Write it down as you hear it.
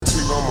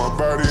my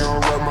body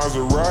on right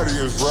Maserati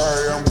is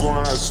right. I'm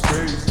going out of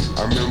space.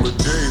 I remember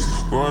days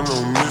going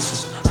on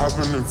missions,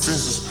 hopping in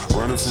fences,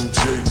 running from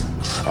Jake.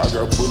 I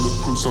got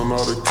bulletproofs on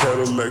all the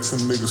Cadillacs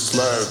and niggas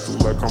slide through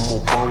like I'm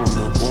Obama.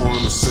 Man,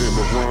 going to St.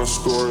 Laurent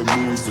store,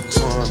 Louis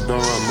Vuitton, Don.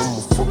 I'm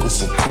a fucker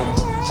for come.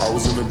 I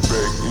was in the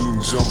back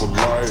eating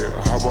jambalaya.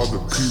 How about the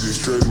PJ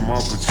straight in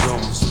my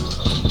pajamas?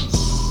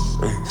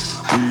 Hey,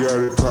 we got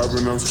it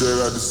poppin', I'm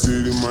straight out the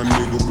city, my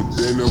nigga, but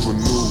they never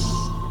knew.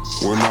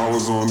 When I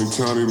was on the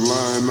county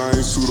line, I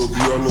ain't suit up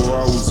yellow,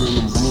 I was in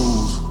the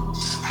blues.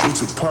 With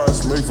your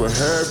pots make for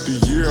half the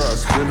year, I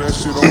spend that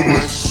shit on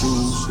my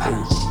shoes. Ay,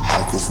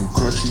 I go from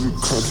country to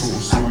country,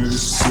 from city to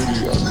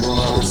city, I know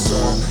how it's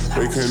out.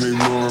 They can't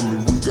ignore me,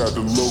 we got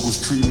the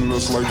locals treating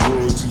us like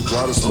royalty.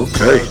 Got us for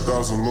 5,000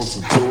 on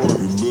some door.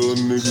 You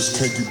little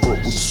niggas can't keep up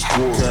with the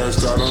score.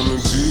 Cashed out on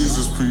the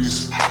Jesus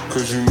piece,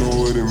 cause you know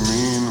what it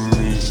mean to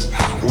me.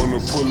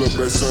 Wanna pull up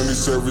at Sunday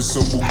service,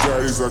 some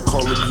Bugattis, I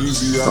call it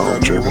easy, I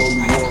got no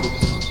holy water.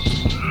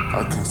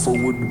 I can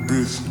fuck with the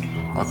bitch.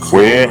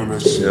 We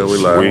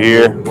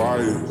here.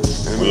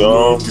 We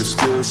on. Get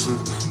scarcer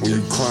when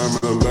you climb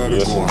the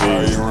ladder, go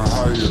higher and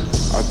higher.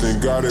 I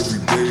thank God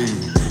every day,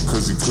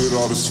 cause he cleared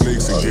all the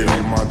snakes and gave me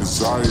my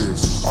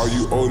desires. All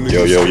you old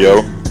niggas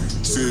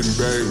sitting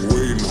back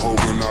waiting,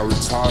 hoping I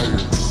retire.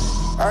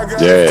 I got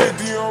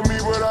 50 on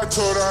me, but I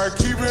told her I'd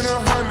keep it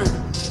 100.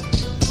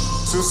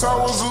 Since I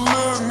was a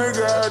little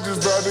nigga, I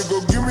just about to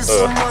go give me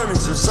some money.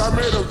 Since I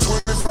made up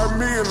 25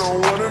 million on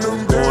one of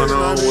them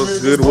days. What's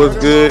good? What's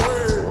good?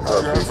 I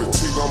got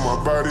fatigue on my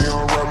body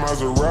on right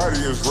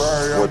Maserati is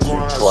right. What you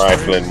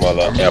trifling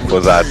mother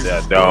effers out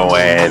there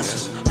doing?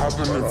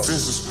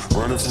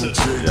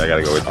 Yeah, I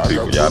gotta go with the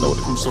people. Y'all know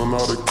the deal. On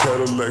all the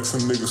Cadillacs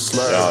and niggas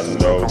slide. Y'all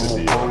know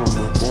the deal.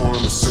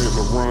 Going to St.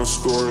 Laurent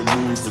store,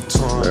 Louis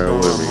Vuitton. There we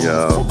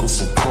go.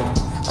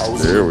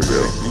 There we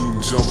go.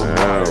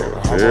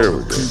 There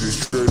we go.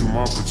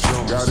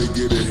 Gotta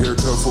get a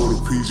haircut for the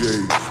PJ.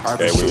 I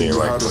can show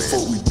you how the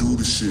fuck we do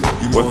the shit.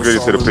 What's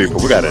good to the people?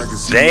 We got a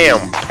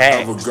jam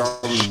packed for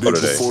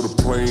today.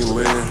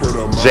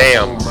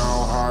 Jam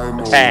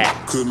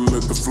packed. Couldn't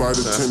let the flight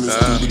attendants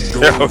do the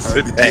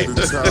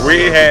door. We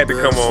had to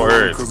come on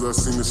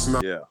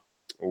Earth. Yeah.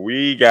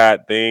 We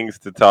got things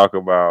to talk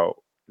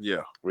about.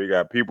 Yeah. We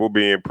got people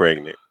being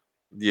pregnant.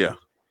 Yeah.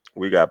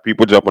 We got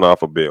people jumping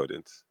off of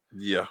buildings.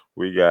 Yeah.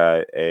 We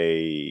got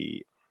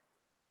a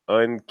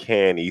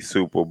uncanny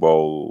Super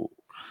Bowl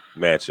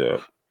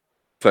matchup.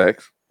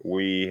 Facts.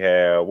 We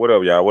have what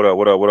up, y'all? What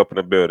up in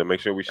the building? Make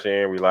sure we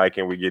sharing, we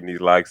liking, we getting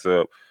these likes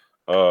up.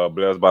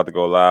 Blair's about to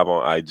go live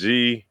on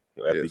IG.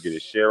 After you get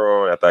his share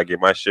on, after I get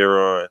my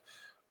share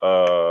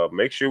on.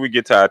 Make sure we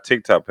get to our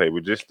TikTok page. We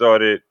just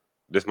started.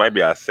 This might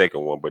be our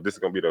second one, but this is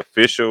gonna be the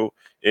official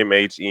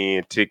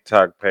MHN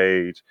TikTok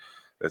page.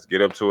 Let's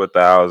get up to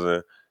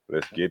 1,000.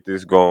 Let's get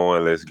this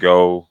going. Let's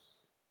go.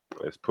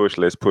 Let's push.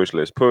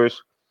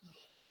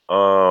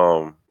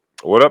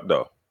 What up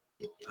though?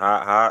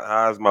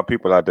 How's my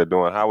people out there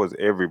doing? How is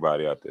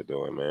everybody out there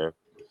doing, man?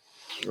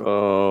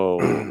 Oh,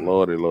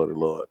 Lordy.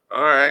 All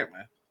right,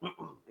 man.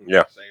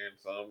 Yeah. Saying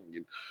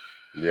something.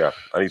 Yeah.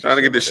 I need trying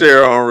to get the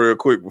share on real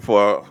quick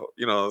before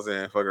you know what I'm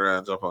saying, fuck around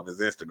and jump on his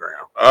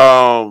Instagram.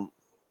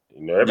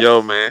 You nervous?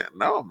 Yo, man.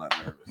 No, I'm not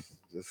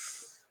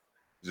nervous.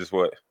 Just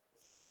what?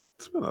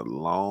 It's been a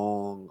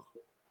long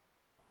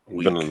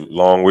week. Been a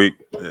long week.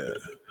 Yeah.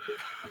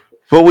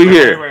 But we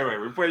here. Wait.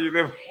 Before you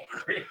live.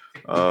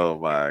 Oh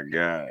my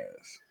gosh.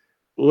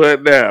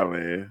 What now,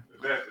 man?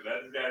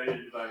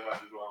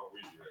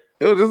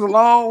 It was just a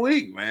long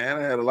week, man.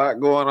 I had a lot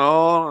going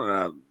on, and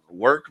I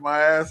worked my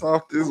ass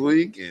off this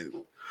week, and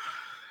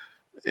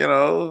you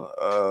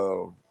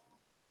know,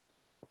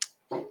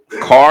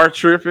 car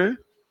tripping.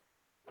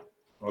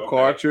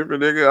 Car tripping,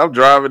 nigga. I'm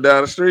driving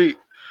down the street,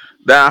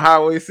 down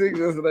Highway 6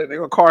 yesterday.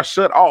 Nigga, car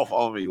shut off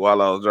on me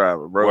while I was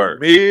driving, bro.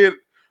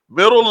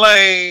 Middle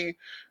lane,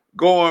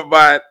 going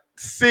by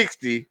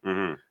 60.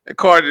 Mm-hmm. The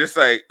car just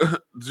like,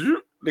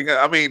 nigga,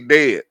 I mean,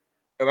 dead.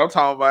 And I'm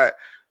talking about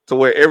to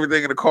where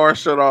everything in the car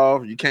shut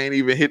off. You can't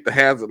even hit the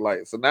hazard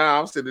light. So now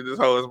I'm sitting in this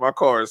hole as my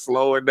car is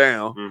slowing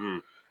down. Mm-hmm.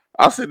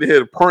 I'm sitting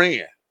here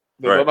praying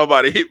that don't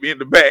nobody hit me in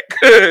the back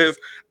because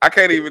I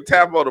can't even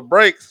tap on the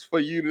brakes for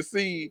you to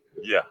see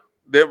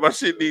that my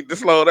shit need to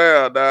slow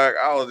down, dog.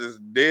 I was just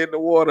dead in the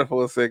water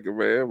for a second,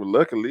 man. But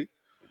luckily,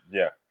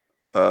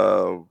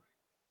 I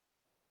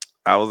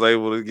was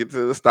able to get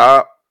to the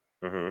stop.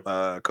 Mm-hmm.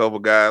 A couple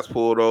guys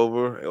pulled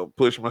over,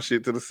 pushed my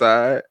shit to the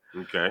side.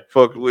 Okay.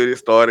 Fucked with it,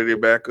 started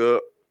it back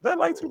up. That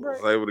light too bright.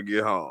 Was able to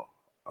get home.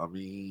 I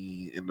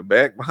mean, in the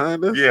back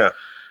behind us, it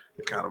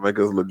kind of make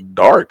us look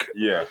dark.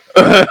 Yeah.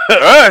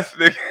 Us,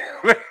 nigga.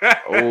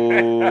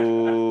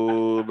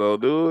 Oh, don't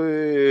do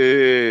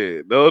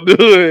it. Don't do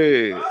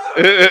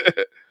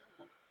it.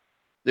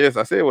 Yes,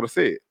 I said what I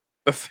said.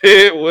 I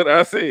said what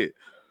I said.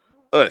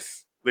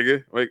 Us,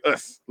 nigga. Make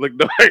us look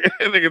dark.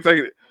 Nigga take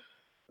it.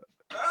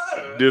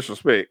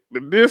 Disrespect. The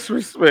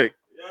disrespect.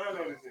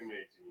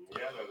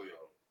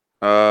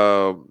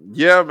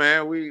 Yeah,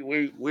 man.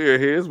 We're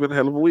here. It's been a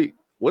hell of a week.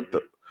 What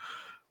the?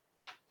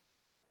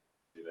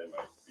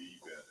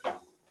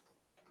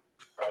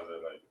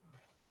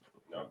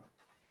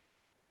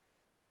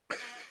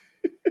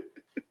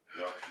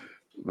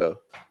 No.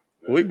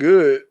 We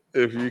good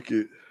if you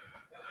could.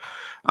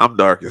 I'm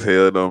dark as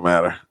hell, don't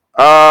matter.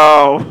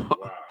 Wow.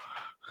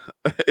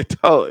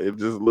 It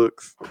just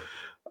looks.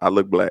 I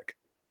look black.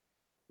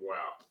 Wow.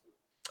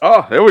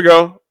 Oh, there we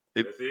go.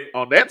 That's it.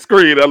 On that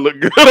screen, I look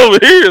good over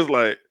here. It's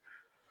like,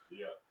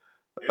 Yeah.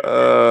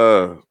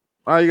 oh,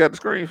 you got the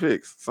screen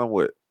fixed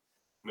somewhat.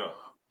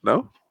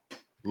 No,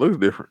 looks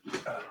different.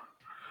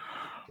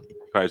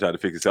 Probably tried to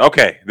fix it.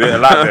 Okay, a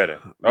lot better.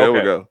 There we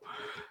Okay.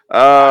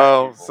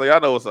 go. So y'all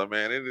know what's up,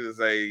 man. It is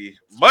a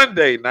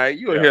Monday night.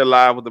 You are here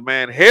live with the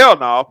Man Hell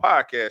No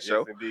podcast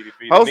show, Yes, indeed.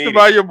 hosted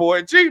by your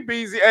boy G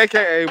Beezy,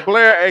 aka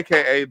Blair,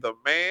 aka the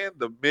man,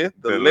 the myth,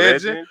 the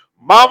legend,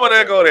 Mama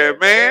that go there,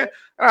 man.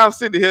 And I'm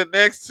sitting here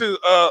next to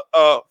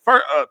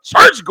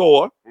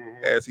churchgoer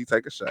as he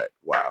take a shot.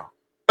 Wow.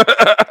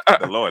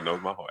 The Lord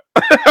knows my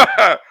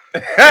heart.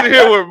 Sitting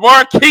here with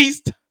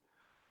Marquise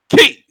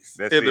Keys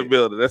That's in the it.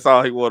 building. That's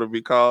all he want to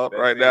be called That's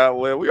right it. now.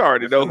 Well, we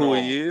already That's know the who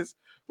norm. he is.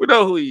 We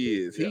know who he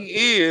is. Yeah. He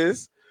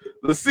is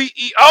the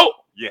CEO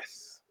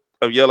Yes.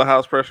 of Yellow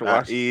House Pressure Now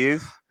Washington.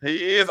 is.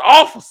 He is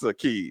Officer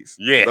Keys.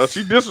 Yes. Don't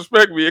you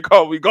disrespect me and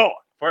call me God.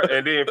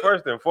 And then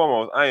first and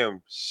foremost, I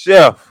am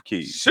Chef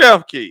Keys.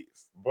 Chef Keys.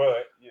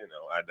 But,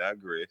 I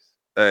digress.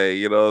 Hey,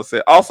 you know what I'm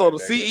saying? Also the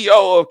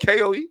CEO of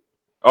KOE,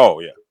 Oh,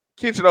 yeah.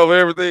 Kitchen Over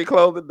Everything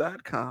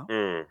Clothing.com.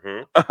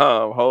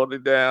 Mm-hmm. Holding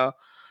it down.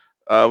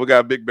 We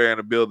got Big Bear in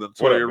the building.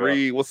 What Toya up,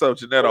 Reed. What's up,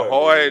 Janetta What up,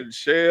 Hoyt man? and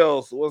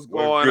Shells? What's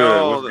going good?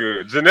 on? What's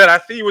good? Jeanette, I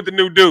see you with the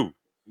new dude.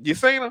 You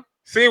seen her?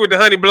 See you with the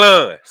honey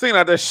blonde. Seen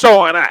her there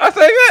showing out. I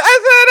said that.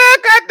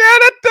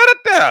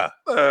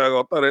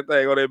 Gonna throw that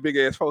thing on that big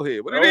ass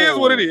forehead. But it is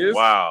what it is.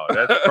 Wow,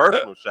 that's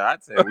personal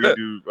shots. And we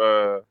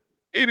do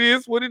It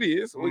is what it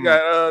is. We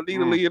got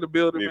Nita Lee in the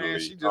building, Nita man. Lee.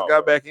 She just All got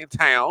right. back in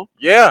town.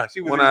 yeah, she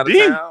was Went in out of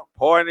deep. town,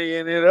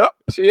 partying it up.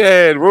 She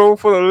had room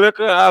full of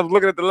liquor. I was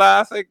looking at the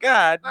line. I said,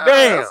 God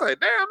damn. I say,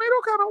 damn, Nita,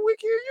 what kind of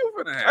weekend you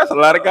finna have? That's a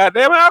lot of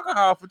goddamn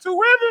alcohol for two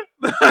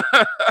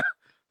women.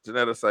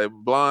 Janetta say,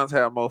 blondes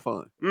have more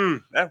fun.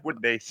 That's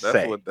what they say.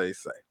 That's what they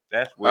say.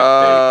 That's what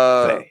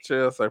they say.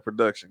 Chill say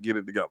production, get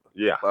it together.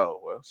 Yeah.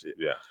 Oh, well, shit.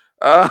 Yeah.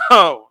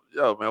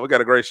 Yo, man, we got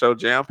a great show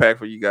jam-packed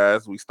for you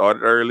guys. We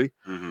started early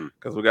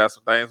because we got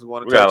some things we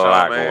want to touch got a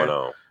lot on, man.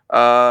 going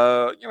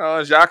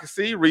on. As y'all can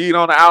see, Reed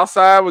on the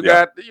outside, we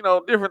got,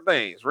 different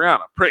things.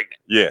 Rihanna,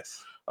 pregnant.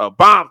 Yes.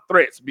 Bomb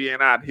threats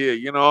being out here,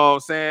 you know what I'm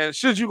saying?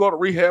 Should you go to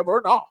rehab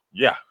or not?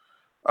 Yeah.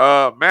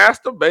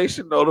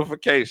 Masturbation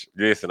notification.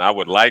 Listen, I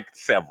would like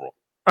several.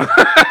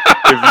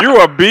 If you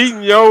are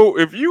beating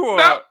if you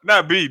are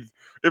not beating,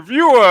 if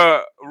you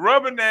are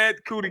rubbing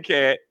that cootie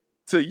cat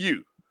To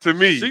you. to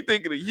me, She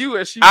thinking of you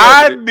and she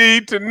I rubbing it.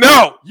 need to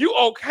know. You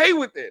okay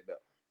with that though?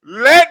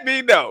 Let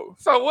me know.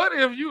 So what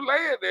if you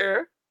laying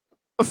there?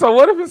 So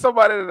what if it's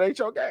somebody that ain't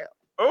your gal?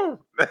 Oh,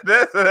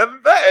 that's another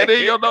thing. And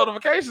then your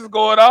notifications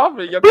going off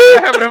and you're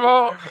having them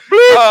on.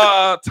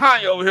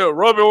 Tanya over here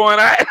rubbing one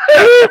eye.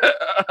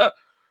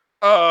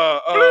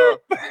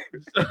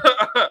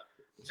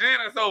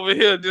 Janice over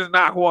here just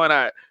knock one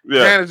out.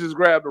 Yeah. Janice just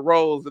grabbed the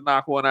rolls and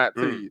knock one out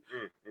to you.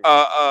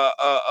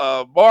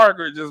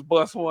 Margaret just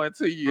bust one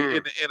to you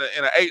in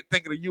a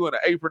thinking of you in an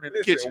apron in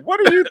the kitchen.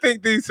 What do you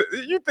think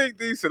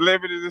these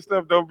celebrities and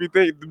stuff don't be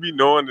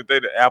knowing that they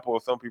the apple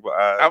of some people's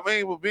eyes? I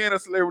mean, with being a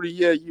celebrity,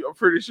 yeah, I'm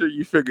pretty sure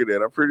you figured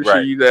that. I'm pretty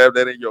sure you have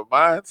that in your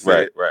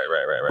mindset.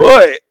 Right.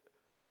 But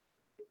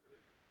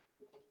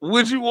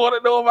would you want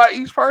to know about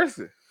each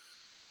person?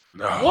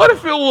 No. What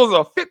if it was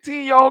a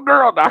 15-year-old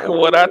girl knocking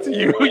one out to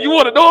you? You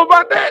want to know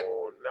about that?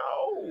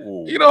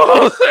 No. You know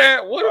what I'm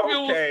saying? What if it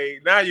was? Okay,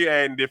 now you're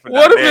adding different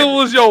What if dynamics. it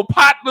was your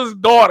partner's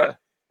daughter?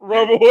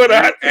 Rubbing one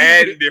out to you?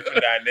 Adding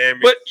different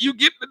dynamics. But you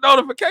get the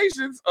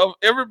notifications of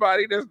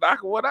everybody that's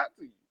knocking one out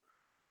to you.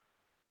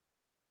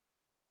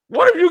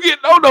 What if you get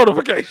no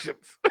notifications?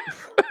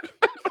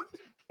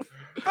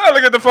 I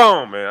look at the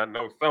phone, man. I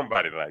know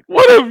somebody like that.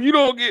 What if you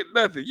don't get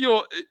nothing? You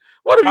don't.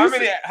 What if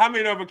How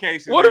many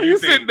notifications? What do if you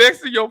think? sit next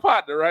to your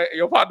partner, right? And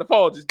your partner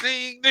phone just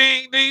ding,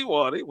 ding, ding.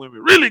 Well, they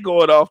women really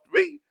going off to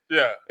me.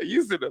 Yeah. And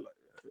you sit there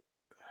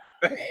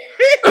like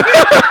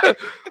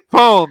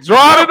phone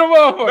drawing the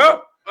motherfucker.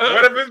 No.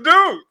 What if it's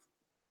dudes?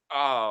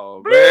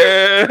 Oh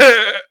man.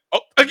 Oh,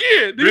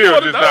 again, do you Bill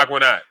want to just know? knock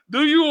one out.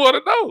 Do you want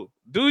to know?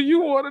 Do you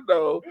want to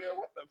know?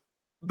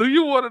 Do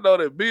you want to know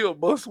that Bill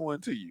bust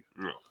one to you?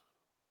 No.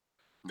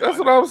 That's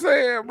what I'm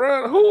saying,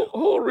 bro.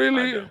 Who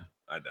really?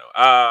 I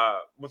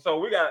know. So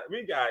we got.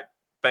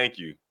 Thank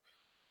you.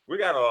 We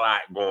got a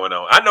lot going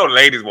on. I know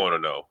ladies want to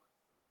know.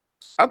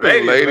 I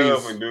think ladies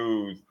love when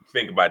dudes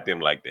think about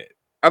them like that.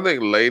 I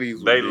think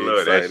ladies. They would be love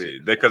excited. that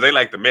shit because they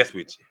like to mess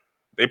with you.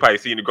 They probably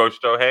see you in the grocery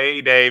store.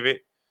 Hey,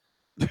 David.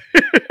 I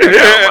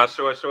got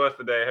on my shorts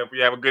today. Hope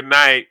you have a good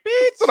night.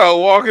 So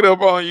I'm walking up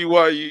on you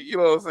while you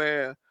know what I'm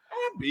saying?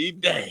 I'll be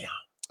damn.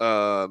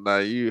 Now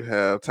you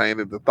have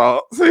tainted the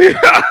thought. See,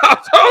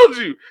 I told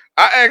you.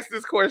 I asked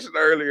this question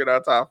earlier in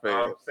our top fan.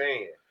 I'm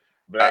saying,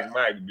 Black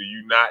Mike, do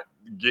you not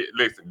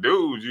listen,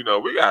 dudes? We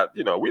got,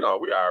 we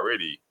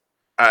already.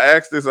 I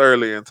asked this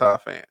earlier in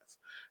top fans.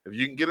 if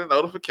you can get a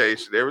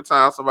notification every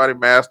time somebody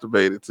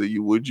masturbated to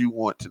you, would you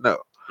want to know?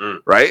 Mm.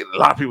 Right? A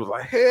lot of people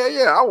like, hell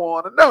yeah, I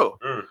want to know.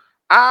 Mm.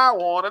 I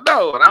want to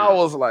know. And I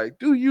was like,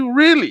 do you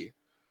really?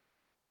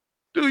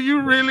 Do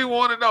you really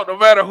want to know? No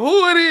matter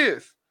who it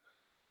is.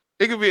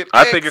 It could be an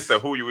I ex, think it's the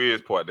who you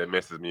is part that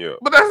messes me up.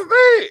 but that's the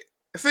thing.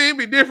 See, it'd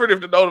be different if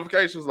the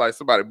notification was like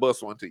somebody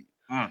bust one to you.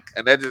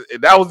 And that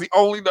was the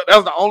only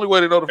way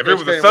the If notification it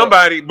was came a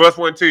somebody bust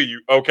one to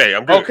you, okay,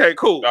 I'm good. Okay,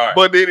 cool. All right.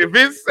 But then if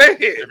it said,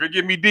 If it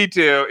give me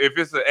detail, if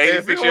it's an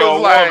If it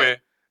 86-year-old was like- woman,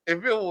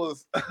 if it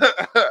was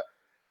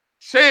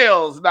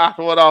Shells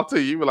knocking one off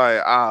to you, you be like,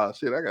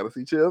 shit, I gotta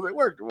see Shells at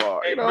work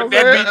tomorrow. You know but what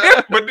that I'm be saying?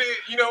 different. But then,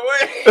 you know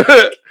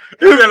what?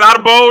 There's a lot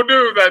of bold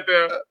dudes out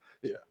there.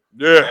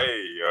 Yeah.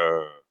 Hey,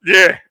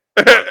 Yeah.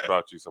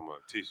 brought you some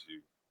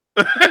tissue.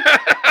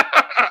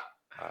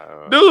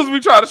 Dudes be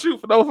trying to shoot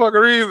for no fucking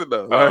reason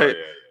though. Oh, Like, yeah,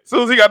 as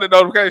soon as he got the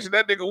notification,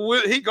 that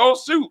nigga he gonna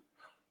shoot.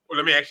 Well,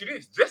 let me ask you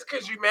this: just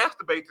because you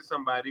masturbate to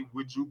somebody,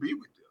 would you be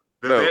with them?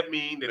 Does No. that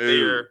mean that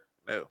they're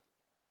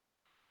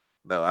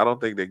No, I don't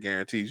think that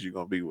guarantees you're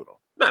gonna be with them.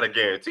 not a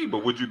guarantee?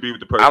 But would you be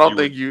with the person? I don't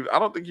think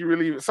you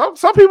really even some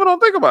people don't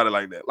think about it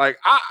like that. Like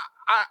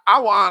I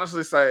will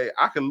honestly say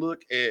I can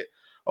look at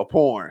a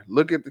porn,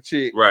 look at the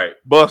chick, right?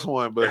 bust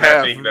one, but And not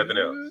have think nothing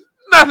else.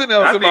 Nothing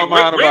else I in my think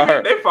mind women, about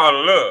her. They fall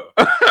in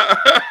love.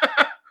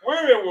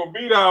 Women will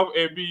beat off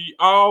and be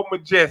all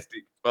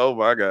majestic Oh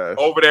my gosh.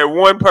 over that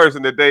one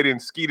person that they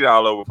didn't skeet it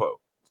all over for.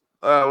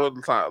 What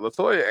the time?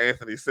 Latoya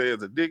Anthony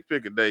says a dick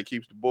pic a day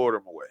keeps the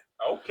boredom away.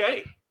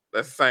 Okay,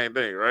 That's the same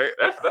thing, right?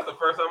 that's the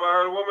first time I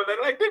heard a woman that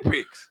like dick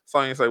pics.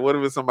 So you say, what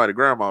if it's somebody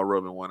grandma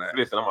rubbing one out?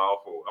 Listen, I'm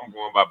all for it. I'm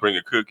going by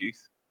bringing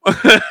cookies.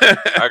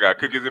 I got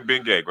cookies and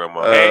Bengay,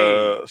 grandma.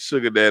 Hey,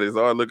 Sugar daddies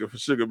are looking for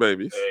sugar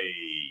babies.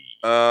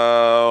 hey,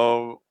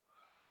 Um,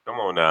 come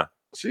on now.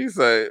 she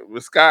say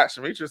with Scott,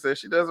 Shamitra says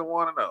she doesn't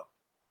want to know.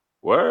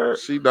 Word.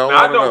 She don't Now,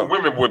 I want to know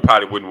know. women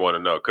probably wouldn't want to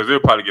know because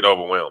it'll probably get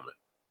overwhelming.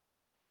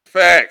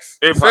 Facts.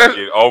 It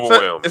probably get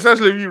overwhelming.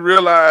 Especially if you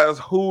realize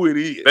who it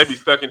is. They be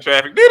stuck in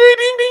traffic. Ding, ding,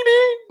 ding, ding,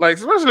 ding. Like,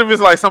 especially if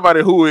it's like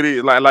somebody who it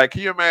is. Like,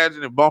 can you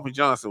imagine if Bumpy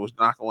Johnson was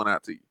knocking one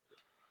out to you?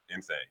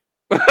 Insane.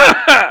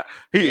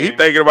 he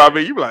thinking about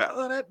me. You be like,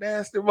 oh, that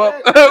nasty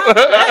mother.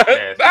 That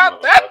nasty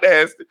Not that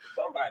nasty.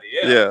 Somebody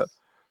else. Yeah.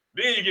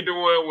 Then you get the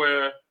one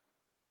where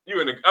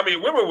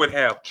women would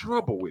have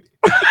trouble with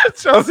it.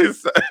 Chelsea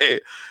say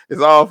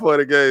it's all for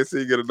the game, so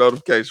you get a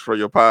notification from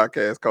your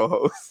podcast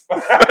co-host.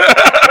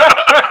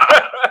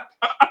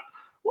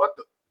 What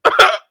the?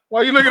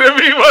 Why you looking at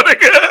me,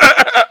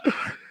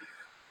 motherfucker?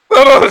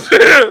 No,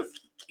 shit.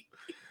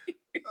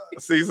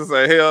 Caesar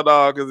say, hell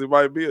no, because it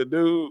might be a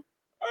dude.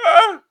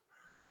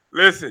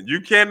 Listen,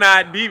 you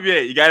cannot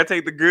deviate. You got to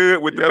take the good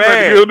with the You gotta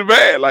take bad. the good with the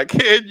bad. Like,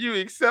 can you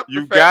accept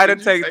You the fact got to that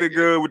you take the it?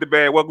 good with the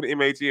bad. Welcome to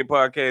MATN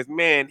Podcast.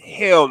 Man,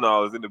 hell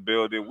no is in the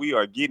building. We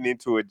are getting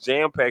into a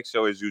jam-packed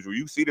show as usual.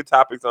 You see the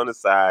topics on the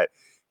side.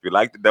 If you'd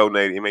like to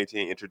donate,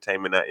 MATN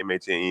Entertainment, not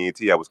MATN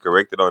ENT. I was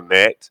corrected on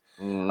that.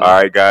 All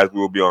right, guys. We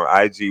will be on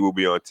IG. We'll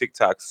be on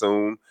TikTok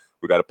soon.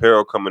 We got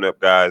apparel coming up,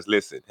 guys.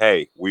 Listen,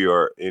 hey, we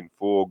are in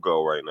full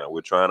go right now.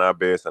 We're trying our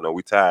best. I know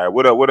we're tired.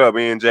 What up,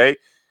 NJ?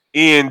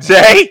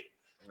 NJ?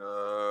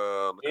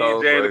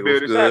 NJ in the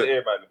building. Shout out to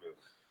everybody in the building.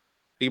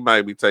 He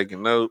might be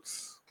taking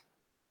notes.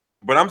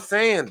 But I'm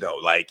saying, though,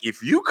 like,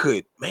 if you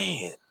could,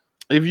 man.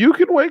 If you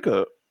could wake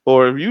up,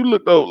 or if you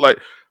looked over, like,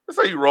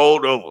 let's say you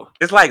rolled over.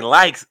 It's like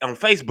likes on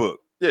Facebook.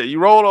 Yeah, you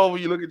rolled over,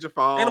 you look at your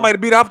phone. Ain't nobody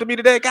beat off to me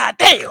today. God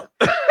damn.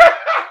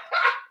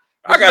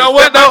 I You know got what,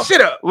 what though? though? Shit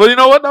up. Well, you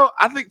know what though?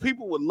 I think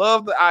people would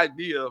love the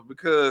idea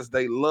because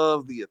they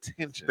love the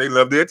attention. They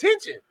love the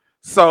attention.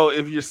 So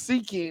if you're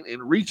seeking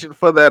and reaching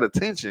for that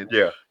attention,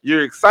 Yeah.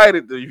 you're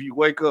excited that if you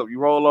wake up, you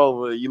roll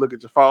over, you look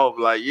at your phone,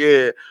 like,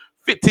 yeah,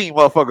 15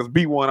 motherfuckers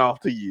beat one off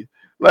to you.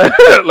 Like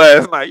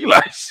last night, you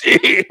like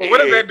shit. But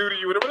what does that do to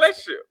you in a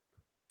relationship?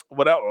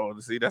 Without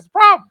see, that's the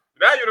problem.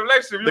 Now you're in a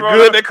relationship. You The roll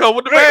good up. that come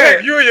with the Look,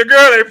 bad. you and your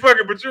girl ain't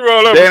fucking, but you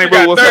roll up. Danny You Boo,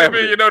 got what's 30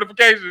 happening? million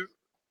notifications.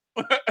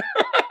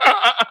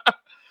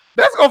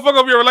 That's gonna fuck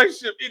up your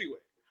relationship anyway.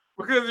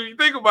 Because if you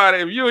think about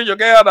it, if you and your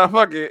gal not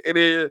fucking, and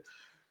then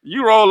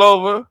you roll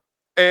over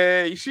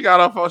and she got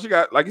her phone, she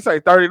got, like you say,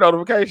 30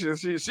 notifications.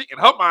 She in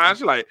her mind,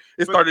 she like,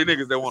 it's 30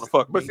 niggas that want to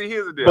fuck me. But see,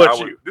 here's the deal. But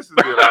This is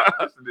the deal.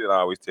 This is the deal I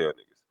always tell niggas.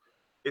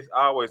 It's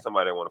always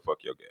somebody that want to fuck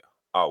your girl.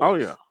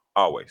 Always. Oh yeah.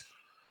 Always.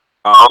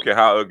 I don't care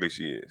how ugly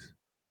she is.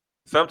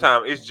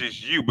 Sometimes it's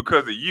just you.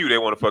 Because of you, they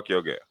want to fuck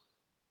your girl.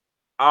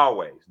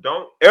 Always.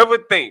 Don't ever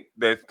think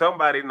that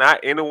somebody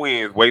not in the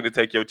winds waiting to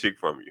take your chick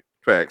from you.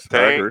 Facts. I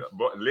agree.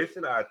 But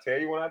listen, I tell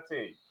you what I tell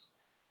you.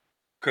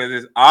 Cause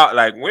it's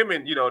like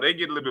women, you know, they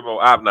get a little bit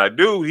more out. Now,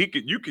 dude,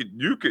 you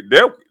could.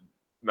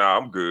 Nah,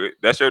 I'm good.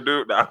 That's your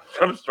dude. Nah,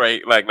 I'm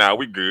straight. Like, nah,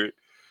 we good.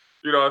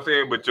 You know what I'm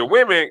saying? But your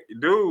women,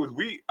 dudes,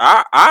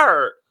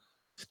 our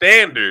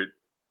standard,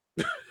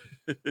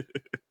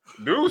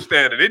 dude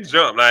standard, it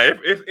jump. Now,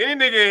 if any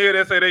nigga in here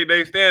that say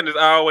they standards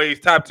always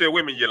top tier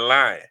women, you're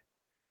lying.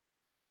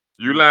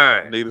 You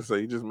lying. Need to say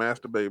you just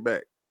masturbate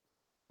back.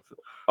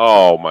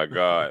 Oh my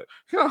God!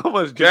 You know how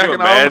much Can you jacking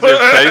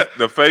imagine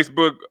the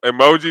Facebook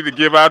emoji to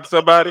give out to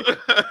somebody?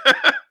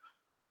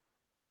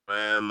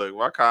 Man, look,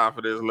 my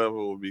confidence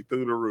level would be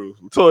through the roof.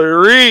 Toy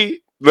Reed,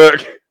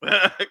 Look,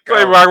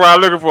 they walk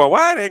around looking for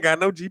why they ain't got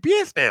no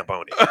GPS stamp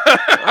on it.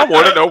 I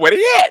want to know where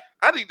they at.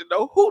 I need to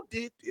know who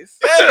did this.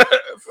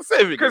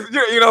 Because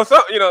you know,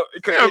 some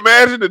Can you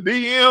imagine the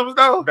DMs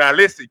though? Now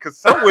listen, because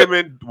some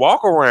women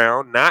walk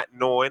around not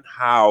knowing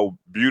how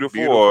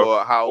beautiful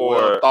or how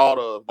well thought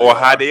of or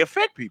how they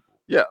affect people.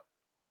 Yeah,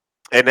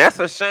 and that's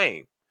a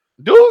shame.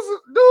 Dudes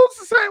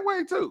the same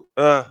way too.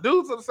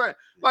 Dudes are the same.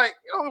 Like,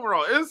 don't get me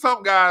wrong, there's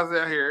some guys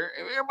out here,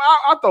 and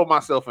I throw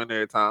myself in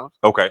there at times.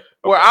 Okay.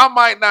 Where I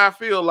might not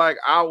feel like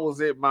I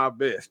was at my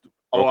best,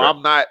 or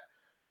I'm not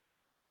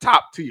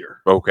top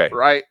tier. Okay.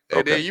 Right?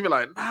 And then you be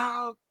like,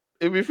 no.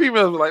 If your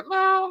females be like,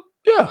 no,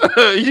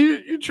 yeah,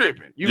 you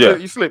tripping.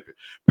 You slipping.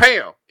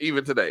 Pam,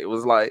 even today,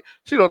 was like,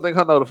 she don't think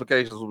her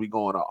notifications will be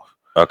going off.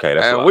 Okay,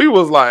 that's and we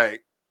was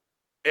like,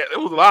 it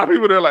was a lot of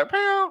people there like,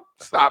 Pam,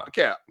 stop the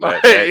cap.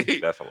 Like,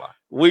 that's a lot.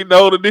 We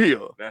know the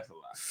deal. That's a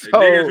lot. So,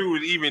 niggas who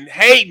was even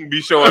hating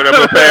be showing up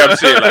with Pam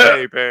shit. Like,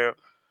 hey, Pam.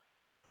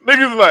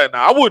 Niggas like,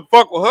 nah, I wouldn't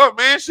fuck with her,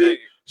 man. She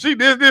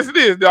this.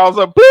 Then I was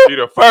like, boop. She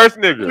the first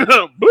nigga.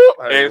 Boop.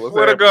 Hey, and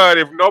swear to God,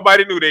 if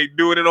nobody knew, they'd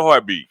do it in a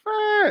heartbeat.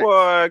 Hey.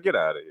 Boy, get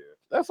out of here.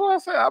 That's what I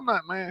say. I'm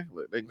not, man.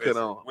 Look, they can cut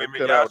on.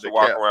 Women, y'all should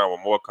walk around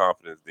with more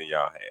confidence than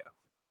y'all have.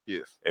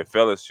 Yes. And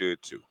fellas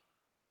should too.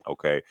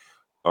 Okay.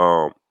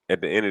 At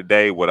the end of the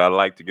day, what I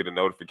like to get a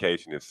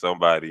notification if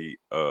somebody,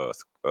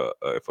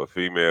 if a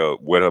female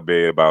wet her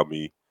bed about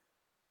me,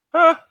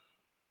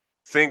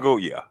 single,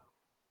 yeah.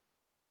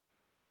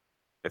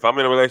 If I'm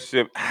in a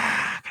relationship,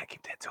 I gotta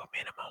keep that to a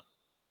minimum.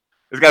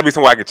 There's gotta be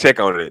somewhere I can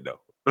check on it though.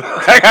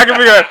 I can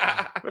figure.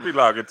 Let me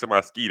log into my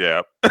Skeet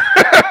app.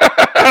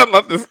 I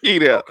love the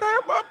Skeet app. Okay,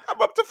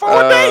 I'm up to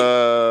 4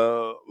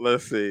 days.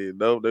 Let's see.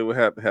 No, they would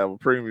have to have a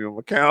premium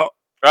account.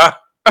 Come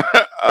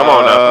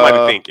on now,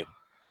 somebody thinking.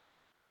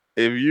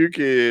 If you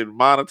can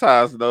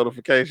monetize the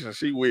notification,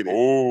 she with it.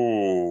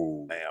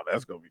 Oh, damn,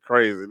 that's gonna be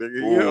crazy,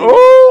 nigga.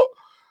 Oh,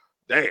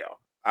 damn.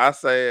 I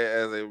say it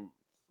as a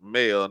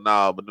male,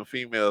 but the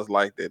females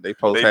like that. They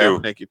post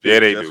half naked pictures. Yeah,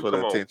 they just do. For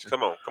the attention.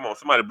 Come on.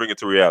 Somebody bring it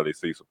to reality,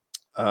 Cecil.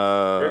 Bring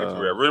it to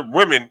reality.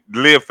 Women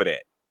live for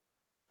that.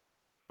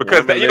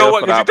 Because you know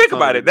what? If you think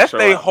about it, that's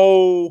their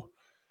whole.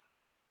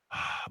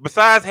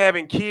 Besides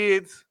having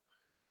kids,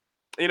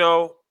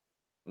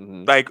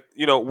 like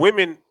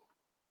women.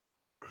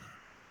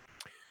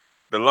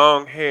 The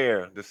long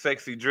hair, the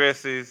sexy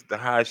dresses, the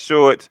high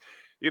shorts,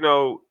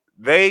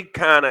 they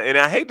kind of, and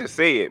I hate to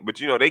say it, but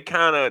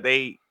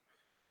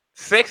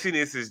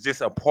sexiness is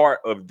just a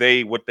part of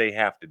what they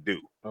have to do.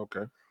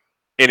 Okay.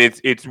 And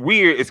it's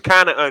weird, it's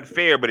kind of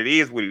unfair, but it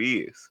is what it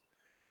is.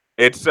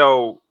 And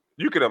so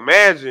you can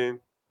imagine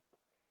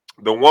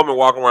the woman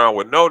walking around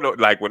with no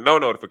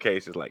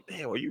notifications, like,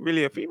 damn, are you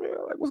really a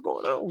female? Like, what's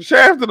going on?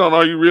 Shafted on,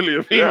 are you really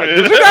a female?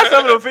 Yeah, you got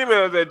some of them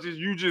females that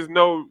you just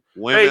know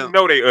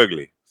they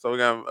ugly. So we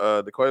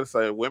got Dakota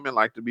say women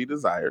like to be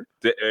desired.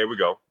 There we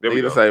go.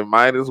 Nita say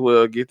might as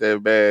well get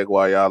that bag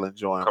while y'all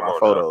enjoying my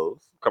photos.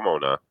 Come on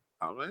now.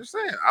 I'm just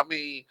saying. I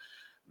mean,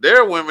 there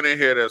are women in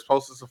here that's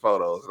posting some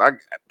photos. I ain't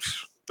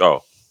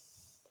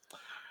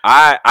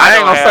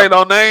gonna say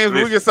no names,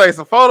 but we can say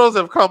some photos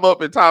have come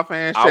up in Top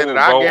Fan Chat.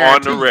 I will go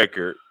on the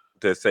record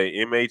to say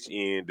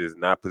MHN does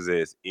not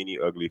possess any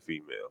ugly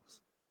females.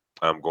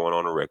 I'm going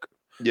on the record.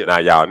 Yeah. Now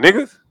y'all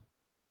niggas,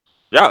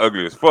 y'all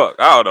ugly as fuck.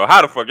 I don't know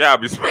how the fuck y'all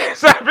be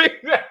shopping.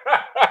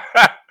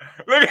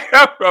 Look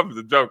at I'm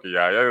just joking,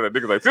 y'all.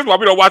 Niggas like, this is why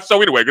we don't watch the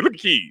show anyway. Look at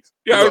Keys.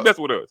 Yeah, that's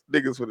with us.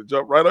 Niggas finna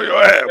jump right on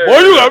your ass. Boy,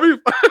 you got me.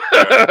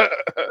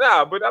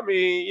 Nah, but I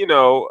mean,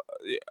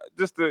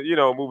 just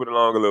to move it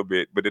along a little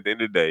bit. But at the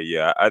end of the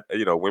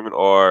day, women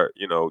are,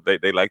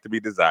 they like to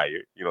be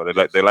desired.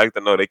 They like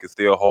to know they can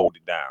still hold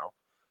it down.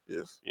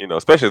 Yes.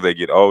 Especially as they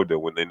get older,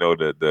 when they know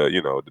that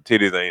the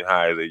titties ain't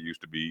high as they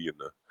used to be,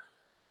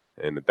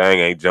 and the thing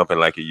ain't jumping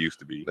like it used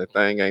to be. That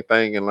thing ain't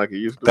thanging like it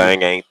used to be.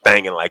 Ain't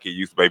thanging like it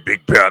used to be.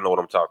 Big Bear, I know what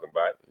I'm talking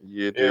about.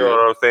 Yeah, you know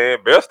what I'm saying?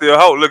 Bear still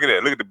hold. Look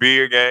at the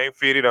beard game,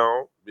 fitted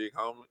on. Big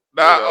homie.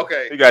 Nah,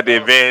 okay. He got the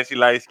advantage. He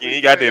light skin.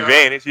 He got the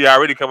advantage. He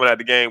already coming out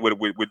the game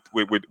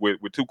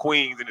with two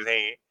queens in his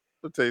hand.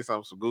 Let me tell you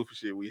something. Some goofy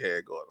shit we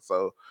had going.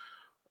 So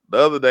the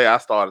other day I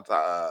started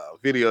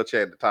video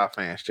chat, the Top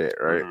Fans Chat.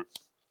 Right.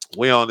 Mm-hmm.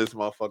 We on this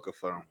motherfucker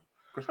from.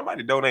 Could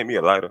somebody donate me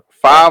a lighter?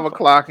 5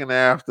 o'clock in the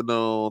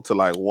afternoon to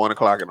like 1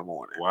 o'clock in the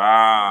morning.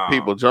 Wow.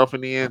 People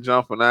jumping in,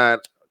 jumping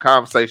out,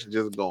 conversation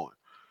just going.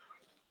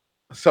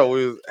 So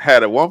we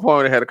had at one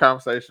point we had a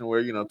conversation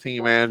where,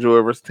 Team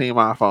Android versus Team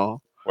iPhone.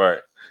 Right.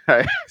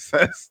 Hey, so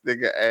this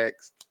nigga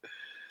asked,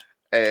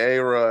 hey,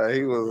 Rod,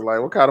 he was like,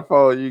 what kind of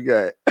phone you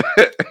got?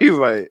 He was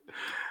like,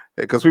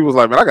 because people was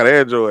like, man, I got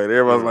Android.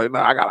 Everybody was like,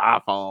 nah, I got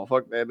an iPhone.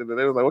 Fuck that. And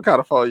they was like, what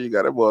kind of phone you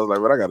got? That boy was like,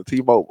 man, I got a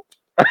T-Mobile.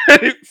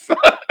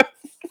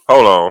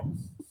 Hold on.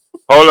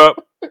 Hold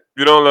up.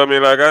 You don't love me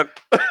like I...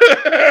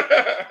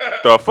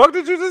 The fuck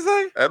did you just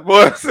say? That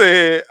boy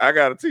said, I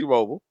got a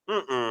T-Mobile.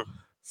 Mm-mm.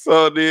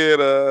 So then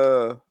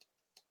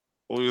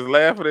we was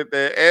laughing at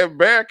that, and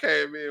Bear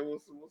came in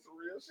with some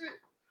real shit.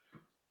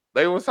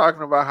 They was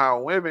talking about how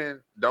women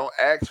don't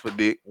ask for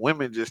dick,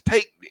 women just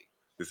take dick.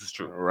 This is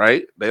true.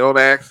 Right? They don't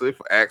ask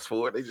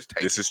for it, they just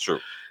take This it. is true.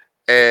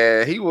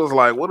 And he was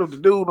like, what if the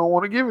dude don't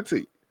want to give it to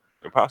you?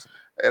 Impossible.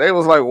 And they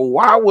was like, well,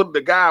 why would the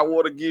guy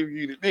want to give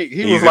you the dick?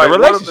 He He's was in a like,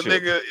 what if the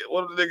relationship.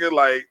 nigga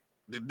like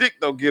the dick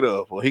don't get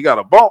up or he got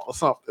a bump or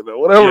something or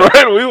whatever, Yeah.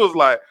 right? We was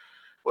like,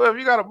 well, if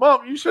you got a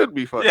bump, you shouldn't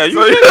be fucking. Yeah, you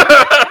So, should.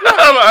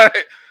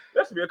 like,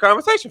 That should be a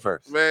conversation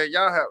first. man,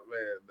 y'all have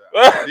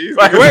these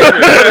Like, niggas- wait a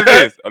minute, what is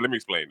this? Oh, let me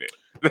explain that.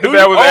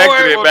 That was an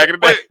accident back in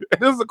the day.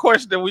 This is a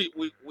question that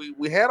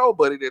we had old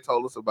buddy that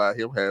told us about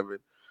him having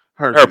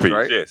herpes,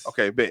 right? Yes.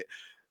 Okay, bet.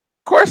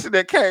 Question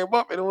that came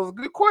up, and it was a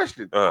good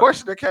question.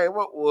 Question that came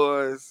up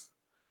was,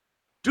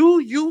 do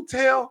you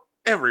tell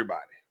everybody?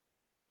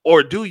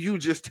 Or do you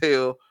just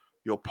tell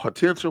your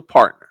potential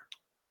partner?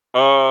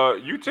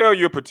 You tell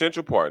your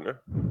potential partner.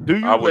 Do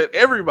you let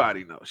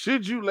everybody know?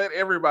 Should you let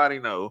everybody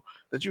know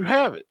that you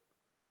have it?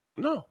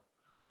 No.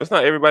 That's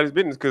not everybody's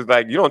business because,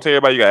 like, you don't tell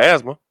everybody you got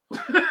asthma.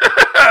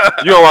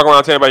 You don't walk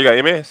around telling everybody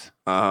you got MS.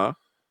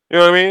 You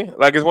know what I mean?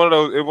 Like, it's one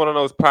of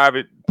those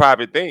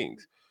private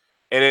things.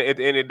 And at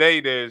the end of the day,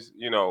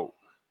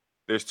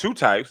 there's two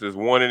types. There's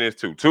one and there's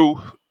two.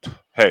 Two,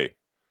 hey,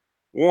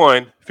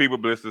 one, fever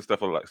blisters,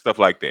 stuff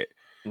like that.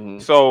 Mm-hmm.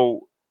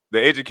 So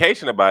the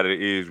education about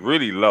it is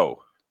really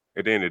low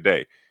at the end of the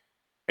day.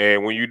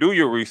 And when you do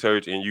your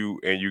research and you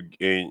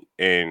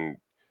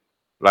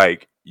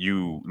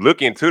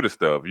look into the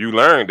stuff, you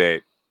learn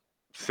that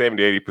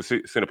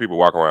 70-80% of people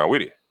walk around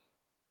with it.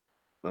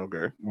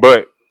 Okay.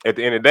 But at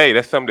the end of the day,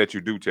 that's something that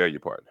you do tell your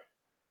partner.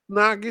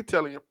 No, I get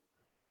telling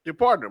your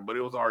partner, but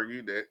it was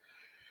argued that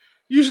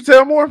you should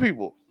tell more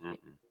people.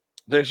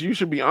 That you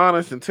should be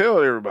honest and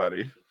tell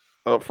everybody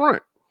up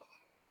front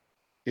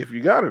if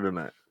you got it or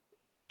not.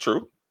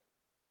 True.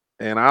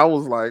 And I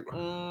was like,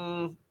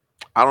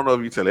 I don't know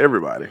if you tell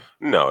everybody.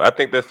 No, I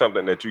think that's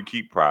something that you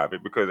keep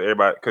private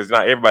because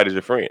not everybody's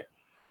your friend.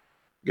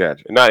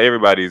 Gotcha. Not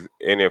everybody's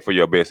in there for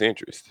your best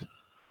interest.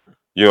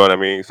 You know what I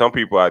mean? Some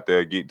people out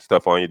there get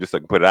stuff on you just so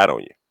they can put it out on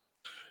you.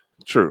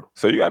 True.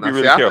 So you gotta be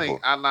really careful.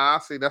 I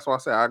see. That's why I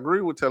say I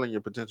agree with telling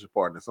your potential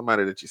partner,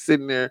 somebody that you're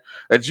sitting there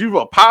that you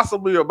are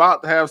possibly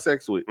about to have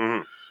sex with.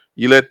 Mm-hmm.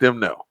 You let them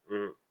know.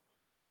 Mm-hmm.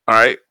 All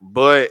right,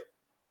 but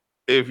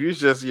if you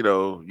just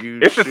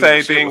it's the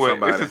same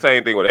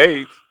thing with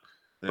AIDS.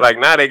 Yeah. Like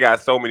now they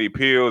got so many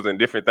pills and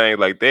different things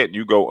like that.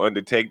 You go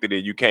undetected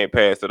and you can't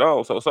pass it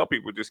on. So some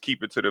people just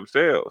keep it to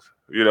themselves.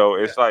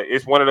 It's like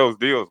it's one of those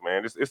deals,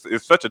 man.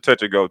 It's such a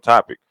touch and go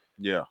topic.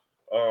 Yeah.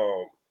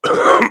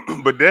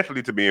 But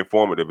definitely to be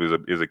informative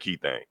is a key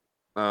thing.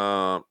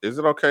 Is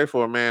it okay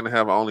for a man to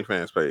have an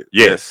OnlyFans page?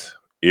 Yes.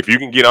 If you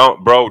can get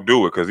on, bro,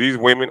 do it because these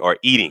women are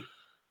eating.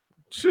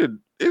 Shit,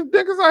 it's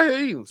niggas out here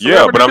eating.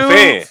 Yeah, but I'm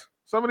saying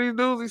some of these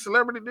dudes, these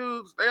celebrity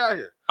dudes, they out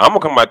here. I'm gonna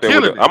come out there.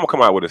 I'm gonna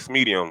come out with a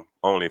medium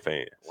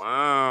OnlyFans.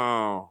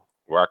 Wow.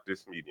 Rock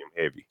this medium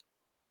heavy.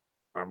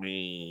 I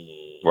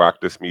mean,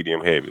 rock this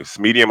medium heavy. This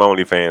medium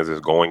OnlyFans is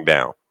going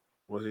down.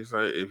 What did he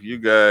say?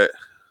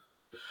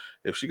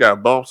 If she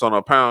got bumps on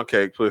her pound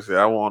cake pussy,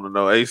 I want to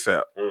know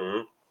ASAP.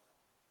 Mm-hmm.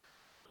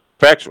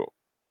 Factual.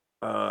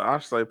 I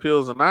say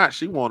pills or not,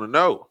 she want to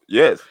know.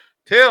 Yes.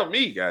 Tell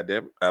me,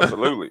 goddamn it.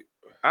 Absolutely.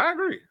 I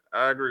agree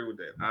with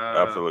that.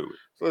 Absolutely.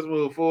 So let's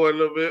move forward a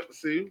little bit.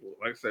 See,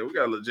 like I said, we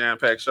got a little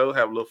jam-packed show.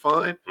 Have a little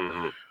fun.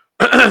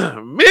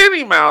 Mm-hmm.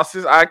 Minnie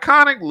Mouse's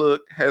iconic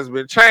look has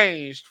been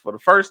changed for the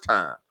first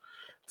time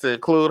to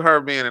include her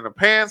being in a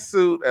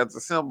pantsuit as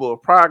a symbol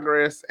of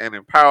progress and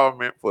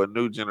empowerment for a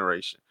new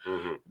generation.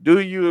 Mm-hmm. Do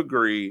you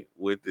agree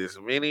with this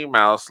Minnie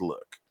Mouse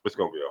look? It's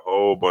gonna be a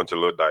whole bunch of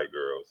little dyke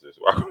girls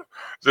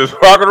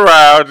just walking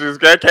around. Just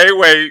can't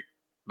wait.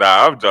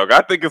 Nah, I'm joking.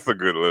 I think it's a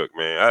good look,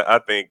 man. I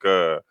think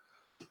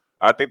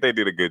they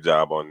did a good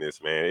job on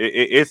this, man.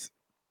 It's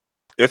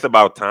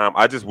about time.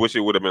 I just wish it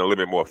would have been a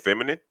little bit more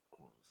feminine.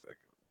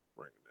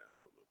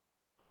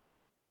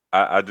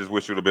 I just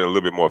wish it would have been a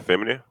little bit more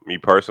feminine, me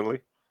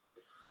personally.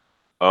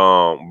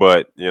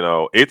 But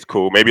it's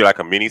cool. Maybe like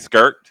a mini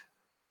skirt.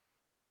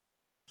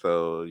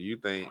 So you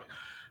think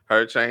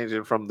her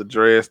changing from the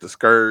dress, the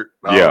skirt,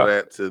 all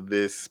that to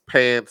this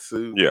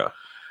pantsuit? Yeah.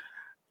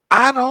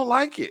 I don't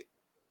like it.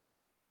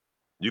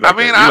 You like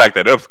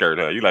that upskirt,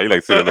 huh? You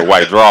like sitting in the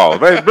white drawers.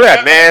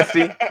 Black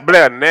nasty.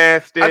 Black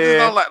nasty. I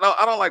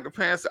don't like the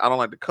pants. I don't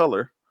like the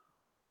color.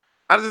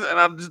 I don't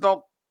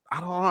know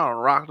how to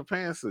rock the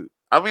pantsuit.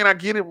 I mean, I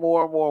get it.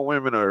 More and more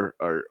women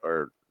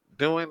are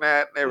doing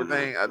that and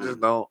everything. I just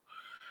don't.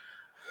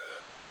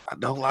 I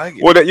don't like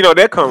it. Well,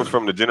 that comes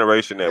from the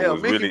generation that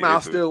was Mickey really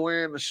Mouse still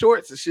wearing the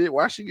shorts and shit.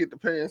 Why she get the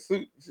pantsuit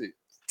and shit?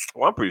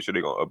 Well, I'm pretty sure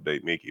they're gonna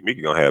update Mickey.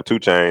 Mickey gonna have 2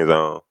 chains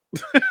on,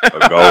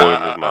 a gold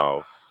in his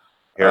mouth,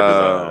 hair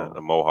design,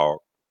 a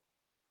mohawk,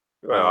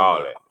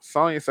 all that.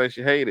 Sonya say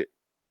she hated.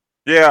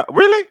 Yeah,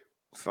 really?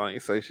 Sonya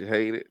say she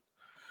hated.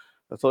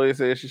 That's all you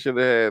said. She should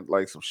have had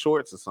like some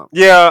shorts or something.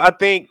 Yeah, I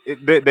think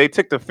they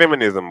took the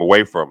feminism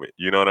away from it.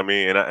 You know what I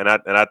mean? And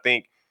I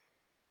think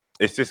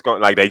it's just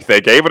going like they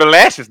gave her the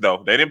lashes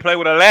though. They didn't play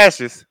with her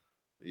lashes.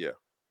 Yeah.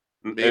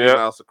 Mm, Minnie yeah.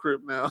 Mouse a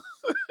crip now.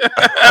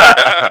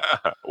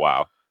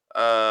 Wow.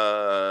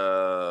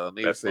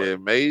 Nina That's said funny.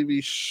 maybe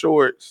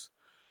shorts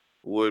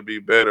would be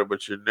better,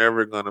 but you're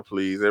never gonna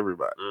please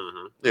everybody.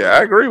 Mm-hmm. Yeah,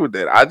 I agree with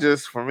that. I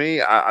just for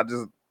me, I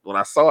just when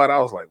I saw it, I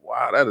was like,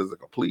 wow, that is a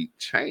complete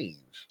change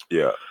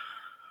Yeah.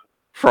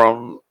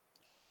 from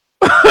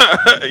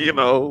where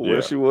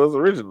Yeah. she was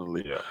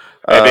originally. Yeah.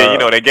 And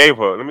then Uh, they gave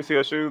her. Let me see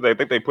her shoes. They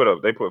think they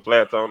put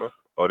flats on her,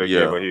 or they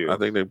gave yeah, her I heels.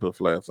 think they put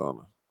flats on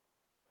her.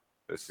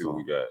 Let's see what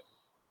we got.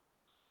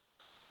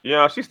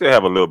 Yeah, she still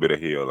have a little bit of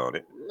heel on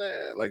it.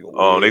 Nah, like a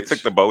wedge. They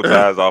took the bow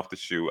ties off the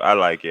shoe. I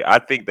like it. I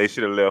think they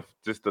should have left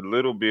just a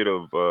little bit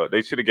of.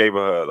 They should have gave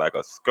her like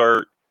a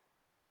skirt.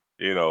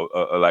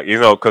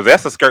 Because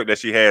that's a skirt that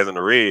she has in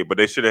the red. But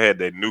they should have had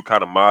that new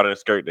kind of modern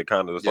skirt that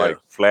kind of is like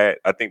flat.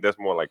 I think that's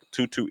more like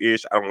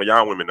tutu-ish. I don't know.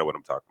 Y'all women know what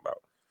I'm talking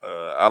about.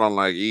 I don't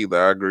like either.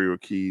 I agree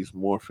with Keys.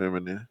 More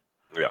feminine.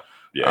 Yeah,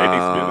 it needs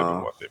to be a little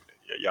bit more feminine.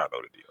 Yeah, y'all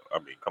know the deal. I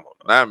mean, come on.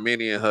 Not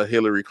Minnie in her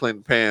Hillary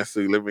Clinton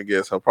pantsuit. Let me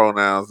guess. Her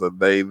pronouns are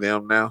they,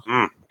 them now.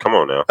 Come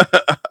on now. Come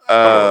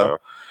on now.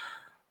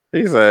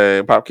 He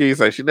said, Pop Key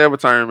say she never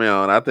turned me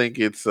on. I think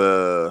it's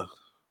them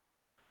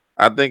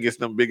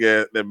big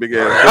ass.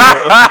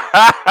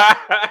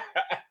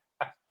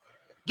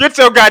 Get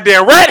your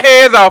goddamn rat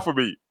hands off of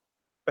me.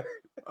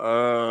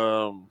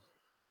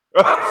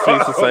 She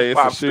used to say it's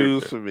the Pop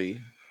shoes stupid. for me.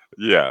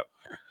 Yeah.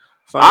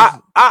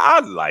 I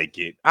like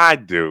it. I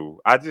do.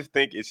 I just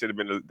think it should have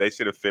been. They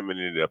should have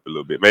feminine it up a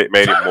little bit. Made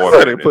it more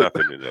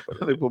feminine.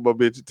 They put my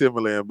bitch in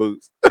Timberland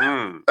boots.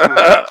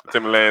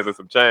 Timberlands and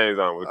some chains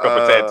on with a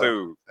couple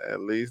tattoos. At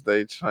least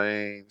they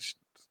changed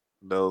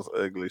those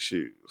ugly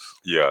shoes.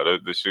 Yeah,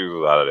 the shoes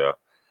was out of there.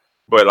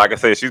 But like I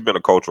said, she's been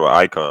a cultural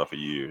icon for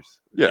years.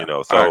 Yeah,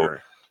 so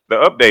the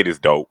update is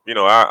dope.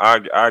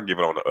 I give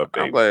it on the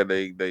update. I'm glad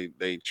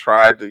they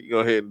tried to go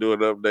ahead and do an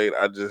update.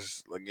 I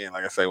just, again,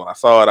 like I say, when I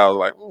saw it, I was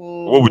like,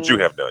 what would you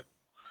have done?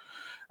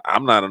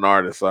 I'm not an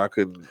artist, so I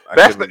couldn't.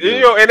 That's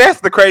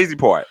the crazy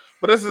part.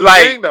 But this is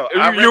like, the thing, though.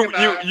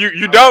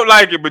 You don't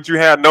like it, but you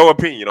have no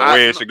opinion on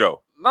where it should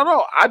go.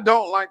 No, I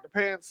don't like the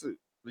pantsuit.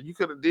 You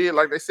could have did,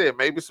 like they said,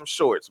 maybe some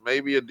shorts,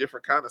 maybe a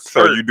different kind of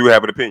skirt. So you do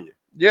have an opinion.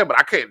 Yeah, but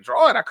I can't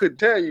draw it. I couldn't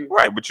tell you.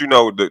 Right, but what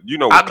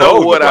I know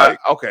what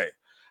okay.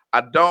 I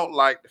don't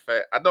like the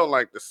fact. I don't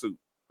like the suit.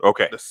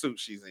 Okay. The suit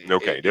she's in.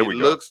 Okay, there we go.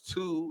 It looks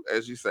too,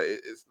 as you say,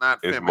 it's not.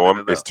 It's more.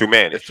 Enough. It's too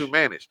mannish. It's too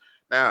mannish.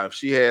 Now, if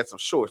she had some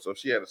shorts, or if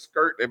she had a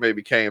skirt that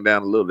maybe came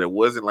down a little, that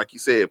wasn't like you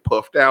said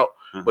puffed out,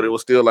 but it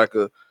was still like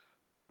a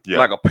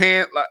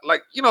pant,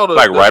 like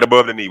right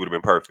above the knee would have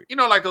been perfect.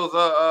 Like those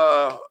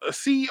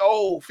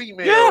CEO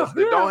females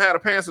that don't have the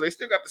pants, so they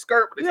still got the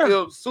skirt, but they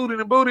still suited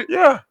and booted.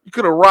 Yeah, you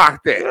could have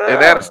rocked that,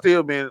 and that'd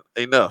still been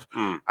enough.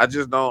 I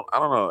just don't. I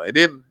don't know. And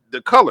then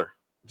the color,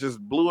 just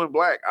blue and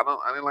black. I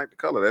didn't like the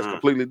color. That's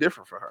completely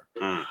different for her.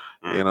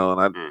 And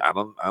I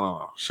don't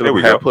know. Should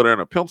have put her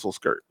in a pencil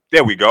skirt.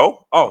 There we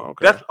go. Oh,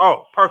 okay. That's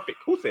perfect.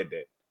 Who said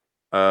that?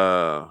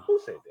 Who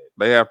said that?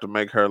 They have to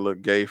make her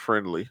look gay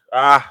friendly.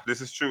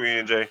 This is true,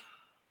 ENJ.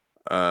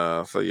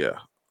 So yeah.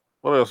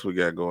 What else we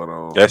got going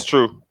on? That's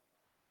true.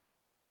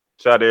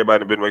 Shout out to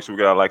everybody in the bit. Make sure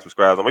we got our like,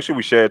 subscribe. Make sure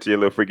we share it to your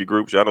little freaky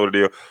groups. Y'all know the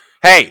deal.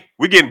 Hey,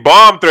 we getting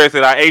bomb threats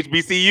at our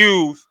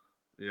HBCUs.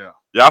 Yeah.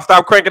 Y'all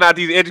stop cranking out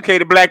these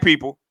educated black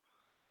people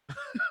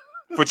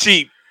for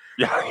cheap.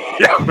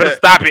 Y'all better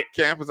stop it.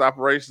 Campus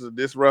operations are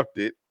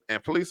disrupted,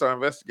 and police are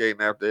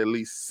investigating after at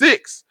least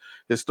 6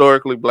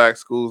 historically black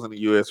schools in the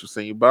U.S.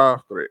 receiving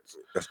bomb threats.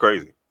 That's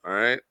crazy. All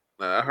right.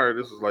 Now, I heard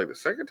this was like the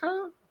second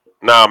time.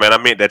 Nah, man, I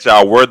meant that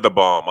y'all were the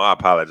bomb. I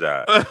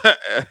apologize.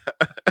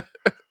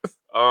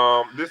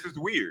 This is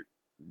weird.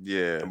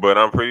 Yeah, but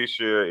I'm pretty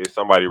sure it's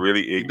somebody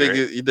really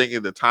ignorant. You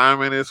think the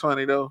timing is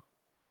funny though?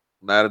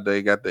 Now that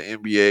they got the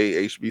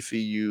NBA,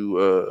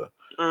 HBCU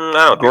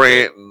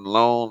grant and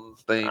loan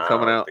thing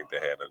coming out. I don't think they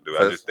had nothing to do.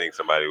 I just think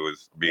somebody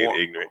was being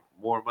ignorant.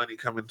 More money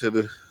coming to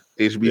the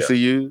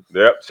HBCUs.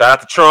 Yep. Shout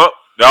out to Trump.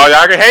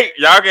 Y'all can hate.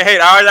 Y'all can hate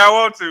all y'all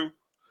want to.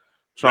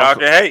 Y'all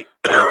can hate.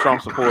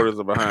 Trump supporters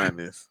are behind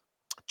this.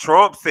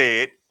 Trump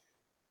said,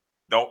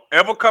 "Don't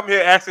ever come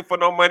here asking for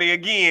no money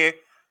again.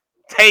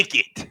 Take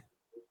it."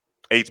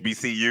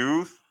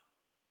 HBCUs.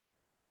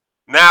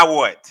 Now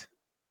what?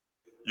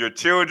 Your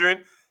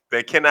children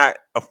that cannot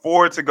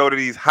afford to go to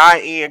these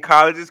high-end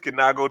colleges can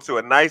now go to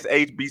a nice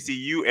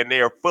HBCU and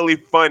they are fully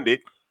funded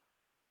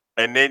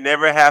and they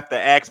never have to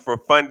ask for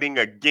funding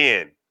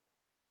again.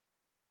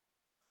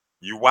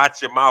 You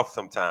watch your mouth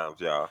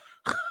sometimes, y'all.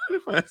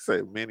 If I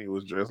say Minnie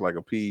was dressed like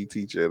a PE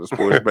teacher at a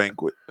sports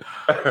banquet.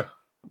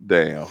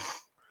 Damn.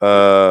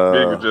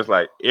 Minnie was just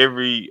like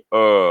every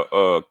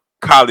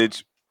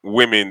college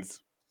women's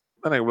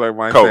I think Black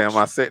Mike coach. Saying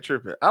my set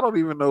tripping. I don't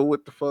even know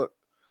what the fuck.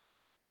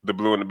 The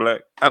blue and the black.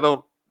 I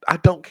don't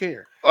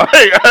care.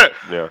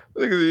 Yeah.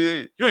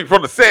 You ain't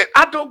from the set.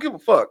 I don't give a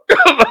fuck.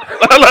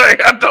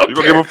 I don't. You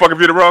gonna give a fuck if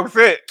you're the wrong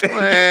set? Man. You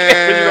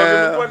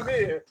gonna give a fuck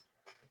then?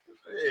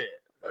 Yeah.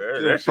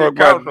 That shit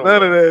counts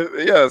none of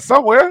that. Yeah,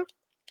 somewhere.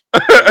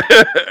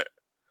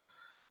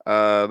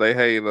 They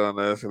hate on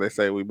us and they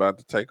say we about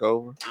to take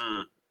over.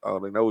 Mm. Oh,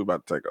 they know we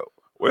about to take over.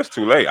 Well, it's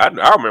too late. I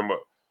remember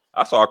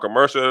I saw a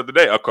commercial the other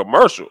day,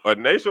 a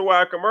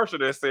nationwide commercial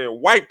that said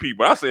white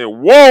people. I said,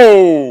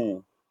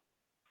 whoa.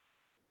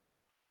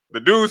 The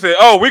dude said,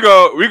 "Oh, we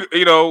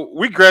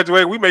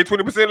graduated. We made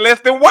 20% less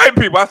than white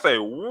people." I say,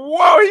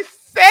 "Whoa!" He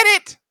said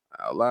it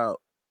Out loud.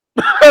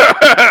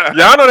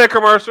 Y'all know that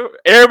commercial.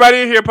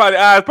 Everybody in here probably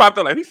eyes popped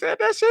up like he said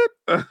that shit.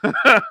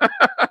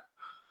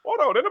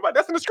 Hold on,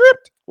 that's in the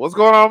script. What's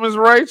going on, Miss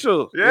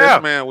Rachel? Yeah.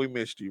 Yes, man, we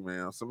missed you,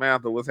 man.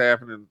 Samantha, what's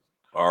happening?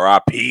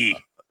 R.I.P.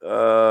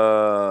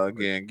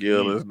 Again,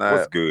 Gil is not.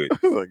 What's good?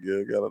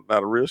 Gil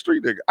not a real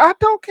street nigga. I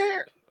don't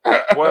care.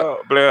 Well,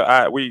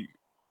 Blair,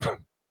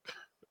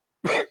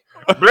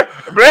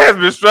 Blair has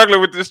been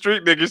struggling with the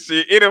street nigga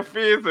shit. It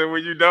offends him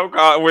when you don't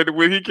call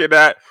when he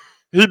cannot.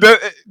 He does.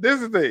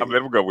 This is the thing. I'm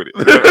letting him go with it.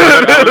 I'm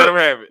let him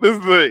have it. This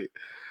is the thing.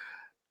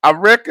 I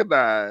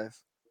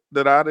recognize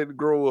that I didn't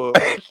grow up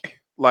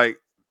like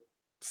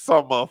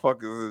some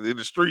motherfuckers in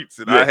the streets,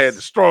 and I had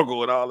to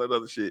struggle and all that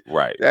other shit.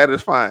 Right. That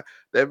is fine.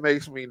 That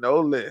makes me no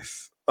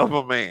less of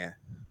a man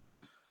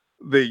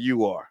than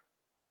you are.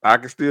 I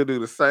can still do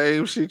the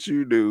same shit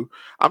you do.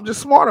 I'm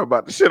just smarter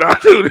about the shit I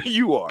do than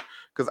you are.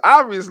 Because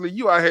obviously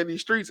you out here in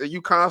these streets and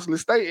you constantly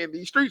stay in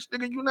these streets,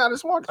 nigga, you not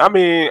as smart. I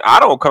mean, I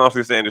don't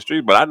constantly stay in the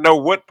street, but I know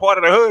what part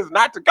of the hood is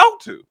not to go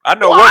to. I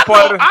know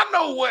I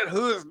know what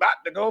hoods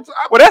not to go to.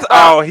 Well, that's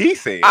all he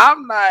said.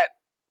 I'm not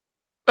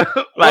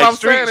like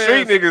street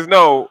niggas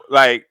know,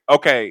 like,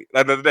 okay,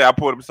 like the other day I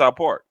pulled up in South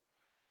Park.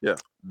 Yeah.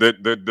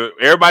 The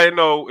everybody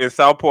know in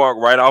South Park,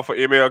 right off of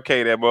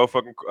MLK, that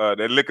motherfucking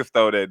that liquor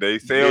store that they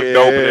sell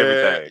dope and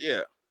everything.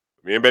 Yeah.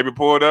 Me and baby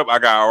pulled up. I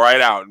got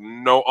right out.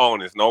 No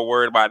onus. No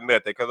worried about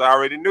nothing. Because I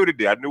already knew the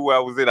deal. I knew where I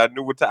was in. I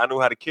knew I knew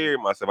how to carry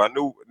myself. I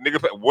knew,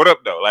 nigga, what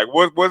up, though? Like,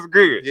 what's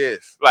good?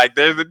 Yes. Like,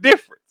 there's a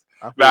difference.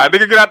 Now,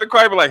 nigga get out the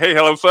car and be like, hey,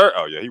 hello, sir.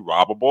 Oh, yeah, he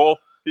robbable.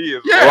 He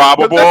is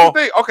robbable. That's the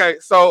thing. Okay,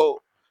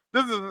 so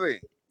this is the thing.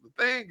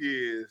 The thing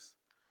is,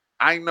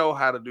 I know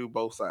how to do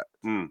both sides.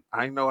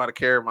 I know how to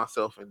carry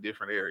myself in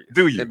different areas.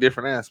 Do you? In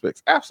different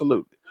aspects.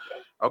 Absolutely.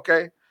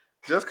 Okay?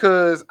 Just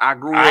because I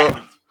grew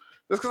up...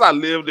 Just because I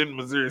lived in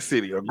Missouri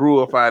City or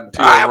grew up out in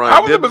Teal Run. I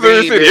was in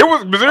Missouri City. It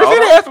was Missouri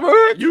City had some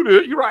hoods. You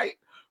did. You're right.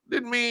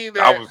 Didn't mean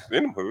that. I was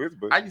in them hoods,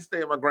 but I used to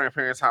stay at my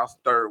grandparents' house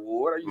in 3rd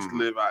Ward. I used to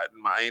live out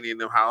in my auntie and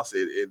them house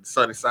in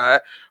Sunnyside,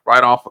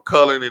 right off of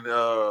Cullen and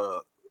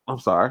I'm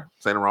sorry,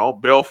 saying it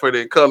wrong, Belford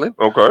and Cullen.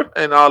 Okay.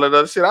 And all that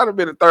other shit. I'd have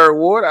been in 3rd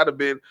Ward. I'd have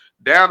been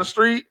down the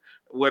street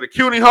where the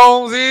CUNY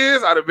Homes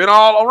is. I'd have been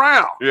all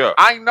around. Yeah.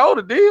 I ain't know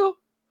the deal.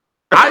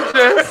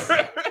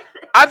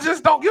 I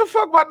just don't give a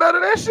fuck about none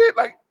of that shit.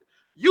 Like,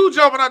 you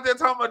jumping out there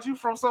talking about you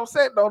from some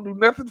set don't do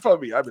nothing for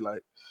me. I'd be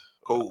like,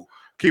 cool.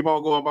 Keep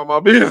on going by my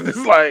business.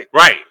 Like,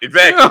 right,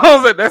 exactly. You know what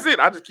I'm saying? That's it.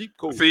 I just keep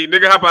cool. See,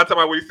 nigga, how about talking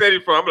about where he said he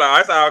from? I'm like,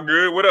 that's all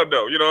good. What up,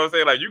 though? You know what I'm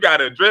saying? Like, you got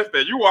to address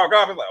that. You walk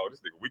off, it's like, oh,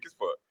 this nigga weak as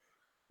fuck.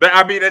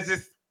 I mean, that's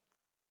just...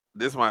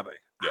 This is my thing.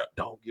 Yeah. I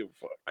don't give a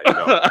fuck. I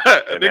know.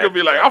 Nigga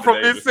be like, I'm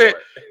from this set.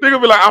 Nigga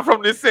be like, I'm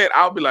from this set.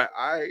 I'll be like,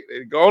 all right,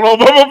 going on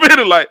by my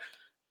business. Like,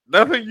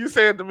 nothing you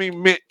said to me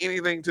meant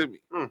anything to me.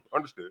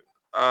 Understood.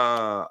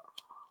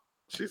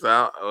 She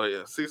said, "Oh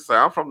yeah." She said,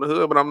 "I'm from the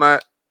hood, but I'm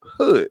not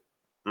hood."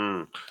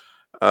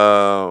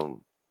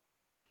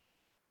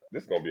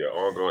 This is gonna be an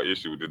ongoing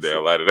issue with the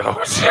damn lighter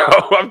though. So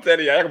I'm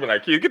telling you, I can be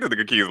like, "Keys, get the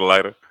nigga Keys a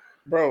lighter,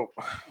 bro."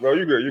 No,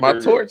 you good. My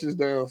torch is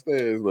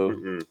downstairs though.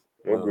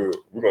 We're good.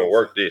 We're gonna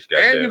work this,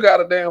 goddamn. And you got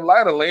a damn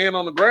lighter laying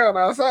on the ground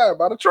outside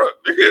by the truck.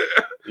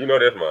 You know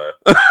that's mine.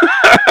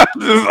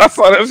 I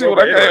saw that shit when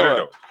I came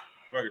out.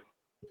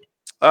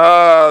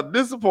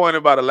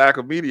 Disappointed by the lack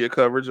of media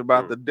coverage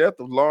about the death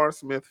of Lauren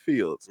Smith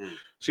Fields.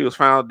 She was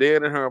found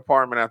dead in her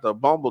apartment after a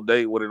bumble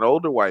date with an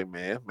older white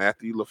man,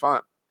 Matthew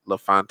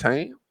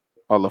LaFontaine.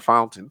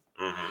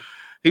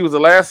 He was the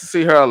last to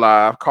see her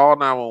alive, called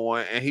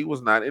 911, and he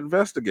was not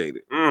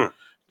investigated.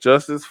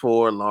 Justice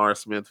for Lauren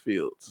Smith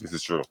Fields. This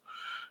is true.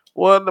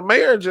 Well, the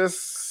mayor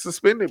just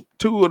suspended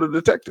 2 of the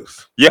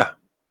detectives. Yeah.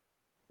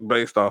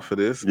 Based off of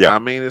this. Yeah. I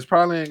mean, it's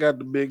probably ain't got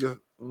the biggest...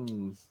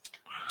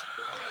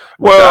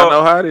 Well, y'all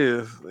know how it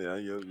is. Yeah,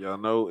 y'all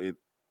know it.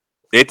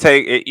 It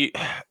take it.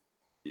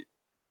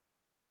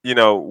 You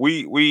know,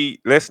 we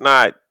let's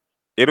not.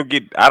 It'll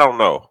get. I don't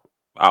know.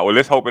 Well,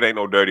 let's hope it ain't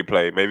no dirty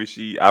play. Maybe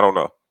she. I don't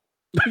know.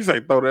 He's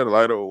like, throw that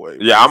lighter away.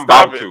 Yeah, I'm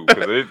about to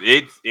because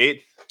it's.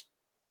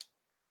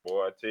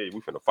 Boy, I tell you, we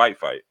finna fight.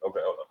 Okay, hold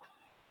on.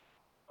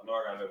 I know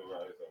I got another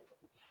around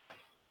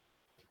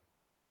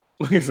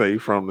here. He say he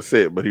from the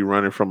set, but he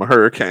running from a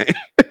hurricane.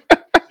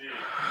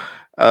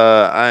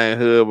 I ain't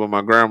hood, but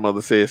my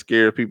grandmother said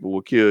scared people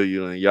will kill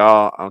you, and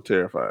y'all, I'm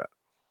terrified.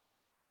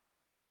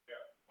 Yeah,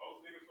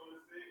 most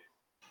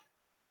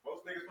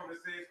niggas from the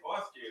set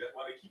are scared. That's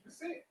why they keep it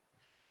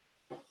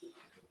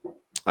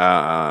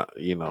set.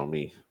 You know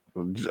me.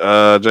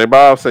 J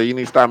Bob said you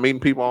need to stop meeting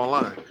people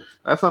online.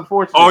 That's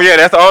unfortunate. Oh yeah,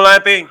 that's the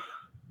online thing.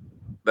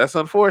 That's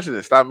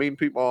unfortunate. Stop meeting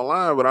people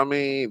online, but I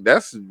mean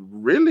that's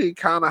really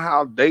kind of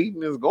how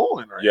dating is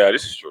going right now.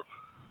 This is true.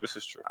 This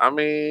is true. I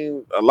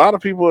mean, a lot of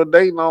people are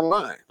dating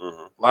online.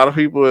 Mm-hmm. A lot of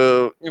people,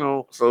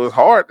 so it's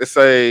hard to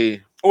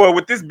say. Well,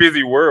 with this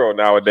busy world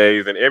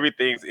nowadays, and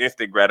everything's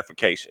instant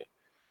gratification.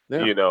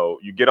 Yeah. You know,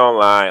 you get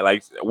online,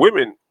 like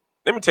women.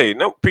 Let me tell you,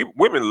 no people,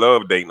 women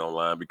love dating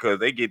online because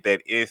they get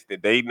that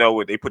instant. They know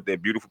what they put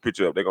that beautiful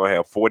picture up. They're gonna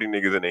have 40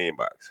 niggas in their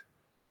inbox.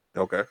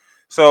 Okay.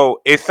 So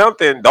it's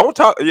something. Don't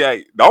talk. Yeah,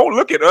 don't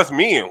look at us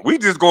men. We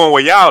just going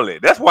where y'all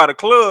at. That's why the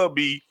club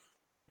be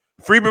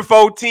free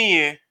before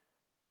 10.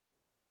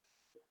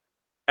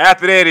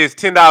 After that is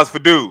 $10 for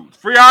dudes.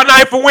 Free all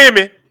night for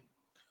women.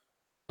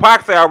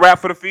 Pac say I rap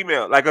for the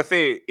female. Like I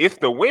said, it's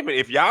the women.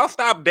 If y'all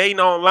stop dating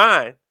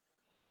online,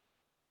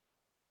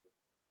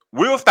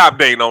 we'll stop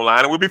dating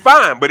online and we'll be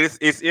fine. But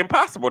it's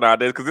impossible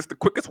nowadays because it's the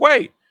quickest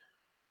way.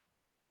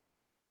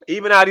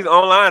 Even all these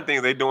online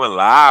things, they doing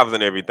lives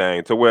and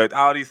everything. To where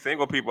all these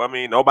single people, I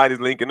mean, nobody's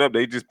linking up.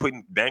 They just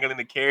dangling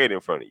the carrot in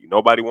front of you.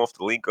 Nobody wants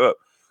to link up.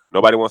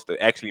 Nobody wants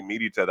to actually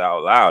meet each other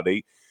out loud.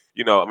 They,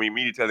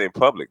 meet each other in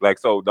public. Like,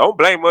 so don't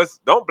blame us.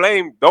 Don't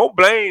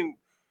blame.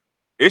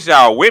 It's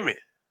y'all women.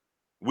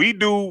 We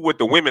do what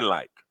the women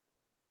like.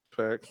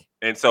 Facts.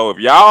 And so if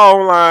y'all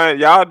online,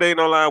 y'all dating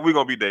online, we're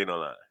gonna be dating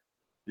online.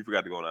 You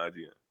forgot to go on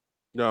IG.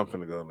 No, I'm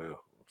finna go now.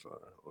 I'm sorry.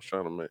 I was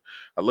trying to make.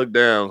 I looked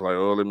down. I was like,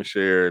 "Oh, let me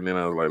share," and then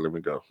I was like, "Let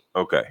me go."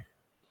 Okay.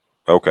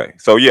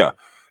 So yeah,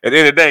 at the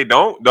end of the day,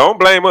 don't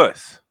blame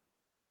us.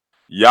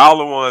 Y'all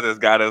the ones that's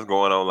got us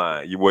going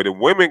online. Where the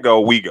women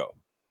go, we go.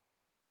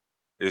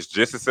 It's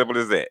just as simple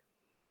as that.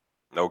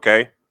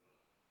 Okay.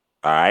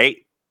 All right.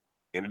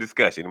 In the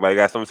discussion, anybody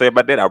got something to say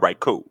about that? All right,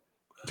 cool.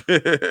 All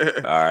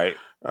right.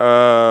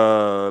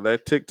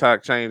 That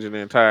TikTok changing the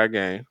entire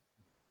game.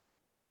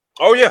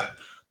 Oh yeah.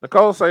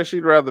 Nicole says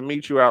she'd rather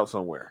meet you out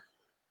somewhere.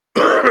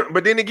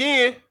 But then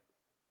again,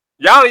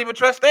 y'all don't even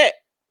trust that.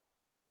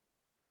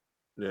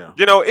 Yeah.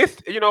 It's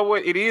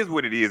what it is.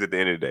 What it is at the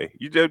end of the day.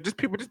 You just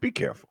people just be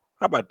careful.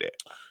 How about that?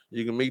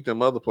 You can meet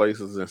them other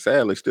places and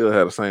sadly still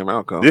have the same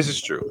outcome. This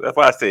is true. That's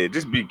why I said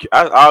just be.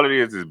 All it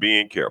is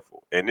being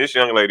careful. And this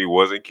young lady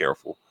wasn't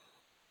careful,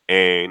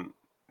 and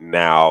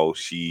now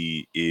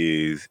she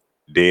is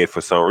dead for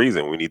some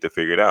reason. We need to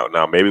figure it out.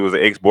 Now maybe it was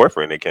an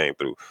ex-boyfriend that came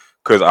through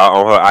because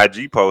on her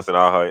IG post and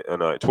on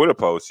her Twitter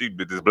post, she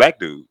did this black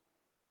dude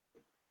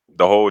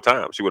the whole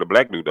time. She with a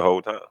black dude the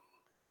whole time.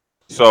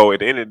 So at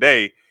the end of the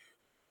day,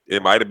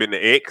 it might have been the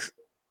ex.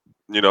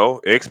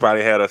 Ex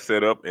probably had her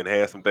set up and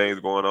had some things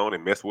going on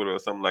and messed with her or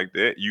something like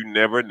that. You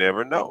never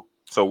know.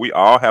 So we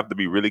all have to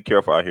be really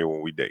careful out here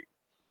when we date.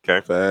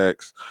 Okay.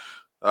 Facts.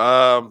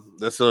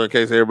 That's so in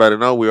case everybody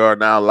know, we are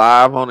now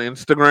live on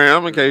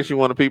Instagram. In case you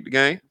want to peep the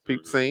game,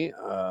 peep the scene.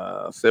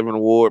 7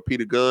 Award,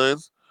 Peter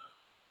Guns,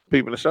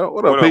 peeping the show.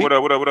 What up, Pete?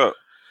 What up?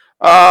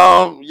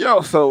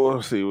 So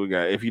let's see what we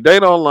got. If you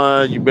date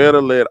online, you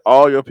better let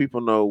all your people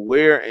know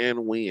where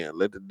and when.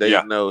 Let the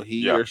date know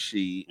he or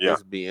she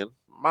is being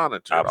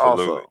monitored.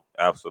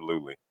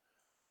 Absolutely.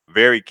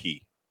 Very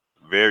key.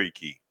 Very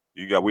key.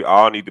 We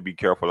all need to be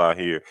careful out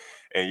here.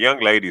 And young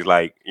ladies,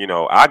 like,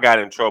 I got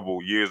in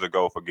trouble years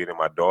ago for getting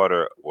my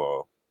daughter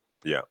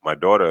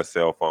a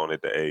cell phone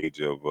at the age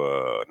of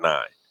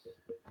 9.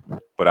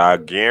 But I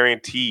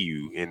guarantee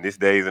you, in this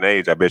days and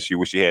age, I bet you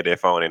wish she had that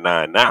phone at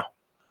 9 now.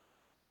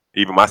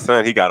 Even my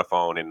son, he got a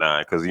phone at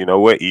 9 because you know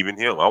what? Even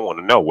him, I want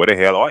to know where the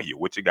hell are you?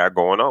 What you got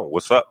going on?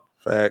 What's up?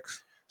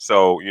 Facts.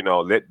 So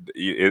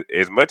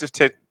as much as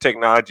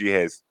technology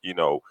has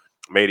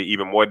made it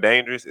even more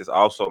dangerous, it's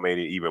also made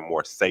it even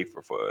more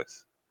safer for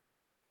us.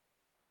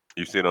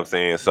 You see what I'm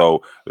saying?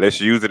 So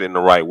let's use it in the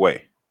right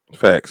way.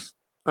 Facts.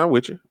 I'm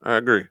with you. I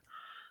agree.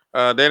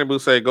 Danny Boo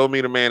say, "Go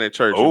meet a man at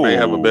church. You may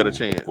have a better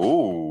chance."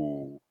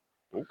 Ooh.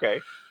 Okay.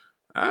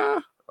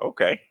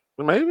 Okay.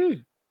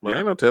 Maybe. But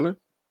ain't no telling.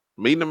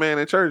 Meeting a man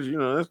at church,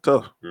 that's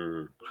tough.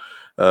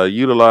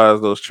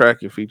 Utilize those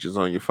tracking features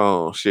on your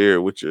phone. Share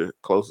it with your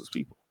closest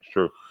people.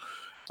 True.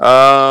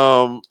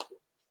 Let's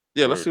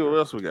see what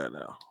else we got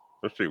now.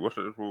 Let's see. Let's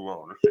move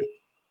on. Let's see.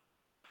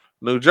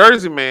 New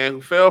Jersey man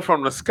who fell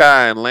from the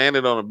sky and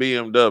landed on a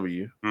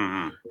BMW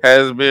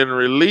has been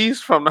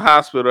released from the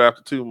hospital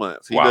after 2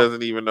 months. He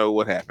doesn't even know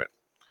what happened.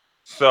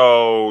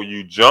 So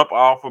you jump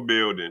off a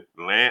building,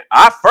 land.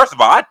 First of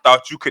all, I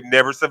thought you could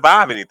never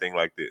survive anything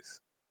like this.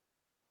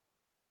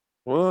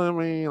 Well, I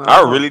mean,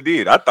 I really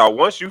did. I thought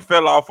once you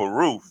fell off a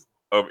roof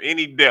of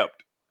any depth,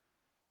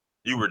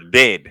 you were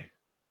dead.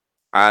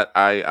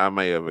 I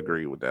may have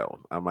agreed with that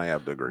one. I might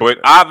have to agree. But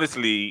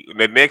obviously,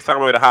 the next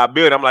time I'm at a high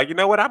building, I'm like, you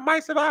know what? I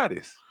might survive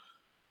this.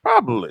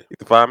 Probably. You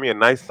can find me a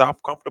nice,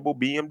 soft, comfortable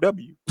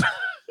BMW,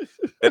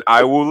 and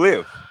I will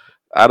live.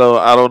 I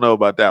don't know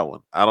about that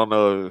one. I don't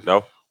know.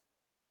 No.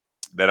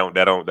 That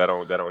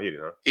don't hit it,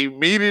 huh?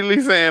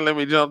 Immediately saying, let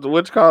me jump to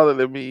what you call it.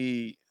 Let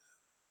me.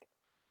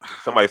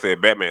 Somebody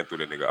said Batman threw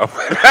that nigga off.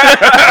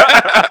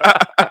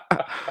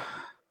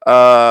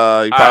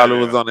 He probably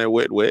was on that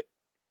wet.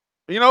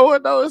 You know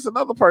what though? It's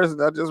another person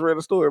I just read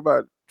a story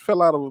about.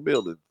 Fell out of a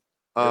building.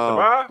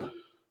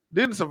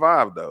 Didn't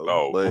survive though.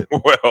 Oh,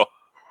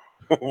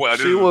 but well,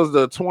 she was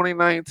the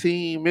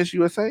 2019 Miss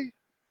USA.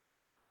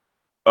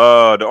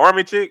 The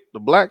army chick. The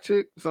black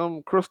chick,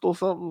 some Crystal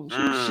something.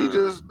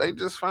 They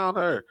just found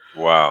her.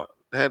 Wow.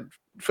 Had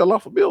fell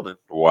off a building.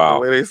 Wow. The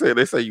way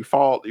they say you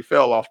fell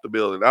off the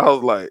building. I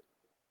was like,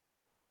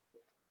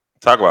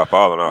 talk about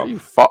falling off. You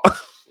fall.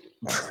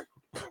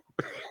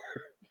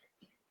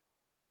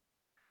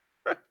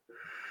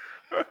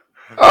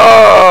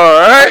 All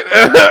right.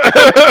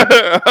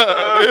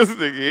 This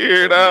nigga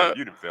here now.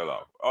 You done fell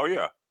off. Oh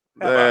yeah.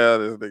 Yeah,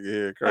 this nigga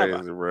here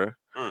crazy, bro.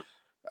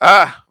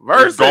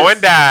 Versus going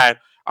down.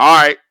 All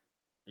right.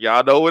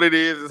 Y'all know what it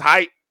is. It's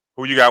hype.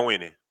 Who you got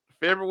winning?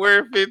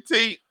 February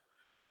 15th.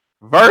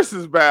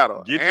 Versus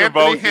battle. Get Anthony your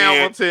votes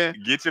Hamilton.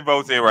 in. Get your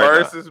votes in right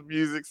versus now.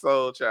 Musiq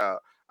Soulchild.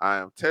 I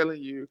am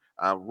telling you,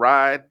 I'm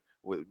riding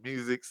with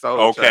Musiq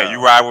Soulchild. Okay,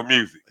 you ride with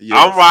Musiq. Yes.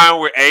 I'm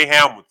riding with A.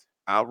 Hamilton.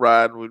 I'm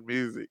riding with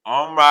Musiq.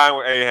 I'm riding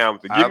with A.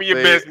 Hamilton. Give me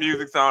your best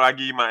music song. I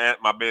give you my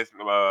best.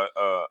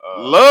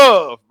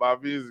 Love by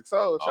Musiq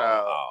Soulchild.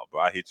 Oh,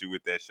 bro, I hit you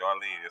with that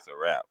Charlene. It's a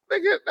rap.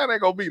 Nigga, that ain't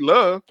gonna be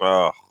love.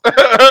 Oh,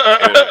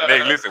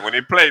 nigga, listen. When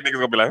they play, niggas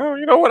gonna be like, oh,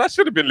 you know what? I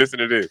should have been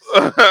listening to this.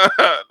 Oh,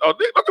 don't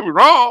get me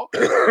wrong.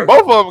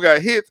 Both of them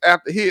got hits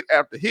after hit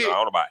after hit. No, I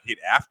don't know about hit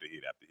after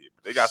hit after hit,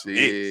 but they got some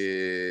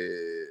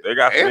hits. They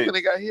got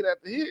Anthony got hit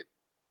after hit.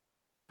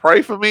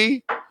 Pray for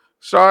Me.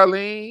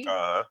 Charlene.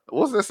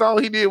 What's that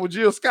song he did with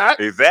Jill Scott?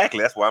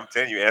 Exactly. That's why I'm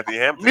telling you, Anthony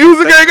Hamilton.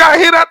 Music ain't got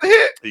hit after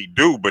hit. He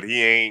do, but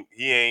he ain't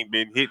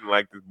been hitting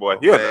like this boy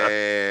here.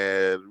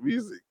 Man,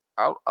 Music.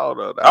 I don't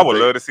know. I would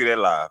love to see that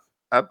live.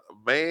 I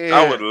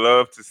would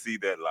love to see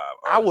that live.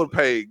 Honestly. I would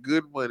pay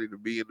good money to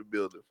be in the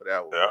building for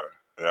that one.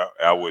 Yeah,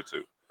 I would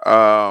too.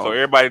 So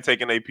everybody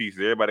taking their pieces.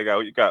 Everybody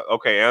got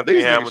okay.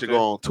 Anthony Hamilton should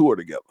go on tour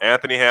together.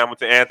 Anthony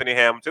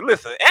Hamilton.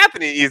 Listen,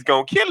 Anthony is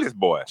gonna kill this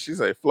boy. She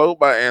say float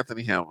by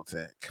Anthony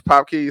Hamilton.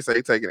 Pop Key say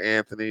he taking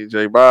Anthony.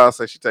 J Bob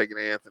say she taking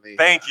Anthony.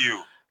 Thank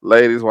you,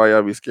 ladies. Why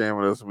y'all be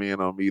scamming us? Me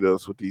and on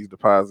meetups with these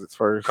deposits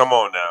first. Come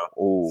on now.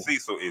 Ooh.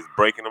 Cecil is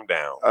breaking them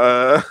down.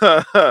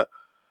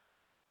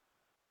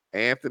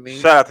 Anthony.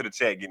 Shout out to the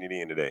chat getting it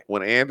in today.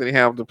 When Anthony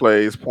Hamilton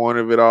plays Point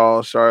of It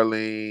All,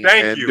 Charlene.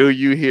 Thank you. Do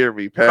You Hear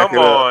Me? Come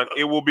on,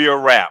 it will be a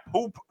rap.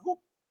 Who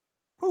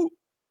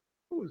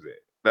is that?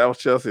 That was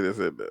Chelsea that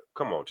said that.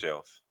 Come on,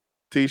 Chelsea.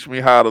 Teach Me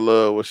How to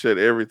Love will shut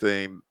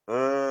everything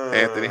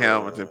Anthony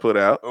Hamilton put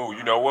out. Oh,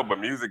 you know what? But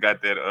Musiq got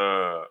that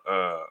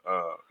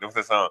what's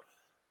that song?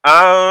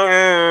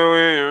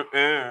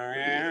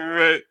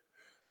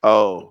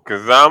 Oh,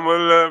 cause I'ma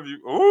love you.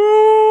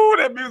 Ooh,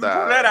 that music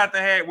pull that out the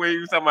hat where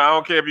you talking about I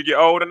don't care if you get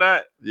old or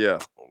not. Yeah.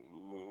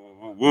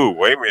 Ooh,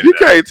 wait a minute. You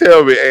can't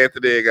tell me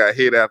Anthony got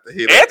hit after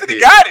hit.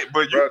 Anthony got it,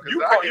 but you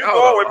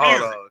going with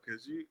music.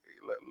 Cause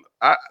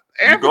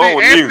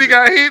Anthony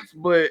got hits,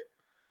 but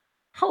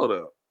hold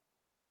up.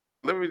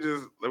 I'm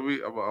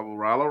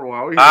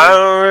while we here.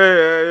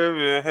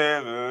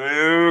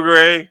 I'm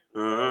great.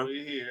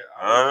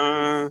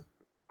 I'm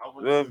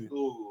gonna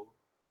Google.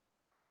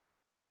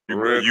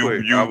 Real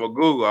quick. I'm gonna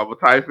Google. I'm gonna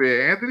type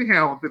in Anthony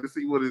Hamilton to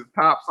see what his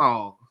top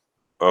songs.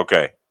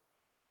 Okay.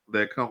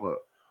 That come up.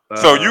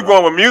 So you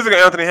going with music or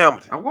Anthony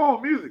Hamilton? I'm going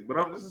with music, but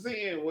I'm just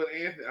seeing what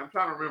Anthony. I'm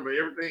trying to remember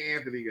everything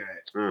Anthony got.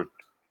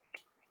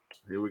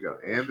 Here we go.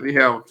 Anthony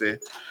Hamilton.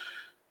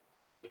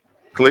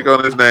 Click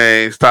on his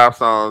names, top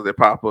songs that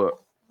pop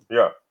up.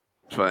 Yeah.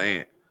 For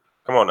Ant.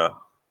 Come on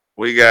now.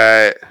 We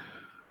got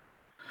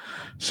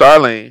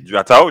Charlene.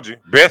 I told you.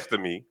 Best of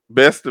Me.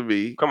 Best of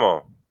Me. Come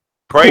on.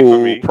 Pray for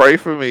Me. Pray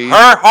for Me.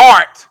 Her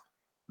Heart.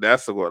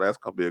 That's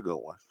gonna be a good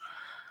one.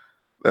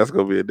 That's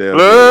gonna be a damn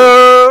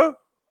good.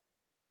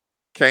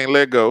 Can't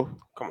Let Go.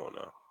 Come on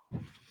now.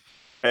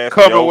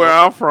 Cover Where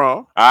I'm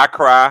From. I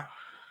Cry.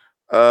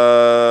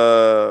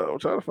 I'm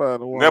trying to find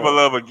the one. Never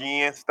Love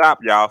Again. Stop,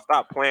 y'all.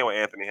 Stop playing with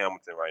Anthony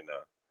Hamilton right now.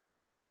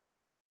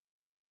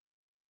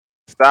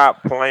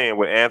 Stop playing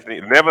with Anthony.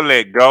 Never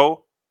Let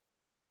Go.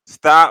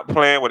 Stop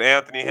playing with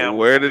Anthony Hamilton.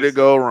 Where did it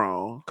go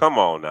wrong? Come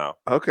on now.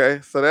 Okay,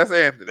 so that's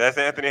Anthony. That's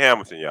Anthony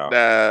Hamilton, y'all.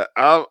 That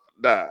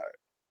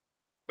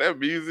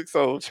Musiq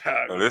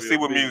Soulchild. Let's see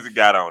what Musiq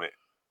got on it.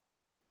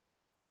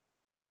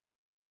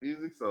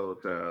 Musiq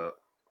Soulchild.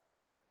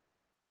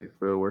 It's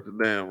still worth a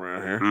damn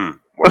around here.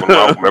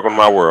 Welcome to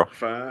my world.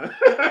 Fine.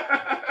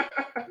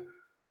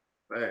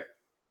 Thanks.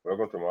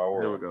 Welcome to my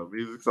world. Here we go.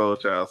 Musiq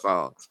Soulchild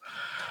songs.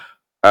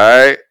 All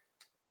right.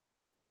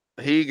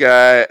 He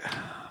got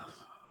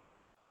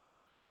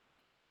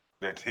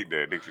that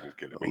addiction is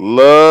killing me.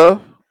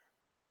 Love.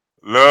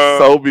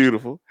 So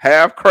Beautiful.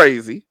 Half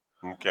Crazy.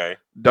 Okay.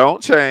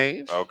 Don't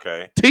Change.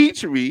 Okay.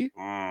 Teach Me.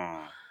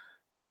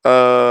 Who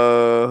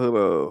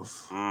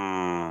else?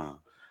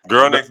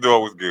 Girl Next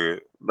Door was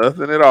good.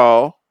 Nothing at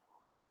All.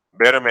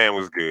 Better Man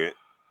was good.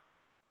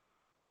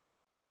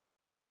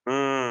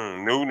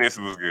 Newness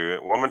was good.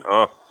 Woman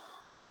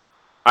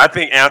I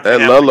think Anthony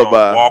Hamilton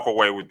gonna walk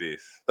away with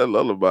this. That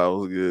Lullaby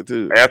was good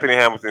too. Anthony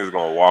Hamilton is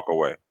gonna walk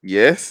away.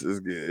 Yes, it's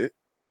good.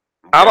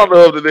 Okay. I don't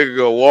know if the nigga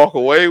gonna walk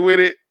away with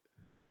it,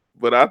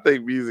 but I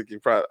think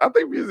Musiq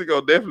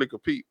gonna definitely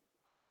compete.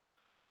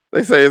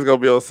 They say it's gonna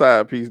be on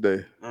Side Piece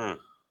Day.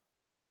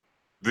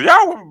 Do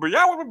y'all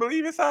women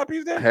believe in side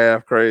piece daddy?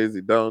 Half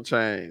crazy, don't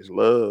change,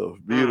 love,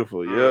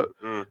 beautiful. Yep.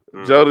 Mm.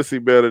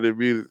 Jodeci better than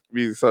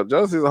music. So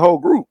Jodeci's a whole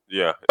group.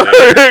 Yeah.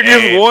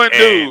 Against one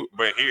dude.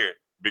 But here,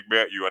 Big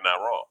Bear, you are not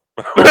wrong.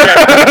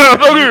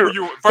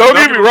 Don't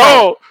get me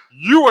wrong.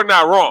 You are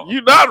not wrong.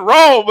 You're not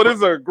wrong, but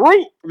it's a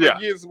group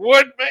against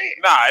one man.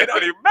 Nah, it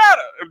don't even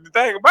matter. The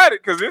thing about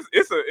it, because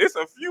it's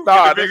a few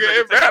individuals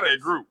nigga, it that matters.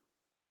 that group.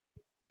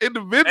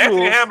 Individuals.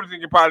 Anthony Hamilton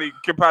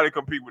can probably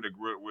compete with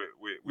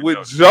with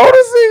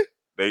Jodeci.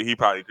 Jodeci? He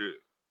probably could.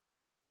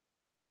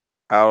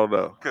 I don't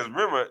know. Because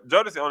remember,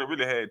 Jodeci only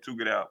really had 2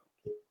 good albums.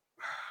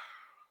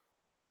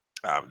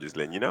 I'm just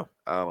letting you know.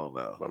 I don't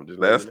know.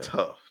 That's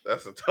tough.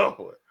 That's a tough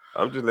one.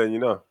 I'm just letting you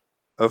know.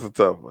 That's a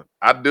tough one.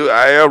 I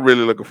am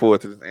really looking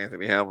forward to this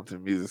Anthony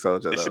Hamilton Music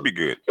Soulchild. It should be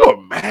good. You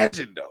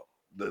imagine though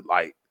the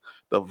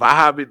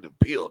vibe in the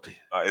building.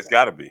 It's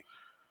got to be.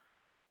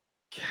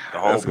 The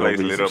whole place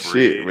lit up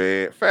shit,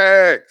 man.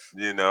 Facts.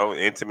 You know,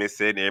 intimate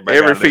setting. Everybody.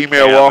 Every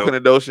female walking the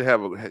door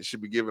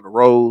should be given a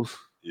rose.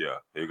 Yeah.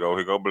 Here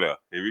go Blair.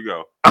 Here we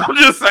go. I'm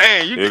just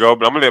saying. Here go. I'm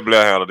gonna let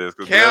Blair handle this.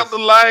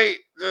 Candlelight.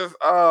 Just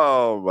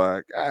oh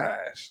my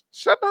gosh.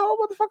 Shut the whole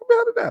motherfucking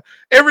building down.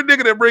 Every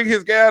nigga that bring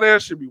his gal there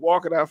should be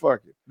walking out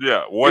fucking.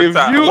 Yeah. One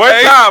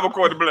time,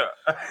 according to Blair.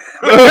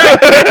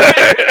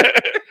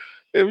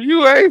 If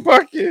you ain't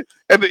fucking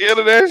at the end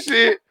of that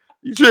shit,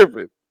 you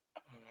tripping.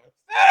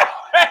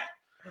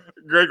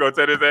 Greg gonna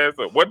set his ass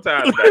up. One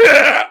time.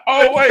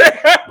 Oh wait.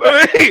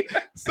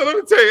 So let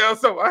me tell y'all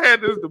something. I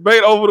had this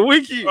debate over the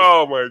weekend.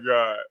 Oh my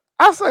god.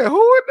 I say,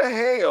 who in the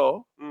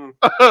hell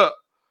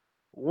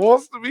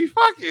wants to be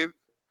fucking?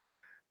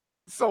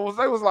 So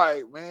they was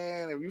like,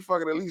 man, if you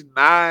fucking at least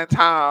 9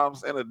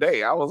 times in a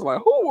day, I was like,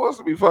 who wants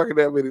to be fucking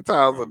that many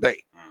times a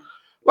day?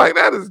 Like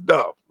that is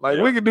dumb. Like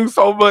we can do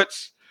so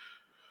much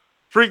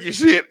freaky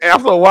shit.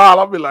 After a while,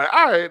 I'll be like,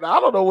 all right, now, I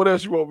don't know what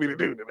else you want me to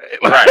do today.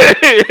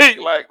 Like,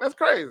 like that's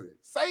crazy.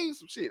 Save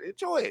some shit.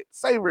 Enjoy it.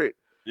 Savor it.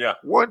 Yeah.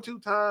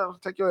 1-2 times,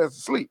 take your ass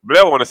to sleep.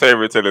 Blair want to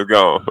savor it till it's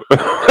gone.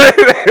 Blair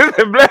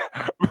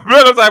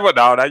was like, well,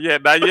 no, not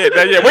yet. Where you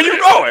going? Where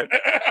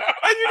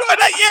you going?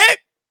 Not yet.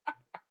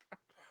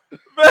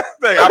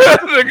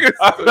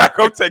 I'm not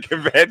going to take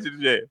advantage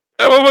yet.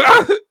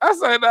 I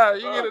say, nah,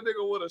 you get a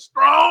nigga with a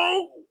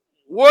strong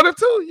 1 or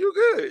 2, you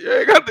good. You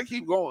ain't got to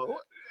keep going.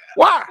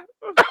 Why?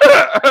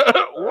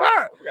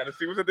 Why? We got to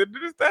see what's at the end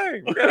of this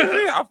thing. We got to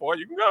see how far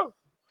you can go.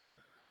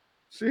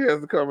 She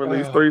has to come at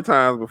least 3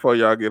 times before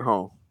y'all get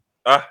home.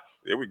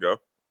 Here we go.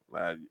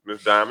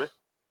 Miss Diamond.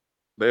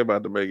 They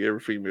about to make every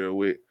female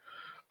wet.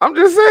 I'm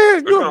just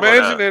saying, you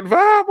imagine that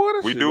vibe,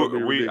 boy?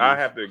 I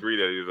have to agree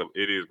that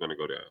it is going to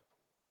go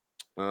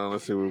down.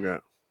 Let's see what we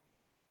got.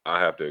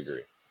 I have to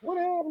agree. What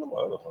happened to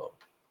my other phone?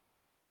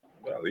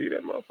 Did I leave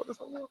that motherfucker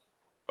somewhere?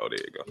 Oh, there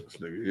you go. This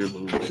nigga here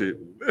moving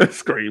shit.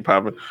 Screen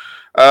popping.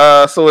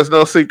 So it's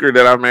no secret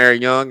that I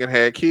married young and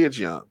had kids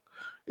young.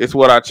 It's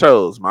what I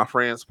chose. My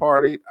friends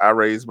partied. I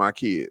raised my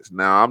kids.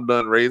 Now I'm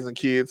done raising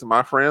kids and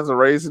my friends are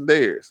raising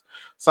theirs.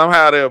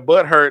 Somehow they're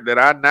butthurt that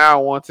I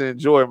now want to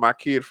enjoy my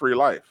kid-free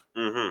life.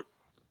 Mm-hmm.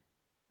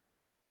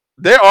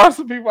 There are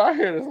some people out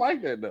here that's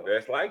like that, though.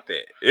 That's like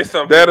that. It's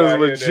something that is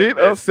legit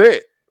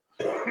upset.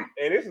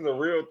 And this is a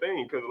real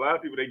thing because a lot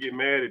of people, they get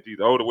mad at these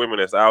older women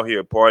that's out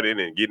here partying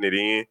and getting it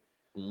in.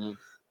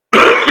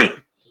 Mm-hmm.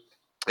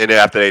 And then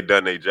after they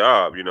done their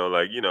job, you know,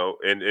 like, you know,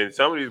 and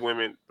some of these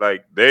women,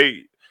 like,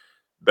 they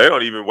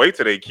don't even wait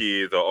till their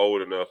kids are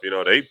old enough. You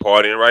know, they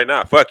partying right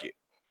now. Fuck it.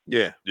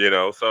 Yeah. You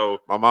know, so.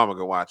 My mama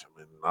can watch them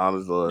and all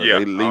this.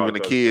 They leaving the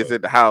kids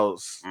at the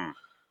house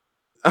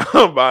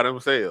by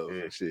themselves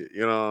and shit.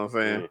 You know what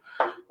I'm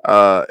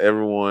saying?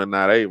 Everyone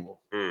not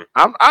able.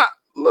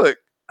 Look,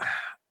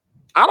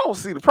 I don't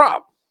see the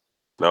problem.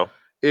 No.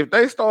 If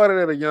they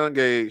started at a young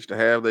age to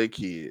have their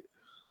kid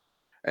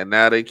and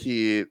now their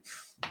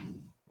kids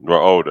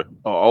are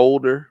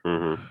older.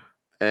 Mm-hmm.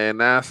 And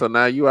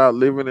now you out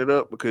living it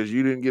up because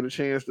you didn't get a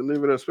chance to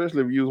live it up,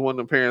 especially if you was one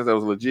of the parents that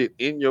was legit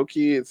in your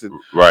kids and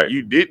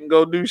you didn't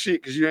go do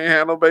shit because you ain't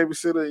had no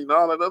babysitter and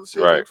all that other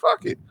shit. Right. Like,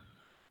 fuck it.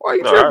 Why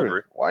you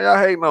tripping? Why y'all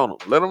hating on them?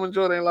 Let them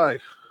enjoy their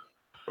life.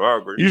 I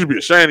agree. You should be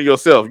ashamed of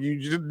yourself. You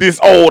just this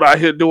old out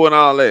here doing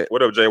all that.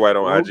 What up, Jay White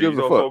on IG?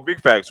 So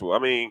big factual. I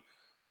mean,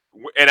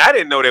 and I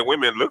didn't know that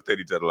women looked at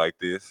each other like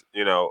this,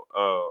 you know.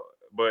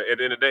 But at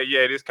the end of the day, yeah,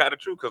 it is kind of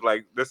true. Cause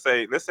like, let's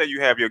say you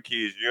have your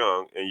kids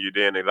young and you're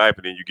there in their life,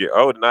 and then you get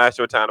old, and now it's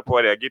your time to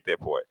party. I get that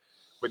part.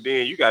 But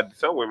then you got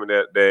some women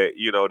that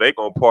you know they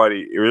gonna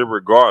party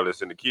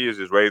regardless, and the kids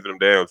just raising them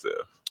down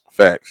self.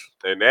 Facts.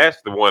 And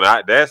that's the one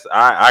I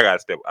gotta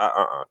step.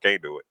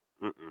 Can't do it.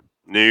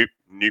 Nope.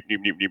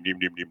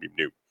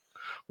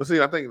 But see,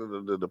 I think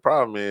the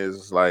problem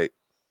is like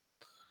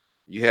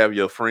you have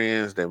your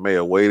friends that may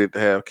have waited to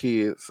have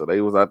kids, so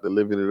they was out there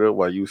living it up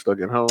while you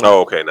stuck at home.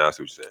 Oh, okay, now I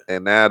see what you're saying.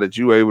 And now that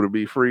you able to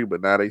be free, but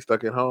now they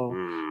stuck at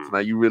home, so now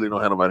you really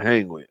don't have nobody to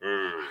hang with.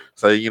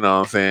 So you know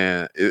what I'm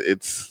saying?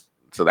 It's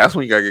so that's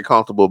when you gotta get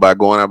comfortable by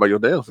going out by your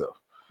damn self.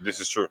 This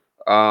is true.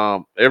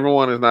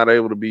 Everyone is not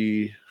able to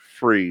be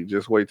free.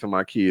 Just wait till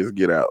my kids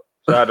get out.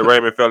 Shout out to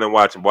Raymond Felon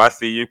watching. Boy, I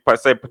see you.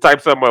 Type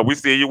something up. We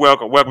see you.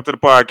 Welcome to the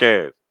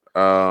podcast.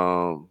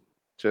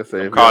 Just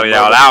say I'm calling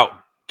y'all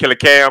out. Killer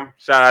Cam,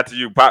 shout out to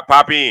you.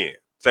 Pop in.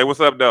 Say what's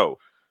up, though.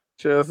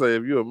 Just say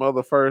if you're a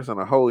mother first and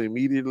a hoe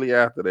immediately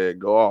after that,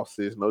 go off,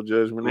 sis. No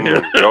judgment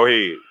here. Go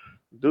ahead.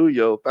 Do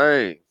your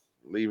thing.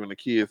 Leaving the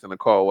kids in the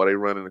car while they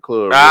run in the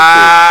club.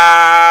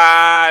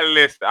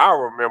 Listen, I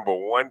remember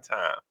one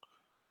time.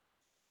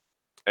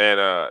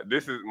 And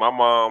this is my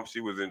mom.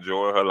 She was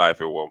enjoying her life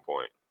at one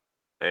point.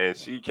 And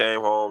she came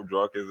home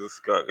drunk as a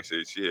skunk.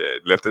 She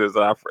had left it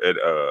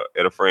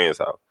at a friend's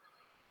house.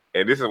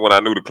 And this is when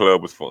I knew the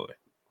club was fun.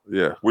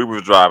 Yeah. We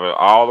was driving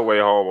all the way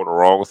home on the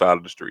wrong side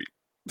of the street.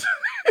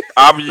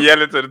 I'm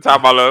yelling to the top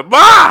of my lungs,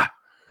 "Ma!"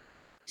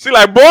 She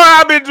like, "Boy,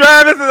 I've been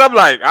driving since." I'm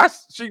like,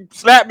 she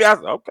slapped me. I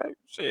said, "Okay,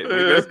 shit,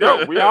 let's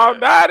go. We all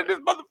died in this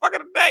motherfucker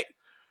today."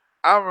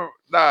 I remember,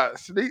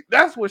 Shanice,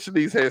 that's what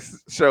Shanice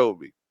has showed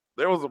me.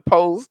 There was a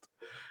post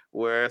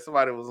where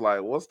somebody was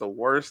like, "What's the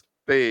worst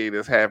thing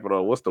that's happened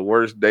on? What's the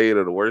worst date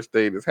or the worst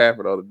thing that's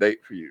happened on a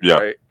date for you?" Yeah.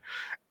 Right?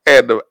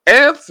 And the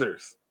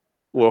answers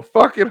were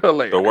fucking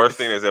hilarious. The worst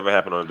thing that's ever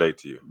happened on a date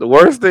to you. The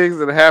worst things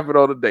that happened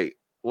on a date.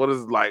 What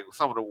is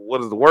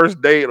the worst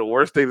date or the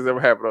worst thing that's ever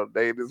happened on a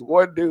date? This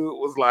one dude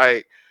was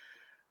like,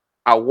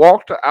 I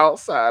walked her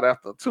outside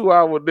after a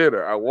 2-hour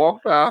dinner. I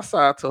walked her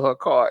outside to her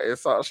car and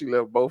saw she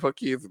left both her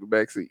kids in the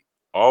back seat.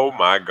 Oh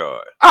my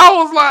God. I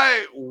was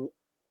like,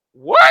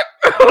 what?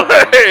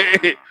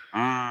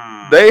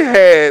 They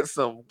had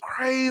some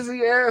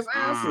crazy ass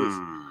answers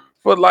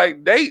for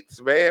like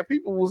dates, man.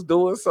 People was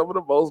doing some of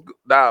the most.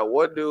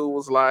 One dude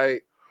was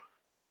like,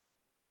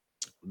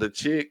 the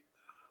chick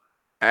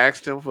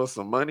asked him for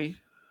some money.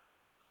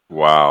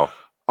 Wow.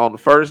 On the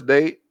first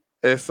date.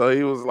 And so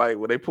he was like,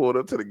 when they pulled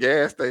up to the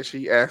gas station,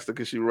 he asked her,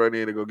 could she run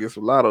in and go get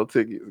some lotto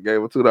tickets? Gave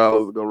her $2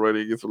 to go run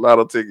in and get some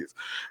lotto tickets.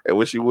 And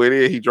when she went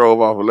in, he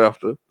drove off and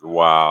left her.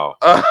 Wow.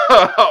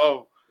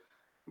 Wow.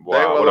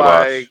 They were what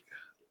like,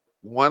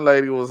 one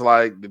lady was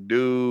like, the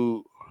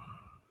dude,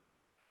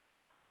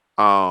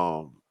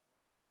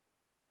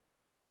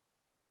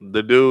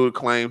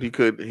 claimed he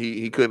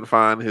couldn't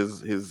find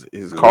his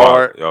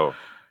card,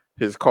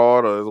 his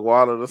card or his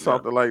wallet or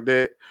something like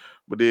that.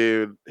 But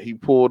then he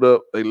pulled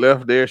up, they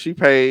left there, she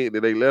paid,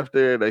 then they left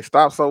there, they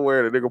stopped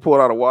somewhere, and the nigga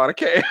pulled out a wad of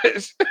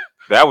cash.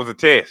 That was a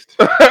test.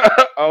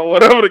 Or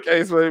whatever the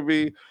case may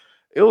be.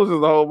 It was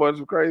just a whole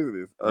bunch of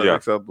craziness.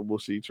 Unacceptable,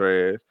 she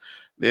trash.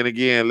 Then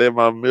again, let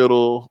my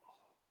middle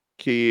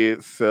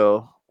kid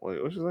self,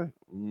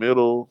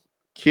 middle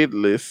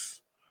kidless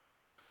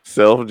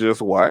self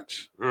just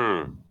watch.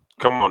 Come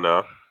on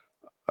now.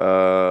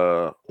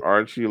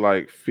 Aren't you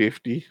like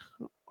 50?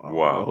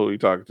 Wow. Who are you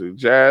talking to?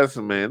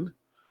 Jasmine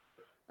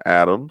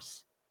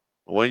Adams.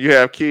 When you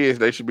have kids,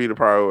 they should be the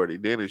priority.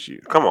 Then it's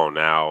you. Come on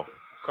now.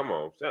 Come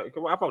on.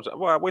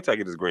 Wait till I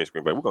get this green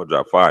screen back. We're going to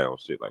drop fire on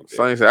shit like that.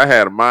 Sonny said, I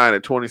had a mine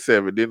at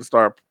 27. Didn't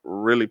start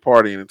really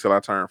partying until I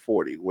turned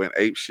 40. Went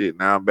ape shit.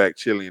 Now I'm back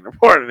chilling and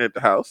partying at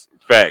the house.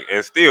 Fact.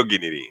 And still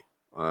getting it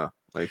in.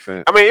 Makes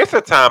sense. I mean, it's a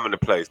time and a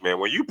place, man.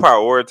 When you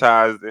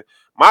prioritize it,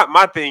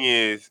 my thing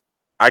is,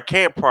 I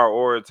can't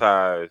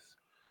prioritize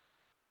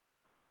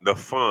the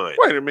fun.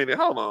 Wait a minute.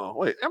 Hold on.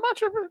 Wait, am I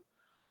tripping?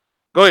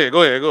 Go ahead.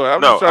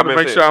 I'm just trying to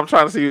make sure I'm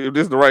trying to see if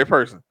this is the right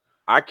person.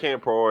 I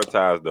can't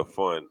prioritize the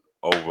fun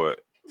over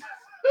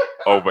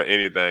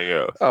anything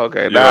else.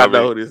 Okay, now I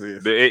know who this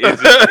is.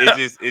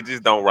 It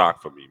just don't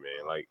rock for me,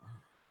 man. Like,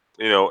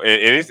 you know,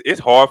 and it's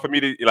hard for me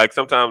to, like,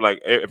 sometimes,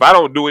 like, if I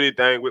don't do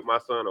anything with my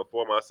son or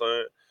for my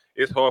son,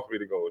 it's hard for me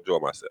to go enjoy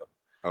myself.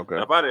 Okay.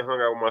 Now, if I didn't hang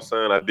out with my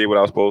son, I did what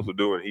I was supposed to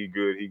do, and he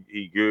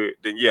good,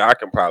 then yeah, I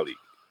can probably,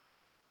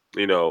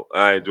 you know,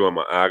 I can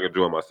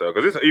enjoy myself,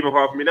 because it's even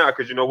hard for me now,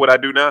 because you know what I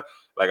do now.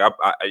 Like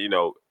I you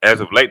know,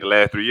 as of late, the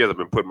last 3 years, I've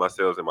been putting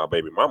myself in my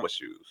baby mama's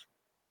shoes.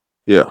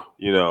 Yeah.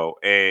 You know,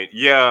 and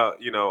yeah,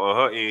 you know, on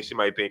her end, she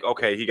might think,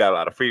 okay, he got a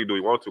lot of freedom, do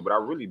he want to? But I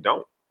really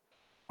don't.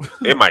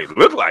 It might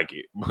look like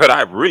it, but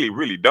I really,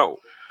 really don't.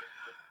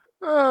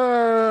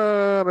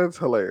 That's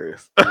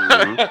hilarious.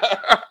 Mm-hmm.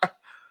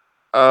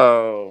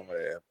 Oh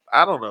man,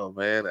 I don't know,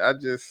 man.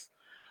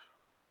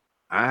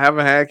 I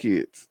haven't had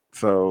kids,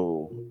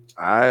 so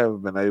I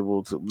have been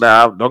able to.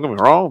 Now, don't get me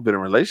wrong, been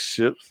in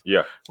relationships,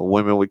 yeah, with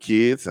women with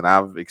kids, and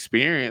I've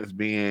experienced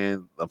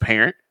being a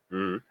parent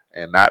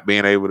and not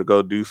being able to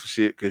go do some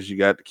shit because you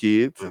got the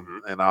kids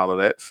and all of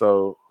that.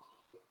 So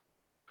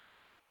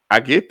I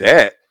get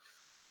that.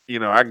 You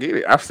know, I get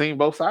it. I've seen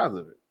both sides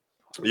of it.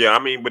 Yeah, I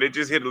mean, but it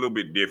just hit a little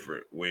bit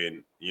different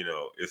when, you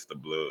know, it's the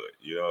blood.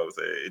 You know what I'm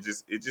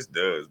saying? It just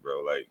does,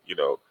 bro. Like, you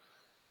know,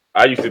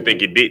 I used to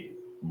think it didn't,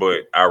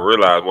 but I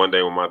realized one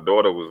day when my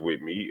daughter was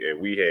with me and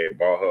we had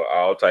bought her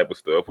all type of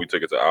stuff. We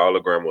took it to all the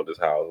grandmother's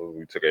houses.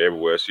 We took her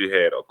everywhere. She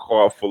had a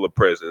car full of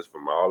presents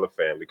from all the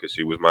family because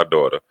she was my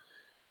daughter.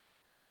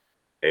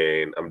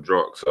 And I'm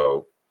drunk,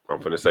 so I'm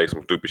finna say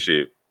some stupid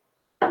shit.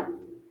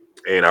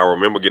 And I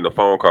remember getting a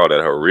phone call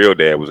that her real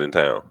dad was in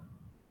town.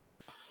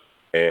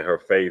 And her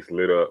face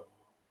lit up,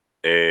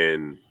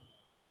 and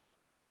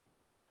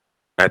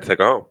I had to take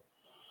her home.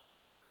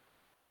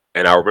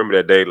 And I remember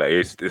that day, like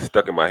it's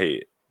stuck in my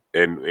head.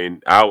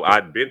 And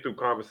I'd been through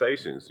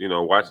conversations, you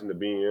know, watching the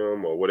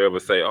BM or whatever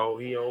say, oh,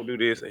 he don't do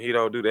this and he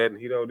don't do that and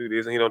he don't do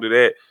this and he don't do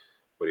that.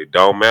 But it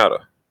don't matter.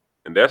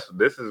 And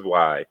this is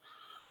why.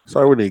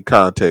 Sorry, we need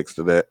context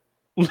to that.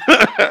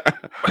 I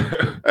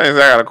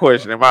got a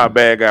question. Am I a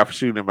bad guy for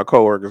shooting at my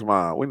coworker's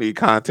mom? We need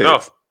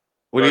context.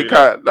 We need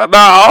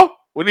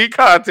we need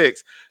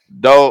context.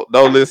 Don't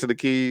listen to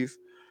Keys.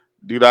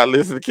 Do not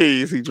listen to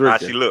Keys. He How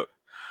drinking. she look.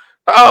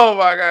 Oh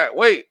my God!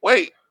 Wait.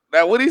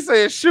 Now, when he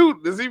said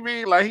shoot, does he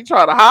mean like he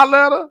tried to holler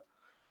at her,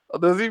 or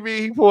does he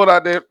mean he pulled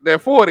out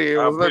that 40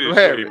 and I'm was pretty letting him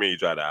sure have he it? mean you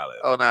try to holler at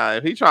her. Oh, nah,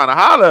 if he trying to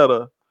holler at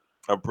her,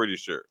 I'm pretty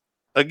sure.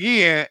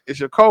 again, it's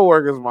your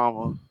coworker's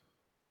mama.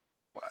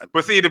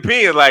 But see, it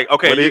depends. Like,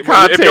 okay, But in if your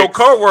context-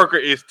 coworker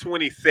is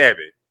 27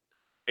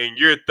 and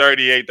you're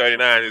 38,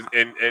 39,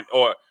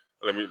 or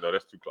let me no,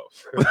 that's too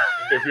close.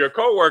 If your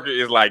coworker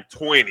is like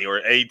 20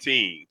 or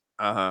 18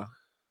 Uh-huh.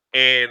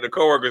 and the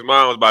coworker's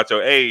mom is about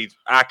your age,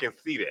 I can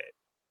see that.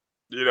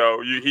 You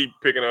know, he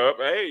picking her up.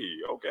 Hey,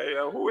 okay,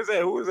 who is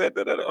that? Who is that?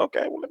 Da-da-da.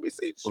 Okay, well, let me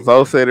see.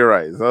 Zoe said it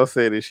right. Zoe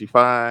said, is she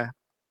fine?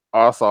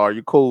 Also, are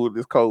you cool with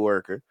this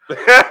coworker?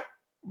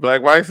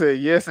 Black White said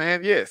yes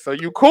and yes. So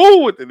you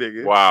cool with the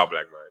nigga. Wow,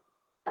 Black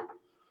man.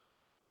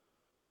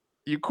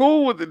 You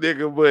cool with the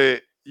nigga,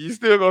 but you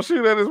still gonna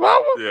shoot at his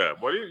mama? Yeah,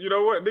 boy, you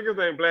know what? Niggas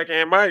ain't Black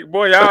and Mike.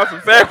 Boy, y'all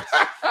some savages.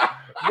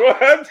 Boy,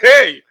 I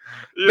tell you.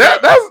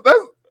 That's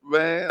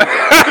man.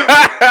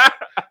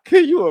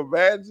 Can you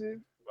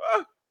imagine?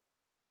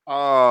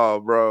 Oh,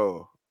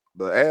 bro.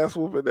 The ass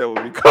whooping that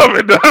would be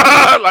coming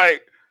down.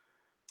 Like,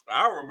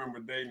 I remember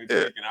dating a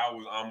chick and I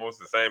was almost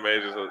the same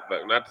age as her,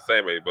 like, not the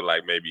same age, but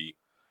like maybe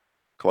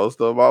close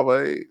to mama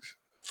age.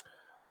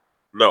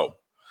 No.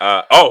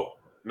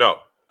 No.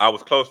 I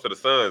was close to the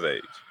son's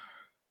age.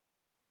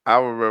 I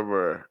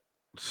remember.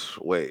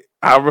 Wait.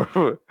 I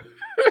remember.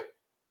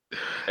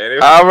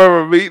 And I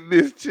remember meeting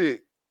this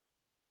chick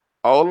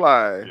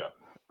online. Yeah.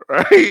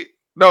 Right?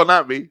 No,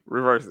 not me.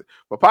 Reverse it.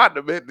 My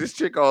partner met this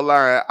chick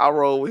online. I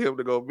rolled with him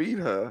to go meet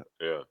her.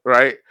 Yeah.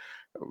 Right?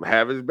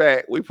 Have his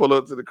back. We pull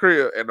up to the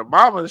crib, and the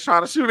mama is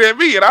trying to shoot at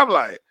me, and I'm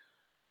like,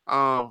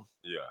 Yeah.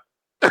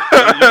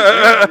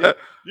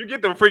 You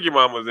get them freaky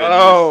mamas.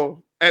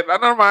 Oh, and I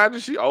don't mind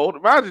that she old.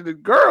 Imagine the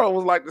girl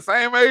was like the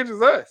same age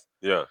as us.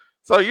 Yeah.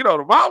 So, you know,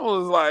 the mama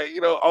was like,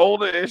 you know,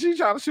 older, and she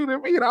trying to shoot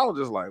at me, and I was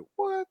just like,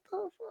 what the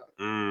fuck?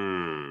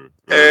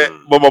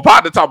 But my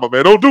partner talking about,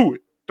 man, don't do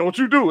it. Don't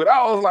you do it.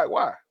 I was like,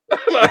 why?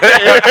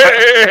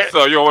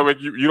 So you don't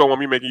want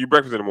me making you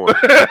breakfast in the morning.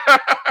 It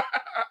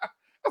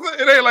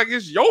ain't like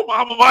it's your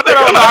mama, my nigga.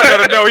 I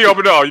gotta know he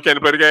opened door. You can't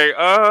play the game.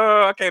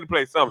 I can't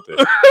play something.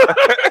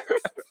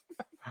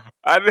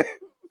 I'll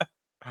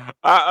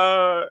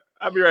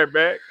be right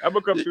back. I'm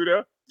gonna come through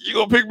there. You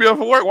gonna pick me up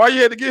for work? Why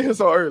you had to get here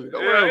so early?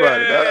 Don't worry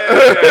about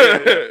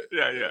it.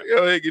 Yeah.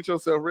 Go ahead, get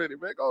yourself ready,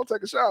 man. Go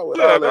take a shower.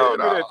 Yeah,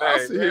 I'll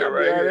sit here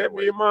right here.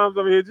 Me and mom's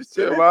over here just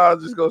chilling. I'll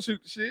just go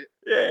shoot the shit.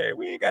 Yeah,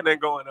 we ain't got nothing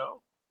going on.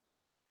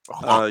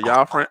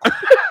 Y'all friend.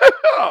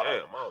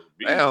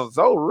 Damn,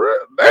 Zoe.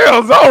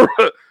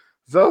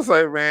 Zoe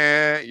say,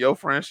 man, your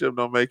friendship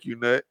don't make you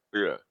nut.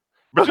 Yeah.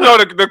 But you know,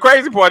 the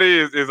crazy part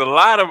is a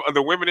lot of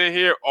the women in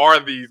here are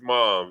these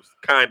moms,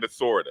 kind of,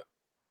 sort of.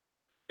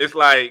 It's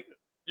like,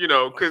 you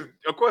know, because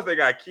of course they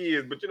got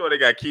kids, but you know, they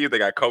got kids, they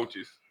got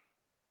coaches.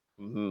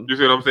 Mm-hmm. You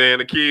see what I'm saying?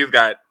 The kids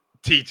got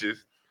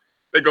teachers.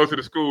 They go to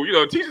the school. You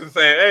know, teachers are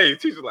saying, hey,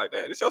 teachers like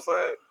that. This your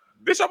son?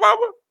 This your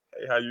mama?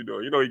 Hey, how you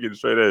doing? You know you getting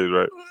straight A's,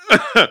 right?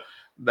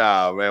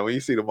 Nah, man. When you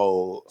see the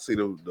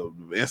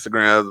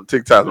Instagrams, the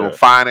TikToks, them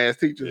fine ass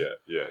teachers.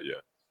 Yeah.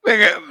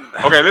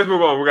 Nigga. Okay, let's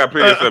move on. We got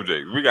plenty of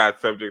subjects. We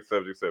got subject.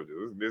 Let's get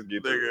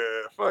to it.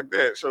 Nigga, fuck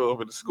that. Show up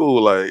at the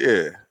school like,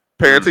 yeah.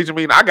 Parent teacher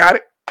meeting. I got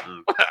it.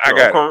 I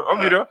got it.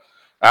 I'll be there.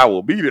 I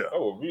will be there. I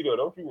will be there.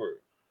 Don't you worry.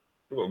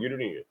 We're gonna get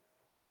it in.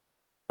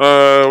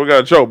 We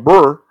got Joe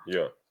Burr.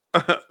 Yeah.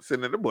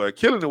 Sitting in the boy,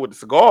 killing it with the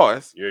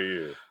cigars.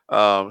 Yeah.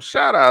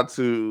 Shout out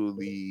to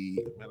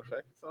the matter of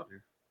fact, it's on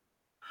here.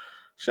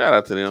 Shout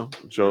out to them,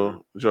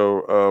 Joe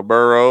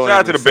Burrow. Shout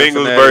out to the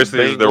Bengals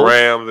versus the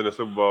Rams in the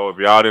Super Bowl. If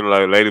y'all didn't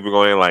like, ladies, we're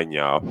gonna enlighten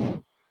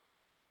y'all.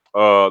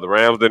 The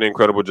Rams did an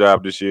incredible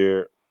job this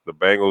year. The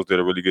Bengals did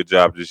a really good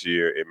job this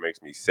year. It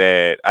makes me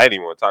sad. I didn't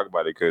even want to talk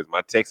about it because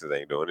my Texans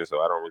ain't doing it,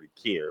 so I don't really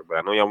care. But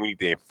I know we need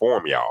to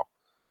inform y'all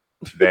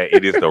that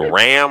it is the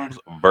Rams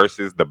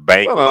versus the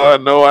Bengals. I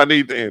know I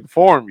need to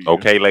inform you.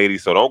 Okay,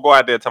 ladies. So don't go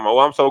out there talking about,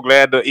 I'm so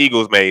glad the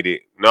Eagles made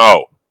it.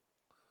 No.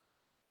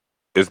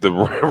 It's the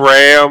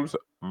Rams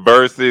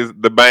versus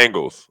the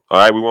Bengals. All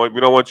right. We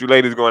don't want you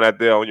ladies going out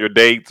there on your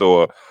dates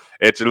or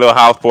at your little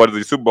house parties or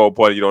your Super Bowl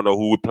party. You don't know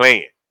who we're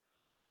playing.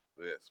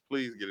 Yes,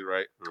 please get it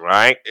right.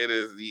 Right. It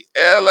is the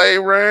LA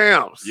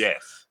Rams.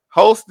 Yes.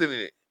 Hosting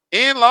it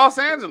in Los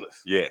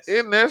Angeles. Yes.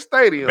 In their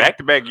stadium.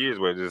 Back-to-back years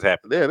where it just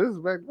happened. Yeah, this is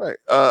back-to-back.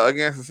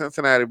 Against the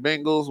Cincinnati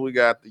Bengals, we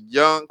got the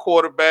young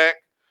quarterback,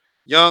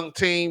 young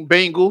team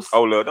Bengals.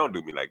 Oh, look, don't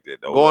do me like that.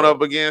 Going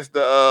up against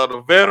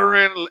the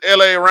veteran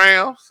LA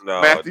Rams,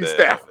 Matthew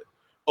Stafford,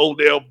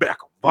 Odell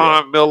Beckham,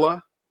 Von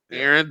Miller,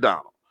 Aaron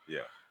Donald.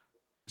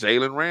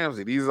 Jalen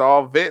Ramsey. These are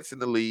all vets in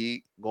the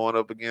league going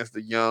up against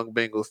the young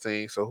Bengals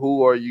team. So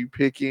who are you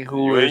picking?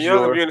 Who You ain't is young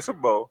if your? you're in the Super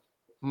Bowl.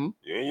 Hmm?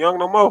 You ain't young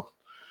no more.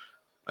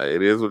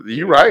 It is.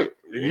 You Yeah. right.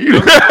 You You,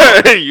 ain't young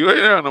no more. you ain't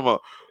young no more.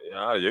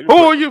 Yeah, you Who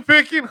are you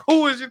picking?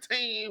 Who is your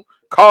team?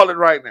 Call it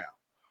right now.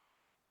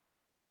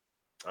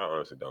 I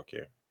honestly don't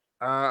care.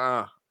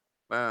 I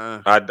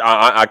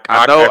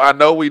I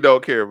know we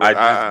don't care, but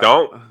I just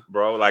don't,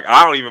 bro. Like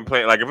I don't even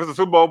plan. Like if it's a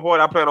Super Bowl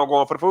party, I plan on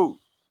going for the food.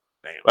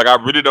 Damn. Like I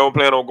really don't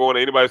plan on going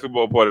to anybody's Super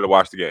Bowl party to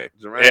watch the game.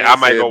 Jermaine And I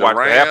might said go watch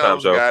the halftime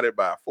Rams show. got it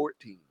by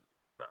 14.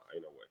 No,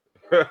 ain't no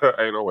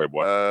way. Ain't no way,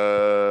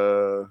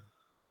 boy.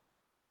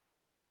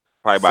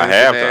 Probably by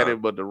Cincinnati,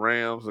 halftime. but the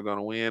Rams are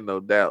gonna win, no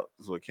doubt.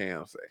 Is what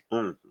Cam say.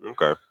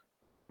 Okay.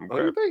 What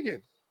are you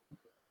thinking?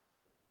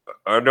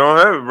 I don't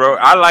have it, bro.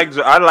 I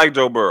like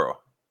Joe Burrow.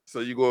 So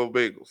you go with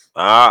Bengals.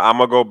 I'm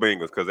gonna go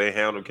Bengals because they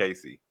handle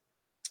KC.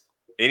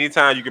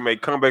 Anytime you can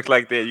make comebacks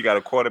like that, you got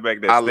a quarterback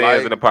that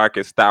stands in the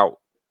pocket, stout.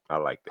 I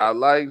like that. I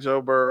like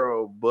Joe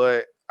Burrow,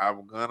 but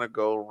I'm gonna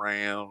go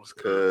Rams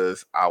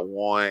because I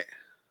don't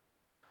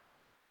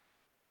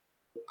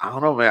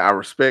know, man. I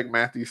respect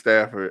Matthew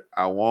Stafford.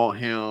 I want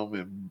him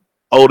and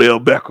Odell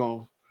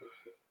Beckham,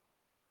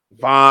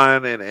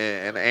 Vaughn, and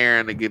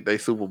Aaron to get their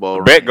Super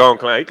Bowl Bet ring. gonna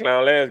clown. He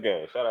clown last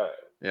game. Shout out.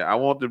 Yeah, I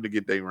want them to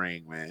get their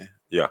ring, man.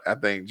 Yeah. I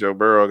think Joe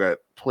Burrow got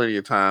plenty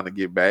of time to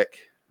get back.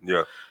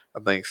 Yeah. I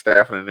think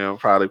Stafford and them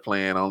probably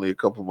playing only a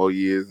couple more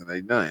years and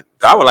they done.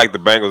 I would like the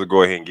Bengals to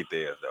go ahead and get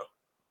theirs though.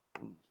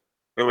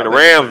 I mean,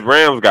 the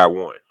Rams got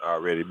one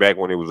already back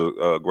when it was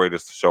a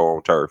greatest show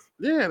on turf.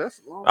 Yeah, that's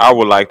long. I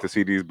would like to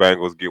see these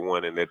Bengals get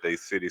one and that they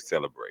city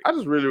celebrate. I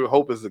just really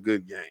hope it's a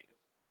good game.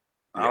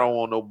 Yeah. I don't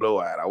want no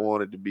blowout. I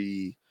want it to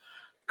be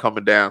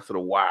coming down to the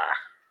wire.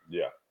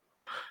 Yeah.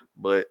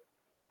 But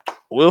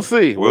we'll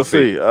see. We'll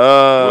see.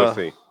 We'll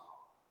see.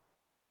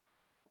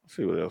 Let's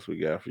see what else we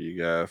got for you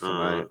guys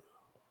tonight.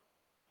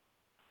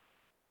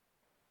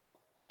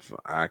 So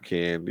I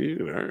can do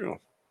that.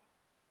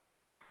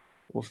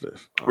 What's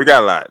this? We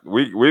got a lot.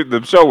 We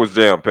the show was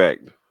jam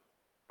packed.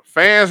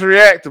 Fans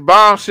react to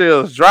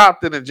bombshells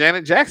dropped in the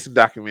Janet Jackson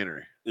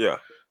documentary. Yeah.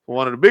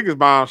 One of the biggest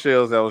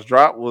bombshells that was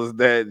dropped was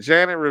that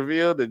Janet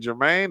revealed that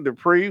Jermaine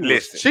Dupri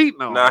was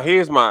cheating on Now her.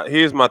 here's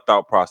my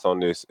thought process on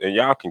this, and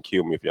y'all can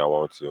kill me if y'all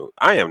want to.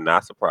 I am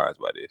not surprised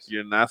by this.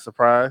 You're not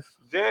surprised?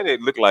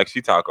 Janet looked like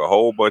she talk a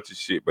whole bunch of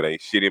shit, but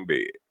ain't shit in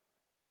bed.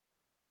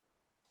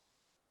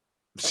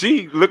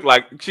 She looked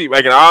like she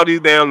making all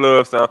these damn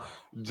love songs.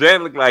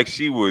 Janet looked like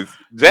she was.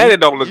 Janet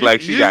don't look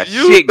like she got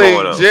shit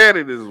going on.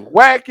 Janet is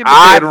whacking.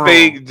 I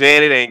think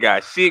Janet ain't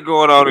got shit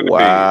going on in the bed.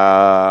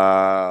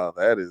 Wow,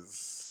 that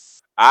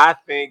is. I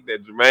think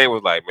that Jermaine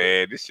was like,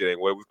 man, this shit ain't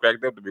what it was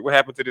cracked up to be. What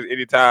happened to this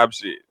anytime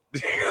shit?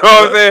 You know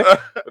what I'm saying?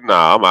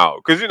 Nah, I'm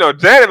out. Because,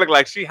 Janet look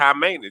like she high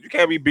maintenance. You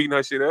can't be beating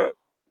her shit up.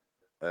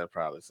 That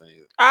probably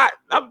seems.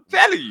 I'm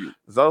telling you.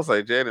 Zoe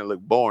say Janet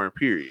look boring,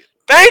 period.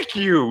 Thank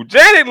you.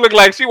 Janet look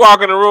like she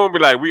walk in the room and be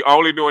like, we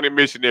only doing it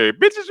missionary.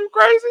 Bitches, you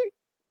crazy?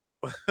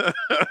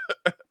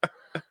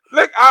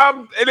 Look,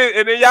 and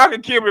then y'all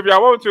can kill me if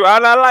y'all want to. I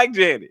like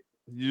Janet.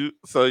 You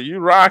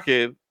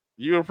rocking.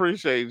 You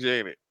appreciate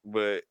Janet,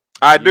 but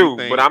I do,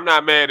 but I'm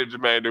not mad at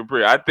Jermaine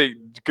Dupri. I think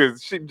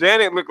because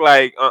Janet looked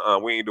like,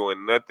 we ain't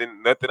doing nothing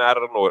out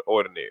of the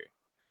ordinary.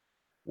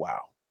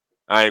 Wow.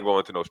 I ain't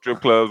going to no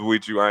strip clubs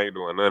with you. I ain't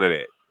doing none of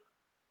that.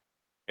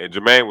 And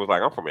Jermaine was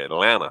like, I'm from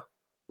Atlanta.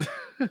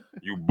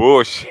 You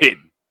bullshitting.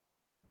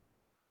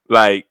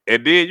 Like,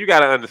 and then you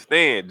gotta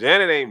understand,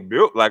 Janet ain't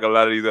built like a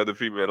lot of these other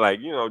females.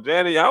 Like,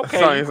 Janet, y'all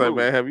okay. Like,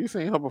 man, have you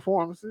seen her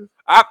performances?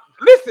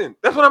 Listen,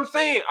 that's what I'm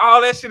saying.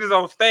 All that shit is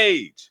on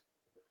stage.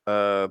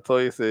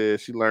 Toya said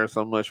she learned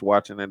so much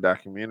watching that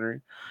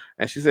documentary,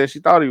 and she said she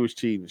thought he was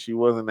cheating. She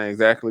wasn't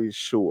exactly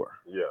sure.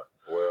 Yeah,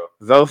 well,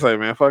 Zoe say,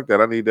 man, fuck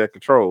that. I need that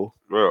control.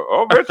 Well,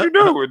 I bet you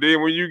do. And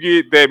then when you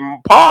get that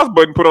pause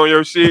button put on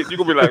your shit, you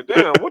gonna be like,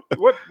 damn,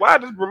 what? Why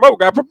this remote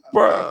got?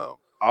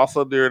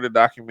 Also, during the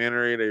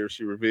documentary,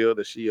 she revealed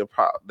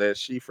that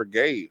she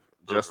forgave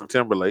Justin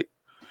Timberlake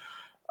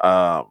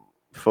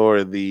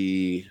for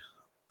the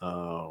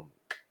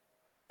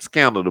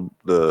scandal,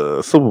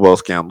 the Super Bowl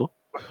scandal.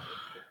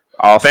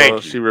 Also,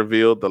 she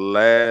revealed the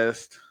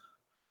last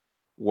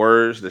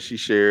words that she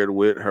shared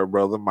with her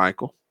brother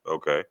Michael.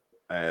 Okay.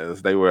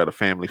 As they were at a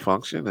family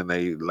function, and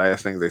the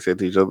last things they said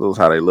to each other was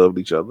how they loved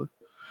each other.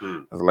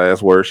 That's the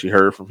last words she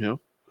heard from him.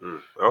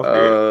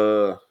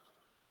 Okay.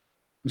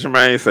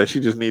 Jermaine said she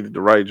just needed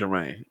to write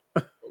Jermaine.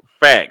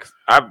 Facts.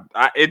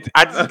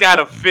 I just got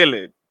a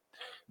feeling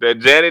that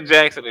Janet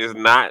Jackson is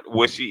not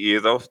what she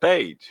is on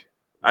stage.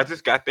 I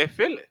just got that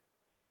feeling.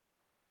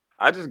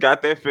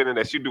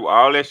 That she do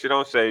all that shit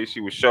on stage.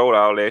 She was showed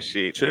all that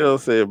shit. Chill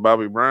said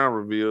Bobby Brown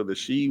revealed that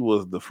she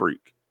was the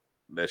freak.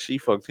 That she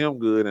fucked him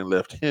good and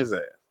left his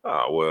ass.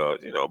 Oh,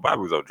 well,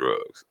 Bobby was on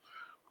drugs.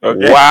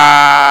 Okay?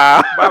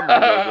 Wow.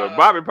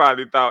 Bobby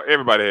probably thought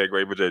everybody had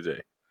great for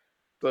JJ.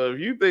 So if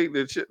you think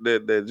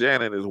that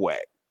Janet is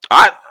whack,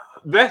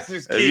 That's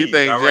just If key. you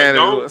think all right? Janet,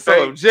 Don't was, so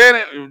think-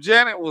 if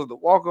Janet was to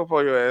walk up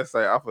on your ass,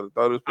 say, "I'm gonna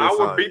throw this," I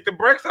would beat the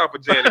brakes off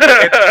of Janet. But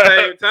at the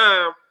same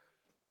time,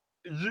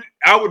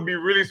 I would be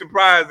really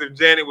surprised if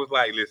Janet was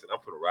like, "Listen, I'm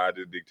gonna ride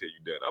this dick till you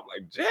done." I'm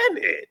like,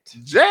 Janet,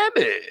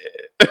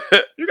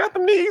 you got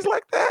them knees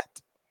like that?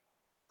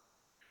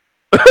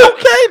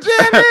 Okay,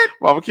 Janet.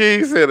 Mama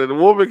King said that the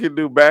woman can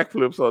do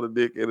backflips on the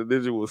dick and the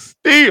ninja will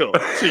still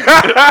cheat.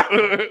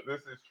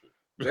 This is true.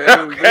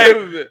 Okay.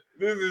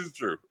 This is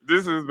true.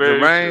 This is very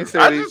Jermaine true.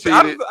 said I he just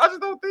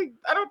don't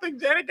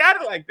think Janet got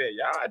it like that,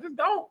 y'all. I just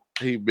don't.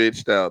 He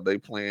bitched out. They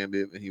planned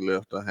it and he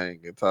left her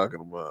hanging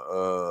talking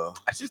about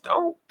I just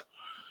don't.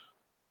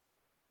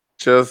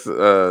 Chelsea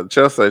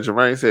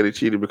Jermaine said he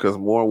cheated because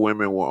more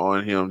women were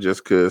on him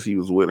just because he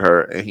was with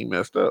her and he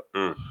messed up.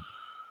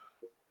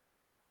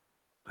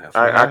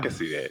 I can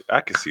see that.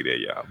 I can see that,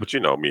 y'all. But you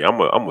know me,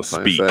 I'm a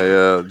speak.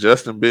 Say,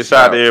 Justin bitched Shout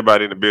out out. to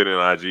everybody in the building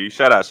on IG.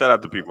 Shout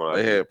out to people on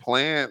IG. They had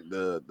planned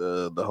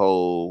the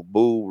whole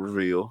boob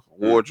reveal,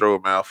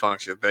 wardrobe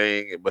malfunction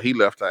thing, but he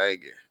left her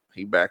hanging.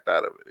 He backed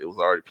out of it. It was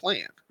already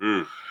planned.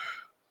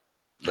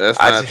 That's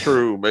not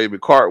true. Maybe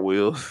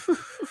cartwheels.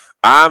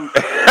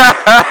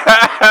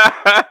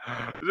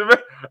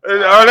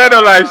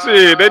 Orlando like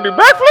shit. They do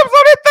backflips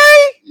on that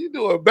thing. You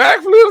doing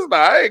backflips? Nah,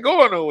 I ain't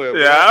going nowhere.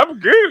 Yeah, bro. I'm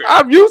good.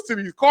 I'm used to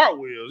these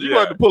cartwheels. You Yeah.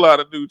 want to pull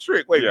out a new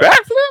trick? Wait, Yeah.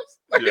 backflips?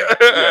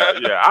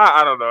 yeah.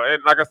 I don't know.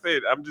 And like I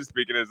said, I'm just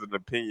speaking as an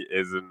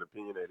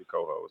opinionated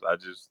co-host. I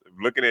just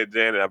looking at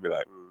Janet, I'll be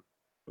like,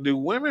 Do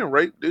women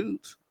rape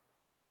dudes?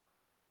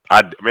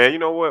 Man, you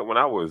know what? When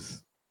I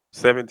was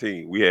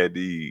 17, we had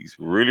these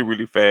really,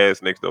 really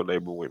fast next door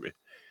neighbor women.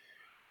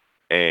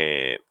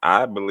 And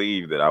I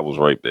believe that I was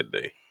raped that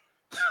day.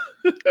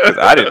 Because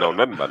I didn't know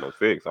nothing about no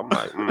sex. I'm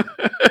like,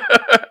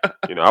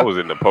 you know, I was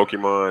in the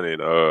Pokemon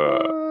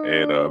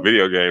and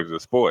video games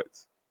and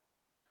sports.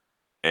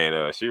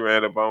 And she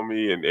ran up on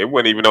me, and it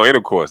wasn't even no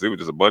intercourse. It was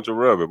just a bunch of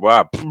rubbing. Boy,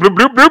 I bloop,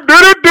 bloop, bloop,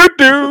 doo, doo,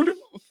 doo, doo,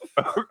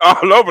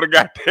 all over the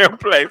goddamn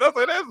place. I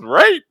said, that's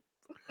rape.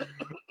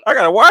 I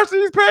gotta wash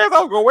these pants. I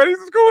was gonna wear these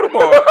to school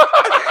tomorrow.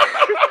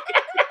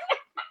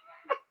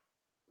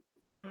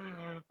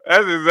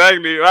 That's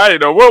exactly. I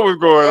didn't know what was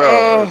going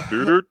on.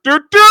 Doo, doo, doo,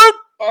 doo.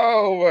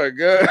 Oh my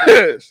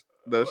gosh.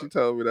 No, she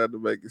told me not to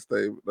make a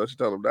statement. No, she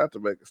told him not to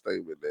make a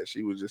statement that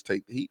she would just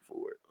take the heat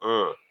for it.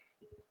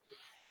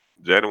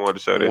 Janet wanted to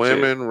show that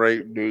women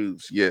rape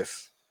dudes.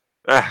 Yes.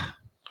 I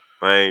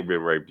ain't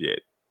been raped yet.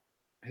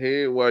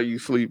 Head while you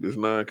sleep is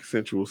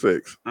non-consensual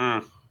sex.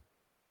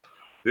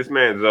 This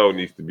man Zoe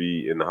needs to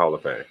be in the Hall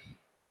of Fame.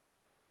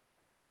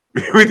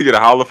 We need to get a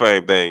Hall of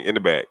Fame thing in the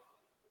back.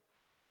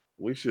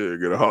 We should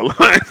get a Hall of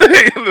Fame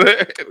thing in the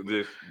back.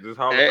 This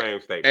Hall of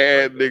Fame statement.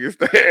 Add niggas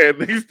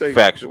statements.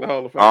 Factual. In the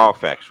Hall of Fame. All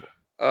factual.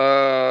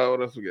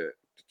 What else we got?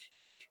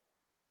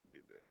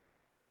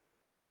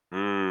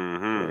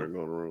 Mm-hmm. Go to the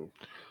room.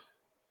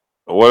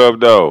 What up,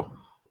 though?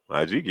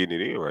 IG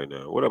getting it in right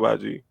now. What up,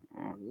 IG?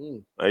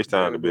 It's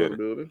time to build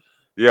it.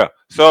 Yeah.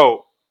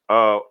 So,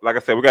 like I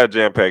said, we got a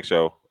jam-packed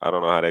show. I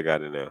don't know how they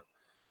got in there.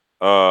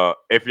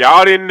 If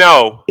y'all didn't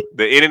know,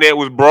 the internet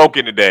was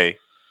broken today.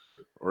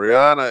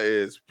 Rihanna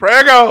is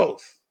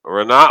pregos.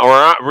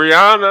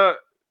 Rihanna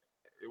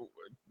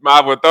might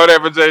as well throw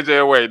that for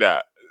JJ away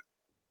now.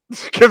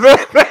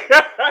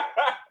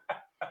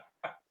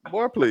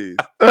 Boy, please.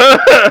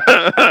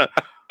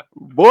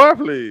 Boy,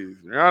 please.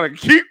 Rihanna,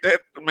 keep that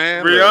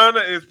man.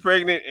 Rihanna is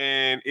pregnant,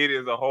 and it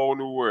is a whole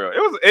new world. It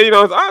was,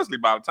 it's honestly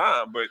about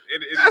time, but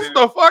that's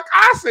the fuck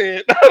I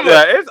said.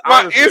 Yeah, it's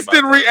my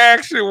instant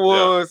reaction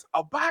was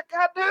about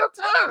goddamn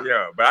time.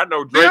 Yeah, but I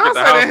know Drake at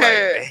the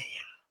house.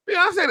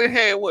 Beyonce done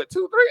had what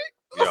 2, 3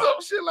 or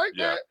some shit like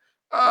that.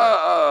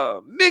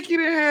 Nicki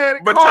done had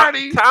it. But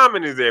Cardi.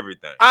 Timing is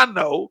everything. I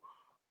know.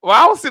 Well,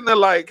 I was sitting there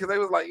like, because they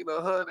was like,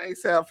 her and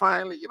ASAP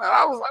finally,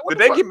 I was like, what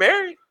did they get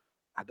married?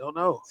 I don't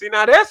know. See,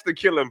 now that's the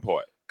killing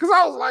part. Because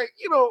I was like,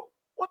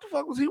 what the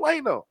fuck was he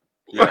waiting on?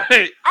 Yeah.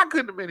 Like, I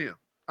couldn't have been him.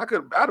 I'd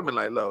have been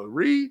like, look,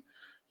 Reed,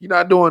 you're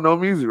not doing no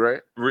music,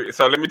 right?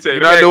 So let me tell you.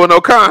 You're not doing no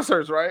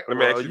concerts, right? Let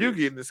me ask you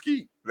getting the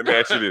ski. Let me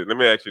ask you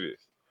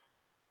this.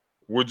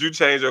 Would you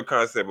change your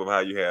concept of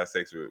how you have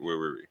sex with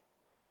Riri?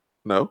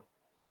 No.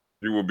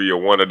 You would be a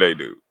one-a-day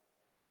dude.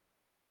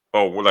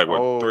 Oh, like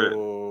what? 3?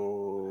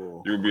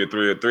 You would be a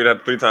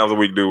three times a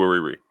week dude with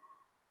Riri.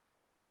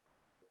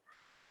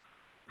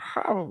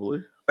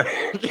 Probably.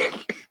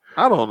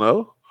 I don't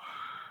know.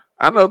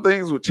 I know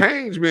things would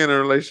change being in a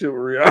relationship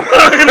with Rihanna.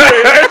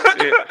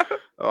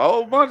 A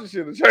whole bunch of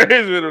shit would change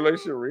in a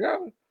relationship with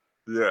Rihanna.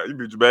 Yeah, you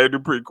be made do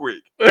pretty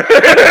quick.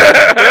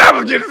 I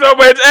was getting so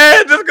much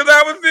ass just because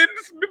I was in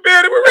the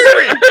building with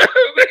Riri.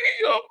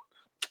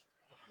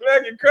 I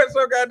get cut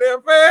so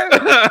goddamn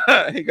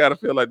fast. He gotta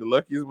feel like the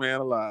luckiest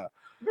man alive.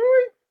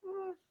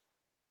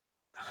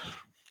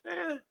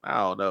 Yeah. I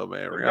don't know,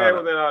 man. Rihanna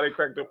wasn't all they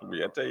cracked up to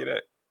me. I tell you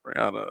that.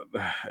 Rihanna,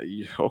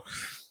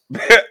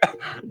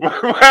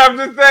 I'm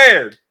just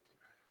saying.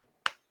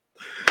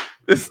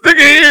 This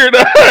nigga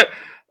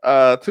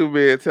here, 2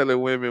 men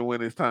telling women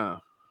when it's time.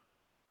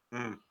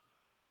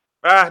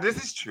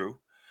 This is true.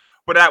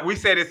 But we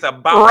said it's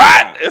about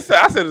Right.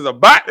 time. I said it's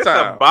about It's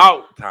time.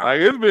 about time.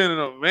 Like it's been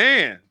a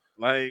man.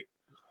 Like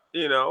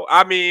You know,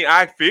 I mean,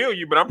 I feel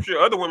you, but I'm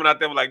sure other women out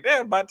there were like,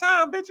 damn, by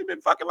time, bitch, you been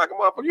fucking like a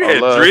motherfucker. You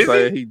had Love say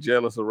Drizzy? he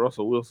jealous of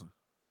Russell Wilson.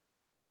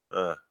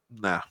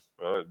 Nah.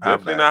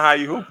 Definitely not how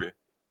you hooping.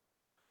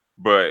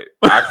 But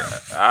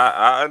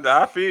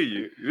I feel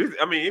you.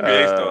 I mean,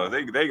 NBA stars,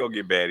 they gonna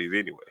get baddies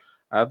anyway.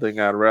 I think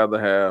I'd rather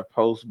have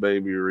post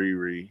baby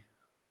Riri.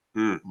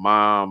 Mm.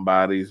 Mom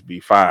bodies be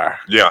fire.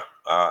 Yeah,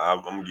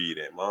 I'm gonna give you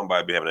that. Mom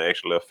might be having an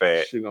extra little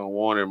fat. She gonna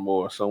want it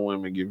more. Some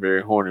women get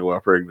very horny while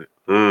pregnant.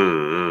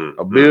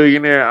 A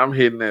billionaire, I'm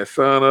hitting that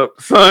sun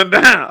up, sun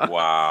down.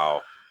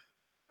 Wow.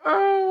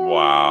 Oh,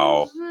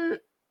 Wow.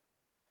 shit.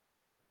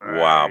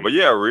 Wow. But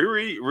yeah,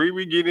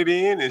 Riri getting it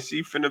in, and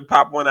she finna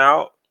pop one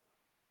out.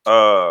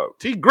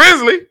 T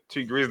Grizzly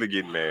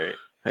getting married.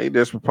 He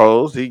just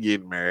proposed. He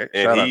getting married.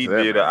 And he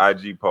did an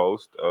IG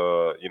post.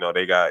 You know,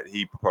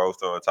 he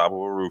proposed on top of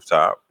a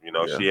rooftop. You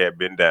know, she had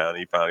been down.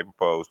 He finally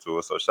proposed to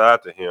her. So shout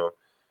out to him.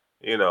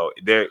 You know,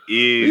 there is.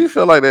 Do you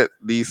feel like that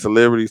these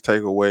celebrities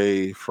take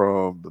away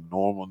from the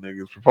normal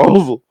niggas'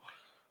 proposal?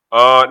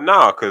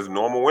 No, because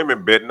normal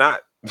women bet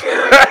not.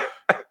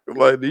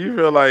 Like, do you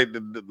feel like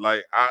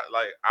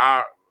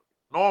our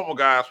normal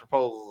guys'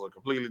 proposals are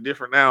completely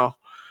different now?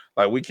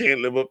 Like, we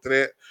can't live up to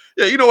that.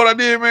 Yeah, you know what I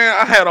did, man?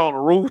 I had on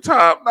a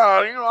rooftop.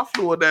 No, you know, I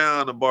flew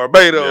down to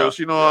Barbados.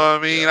 You know what I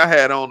mean? I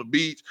had on the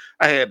beach.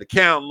 I had the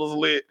candles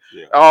lit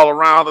all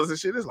around us and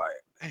shit. It's like,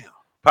 damn.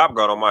 Pop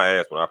got on my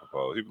ass when I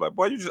proposed. He was like,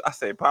 boy, I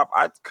said, Pop,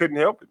 I couldn't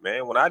help it,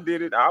 man. When I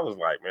did it, I was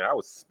like, man, I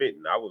was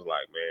spitting. I was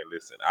like, man,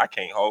 listen, I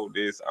can't hold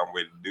this. I'm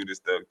ready to do this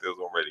stuff until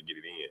I'm ready to get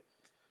it in.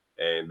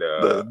 And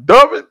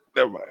dumb it?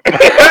 Never mind.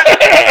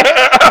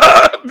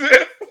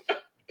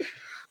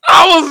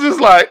 I was just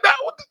like,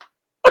 what the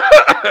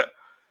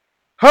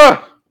huh?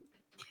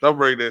 Don't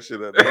bring that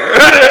shit up. All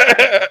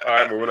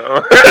right, moving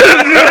on.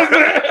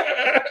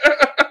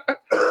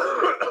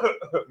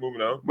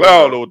 Moving on. Well, I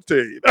don't know what to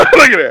tell you.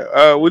 Look at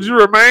that. Would you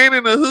remain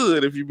in the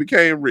hood if you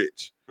became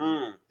rich?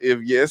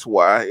 If yes,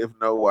 why? If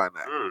no, why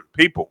not?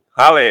 People,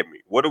 holla at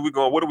me. What are we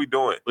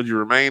doing? Would you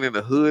remain in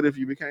the hood if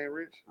you became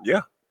rich?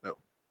 Yeah. No.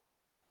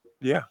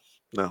 Yeah.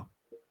 No.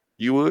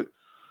 You would?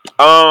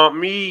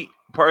 Me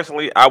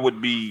personally, I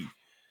would be.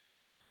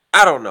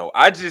 I don't know.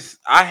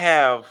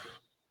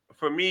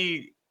 For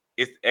me,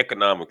 it's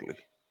economically.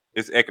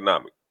 It's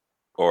economic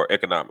or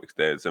economics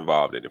that's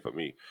involved in it for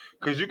me.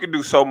 Because you can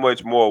do so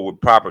much more with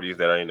properties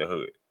that are in the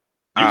hood.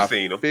 You've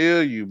seen them. I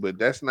feel you, but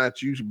that's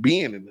not you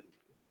being in the hood.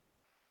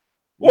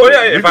 Well,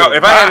 yeah, if I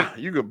had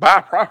you could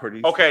buy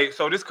properties. Okay,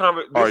 so this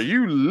are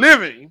you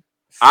living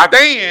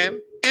staying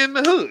in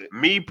the hood?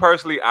 Me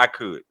personally, I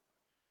could.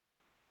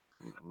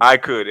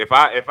 If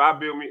I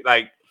build me,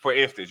 like, for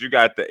instance, you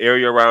got the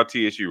area around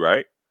TSU,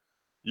 right?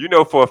 You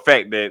know for a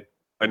fact that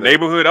a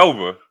neighborhood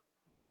over,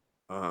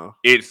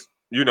 it's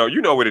you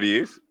know what it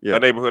is. A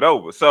neighborhood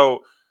over.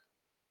 So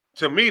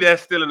to me,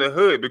 that's still in the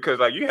hood because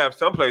like you have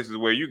some places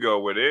where you go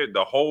where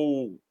the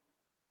whole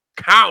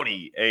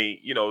county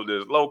ain't,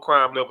 there's low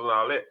crime levels and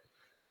all that.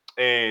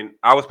 And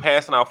I was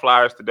passing out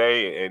flyers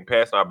today and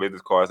passing out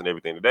business cards and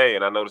everything today,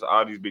 and I noticed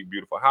all these big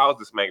beautiful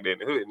houses smack there in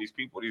the hood, and these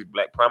people, these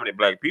prominent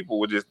black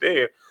people, were just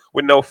there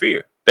with no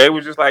fear. They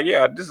were just like,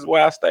 yeah, this is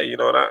where I stay,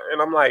 and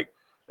I'm like,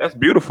 that's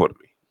beautiful to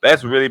me.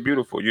 That's really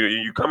beautiful.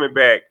 You coming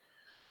back,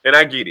 and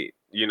I get it.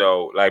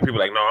 Like people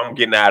like, no, I'm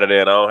getting out of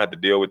there, and I don't have to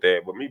deal with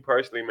that. But me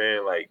personally,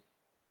 man, like,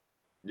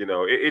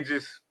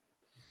 it's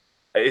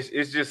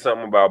just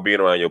something about being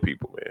around your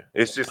people, man.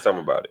 It's just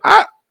something about it.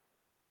 I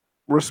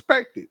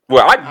respect it.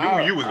 Well, I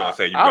knew you was gonna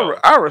say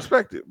I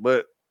respect it,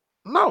 but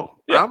no,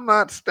 I'm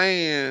not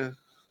staying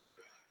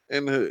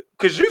in the hood.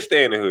 Cause you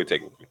stay in the hood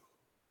technically.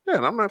 Yeah,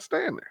 and I'm not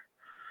staying there.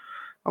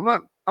 I'm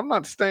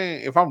not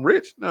staying. If I'm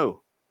rich,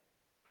 no.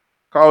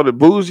 Call it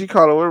bougie,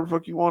 call it whatever the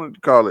fuck you wanted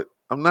to call it.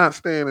 I'm not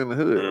staying in the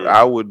hood.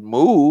 I would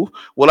move.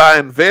 Will I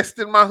invest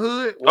in my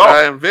hood? Will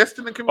I invest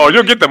in the community? Oh,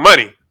 you'll get the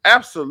money.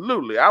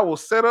 Absolutely. I will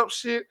set up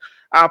shit.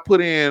 I put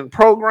in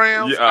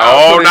programs.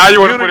 Yeah. Now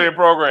you want to put in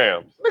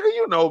programs. Nigga,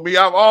 you know me.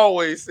 I've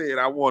always said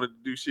I wanted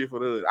to do shit for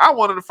the hood. I'm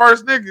one of the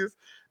first niggas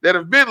that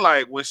have been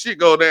like, when shit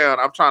go down,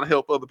 I'm trying to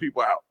help other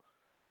people out.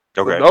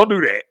 Okay. So don't do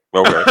that.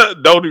 Okay.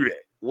 Don't do that.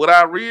 Would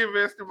I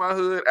reinvest in my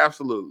hood?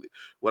 Absolutely.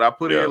 Would I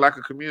put in like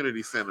a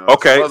community center?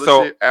 Okay,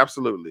 so shit?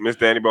 Absolutely. Miss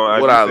Danny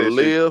Bone. Would I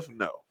live?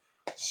 No.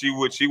 She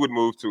would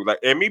move to, like,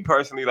 and me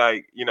personally,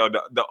 like,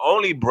 the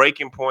only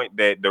breaking point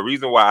that the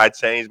reason why I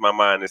changed my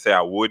mind and say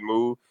I would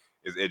move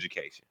is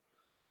education.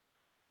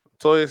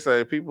 Toya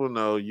say people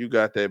know you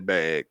got that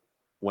bag.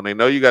 When they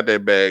know you got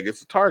that bag,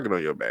 it's a target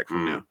on your back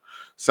from them.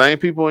 Same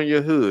people in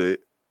your hood.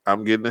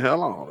 I'm getting the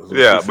hell on.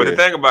 Yeah, but the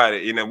thing about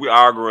it, we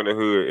all grew in the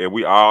hood, and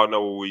we all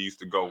know where we used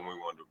to go when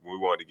we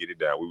wanted to get it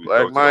down. We would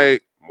Black go to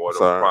Mike, more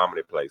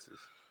prominent places.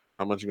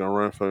 How much you gonna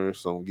run for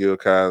some Gil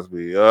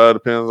Cosby?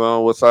 Depends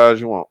on what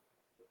size you want.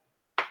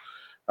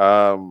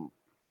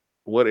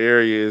 What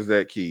area is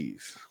that,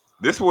 Keys?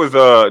 This was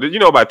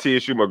about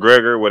TSU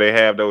McGregor, where they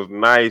have those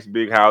nice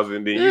big houses,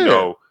 and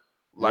then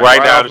like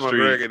right down off the street.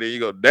 McGregor, then you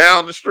go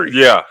down the street.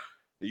 Yeah,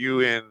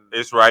 You in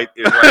it's right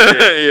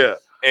there. yeah.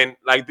 And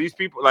like these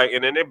people, like,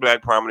 and then they're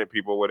black prominent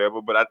people,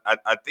 whatever. But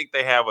I think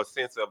they have a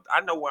sense of,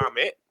 I know where I'm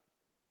at.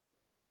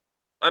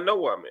 I know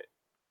where I'm at.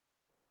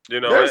 You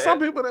know, There's some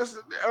people there's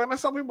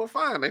some people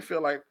fine. They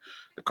feel like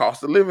the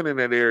cost of living in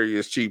that area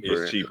is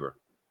cheaper. it's cheaper.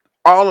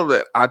 All of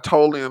that, I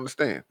totally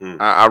understand. Mm.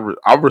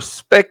 I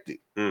respect it.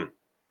 Mm.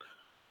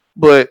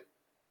 But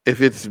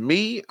if it's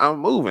me, I'm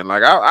moving.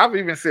 Like I've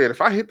even said, if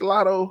I hit the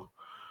lotto,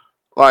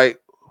 like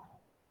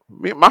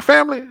me, my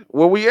family,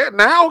 where we at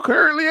now,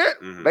 currently at,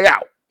 Mhm. they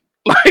out.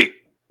 Like,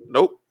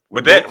 nope.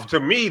 But that, to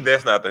me,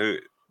 that's not the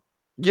hood.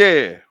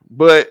 Yeah,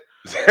 but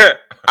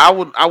I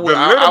would. The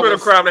little bit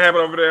of crime that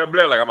happened over there, I'm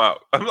like, I'm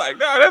out. I'm like,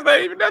 no, that's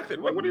not even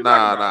nothing. What are you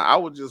talking about? I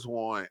would just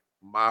want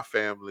my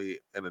family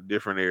in a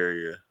different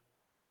area.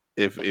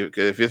 If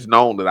it's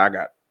known that I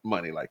got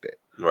money like that,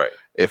 Right.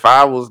 if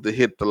I was to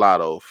hit the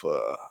lotto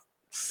for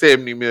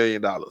 $70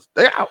 million,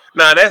 they out.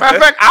 Nah, Matter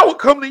of fact, I would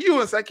come to you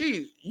and say,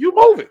 "Keys, you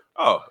moving?"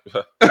 Oh,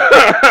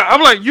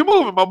 I'm like, "You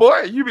moving, my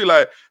boy?" You be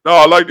like, "No,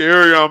 I like the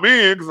area I'm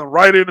in because I'm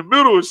right in the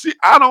middle of shit.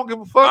 I don't give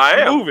a fuck."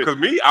 I am. Moving. Because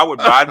me, I would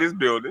buy this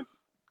building,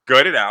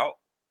 gut it out,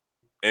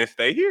 and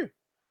stay here.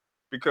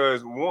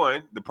 Because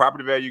one, the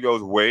property value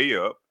goes way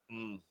up.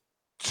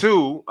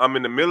 Two, I'm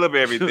in the middle of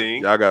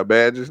everything. Y'all got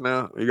badges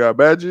now? You got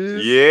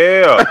badges?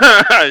 Yeah.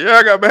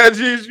 Y'all got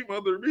badges, you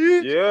mother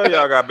bitch. Yeah,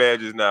 y'all got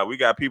badges now. We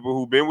got people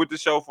who've been with the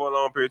show for a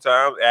long period of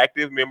time,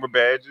 active member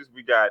badges.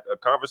 We got a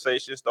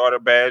conversation starter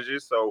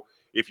badges. So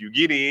if you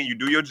get in, you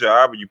do your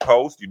job, you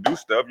post, you do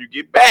stuff, you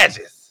get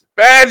badges.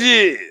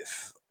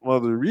 Badges.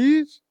 Mother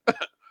bitch.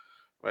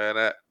 Man,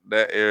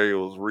 that area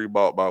was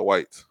rebought by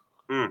whites.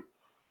 No,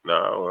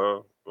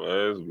 well,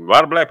 there's a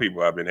lot of black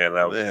people I've been handing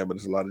out. Yeah, but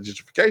there's a lot of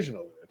gentrification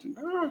over there too.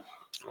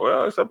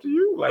 Well, it's up to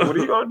you. Like, what are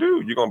you gonna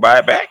do? You gonna buy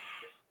it back?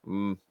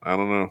 I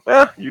don't know.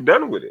 Yeah, you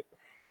done with it.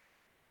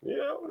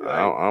 Yeah,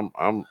 like,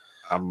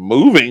 I'm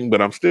moving,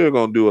 but I'm still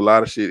gonna do a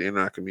lot of shit in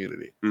our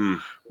community.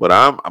 But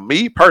I'm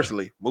me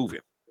personally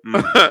moving.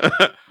 What's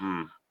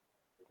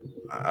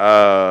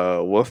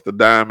the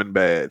diamond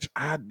badge?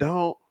 I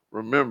don't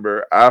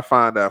remember. I'll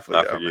find out for you.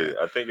 I forget it.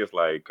 I think it's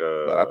like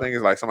but I think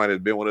it's like somebody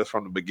that's been with us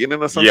from the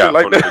beginning or something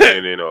like from that. The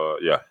beginning, or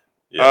yeah.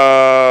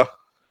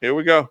 Here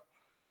we go.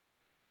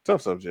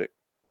 Tough subject.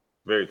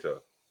 Very tough.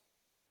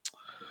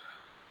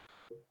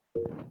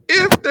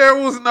 If there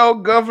was no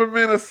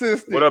government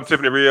assistance. What up,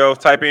 Tiffany Rios?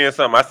 Type in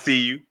something. I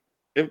see you.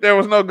 If there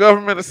was no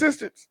government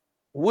assistance,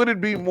 would it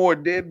be more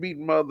deadbeat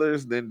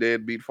mothers than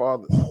deadbeat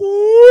fathers?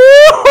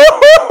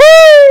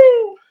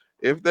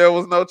 If there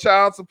was no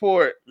child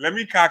support. Let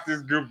me cock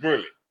this good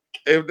bullet.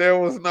 If there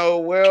was no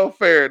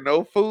welfare,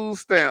 no food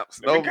stamps,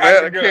 no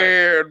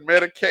Medicare,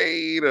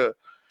 Medicaid, or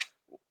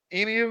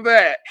any of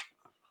that.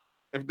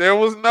 If there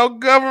was no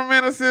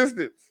government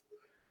assistance,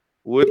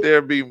 would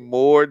there be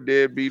more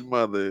deadbeat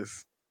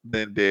mothers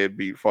than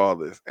deadbeat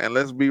fathers? And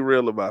let's be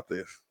real about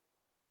this.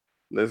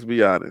 Let's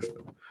be honest.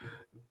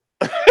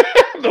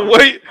 The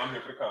way I'm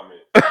here for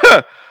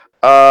the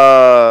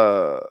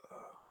comment.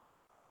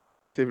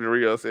 Tiffany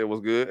Rio said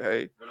was good.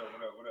 Hey. What up?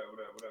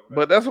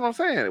 But that's what I'm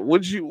saying.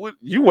 Would you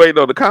wait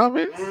on the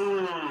comments?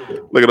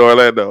 Look at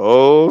Orlando.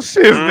 Oh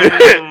shit. I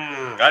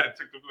didn't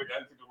took the look.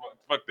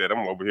 Fuck that.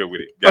 I'm over here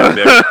with it. God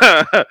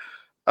damn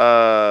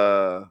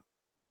it.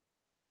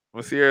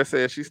 When Sierra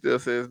said, she still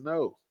says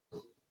no.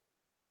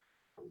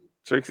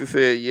 Trixie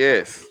said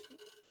yes.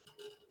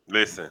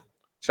 Listen.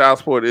 Child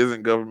support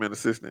isn't government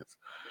assistance.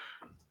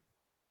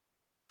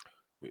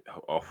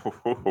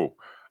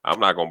 I'm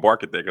not gonna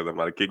bark at that because I'm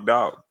not a kick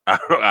dog.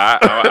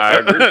 I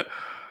agree.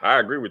 I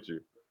agree with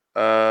you.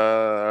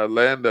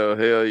 Orlando,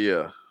 hell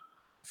yeah.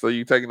 So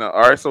you taking all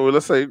right? So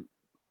let's say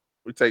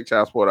we take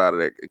child support out of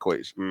that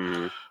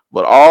equation,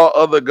 but all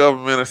other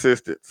government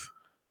assistance.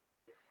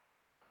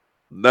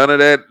 None of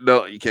that.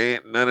 No, you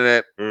can't. None of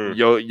that.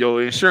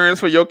 Your insurance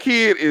for your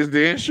kid is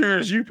the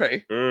insurance you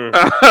pay.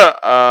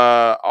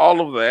 All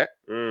of that.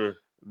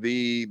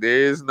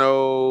 There is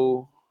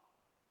no.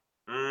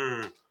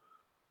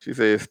 She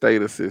says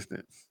state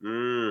assistance.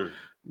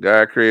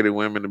 God created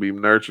women to be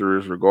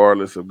nurturers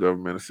regardless of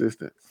government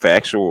assistance.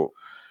 Factual.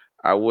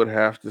 I would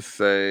have to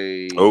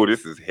say. Oh,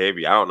 this is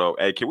heavy. I don't know.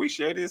 Hey, can we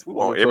share this? We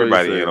want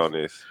everybody in on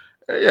this.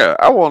 Yeah,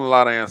 I want a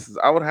lot of answers.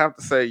 I would have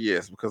to say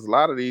yes, because a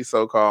lot of these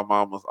so-called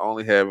mamas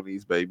only having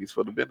these babies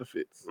for the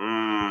benefits.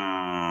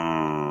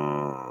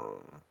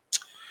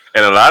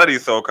 And a lot of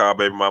these so-called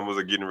baby mamas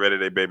are getting rid of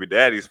their baby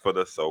daddies for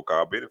the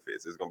so-called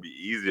benefits. It's going to be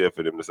easier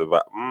for them to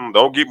survive.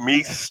 Don't get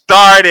me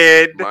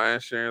started. My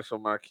insurance for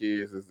my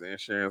kids is the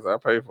insurance I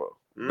pay for.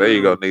 There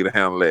you go, need to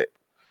handle that.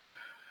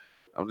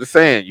 I'm just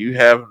saying, you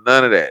have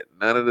none of that.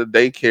 None of the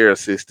daycare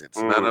assistance.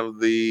 None of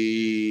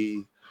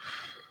the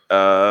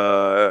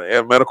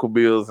medical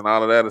bills and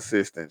all of that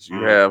assistance.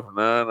 You have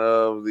none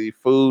of the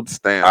food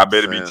stamps. I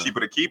better be cheaper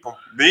to keep them.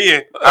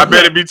 Then I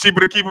better be cheaper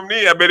to keep them.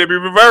 Then I better be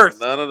reversed.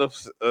 None of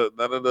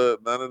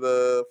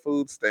the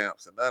food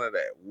stamps and none of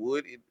that.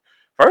 Would it?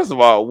 First of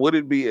all, would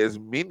it be as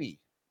many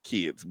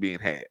kids being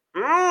had?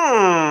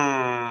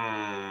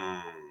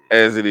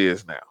 as it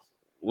is now?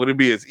 Would it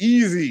be as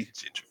easy?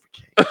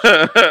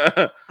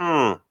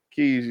 Gentrification.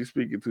 Keys, you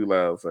speaking too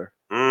loud, sir.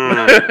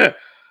 Mm.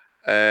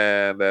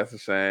 And that's a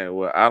shame.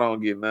 Well, I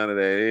don't get none of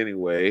that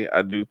anyway.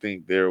 I do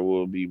think there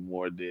will be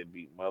more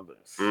deadbeat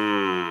mothers. Come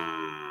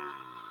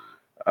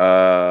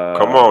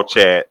on,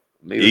 chat.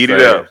 Eat it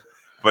up.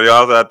 For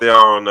y'all out there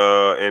on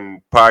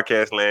in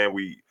podcast land,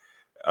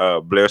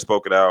 Blair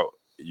spoke it out.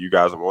 You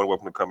guys are more than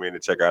welcome to come in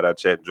and check out our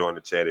chat, join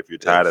the chat if you're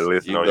tired of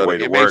listening on your way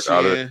to work.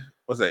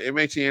 What's that?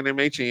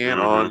 MHN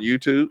on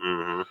YouTube.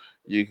 Mm-hmm.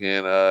 You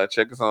can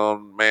check us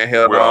on Man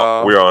Hell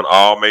We're on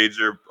all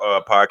major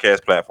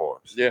podcast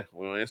platforms. Yeah,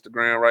 we're on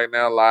Instagram right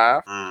now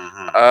live.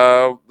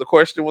 Mm-hmm. The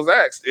question was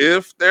asked,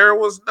 if there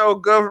was no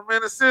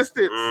government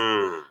assistance,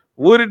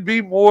 would it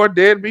be more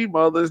deadbeat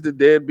mothers than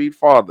deadbeat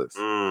fathers?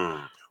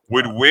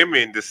 Would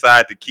women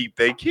decide to keep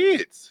their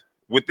kids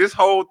with this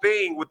whole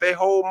thing, with their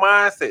whole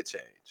mindset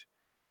change?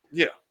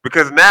 Yeah,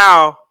 because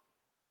now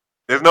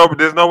there's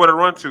nowhere to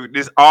run to.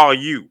 This all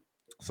you.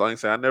 So I can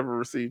say I never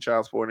received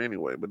child support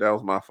anyway, but that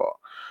was my fault.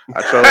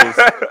 I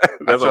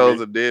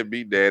chose a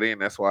deadbeat daddy, and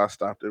that's why I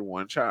stopped at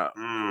one child.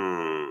 We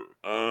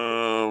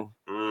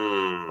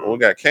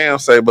got Cam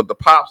say, but the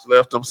pops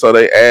left them, so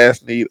they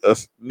asked need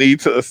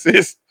to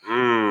assist.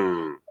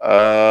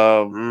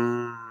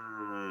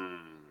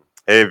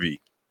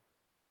 Heavy.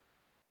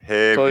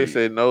 So he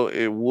said no,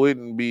 it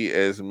wouldn't be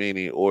as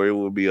many, or it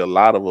would be a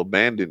lot of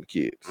abandoned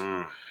kids.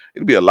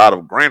 It'd be a lot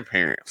of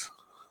grandparents.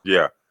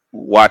 Yeah.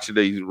 Watching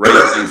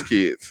raising these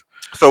kids.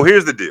 So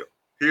here's the deal.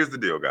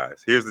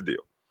 Guys. Here's the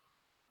deal.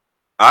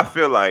 I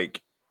feel like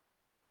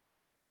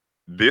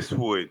this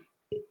would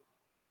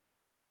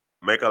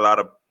make a lot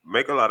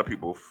of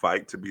people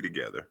fight to be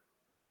together.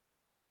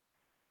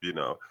 You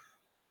know.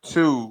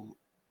 Two,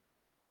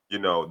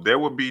 there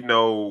would be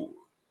no.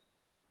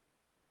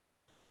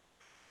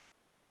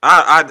 You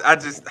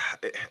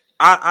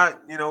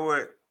know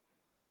what?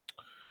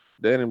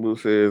 Danny Blue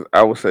says,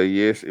 I would say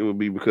yes, it would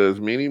be because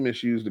many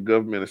misuse the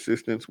government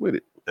assistance with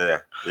it.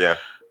 Yeah.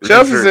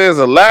 Chelsea says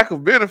a lack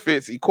of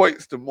benefits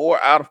equates to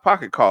more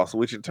out-of-pocket costs,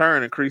 which in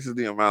turn increases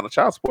the amount of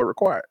child support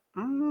required.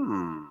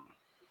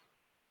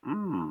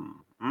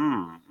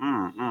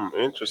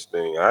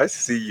 Interesting. I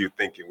see you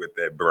thinking with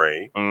that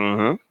brain.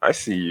 I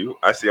see you.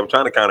 I'm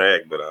trying to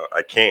counteract, but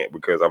I can't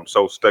because I'm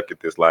so stuck at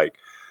this. Like,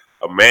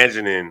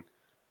 imagine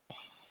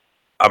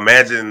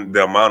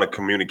the amount of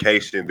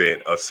communication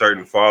that a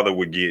certain father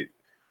would get.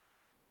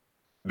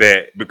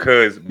 That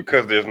because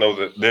there's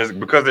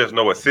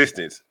no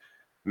assistance.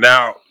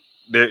 Now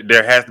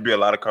there has to be a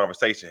lot of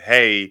conversation.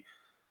 Hey,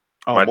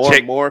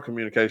 more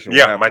communication.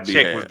 Yeah, my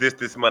check was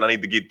this month. I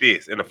need to get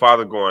this, and the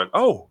father going,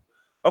 oh,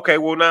 okay.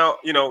 Well, now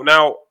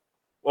now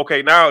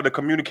the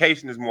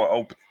communication is more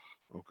open.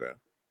 Okay,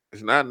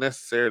 it's not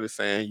necessarily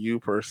saying you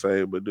per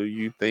se, but do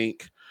you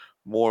think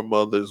more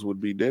mothers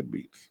would be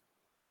deadbeats?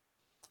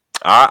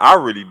 I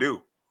really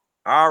do.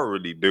 I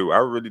really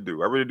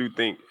do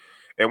think.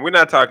 And we're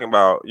not talking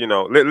about,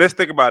 let's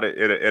think about it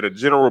at a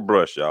general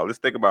brush, y'all. Let's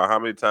think about how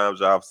many times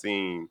y'all have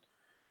seen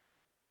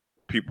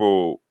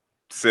people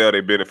sell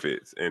their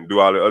benefits and do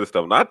all the other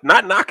stuff. Not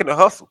knocking the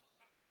hustle.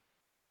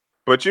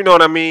 But you know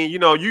what I mean?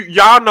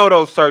 Y'all know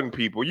those certain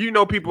people.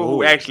 People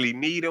who actually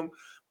need them,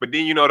 but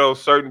then those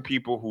certain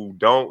people who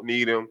don't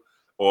need them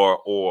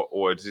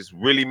or just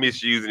really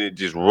misusing it,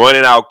 just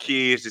running out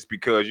kids just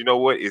because, you know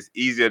what? It's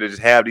easier to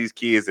just have these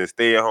kids and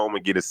stay at home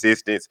and get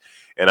assistance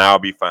and I'll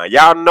be fine.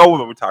 Y'all know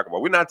what we're talking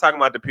about. We're not talking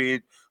about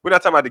we're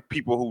not talking about the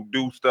people who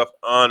do stuff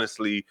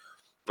honestly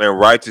and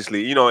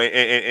righteously,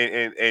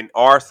 and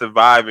are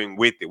surviving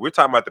with it. We're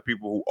talking about the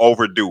people who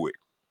overdo it.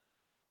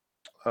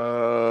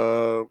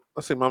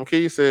 Let's see. Mama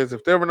Key says,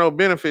 if there were no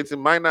benefits, it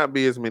might not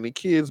be as many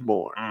kids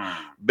born.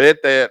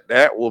 Bet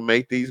that will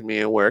make these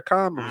men wear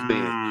condoms.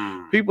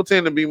 Then people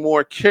tend to be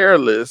more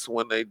careless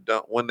when they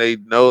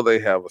know they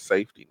have a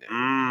safety net.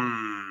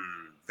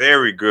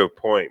 Very good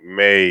point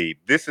made.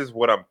 This is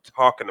what I'm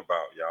talking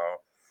about, y'all.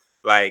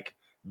 Like,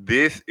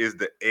 this is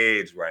the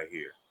edge right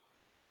here.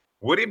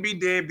 Would it be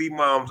deadbeat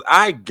moms?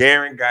 I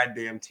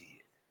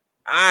guarantee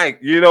it.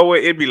 You know what?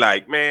 It'd be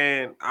like,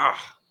 man,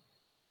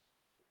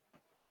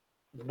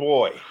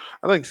 boy.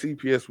 I think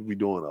CPS would be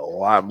doing a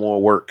lot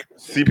more work.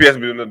 CPS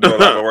would be doing a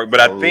lot more work.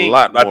 But I think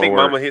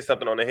Mama hit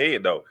something on the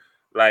head, though.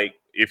 Like,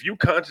 if you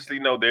consciously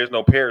know there's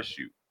no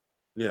parachute.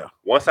 Yeah.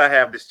 Once I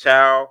have this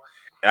child,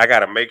 I got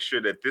to make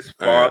sure that this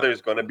father is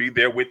going to be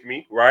there with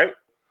me, right?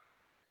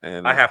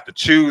 And I have to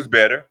choose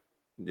better.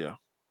 Yeah.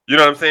 You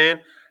know what I'm saying?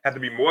 Have to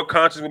be more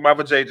conscious with my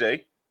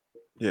JJ.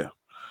 Yeah.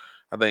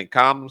 I think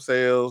condom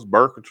sales,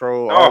 birth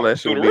control, all that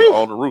shit will be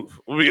on the roof.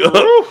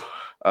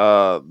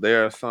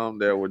 There are some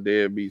that were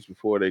deadbeats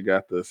before they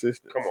got the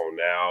assistance. Come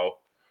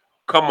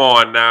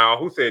on now.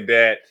 Who said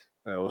that?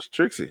 That was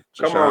Trixie.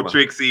 Come on,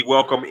 Trixie.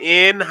 Welcome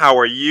in. How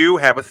are you?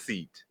 Have a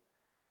seat.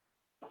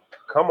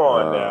 Come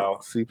on now.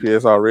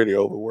 CPS already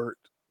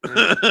overworked.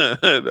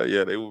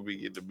 Yeah, they will be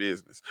getting the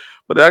business.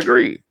 But I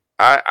agree.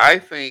 I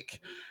think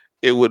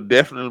it would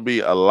definitely be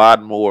a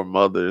lot more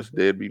mothers,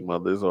 deadbeat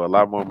mothers, or a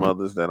lot more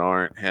mothers that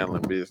aren't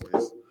handling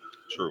business.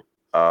 True.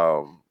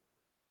 But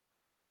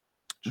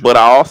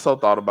I also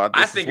thought about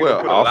this I think as well.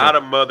 it would put a lot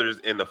of mothers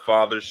in the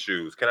father's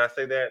shoes. Can I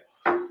say that?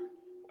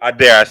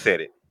 I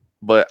said it.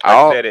 But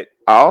I said it.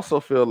 I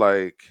also feel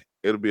like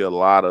it'll be a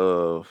lot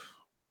of.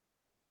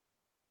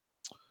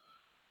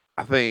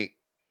 I think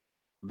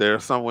there are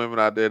some women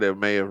out there that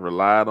may have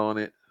relied on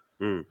it,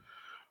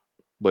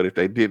 but if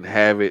they didn't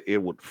have it, it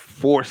would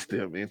force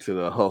them into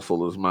the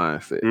hustler's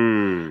mindset,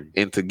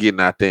 into getting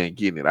out there and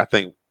getting it. I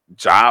think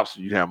jobs,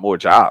 you'd have more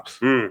jobs.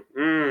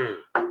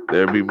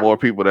 There'd be more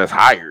people that's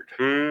hired.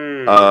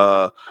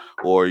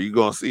 Or you're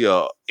gonna see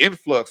a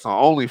influx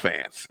on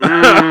OnlyFans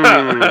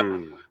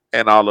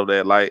and all of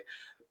that. Like,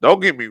 don't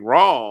get me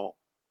wrong.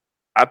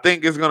 I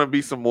think it's gonna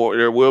be some more.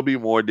 There will be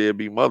more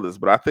deadbeat mothers,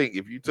 but I think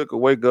if you took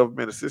away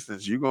government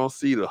assistance, you're gonna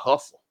see the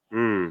hustle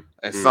and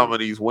some of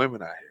these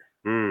women out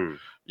here.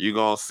 You're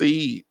gonna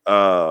see,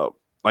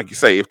 like you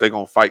say, if they're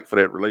gonna fight for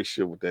that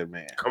relationship with that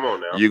man. Come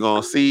on now. You're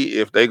gonna see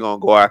if they're gonna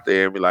go out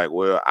there and be like,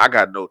 "Well, I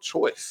got no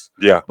choice,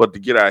 but to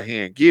get out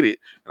here and get it,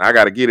 and I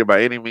got to get it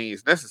by any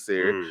means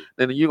necessary."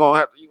 Then you're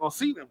gonna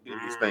see them do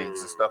these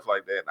things and stuff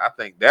like that. And I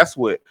think that's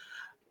what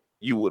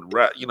you would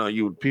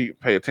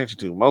pay attention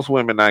to. Most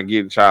women not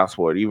getting child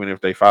support, even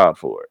if they filed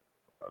for it.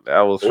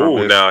 That was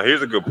from now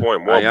here's a good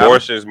point. More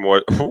abortions,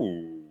 more.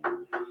 Going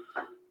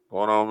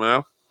on,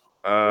 man.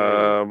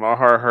 My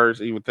heart hurts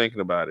even thinking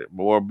about it.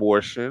 More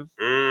abortion,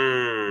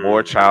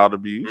 more child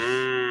abuse.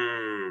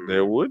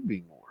 There would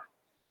be more.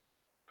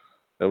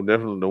 There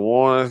definitely the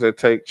ones that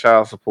take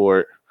child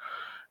support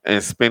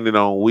and spend it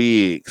on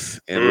wigs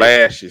and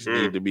lashes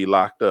need to be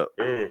locked up.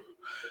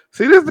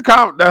 See, this is the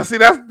that's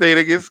the thing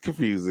that gets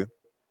confusing.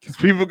 Because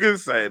people can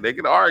say, they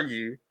can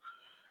argue,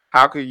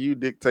 how can you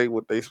dictate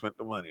what they spent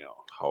the money on?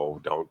 Oh,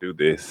 don't do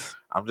this.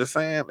 I'm just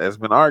saying, that's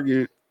been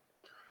argued.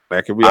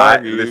 That can be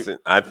argued. Listen,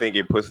 I think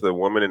it puts the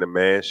woman in the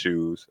man's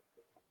shoes,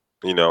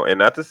 and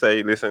not to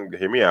say, listen,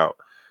 hear me out,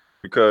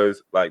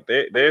 because like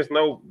there's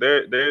no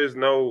benefit.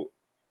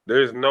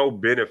 There's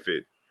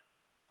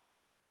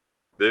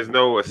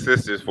no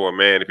assistance for a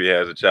man if he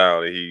has a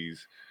child and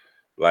he's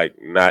like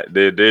not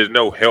there. There's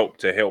no help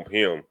to help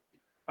him.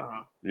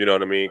 You know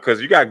what I mean?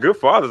 Because you got good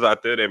fathers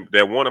out there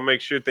that want to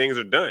make sure things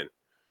are done,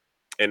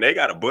 and they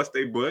got to bust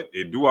their butt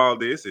and do all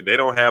this, and they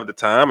don't have the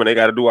time, and they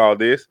got to do all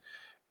this.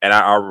 And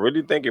I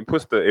really think it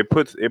puts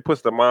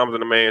the moms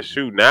in the man's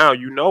shoe. Now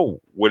you know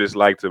what it's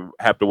like to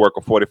have to work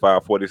a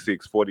 45,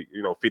 46, 40,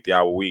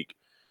 50-hour week,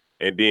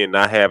 and then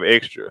not have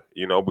extra,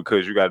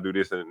 because you got to do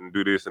this and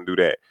do this and do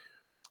that,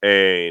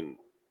 and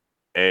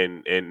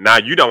now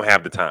you don't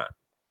have the time.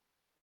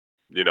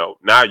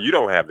 Now you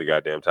don't have the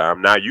goddamn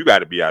time. Now you got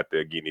to be out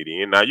there getting it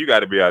in. Now you got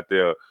to be out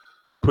there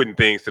putting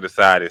things to the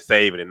side and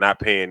saving and not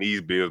paying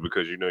these bills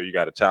because you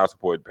got a child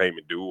support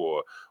payment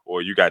due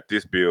or you got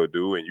this bill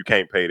due and you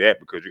can't pay that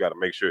because you got to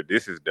make sure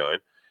this is done.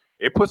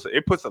 It puts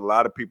a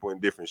lot of people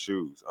in different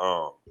shoes.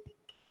 I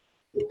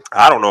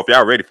don't know if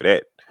y'all ready for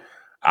that.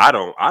 I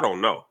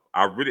don't know.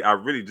 I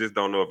really just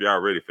don't know if y'all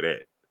ready for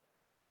that.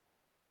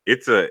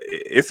 It's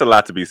a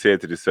lot to be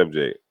said to this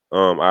subject.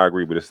 I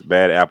agree, but it's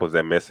bad apples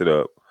that mess it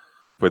up.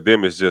 For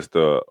them, it's just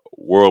the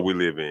world we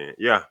live in.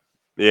 Yeah,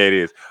 it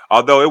is.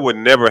 Although it would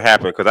never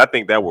happen because I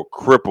think that would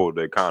cripple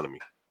the economy.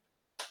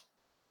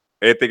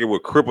 I think it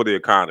would cripple the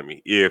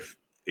economy if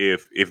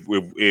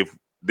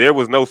there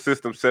was no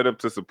system set up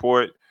to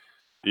support,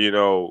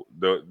 the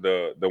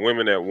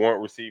women that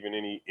weren't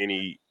receiving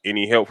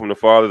any help from the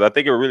fathers. I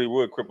think it really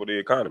would cripple the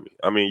economy.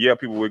 I mean, yeah,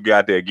 people would get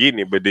out there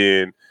getting it, but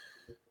then,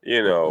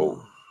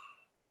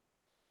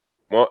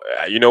 well,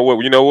 you know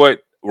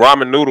what?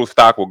 Ramen noodle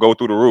stock will go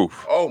through the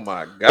roof. Oh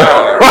my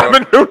god!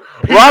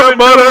 ramen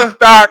butter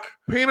stock,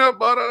 peanut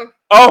butter.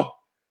 Oh,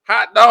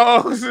 hot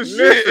dogs and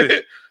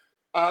shit.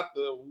 Out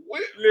the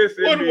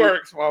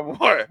woodworks, my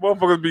boy.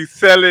 Motherfuckers be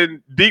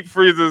selling deep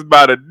freezers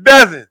by the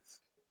dozens.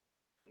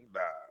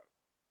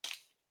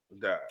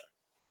 Die.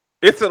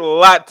 It's a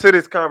lot to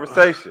this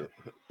conversation.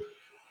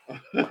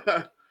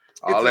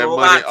 all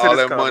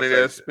that money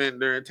that's spent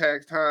during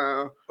tax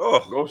time.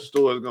 Grocery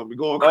store is gonna be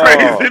going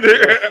crazy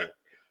there.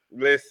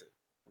 Listen.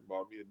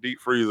 Bought me a deep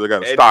freezer. I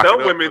got to stock it up.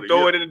 Some women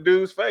throw it in the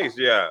dude's face.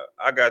 Yeah,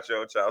 I got you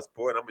on child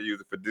support. I'm gonna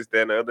use it for this,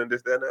 that, and the other, and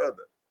this, that, and the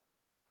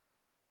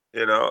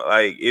other.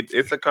 Like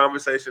it's a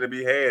conversation to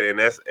be had, and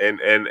that's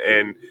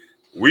and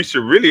we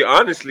should really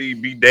honestly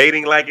be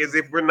dating like as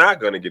if we're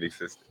not gonna get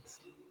assistance.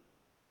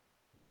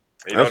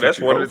 That's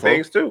one of the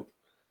things too.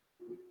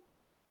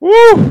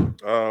 Woo!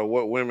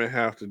 What women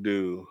have to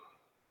do?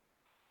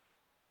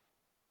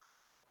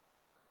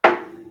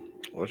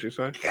 What you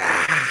say?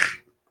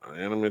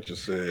 Anna Mitchell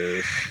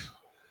says,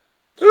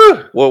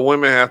 what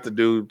women have to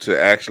do to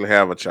actually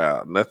have a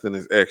child. Nothing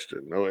is extra.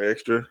 No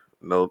extra,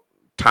 no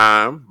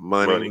time,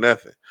 money.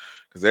 Nothing.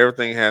 Because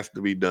everything has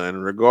to be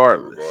done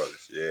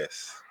regardless.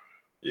 Yes.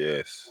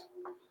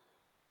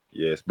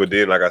 But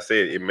then, like I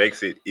said, it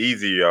makes it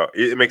easier.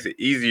 It makes it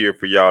easier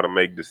for y'all to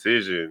make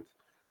decisions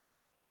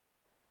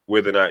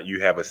whether or not you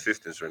have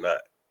assistance or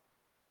not.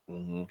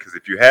 Because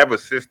if you have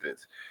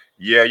assistance,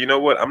 yeah, you know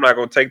what? I'm not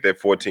going to take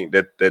that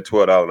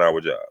 $12 an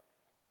hour job.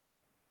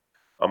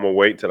 I'm gonna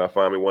wait till I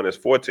find me one that's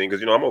 14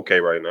 because I'm okay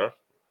right now.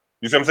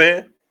 You see what I'm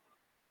saying?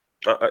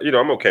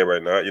 I'm okay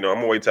right now. I'm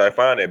gonna wait till I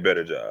find that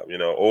better job.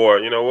 Or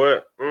you know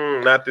what?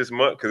 Not this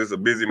month because it's a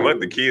busy month.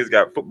 The kids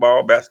got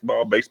football,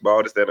 basketball,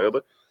 baseball, this, that, and the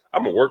other.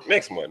 I'm gonna work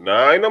next month.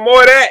 Nah, ain't no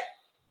more of that.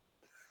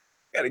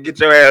 Gotta get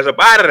your ass up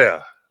out of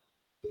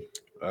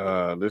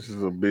there. This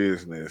is a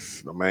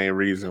business. The main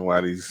reason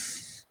why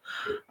these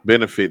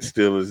benefits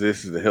still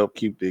exist is to help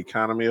keep the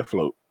economy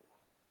afloat.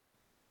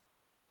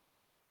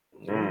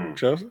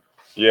 Chelsea?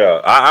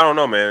 Yeah, I don't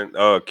know, man.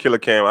 Killer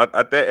Cam,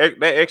 that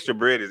extra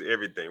bread is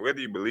everything, whether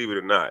you believe it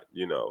or not.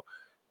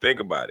 Think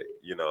about it.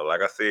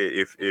 Like I said,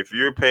 if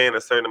you're paying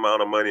a certain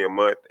amount of money a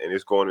month and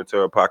it's going into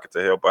her pocket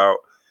to help out,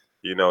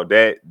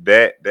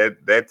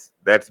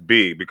 that's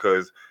big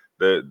because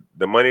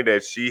the money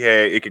that she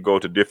had, it could go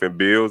to different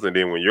bills, and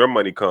then when your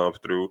money comes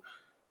through,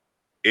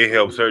 it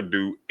helps her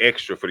do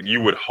extra for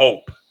you. Would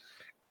hope.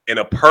 In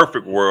a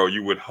perfect world,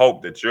 you would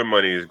hope that your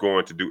money is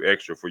going to do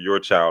extra for your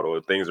child or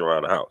things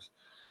around the house.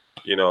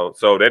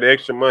 So that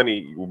extra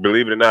money,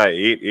 believe it or not,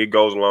 it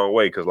goes a long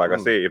way. Because like I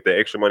said, if the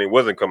extra money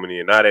wasn't coming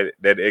in, now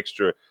that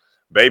extra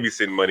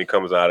babysitting money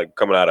coming out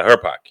of her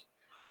pocket.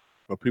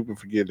 But people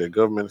forget that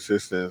government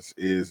assistance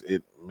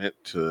isn't meant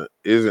to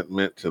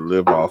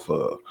live off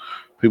of.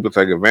 People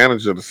take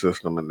advantage of the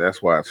system, and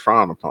that's why it's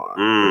frowned upon.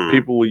 If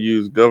people will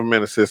use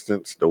government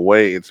assistance the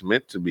way it's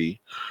meant to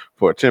be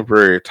for a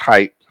temporary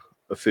type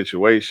of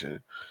situation,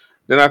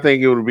 then I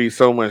think it would be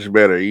so much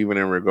better, even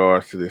in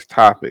regards to this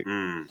topic.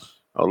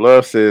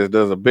 Love says,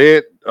 does a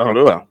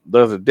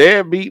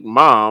deadbeat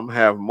mom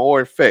have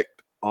more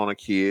effect on a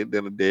kid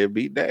than a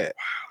deadbeat dad?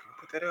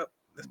 Wow,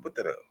 let's put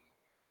that up.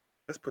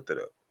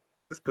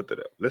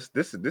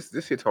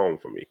 This hits home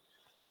for me.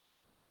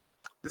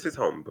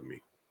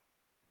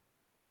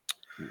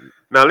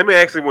 Now let me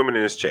ask the women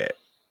in this chat.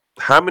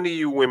 How many of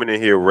you women in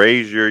here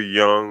raise your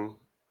young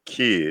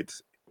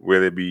kids,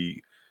 whether it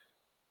be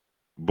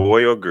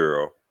boy or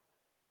girl,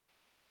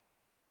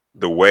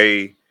 the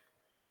way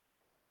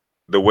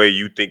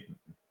you think,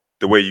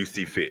 the way you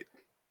see fit?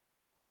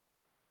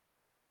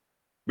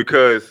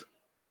 Because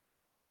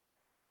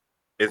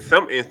in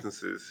some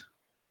instances,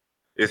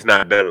 it's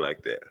not done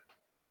like that.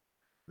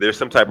 There's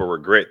some type of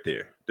regret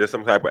there. There's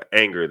some type of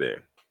anger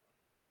there.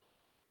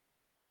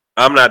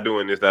 I'm not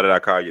doing this. That I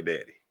call you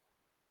daddy.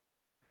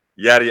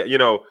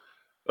 Yada.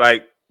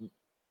 Like,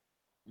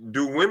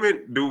 do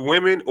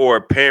women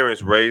or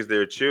parents raise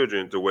their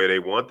children the way they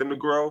want them to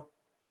grow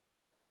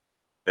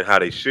and how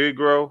they should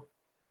grow?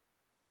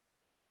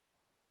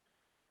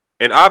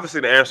 And obviously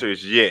the answer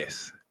is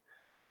yes.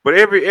 But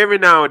every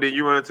now and then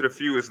you run into the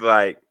few, it's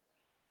like,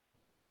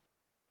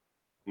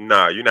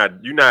 nah, you're not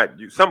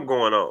something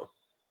going on.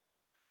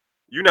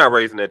 You're not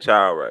raising that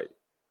child right.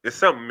 There's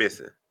something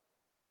missing.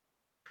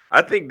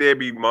 I think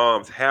deadbeat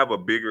moms have a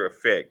bigger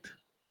effect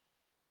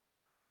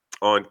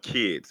on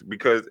kids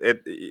because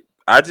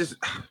I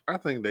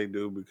think they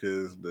do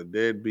because the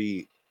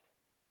deadbeat.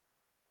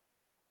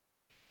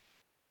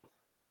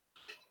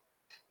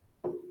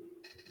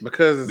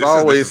 Because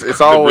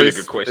it's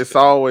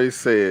always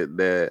said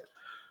that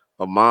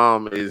a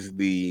mom is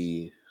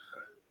the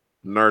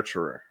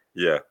nurturer.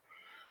 Yeah.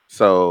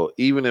 So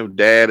even if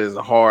dad is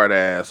a hard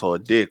ass or a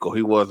dick or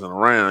he wasn't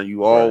around,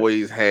 you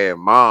always had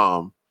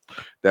mom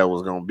that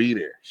was gonna be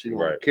there. She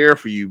gonna care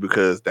for you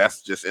because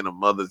that's just in a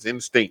mother's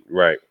instinct.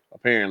 Right.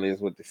 Apparently, is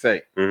what they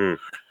say.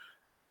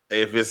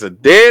 If it's a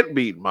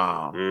deadbeat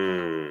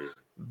mom,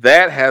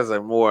 that has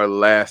a more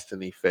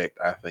lasting effect,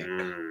 I think,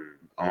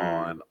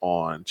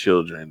 on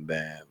children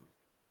than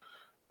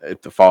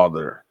if the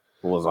father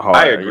was a hard.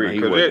 I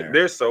agree because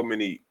there's so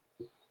many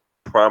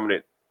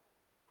prominent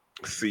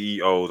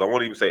CEOs. I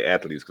won't even say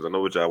athletes because I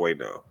know what y'all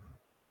waiting on.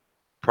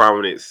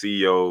 Prominent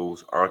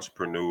CEOs,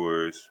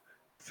 entrepreneurs,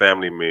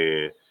 family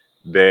men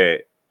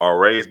that are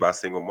raised by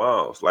single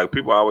moms. Like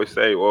people always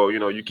say, well,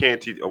 you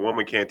can't teach a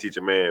woman can't teach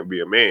a man to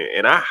be a man,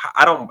 and I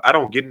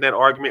don't get in that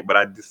argument, but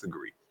I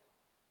disagree.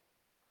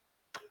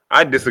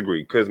 I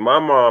disagree because my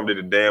mom did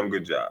a damn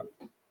good job.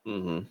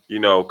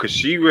 Because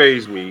she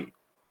raised me,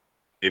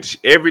 and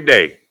every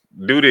day.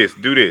 Do this.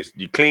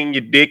 You clean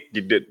your dick.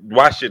 You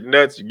wash your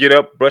nuts. You get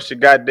up, brush your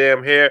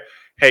goddamn hair.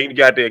 Hey, you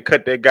got there,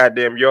 cut that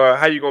goddamn yard.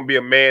 How you gonna be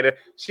a man?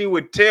 She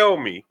would tell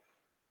me,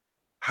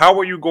 how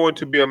are you going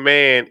to be a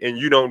man and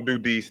you don't do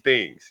these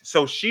things?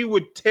 So she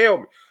would tell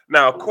me.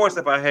 Now, of course,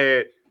 if I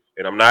had,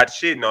 and I'm not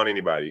shitting on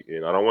anybody,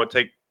 and I don't want to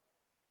take,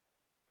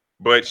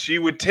 but she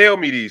would tell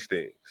me these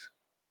things.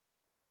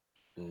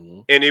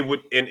 And it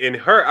would, in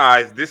her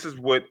eyes, this is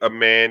what a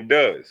man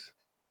does.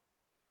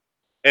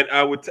 And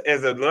I would,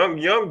 as a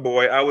young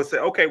boy, I would say,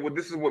 okay, well,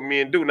 this is what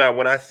men do. Now,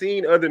 when I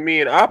seen other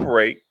men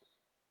operate,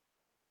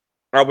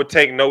 I would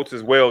take notes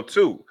as well,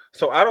 too.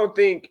 So I don't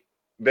think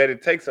that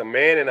it takes a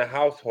man in a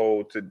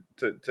household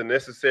to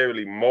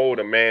necessarily mold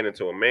a man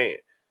into a man.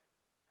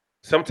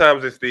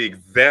 Sometimes it's the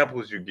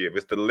examples you give.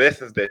 It's the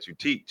lessons that you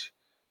teach.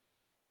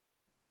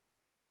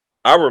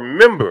 I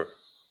remember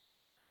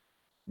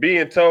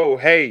being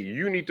told, hey,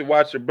 you need to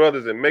watch your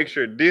brothers and make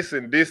sure this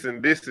and this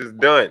and this is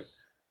done.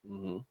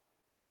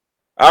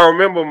 I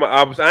remember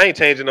I ain't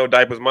changing no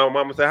diapers. My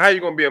mama said, "How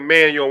you gonna be a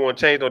man? You don't want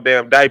to change no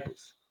damn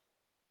diapers."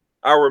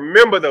 I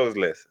remember those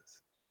lessons.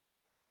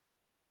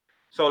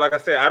 So, like I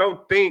said, I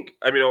don't think,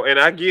 I mean, and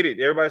I get it.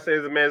 Everybody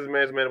says a man's a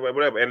man's a man,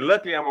 whatever. And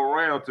luckily, I'm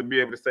around to be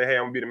able to say, hey,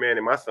 I'm going to be the man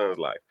in my son's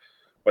life.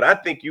 But I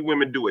think you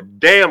women do a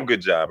damn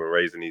good job in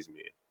raising these men.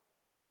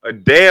 A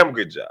damn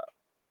good job.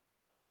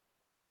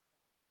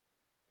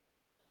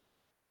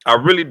 I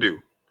really do.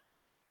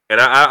 And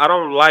I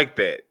don't like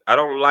that. I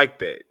don't like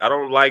that. I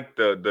don't like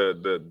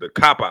the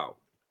cop-out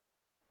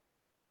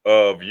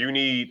of you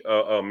need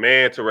a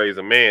man to raise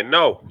a man.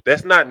 No,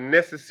 that's not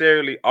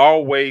necessarily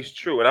always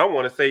true. And I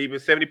want to say even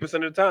 70%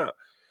 of the time.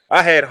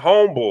 I had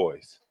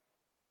homeboys.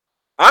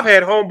 I've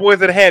had homeboys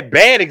that had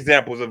bad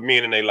examples of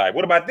men in their life.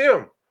 What about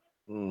them?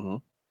 Mm-hmm.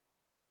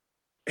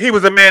 He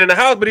was a man in the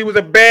house, but he was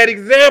a bad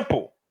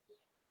example.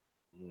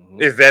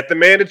 Mm-hmm. Is that the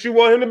man that you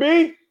want him to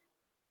be?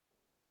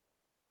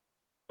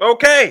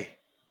 Okay.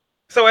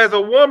 So as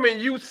a woman,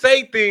 you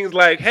say things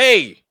like,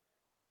 hey,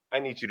 I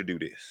need you to do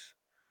this.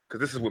 Because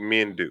this is what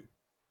men do.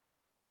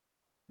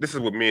 This is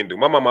what men do.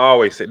 My mama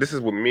always said, this is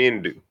what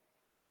men do.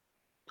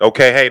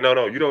 Okay, hey,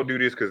 no, you don't do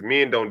this because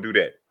men don't do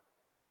that.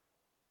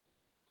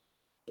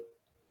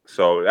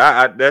 So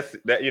that's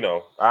that. You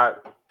know,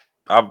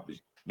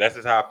 that's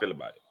just how I feel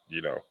about it.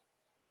 You know,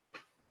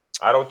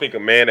 I don't think a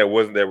man that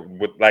wasn't there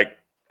with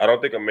I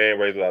don't think a man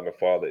raised without a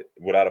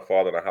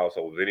father in the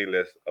household was any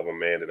less of a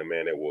man than a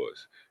man that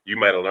was. You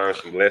might have learned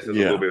some lessons a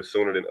little bit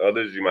sooner than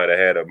others. You might have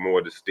had a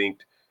more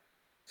distinct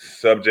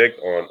subject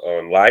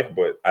on life,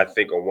 but I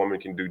think a woman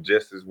can do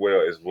just as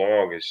well as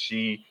long as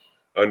she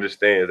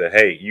understands that,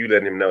 hey, you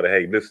letting him know that,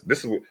 hey, this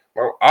is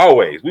what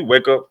always we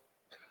wake up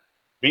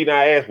beating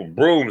our ass with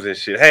brooms and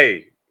shit.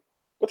 Hey,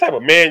 what type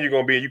of man you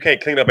gonna be? You can't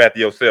clean up after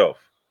yourself.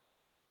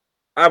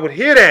 I would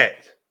hear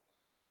that.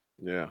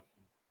 Yeah.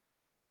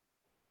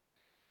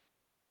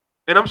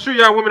 And I'm sure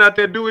y'all women out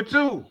there do it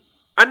too.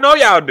 I know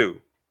y'all do.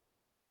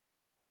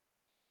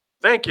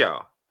 Thank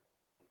y'all.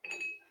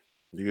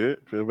 You good?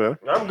 Feel better?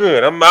 I'm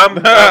good. I'm done.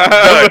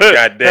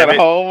 God damn it. At a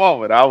whole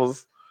moment, I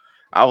was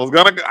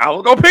gonna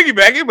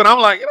piggyback it, but I'm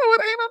like, you know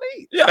what? Ain't no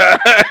need. Yeah,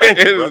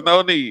 there's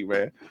no need,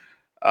 man.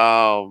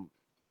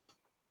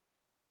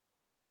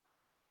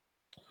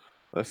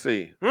 Let's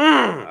see.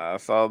 I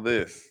saw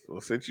this.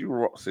 Well, since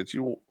you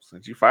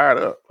fired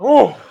up,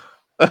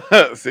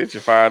 since you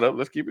fired up,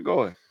 let's keep it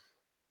going.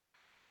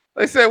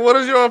 They said, "What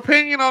is your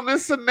opinion on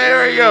this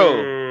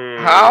scenario?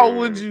 How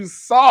would you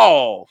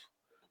solve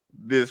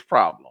this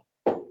problem?"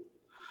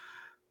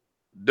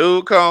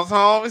 Dude comes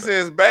home and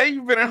says, "Babe,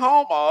 you've been at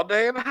home all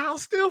day and the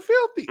house still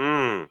filthy."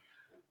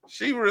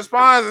 She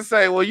responds and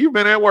say, "Well, you've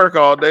been at work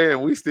all day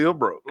and we still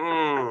broke."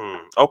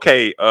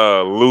 Okay,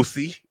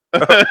 Lucy.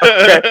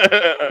 Okay.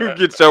 You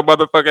get your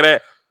motherfucking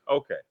ass.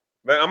 Okay.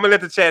 But I'm gonna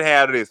let the chat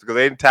handle this because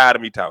they ain't tired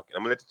of me talking.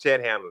 I'm gonna let the chat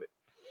handle it.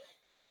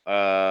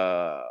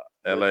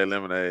 LA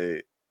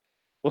Lemonade.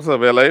 What's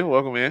up, LA?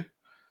 Welcome in.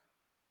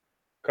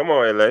 Come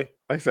on, LA.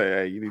 They say,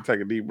 hey, you need to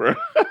take a deep breath.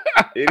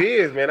 It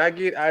is, man. I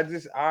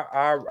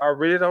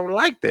really don't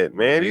like that,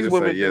 man. Nita These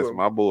women say, yes,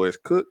 my boys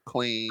cook,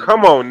 clean.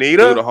 Come on,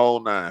 Nita. Do the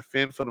whole nine.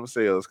 Fend for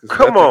themselves because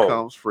nothing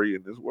comes free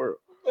in this world.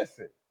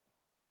 Listen.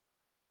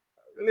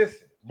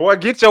 Boy,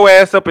 get your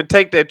ass up and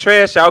take that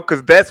trash out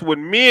because that's what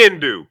men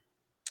do.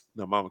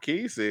 Now, Mama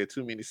Key said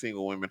too many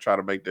single women try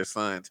to make their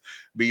sons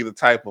be the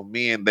type of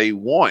men they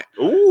want.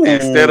 Ooh.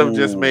 Instead of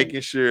just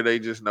making sure they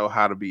just know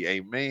how to be a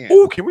man.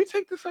 Ooh, can we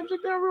take this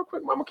subject down real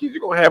quick? Mama Key, you're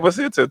going to have us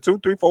here till 2,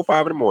 3, 4,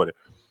 5 in the morning.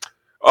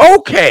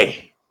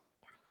 Okay.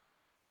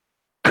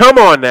 Come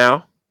on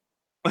now.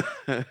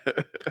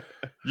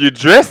 You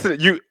dress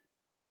it.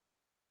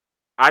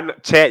 I know,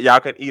 chat, y'all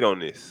can eat on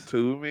this.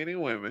 Too many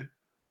women.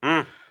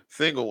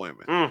 Single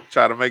women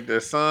try to make their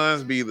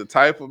sons be the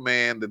type of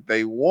man that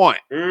they want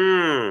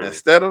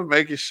instead of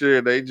making sure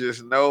they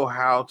just know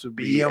how to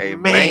be a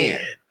man.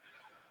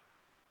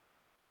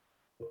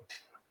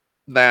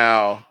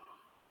 Now,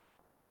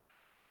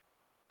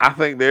 I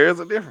think there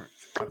is a difference.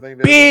 I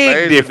think there's a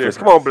major difference.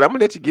 Come on, but I'm gonna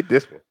let you get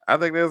this one. I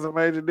think there's a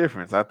major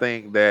difference. I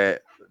think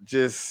that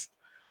just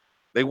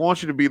they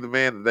want you to be the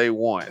man that they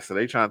want. So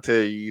they trying to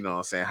tell you, you know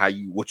what I'm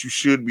saying, what you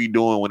should be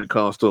doing when it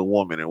comes to a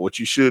woman and what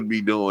you should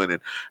be doing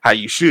and how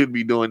you should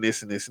be doing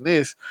this and this and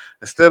this.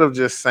 Instead of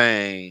just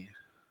saying,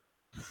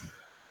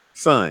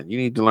 son, you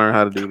need to learn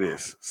how to do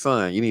this.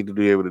 Son, you need to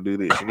be able to do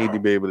this. You need to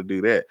be able to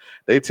do that.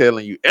 They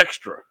telling you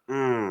extra,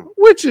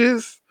 which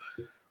is,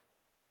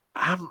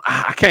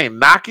 I can't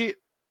knock it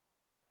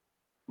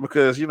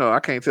because, you know, I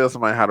can't tell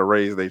somebody how to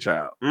raise their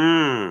child.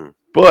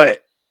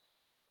 But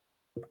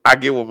I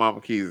get what Mama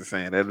Keys is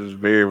saying. That is a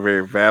very,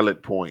 very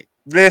valid point.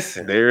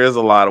 Listen, there is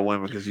a lot of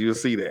women because you'll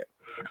see that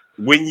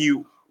when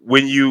you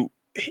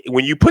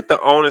put the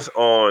onus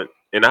on,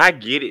 and I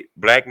get it,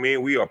 black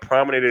men, we are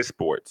prominent in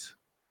sports.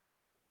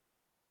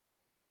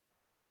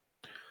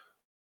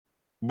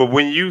 But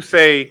when you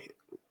say,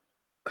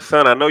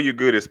 son, I know you're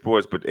good at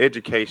sports, but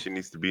education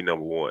needs to be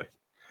number one.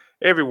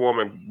 Every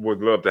woman would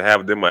love to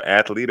have them an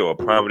athlete or a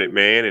prominent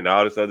man and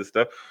all this other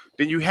stuff.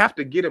 Then you have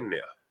to get them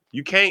there.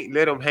 You can't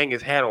let him hang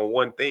his hat on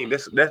one thing.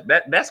 That's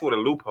what a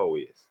loophole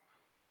is.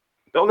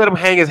 Don't let him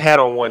hang his hat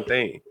on one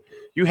thing.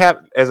 You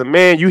have, as a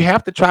man, you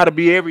have to try to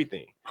be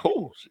everything.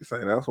 Oh, she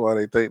say that's why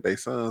they think they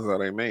sons are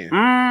their man.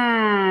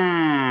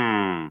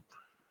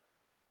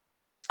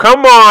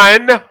 Come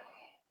on.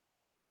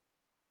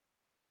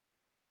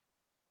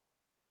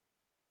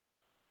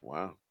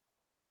 Wow.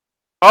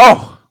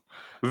 Oh,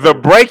 the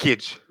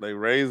breakage. They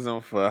raise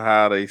them for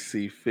how they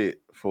see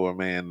fit for a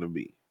man to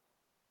be.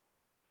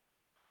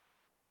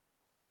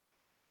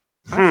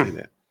 I see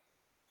that.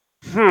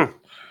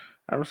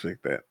 I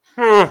respect that.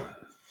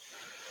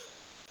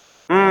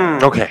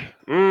 Okay.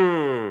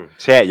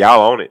 Chat,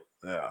 y'all on it.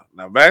 Yeah.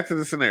 Now back to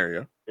the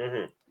scenario.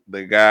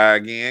 The guy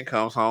again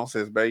comes home,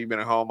 says, "Babe, you've been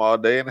at home all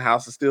day and the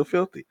house is still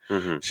filthy."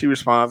 She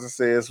responds and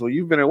says, "Well,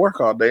 you've been at work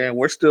all day and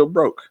we're still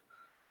broke.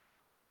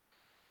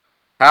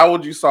 How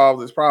would you solve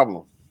this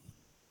problem?"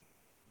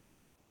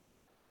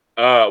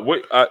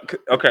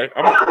 Okay.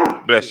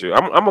 Bless you.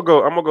 I'm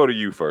gonna go to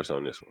you first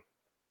on this one.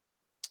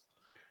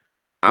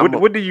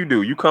 What do you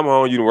do? You come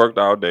home, you worked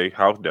all day,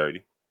 house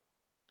dirty,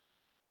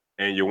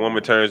 and your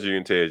woman turns to you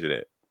and tells you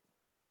that.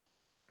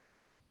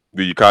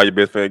 Do you call your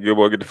best friend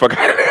Gilboa, get the fuck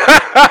out of here?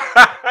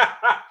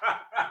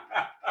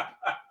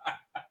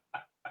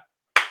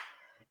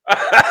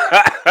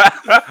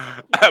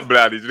 But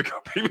I need you to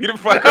come pick me the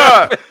fuck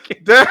up.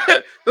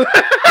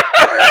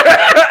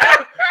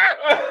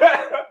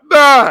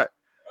 Nah.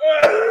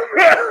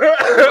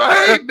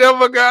 I ain't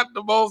never got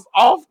the most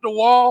off the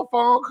wall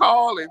phone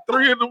call at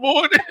 3 a.m.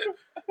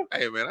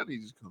 Hey man, I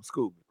need you to come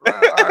school me. All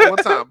right,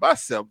 what time? By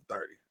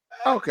 7:30.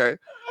 Okay.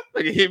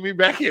 They can hit me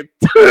back at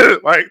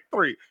like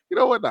 3. You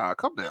know what? Nah,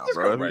 come down,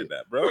 bro. Come right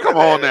now, bro. Come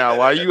on now.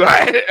 Why you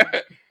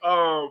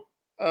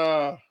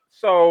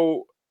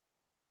So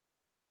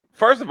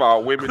first of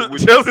all, women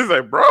Chelsea's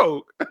like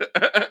broke.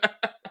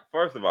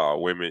 First of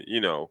all, women,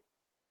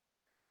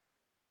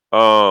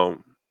 now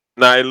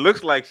it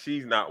looks like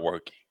she's not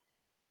working.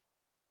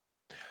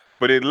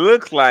 But it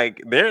looks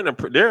like they're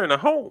in a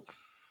home.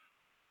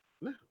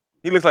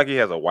 He looks like he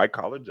has a white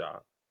collar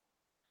job.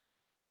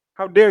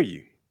 How dare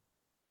you?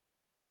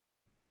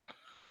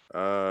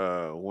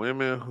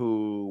 Women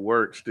who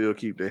work still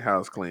keep their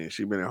house clean.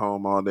 She been at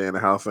home all day and the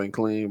house ain't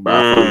clean.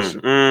 By Felicia.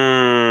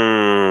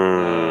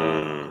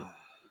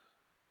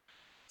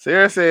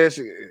 Sarah says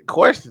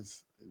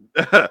questions.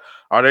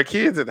 Are there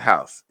kids at the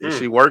house? Is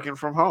she working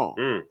from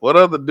home? What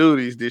other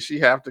duties did she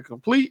have to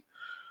complete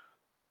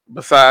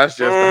besides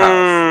just the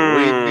house?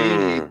 We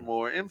need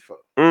more info.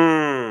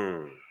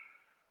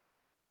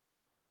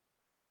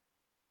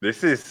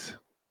 This is.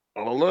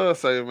 I love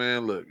say,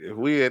 man, look, if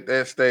we at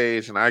that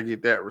stage and I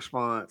get that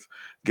response,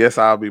 guess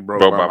I'll be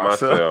broke by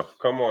myself.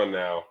 Come on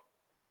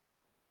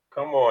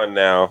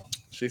now.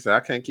 She said, I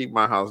can't keep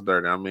my house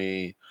dirty. I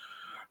mean,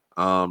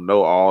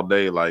 no all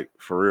day, like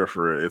for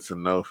real. It's a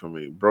no for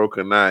me. Broke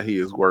or not, he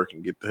is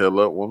working. Get the hell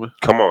up, woman.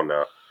 Come on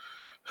now.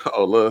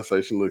 Oh, love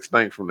say she looks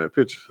stank from that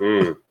picture.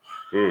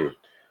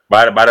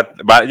 But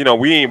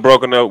we ain't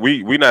broken up.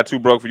 We not too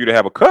broke for you to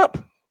have a cup.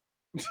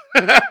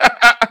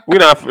 We're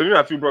not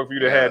too broke for you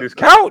to have this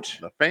couch.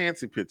 The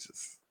fancy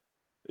pictures.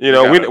 We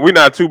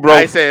not too broke.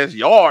 I says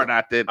yard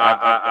out there.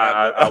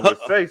 I would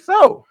say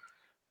so.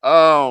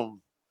 I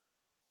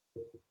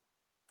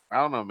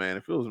don't know, man.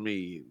 If it was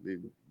me,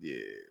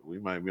 we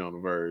might be on the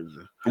verge.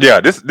 Yeah,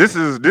 this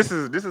is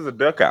a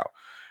duck out.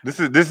 This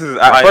is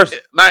first.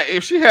 Now,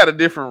 if she had a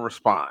different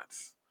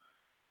response,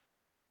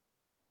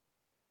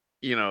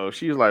 she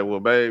was like,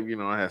 "Well, babe,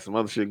 I had some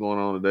other shit going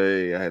on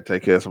today. I had to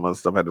take care of some other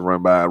stuff. I had to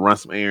run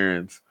some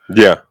errands,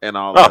 and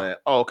all of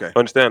that." Oh, okay,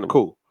 understandable,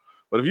 cool.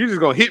 But if you just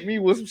gonna hit me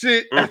with some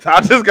shit, I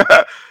just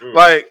got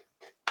like.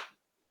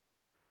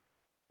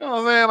 You know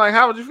what I'm saying? Like,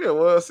 how would you feel?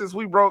 Well, since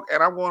we broke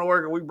and I'm going to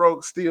work and we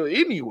broke still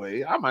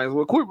anyway, I might as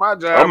well quit my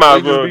job. I might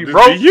as well be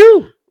broke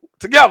you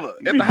together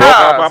at the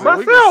house. By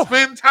myself. We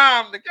can spend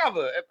time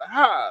together at the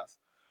house.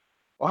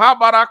 Well, how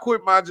about I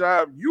quit my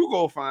job? You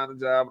go find a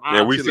job.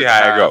 And we see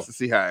how it goes. To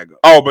see how it goes.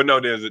 Oh, but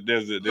no,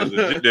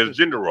 there's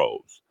gender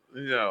roles.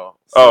 So,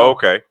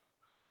 okay.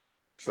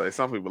 Say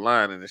some people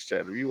lying in this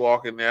chat. If you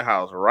walk in their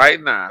house right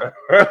now.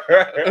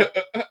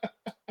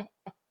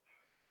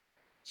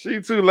 She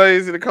too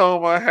lazy to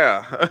comb my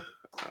hair.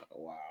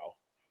 Wow.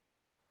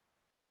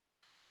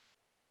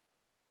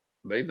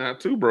 They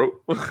not too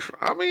broke.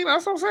 I mean,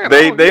 that's what I'm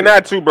saying. They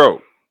not too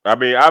broke. I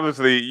mean,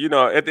 obviously,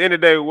 at the end of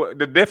the day,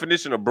 the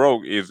definition of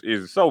broke is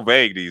so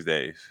vague these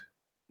days.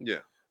 Yeah.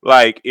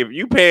 Like, if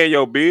you paying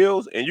your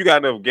bills and you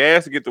got enough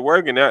gas to get to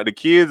work and now the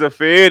kids are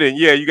fed and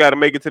you got to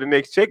make it to the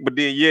next check, but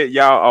then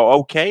y'all are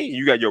okay.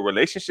 You got your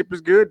relationship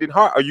is good. Then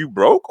are you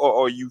broke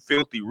or are you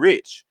filthy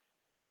rich?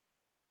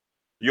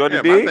 You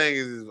understand? My thing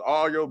is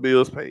all your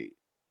bills paid.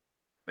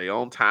 They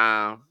on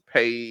time,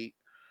 paid.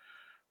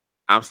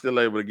 I'm still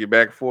able to get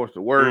back and forth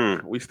to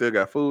work. We still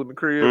got food in the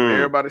crib.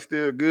 Everybody's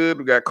still good.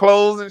 We got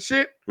clothes and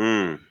shit.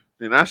 Then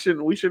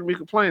we shouldn't be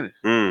complaining.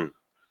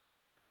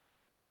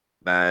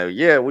 Now,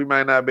 we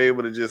might not be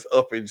able to just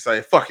up and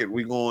say, fuck it,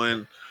 we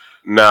going.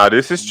 Nah,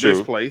 this is true.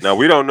 This place. Now,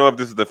 we don't know if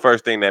this is the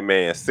first thing that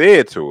man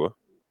said to her.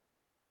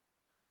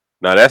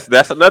 Now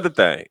that's another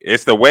thing.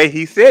 It's the way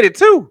he said it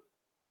too.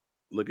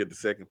 Look at the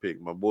second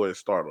pick. My boy is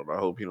startled. I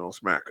hope he don't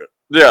smack her.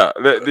 Yeah,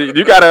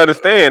 you got to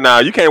understand now.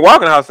 You can't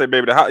walk in the house and say,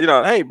 "Baby, the house." You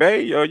know, hey,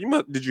 babe,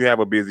 did you have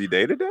a busy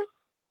day today?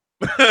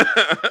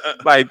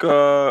 Like,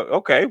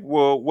 okay,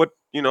 well, what,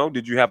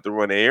 did you have to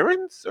run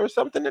errands or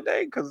something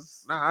today?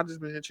 Because Nah, I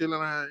just been here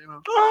chilling out,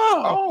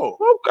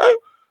 oh, okay.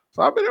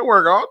 So I've been at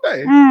work all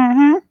day.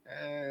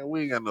 Mm-hmm. And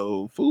we ain't got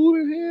no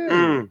food in here.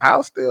 Mm.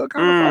 House still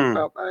kind of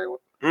fucked up,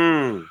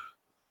 man.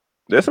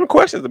 There's some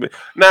questions to be.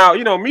 Now,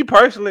 me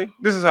personally,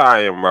 this is how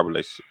I am in my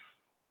relationship.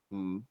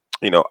 Mm.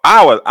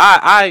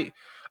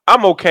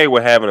 I'm okay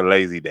with having a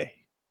lazy day.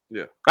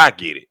 Yeah, I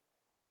get it.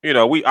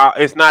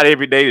 It's not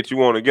every day that you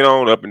want to get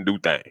on up and do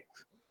things.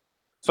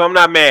 So I'm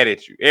not mad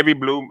at you.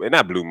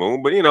 Not blue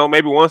moon, but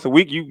maybe once a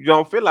week you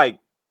don't feel like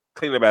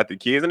cleaning up after the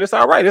kids, and it's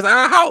all right. It's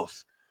our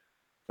house.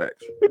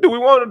 Facts. What do we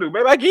want to do,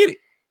 baby? I get it.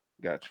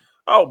 Gotcha.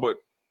 Oh, but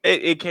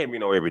it can't be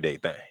no everyday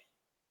thing.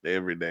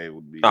 Every day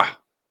would be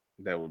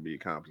that would be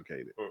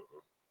complicated.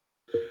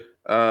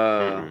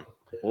 Mm-hmm.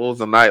 What was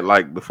the night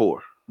like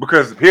before?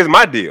 Because here's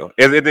my deal.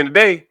 At the end of the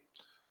day,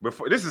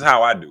 this is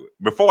how I do it.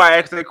 Before I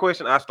ask that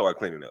question, I start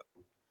cleaning up.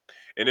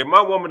 And if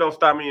my woman don't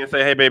stop me and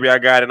say, "Hey, baby, I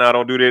got it," and I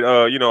don't do that,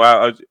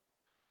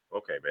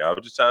 okay, babe, I was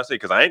just trying to say,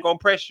 because I ain't gonna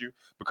press you,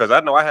 because I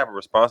know I have a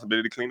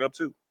responsibility to clean up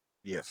too.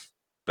 Yes,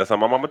 that's how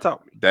my mama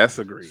taught me. That's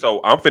agreed.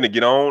 So I'm finna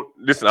get on.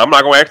 Listen, I'm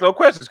not gonna ask no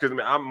questions because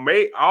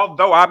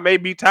although I may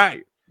be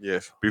tired.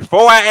 Yes.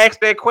 Before I ask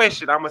that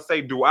question, I'm gonna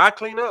say, "Do I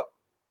clean up?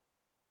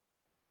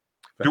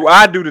 Do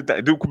I do the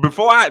thing?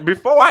 Before I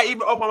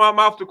even open my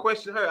mouth to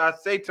question her, I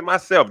say to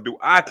myself, do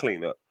I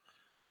clean up?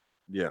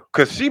 Yeah.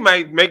 Because she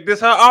might make this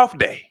her off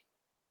day.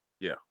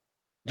 Yeah.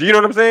 Do you know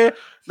what I'm saying?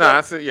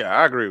 I said, yeah,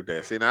 I agree with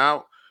that. See,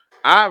 now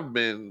I've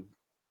been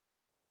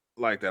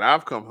like that.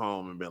 I've come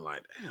home and been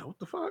like, damn, what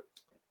the fuck?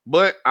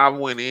 But I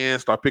went in,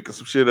 start picking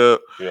some shit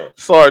up,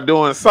 start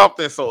doing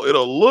something so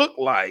it'll look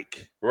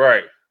like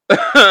right.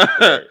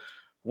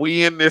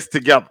 We in this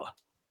together.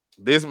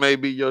 This may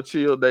be your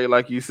chill day,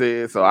 like you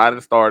said. So I done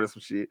started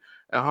some shit.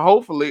 And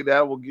hopefully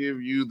that will give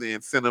you the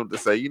incentive to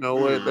say, you know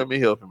what, let me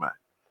help him out.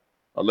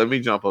 Or let me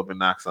jump up and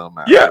knock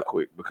something out real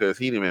quick. Because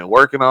he done been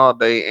working all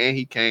day and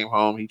he came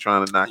home. He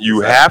trying to knock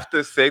you have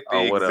to set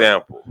the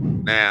example.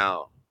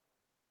 Now.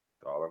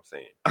 That's all I'm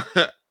saying.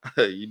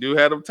 You do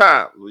have them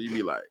times where you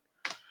be like,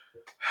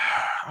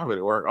 I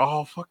really work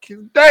all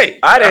fucking day.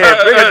 I done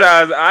had bigger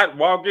times. I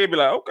walk in and be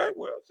like, okay,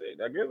 well, shit,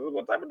 I guess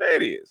what type of day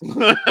it is.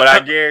 But I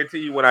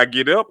guarantee you when I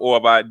get up or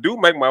if I do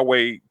make my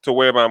way to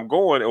wherever I'm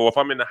going or if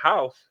I'm in the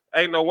house,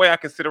 ain't no way I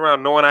can sit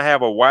around knowing I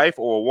have a wife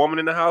or a woman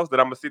in the house that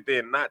I'm going to sit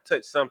there and not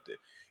touch something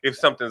if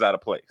something's out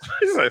of place.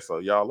 So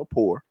y'all are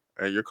poor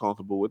and you're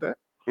comfortable with that?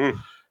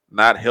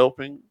 Not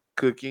helping,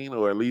 cooking,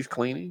 or at least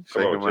cleaning?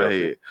 Shaking my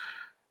head.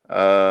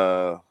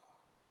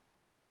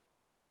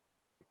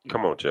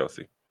 Come on,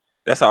 Chelsea.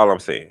 That's all I'm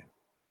saying.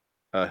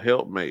 A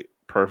helpmate,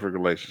 perfect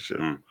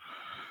relationship.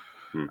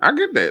 I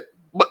get that.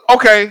 But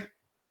okay,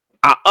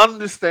 I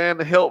understand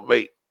the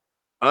helpmate.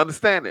 I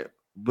understand it.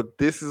 But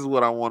this is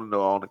what I want to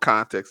know on the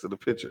context of the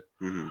picture.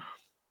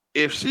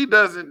 If she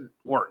doesn't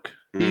work,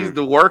 he's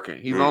the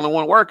working. He's the only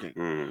one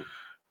working.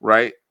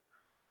 Right?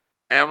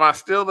 Am I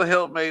still the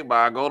helpmate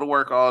by I go to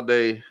work all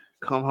day,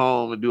 come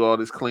home and do all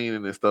this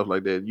cleaning and stuff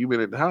like that? You've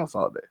been at the house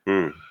all day.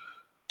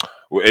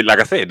 Well, like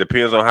I said, it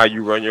depends on how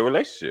you run your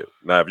relationship.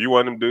 Now, if you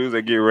one of them dudes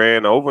that get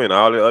ran over and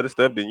all the other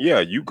stuff, then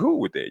yeah, you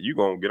cool with that. You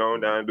gonna get on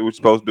down and do what you're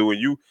supposed to do.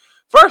 And you,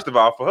 first of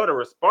all, for her to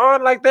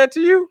respond like that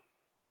to you,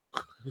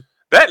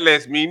 that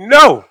lets me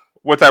know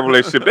what type of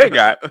relationship they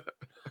got.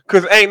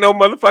 Cause ain't no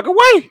motherfucking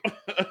way.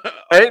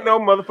 Ain't no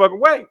motherfucking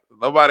way.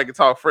 Nobody can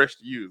talk fresh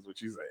to you is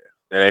what you saying.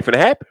 That ain't finna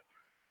happen.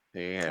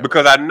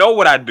 Because I know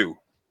what I do.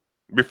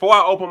 Before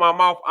I open my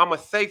mouth, I'ma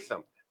say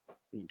something.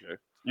 Okay.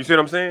 You see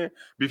what I'm saying?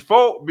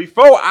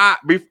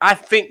 I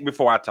think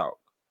before I talk.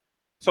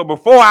 So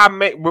before I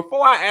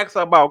ask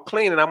her about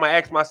cleaning, I'm gonna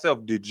ask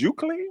myself, did you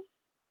clean?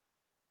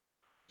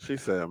 She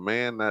said, a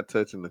man not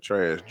touching the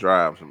trash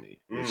drives me.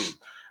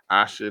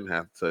 I shouldn't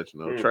have to touch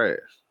no trash.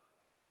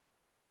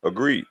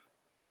 Agreed.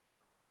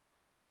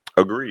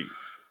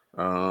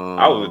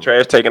 I was a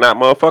trash taking out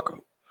motherfucker.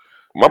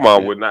 My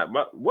mom would not.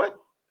 What?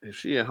 If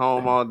she at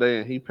home all day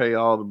and he pay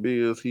all the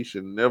bills, he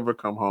should never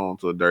come home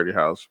to a dirty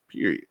house,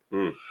 period.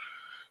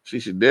 She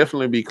should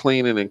definitely be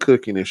cleaning and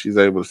cooking if she's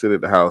able to sit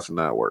at the house and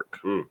not work.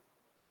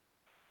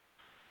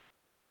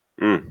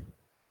 Like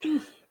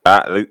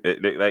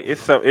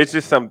it's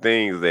just some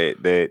things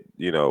that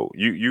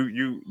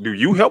you do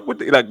you help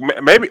with like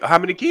maybe how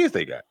many kids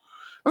they got.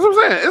 That's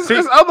what I'm saying.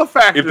 It's other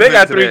factors. If they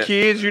got 3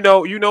 kids,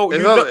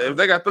 if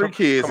they got 3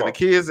 kids and the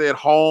kids at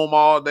home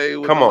all day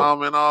with the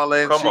mom and all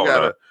that, and she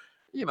got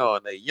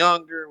and they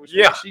younger.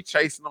 She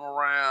chasing them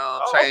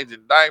around,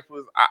 changing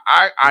diapers.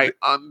 I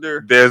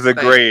under. There's a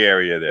gray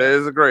area there.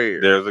 There's a gray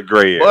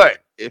area. But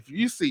if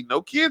you see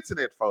no kids in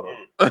that photo,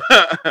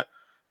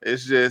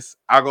 it's just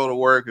I go to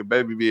work and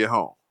baby be at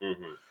home.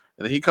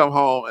 And he come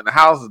home and the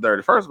house is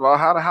dirty. First of all,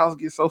 how the house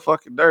get so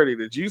fucking dirty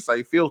that you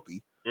say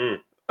filthy?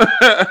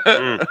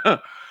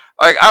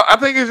 Like I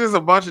think it's just a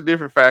bunch of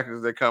different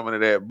factors that come into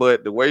that.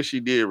 But the way she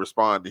did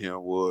respond to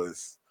him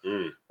was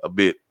a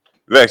bit.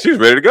 Like she was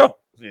ready to go.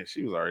 Yeah,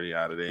 she was already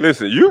out of there.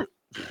 Listen, you.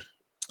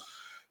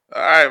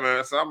 All right,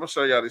 man. So I'm gonna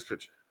show y'all this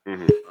picture.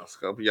 Mm-hmm. A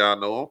couple of y'all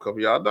know him, a couple of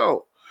y'all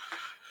don't.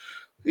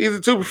 These are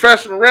two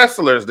professional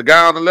wrestlers. The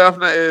guy on the left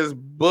now is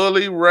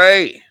Bully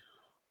Ray.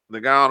 The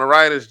guy on the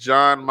right is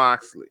Jon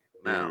Moxley.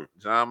 Now,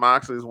 Jon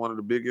Moxley is one of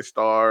the biggest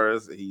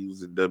stars. He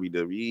was in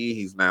WWE.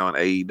 He's now in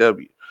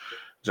AEW.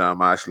 Jon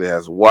Moxley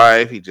has a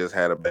wife. He just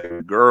had a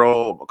baby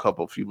girl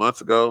a few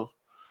months ago.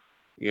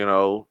 You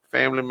know,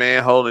 family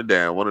man holding it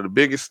down. One of the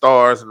biggest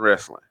stars in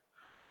wrestling.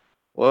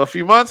 Well, a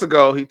few months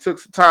ago, he took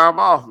some time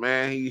off,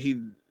 man.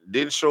 He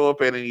didn't show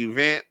up at an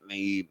event.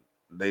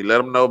 They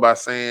let him know by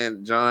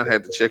saying John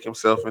had to check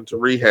himself into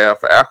rehab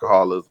for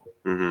alcoholism.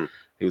 Mm-hmm.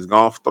 He was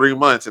gone for 3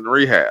 months in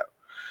rehab.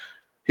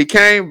 He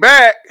came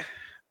back,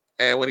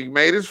 and when he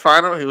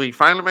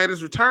finally made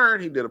his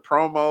return, he did a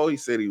promo. He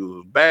said he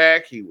was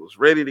back. He was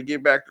ready to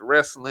get back to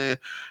wrestling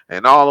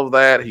and all of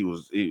that.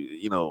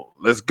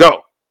 Let's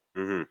go.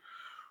 Mm-hmm.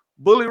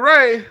 Bully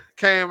Ray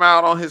came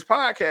out on his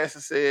podcast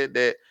and said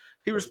that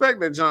he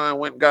respected that John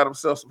went and got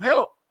himself some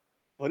help,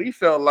 but he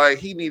felt like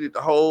he needed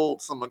to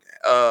hold some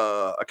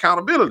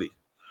accountability.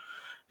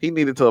 He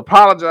needed to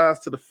apologize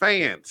to the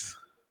fans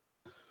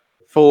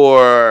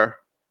for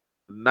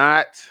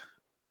not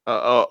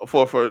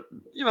for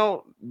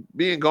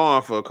being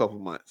gone for a couple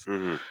months.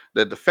 Mm-hmm.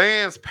 That the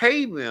fans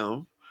paid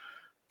them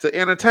to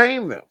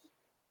entertain them,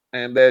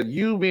 and that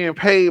you being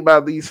paid by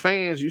these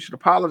fans, you should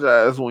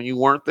apologize when you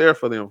weren't there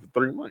for them for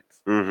 3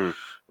 months. Mm-hmm.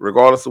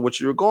 Regardless of what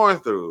you were going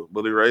through.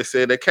 Bully Ray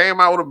said they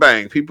came out with a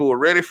bang. People were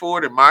ready for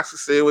it, and Moxley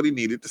said what he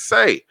needed to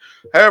say.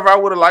 However, I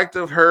would have liked to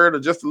have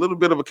heard just a little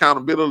bit of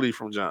accountability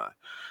from John.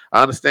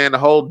 I understand the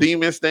whole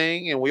demons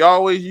thing, and we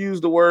always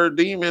use the word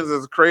demons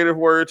as a creative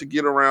word to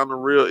get around the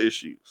real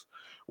issues.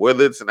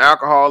 Whether it's an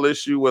alcohol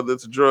issue, whether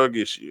it's a drug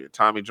issue. In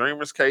Tommy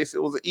Dreamer's case,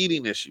 it was an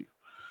eating issue.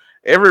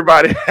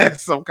 Everybody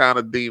has some kind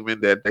of demon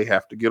that they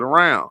have to get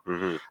around.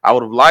 Mm-hmm. I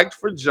would have liked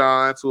for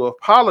John to have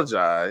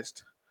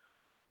apologized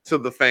to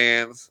the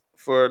fans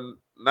for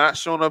not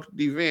showing up at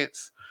the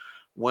events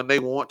when they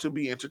want to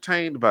be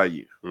entertained by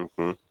you.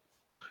 Mm-hmm.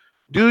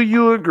 Do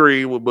you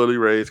agree with Bully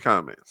Ray's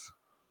comments?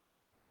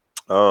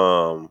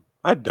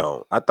 I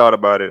don't. I thought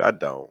about it. I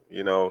don't.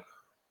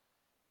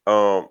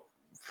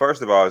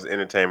 First of all, it's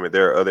entertainment.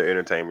 There are other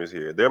entertainers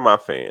here. They're my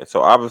fans.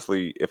 So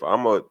obviously, if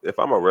I'm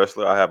a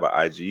wrestler, I have an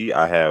IG,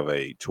 I have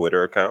a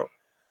Twitter account.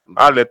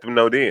 I let them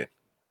know then.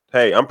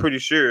 Hey, I'm pretty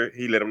sure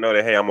he let them know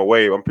that, hey, I'm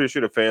away. I'm pretty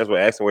sure the fans were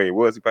asking where he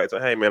was. He probably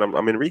said, hey, man,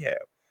 I'm in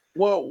rehab.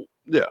 Well,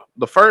 yeah.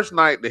 The first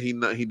night that he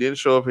didn't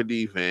show up at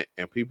the event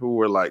and people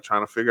were like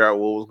trying to figure out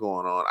what was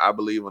going on, I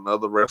believe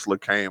another wrestler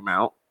came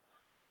out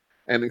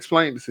and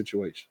explained the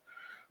situation.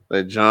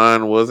 That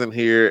John wasn't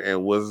here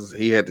and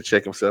he had to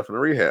check himself in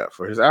rehab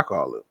for his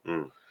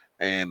alcoholism.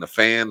 And the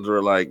fans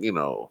were like,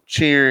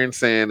 cheering,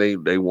 saying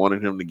they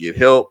wanted him to get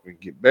help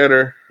and get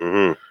better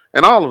and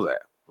all of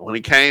that. When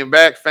he came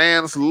back,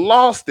 fans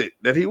lost it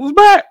that he was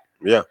back.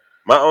 Yeah.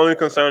 My only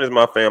concern is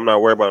my fam. I'm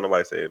not worried about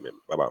nobody saying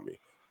about me.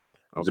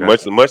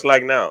 Okay. Much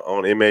like now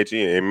on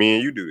MHN, and me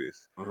and you do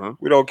this.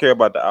 We don't care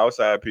about the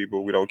outside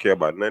people. We don't care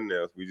about nothing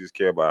else. We just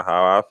care about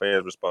how our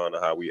fans respond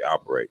to how we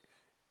operate.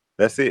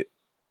 That's it.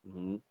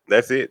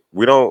 That's it.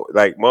 We don't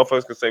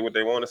motherfuckers can say what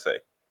they want to say.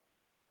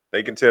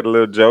 They can tell the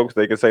little jokes.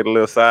 They can say the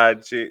little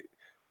side shit.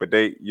 But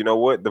they, you know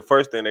what? The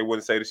first thing they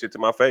wouldn't say the shit to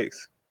my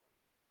face.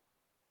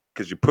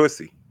 Cause you're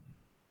pussy.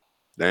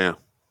 Damn.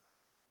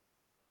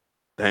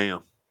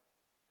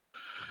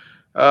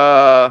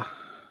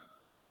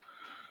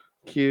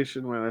 Kids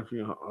shouldn't run if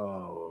you.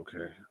 Oh,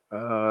 okay.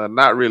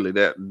 Not really.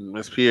 That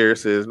Miss Pierre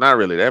says not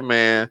really. That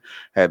man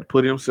had to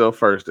put himself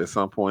first at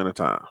some point in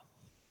time.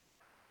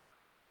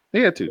 He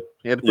had to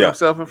put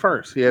himself in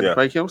first. He had to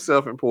make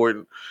himself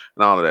important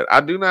and all of that.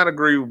 I do not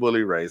agree with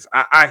Bully Ray.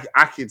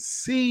 I can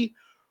see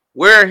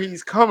where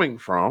he's coming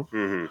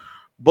from,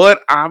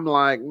 but I'm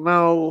like,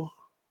 no,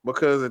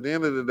 because at the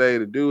end of the day,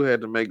 the dude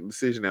had to make a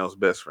decision that was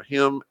best for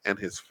him and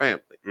his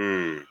family.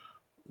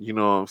 You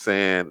know what I'm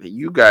saying?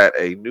 You got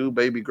a new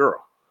baby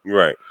girl.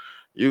 Right.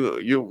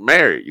 You're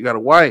married. You got a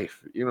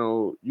wife.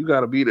 You got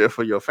to be there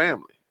for your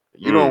family.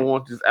 You don't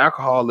want this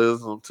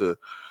alcoholism to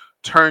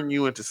turn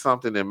you into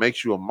something that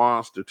makes you a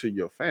monster to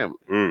your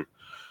family.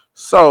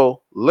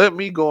 So let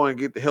me go and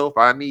get the help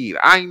I need.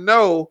 I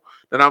know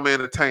that I'm an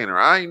entertainer.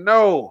 I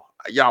know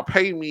y'all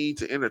pay me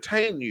to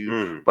entertain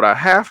you, but I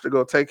have to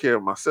go take care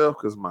of myself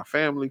because my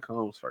family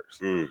comes first.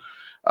 This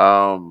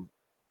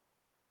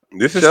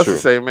is just true. To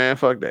say, man,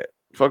 fuck that.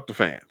 Fuck the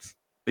fans.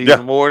 He's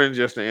more than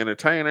just an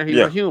entertainer. He's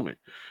a human.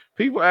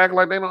 People act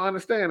like they don't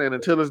understand that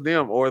until it's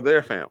them or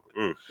their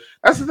family.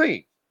 That's the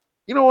thing.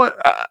 You know what?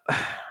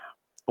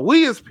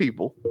 We as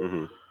people,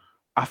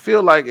 I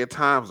feel like at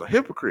times are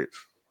hypocrites.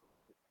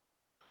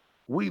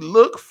 We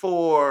look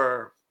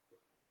for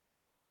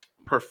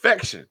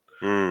perfection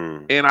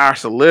in our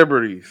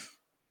celebrities,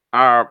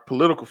 our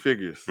political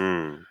figures,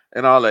 and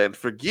all that, and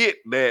forget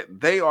that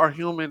they are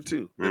human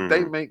too, that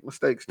they make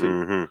mistakes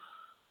too.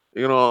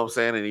 You know what I'm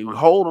saying? And you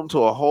hold them to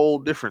a whole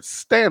different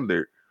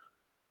standard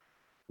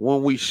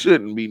when we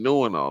shouldn't be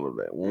doing all of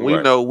that. When we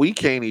Right. know we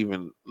can't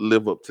even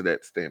live up to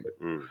that standard.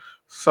 Mm.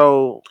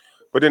 So,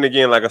 But then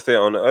again, like I said,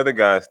 on the other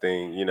guy's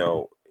thing, you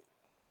know,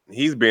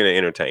 he's being an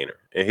entertainer,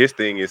 and his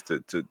thing is to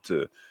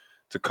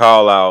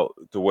call out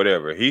to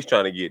whatever. He's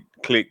trying to get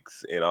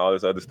clicks and all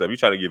this other stuff. He's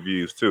trying to get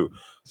views too.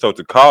 So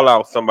to call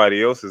out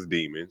somebody else's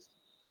demons,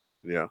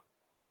 yeah.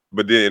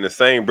 but then in the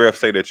same breath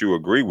say that you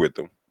agree with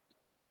them,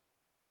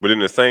 but in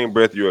the same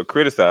breath you're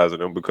criticizing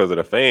them because of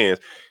the fans.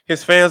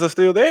 His fans are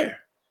still there.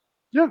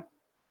 Yeah.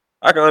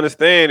 I can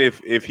understand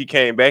if he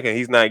came back and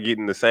he's not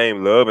getting the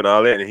same love and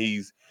all that, and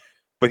he's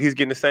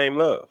getting the same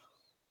love.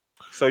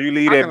 So you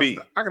leave that be.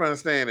 I can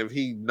understand if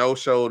he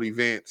no-showed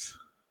events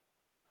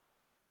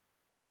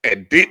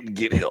and didn't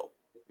get help.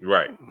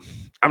 Right.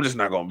 I'm just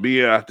not gonna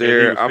be out And he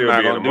there. was I'm still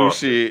not being a gonna do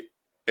monster. shit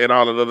and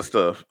all that other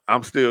stuff.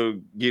 I'm still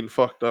getting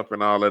fucked up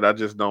and all that. I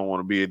just don't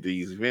want to be at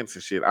these events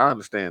and shit. I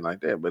understand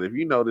like that. But if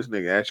you know this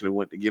nigga actually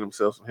went to get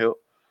himself some help,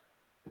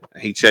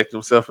 and he checked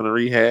himself in the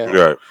rehab,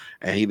 Right.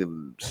 and he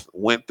done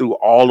went through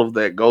all of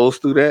that, goes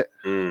through that,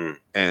 Mm.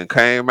 and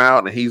came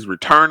out, and he's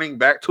returning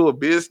back to a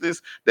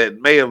business that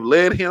may have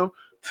led him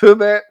to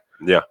that,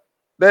 Yeah.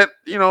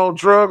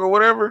 drug or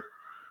whatever.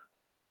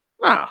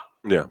 Nah.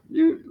 Yeah.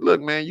 You look,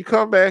 man. You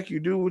come back, you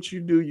do what you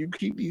do, you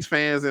keep these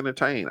fans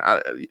entertained.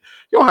 You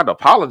don't have to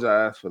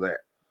apologize for that.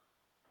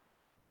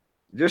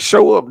 Just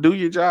show up, do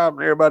your job,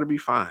 and everybody be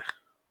fine.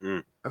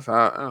 Mm. That's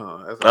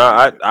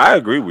how. I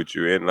agree with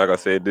you, and like I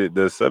said,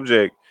 the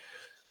subject,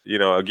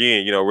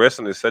 again,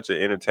 wrestling is such an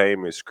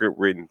entertainment, script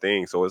written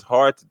thing, so it's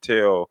hard to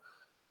tell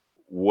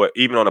what,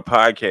 even on a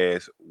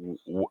podcast,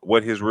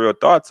 what his real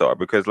thoughts are,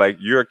 because like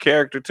you're a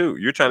character too.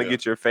 You're trying to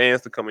get your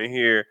fans to come in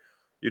here.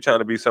 You're trying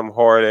to be some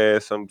hard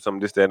ass, some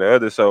this, that, and the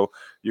other. So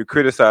you're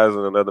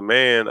criticizing another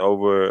man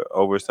over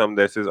something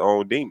that's his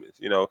own demons.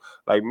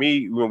 Like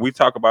me, when we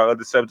talk about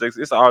other subjects,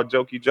 it's all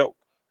jokey joke.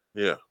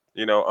 Yeah.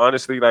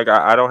 Honestly, like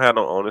I don't have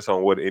no onus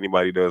on what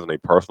anybody does in their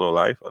personal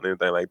life or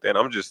anything like that.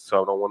 I'm just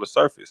so I don't want to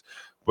surface.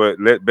 But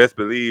best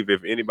believe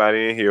if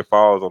anybody in here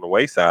falls on the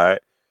wayside,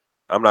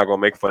 I'm not gonna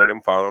make fun of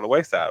them falling on the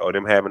wayside or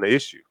them having an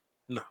issue.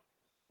 No.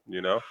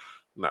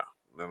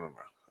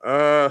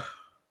 No.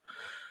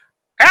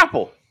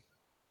 Apple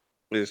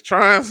is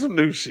trying some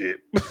new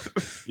shit.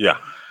 Yeah.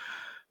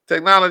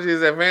 Technology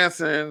is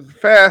advancing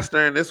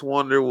faster, and this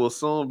wonder will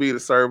soon be the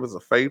service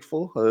of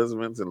faithful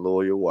husbands and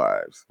loyal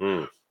wives.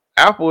 Mm.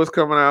 Apple is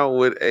coming out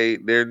with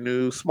their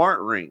new smart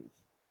ring.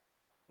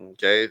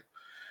 Okay.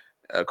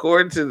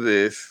 According to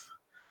this,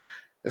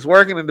 it's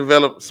working to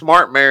develop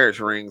smart marriage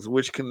rings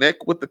which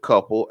connect with the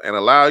couple and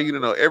allow you to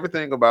know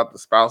everything about the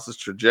spouse's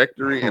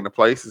trajectory and the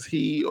places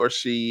he or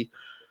she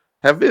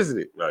have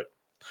visited. Right.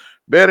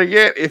 Better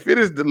yet, if it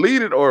is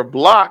deleted or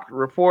blocked,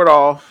 report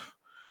off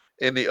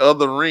in the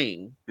other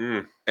ring.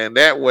 Mm. And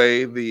that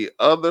way the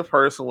other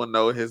person will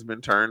know it has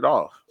been turned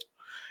off.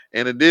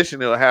 In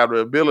addition, it'll have the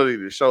ability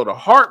to show the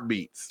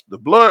heartbeats, the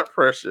blood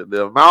pressure,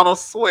 the amount of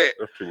sweat,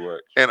 That's too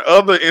much. and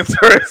other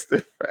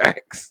interesting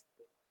facts.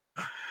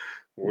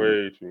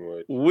 Way too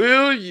much.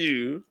 Will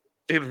you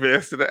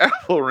invest in an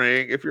Apple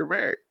ring if you're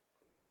married?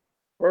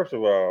 First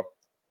of all,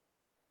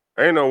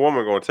 ain't no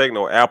woman gonna take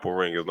no Apple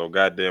ring as no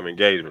goddamn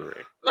engagement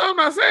ring. No, I'm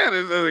not saying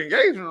it's an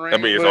engagement ring. I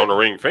mean, it's on the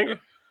ring finger.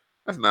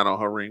 That's not on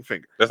her ring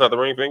finger. That's not the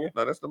ring finger?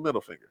 No, that's the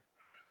middle finger.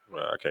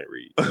 Well, I can't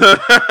read.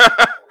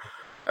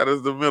 That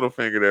is the middle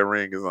finger that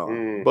ring is on.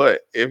 Mm.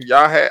 But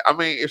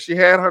if she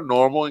had her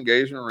normal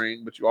engagement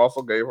ring, but you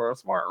also gave her a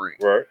smart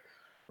ring,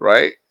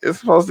 right? It's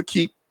supposed to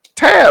keep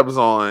tabs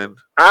on.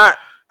 I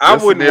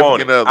wouldn't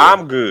want it. Other.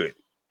 I'm good.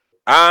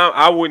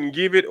 I wouldn't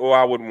give it, or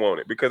I wouldn't want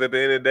it, because at the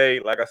end of the day,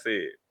 like I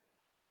said,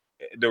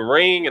 the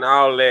ring and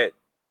all that,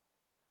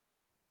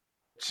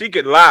 she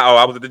could lie. Oh,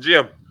 I was at the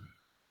gym.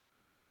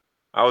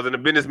 I was in a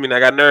business meeting. I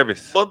got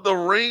nervous. But the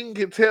ring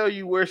can tell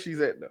you where she's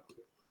at, though.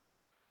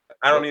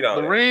 I don't need all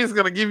that. The ring's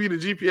gonna give you the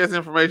GPS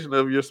information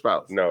of your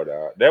spouse. No,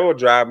 dog. That will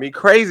drive me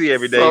crazy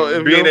every day.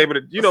 So being able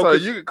to, so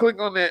you can click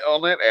on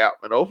that app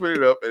and open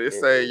it up, and it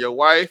say your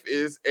wife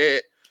is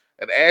at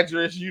an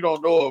address you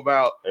don't know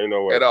about. Ain't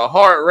no way. And her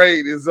heart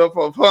rate is up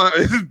upon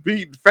it's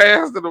beating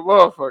fast than a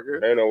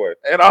motherfucker. Ain't no way.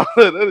 And all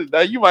that. Now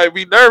you might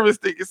be nervous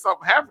thinking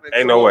something happening.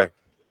 Ain't no way.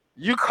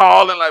 You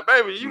calling like,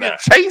 baby, you get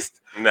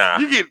chased? Nah.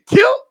 You get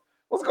killed?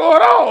 What's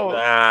going on?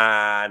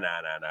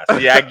 Nah.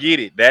 See, I get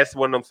it. That's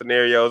one of them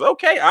scenarios.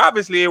 Okay,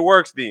 obviously it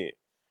works then.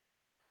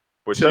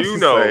 But Just you to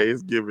know, say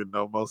it's giving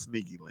no more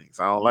sneaky links.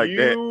 I don't like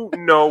that. You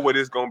know what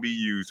it's gonna be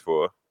used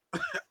for.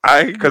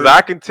 Because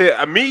I can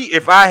tell me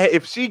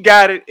if she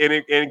got it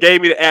and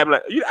gave me the app,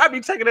 like I'd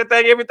be taking that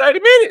thing every 30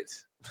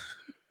 minutes.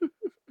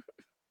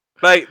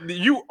 Like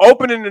you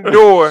opening the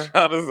door.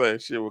 Trying to say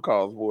shit would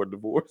cause more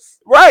divorce.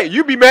 Right.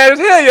 You be mad as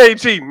hell you ain't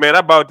cheating. Man,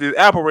 I bought this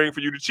Apple ring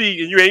for you to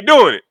cheat and you ain't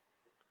doing it.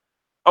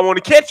 I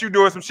want to catch you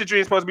doing some shit you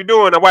ain't supposed to be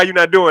doing. Now why you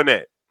not doing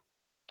that?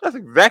 That's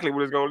exactly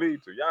what it's gonna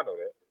lead to. Y'all know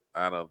that.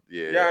 I don't.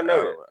 Yeah. Yeah, I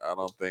know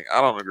that.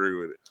 I don't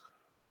agree with it.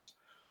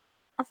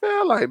 I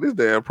feel like this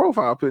damn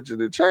profile picture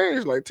that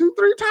changed like 2-3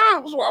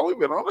 times while we've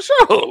been on the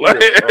show.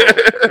 Like,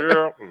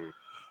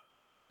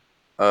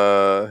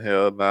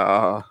 hell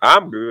nah.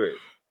 I'm good.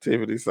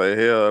 Tiffany say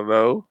hell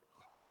no.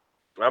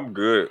 I'm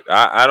good.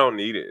 I don't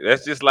need it.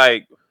 That's just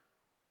like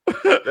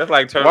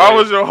turning. Why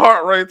was your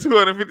heart rate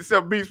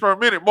 257 beats per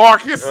minute,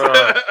 Marcus?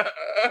 Well,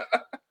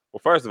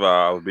 first of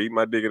all, I was beating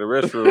my dick in the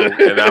restroom,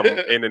 and I'm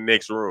in the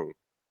next room.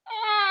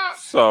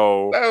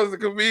 So that was a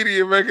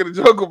comedian making a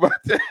joke about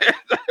that.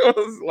 It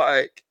was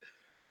like,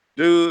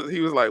 dude,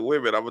 he was like,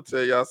 women, I'm gonna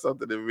tell y'all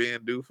something that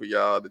men do for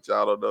y'all that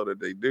y'all don't know that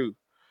they do.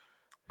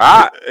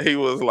 He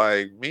was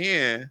like,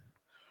 men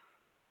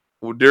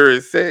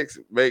during sex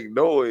make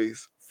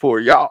noise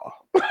for y'all.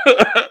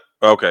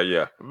 Okay,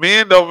 yeah.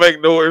 Men don't make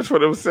noise for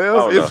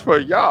themselves. It's for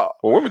y'all.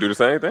 Well, women do the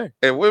same thing.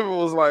 And women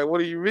was like, what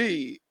do you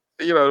mean?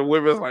 You know, the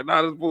women was like,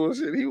 nah, this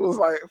bullshit. He was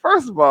like,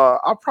 first of all,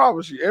 I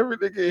promise you, every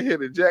nigga in here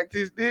that jacked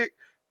his dick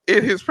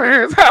in his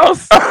parents'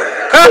 house,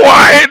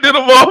 quiet to the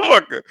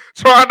motherfucker,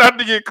 trying not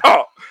to get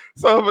caught.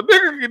 So if a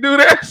nigga can do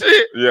that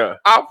shit, yeah,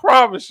 I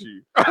promise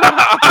you.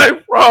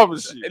 I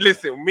promise you.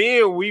 Listen,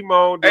 me and we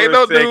moan during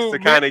sex to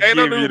kind of give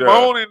you the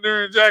moaning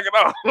during jacking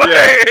off.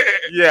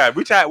 Yeah,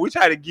 we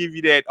try to give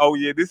you that. Oh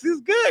yeah, this is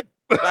good.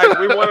 Like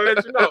we want to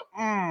let you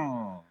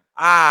know.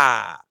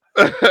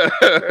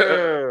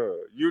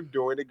 You're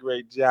doing a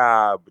great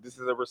job. This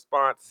is a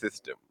response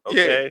system.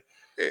 Okay.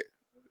 Yeah.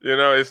 You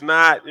know, it's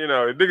not, you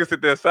know, niggas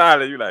sit there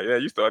silent, you're like, yeah,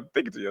 you start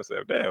thinking to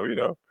yourself, damn, you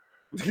know.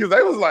 Because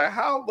they was like,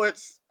 how much,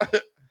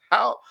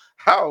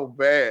 how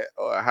bad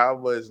or how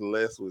much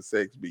less would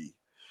sex be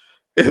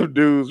if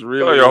dudes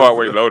really. Oh, your heart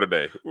rate low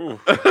today. I'm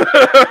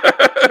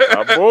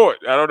bored.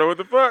 I don't know what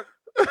the fuck.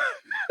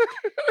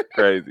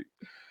 Crazy.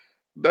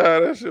 Nah,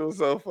 that shit was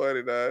so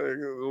funny.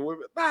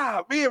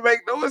 Nah, men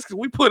make noise because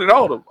we put it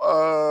on them.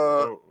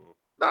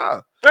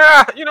 Nah.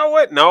 You know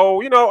what?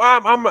 No, you know,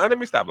 I'm let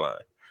me stop lying.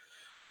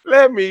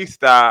 Let me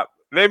stop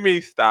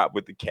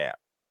with the cap.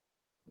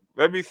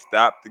 Let me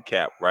stop the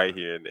cap right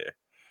here and there.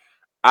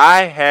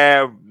 I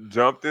have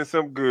jumped in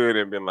some good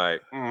and been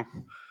like,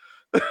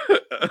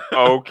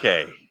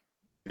 okay.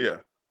 Yeah.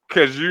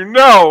 Cause you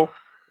know,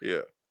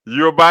 yeah,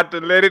 you're about to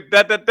let it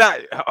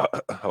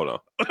hold on.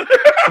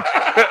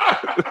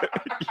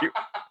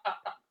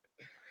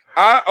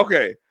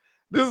 Okay.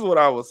 This is what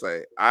I would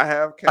say. I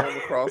have came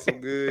across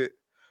some good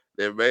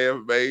that may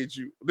have made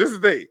you. This is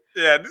the thing.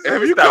 Yeah.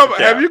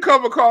 Have you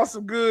come across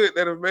some good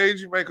that have made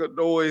you make a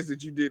noise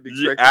that you didn't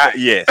expect?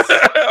 Yes.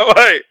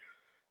 Like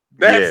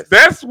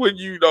that's when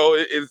you know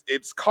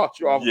it's caught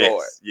you off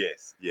guard.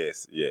 Yes.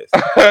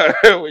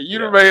 When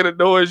you made a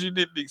noise you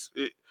didn't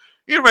expect.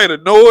 You made a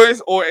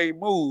noise or a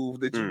move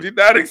that you did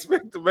not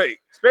expect to make.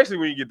 Especially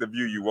when you get the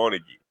view you want to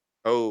get.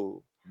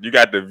 Oh. You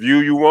got the view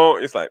you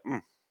want. It's like, woo!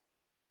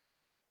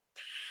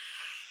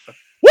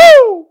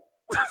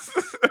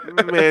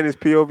 Man, this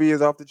POV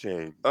is off the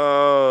chain.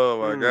 Oh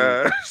my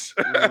gosh.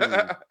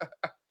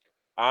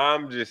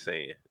 I'm just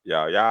saying,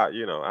 y'all,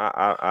 you know,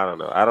 I don't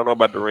know. I don't know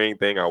about the ring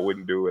thing. I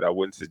wouldn't do it. I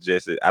wouldn't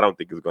suggest it. I don't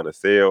think it's gonna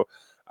sell.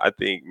 I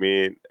think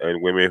men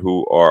and women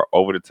who are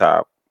over the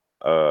top,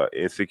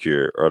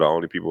 insecure are the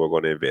only people who are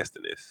going to invest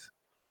in this.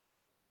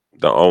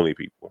 The only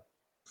people.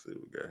 Let's see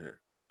what we got here.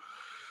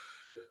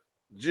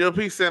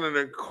 GOP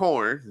Senator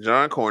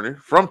John Cornyn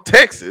from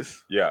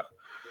Texas. Yeah.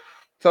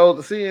 Told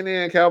the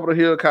CNN Capitol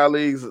Hill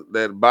colleagues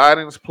that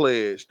Biden's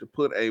pledge to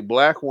put a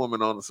black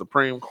woman on the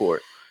Supreme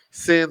Court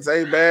sends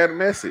a bad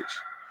message.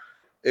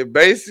 It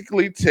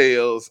basically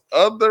tells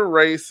other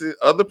races,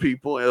 other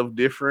people of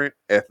different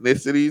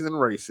ethnicities and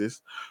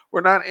races,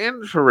 we're not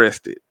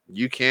interested.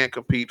 You can't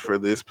compete for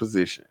this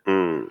position.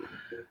 Do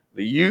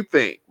you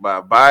think by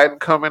Biden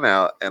coming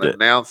out and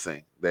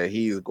announcing that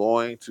he's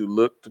going to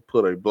look to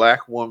put a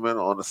black woman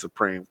on the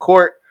Supreme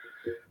Court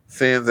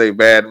sends a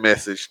bad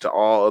message to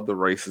all other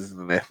races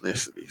and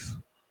ethnicities?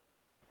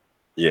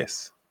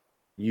 Yes.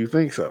 You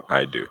think so?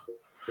 I do.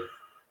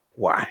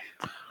 Why?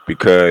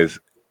 Because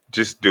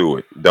just do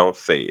it. Don't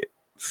say it.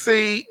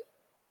 See?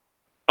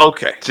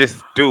 Okay.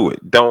 Just do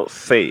it. Don't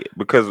say it.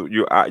 Because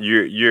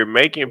you're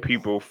making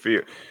people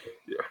feel.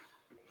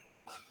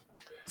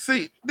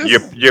 See,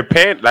 you're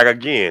like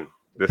again,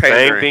 the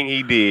same thing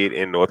he did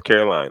in North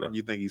Carolina.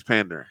 You think he's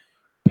pandering?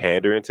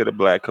 Pandering to the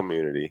black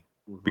community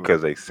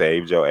because they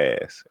saved your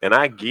ass. And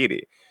I get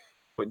it.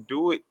 But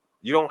do it.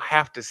 You don't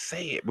have to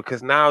say it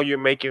because now you're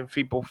making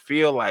people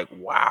feel like,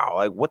 wow,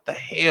 like what the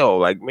hell?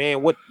 Like,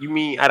 man, what you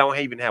mean I don't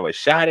even have a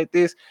shot at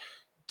this?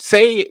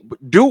 Say it,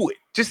 but do it.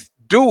 Just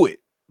do it.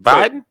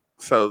 Biden.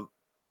 So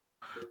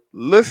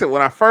listen,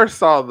 when I first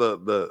saw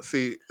the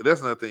see,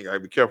 that's another thing. I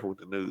be careful with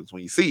the news.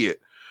 When you see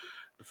it,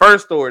 the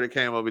first story that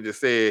came up, it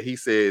just said he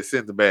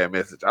sent a bad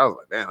message. I was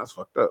like, damn, that's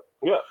fucked up.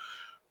 Yeah.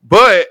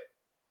 But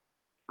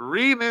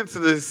reading into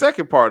the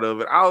second part of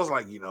it, I was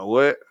like, you know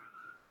what?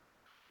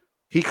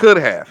 He could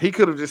have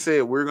just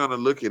said, we're going to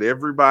look at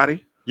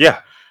everybody.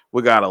 Yeah.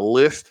 We got a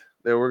list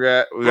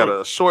that we got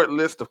a short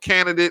list of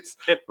candidates.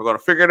 We're gonna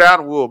figure it out,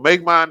 and we'll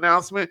make my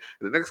announcement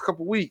in the next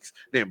couple weeks.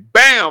 Then,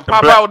 bam,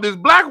 pop out with this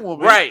black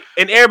woman, right?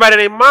 And everybody,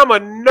 their mama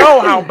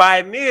know how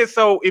Biden is.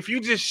 So if you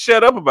just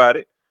shut up about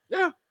it,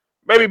 yeah,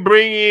 maybe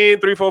bring in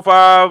 3, 4,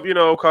 5,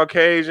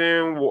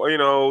 Caucasian,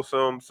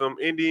 some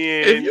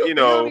Indian, you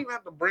don't even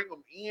have to bring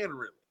them in.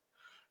 Really,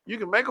 you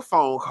can make a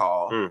phone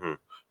call. Mm-hmm.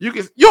 You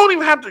don't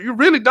even have to. You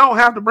really don't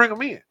have to bring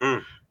them in.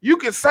 Mm. You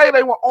can say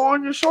they were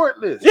on your short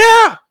list.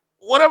 Yeah.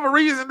 Whatever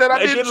reason that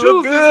I didn't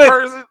choose this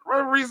person,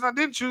 whatever reason I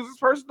didn't choose this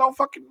person, don't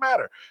fucking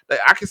matter.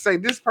 I can say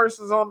this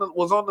person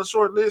was on the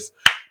short list,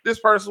 this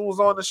person was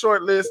on the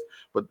short list,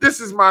 but this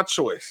is my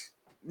choice.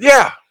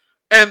 Yeah,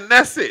 and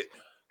that's it.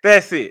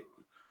 That's it.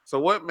 So,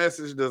 what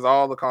message does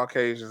all the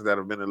Caucasians that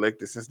have been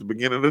elected since the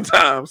beginning of the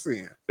time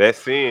send? That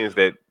sends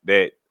that.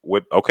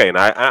 Okay, and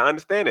I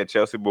understand that,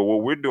 Chelsea, but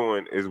what we're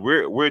doing is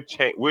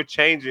we're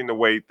changing the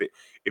way that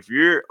if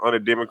you're on a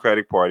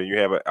Democratic Party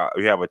and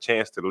you have a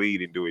chance to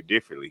lead and do it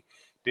differently,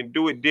 then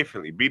do it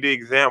differently. Be the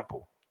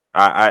example.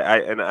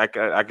 I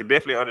can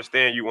definitely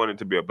understand you wanting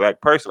to be a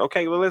black person.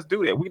 Okay, well, let's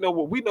do that. We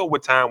know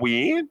what time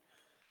we in.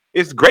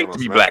 It's great to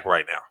be black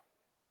right now.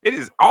 It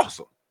is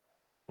awesome.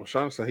 Well,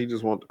 Sean said he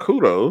just wants the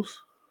kudos.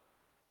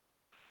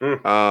 Come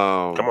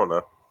on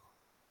now.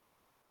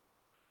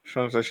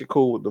 Sean said she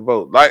cool with the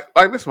vote. Like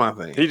this is my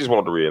thing. He just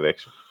want the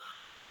re-election.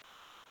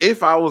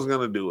 If I was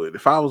gonna do it,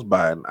 if I was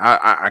Biden,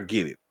 I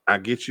get it. I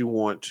get you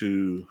want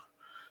to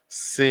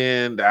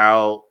send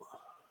out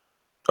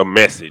a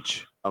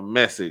message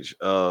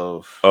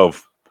of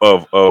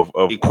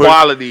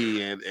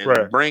equality and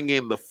bring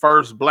in the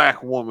first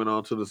black woman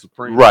onto the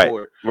Supreme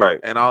Court. Right.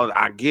 And all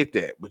I get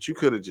that, but you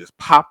could have just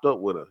popped up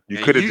with her. You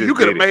could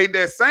have made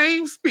that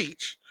same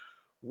speech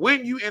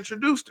when you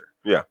introduced her.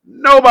 Yeah.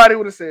 Nobody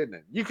would have said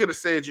that. You could have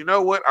said, you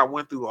know what? I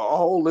went through a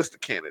whole list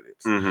of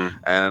candidates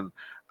and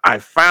I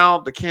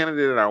found the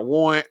candidate that I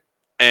want,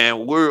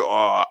 and we're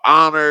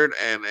honored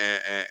and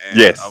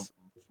yes.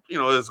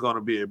 It's going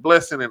to be a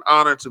blessing and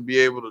honor to be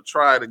able to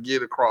try to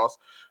get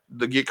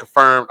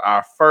confirmed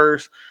our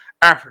first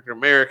African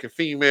American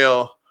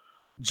female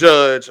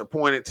judge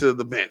appointed to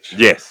the bench.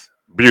 Yes.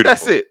 Beautiful.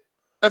 That's it.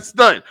 That's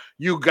done.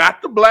 You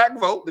got the black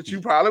vote that you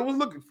probably was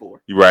looking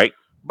for. You're right.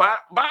 By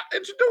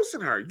introducing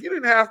her. You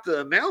didn't have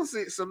to announce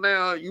it. So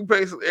now you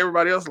basically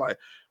everybody else like,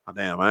 oh,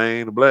 damn, I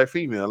ain't a black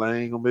female. I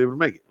ain't gonna be able to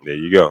make it. There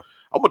you go.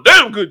 I'm a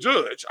damn good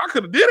judge. I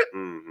could have did it.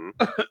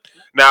 Mm-hmm.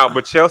 Now,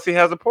 but Chelsea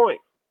has a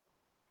point.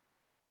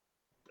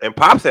 And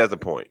Pops has a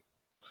point.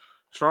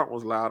 Trump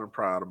was loud and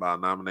proud about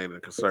nominating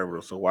a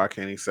conservative, so why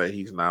can't he say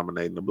he's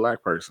nominating a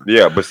black person?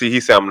 Yeah, but see, he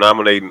said I'm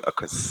nominating a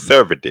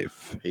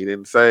conservative. He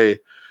didn't say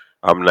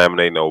I'm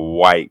nominating a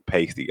white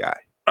pasty guy.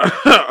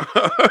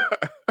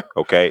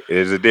 Okay,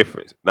 there's a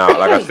difference. Now,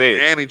 like I said,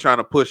 and he trying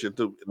to push it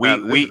through.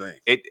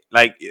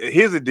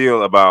 Here's the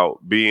deal about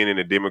being in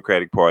the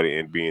Democratic Party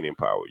and being in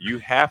power. You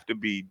have to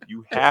be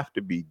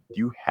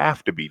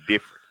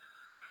different.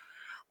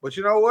 But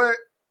you know what?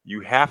 You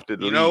have to.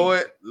 You know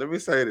what? Let me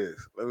say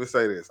this.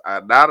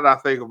 Now that I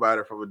think about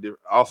it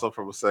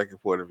from a second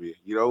point of view,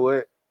 you know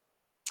what?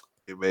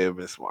 It may have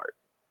been smart.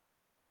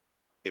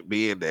 It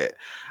being that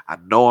I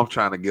know I'm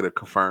trying to get it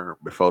confirmed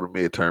before the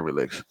midterm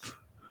elections,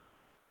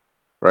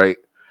 right?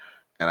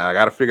 And I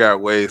got to figure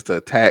out ways to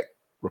attack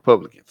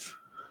Republicans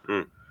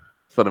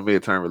for the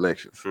midterm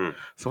elections. So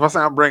if I say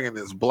I'm bringing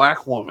this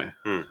black woman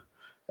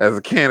as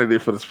a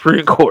candidate for the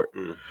Supreme Court,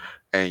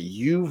 and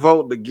you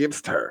vote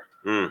against her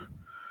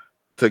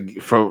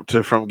from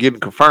getting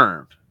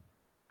confirmed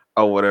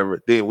or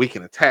whatever, then we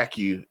can attack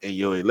you in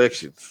your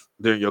elections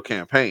during your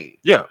campaign.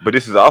 Yeah, but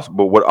this is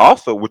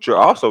also, what you're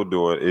also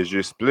doing is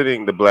you're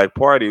splitting the black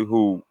party.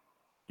 Who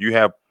you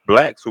have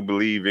blacks who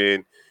believe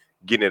in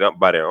getting it up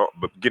by their own,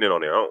 but getting it on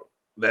their own.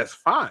 That's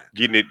fine.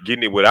 Getting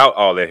it without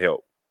all that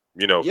help.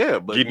 Yeah,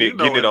 but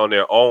getting it on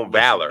their own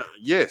valor.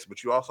 Yes,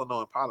 but you also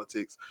know in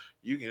politics,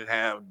 you can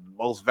have the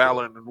most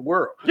valor in the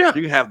world. Yeah,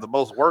 you can have the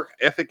most work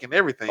ethic and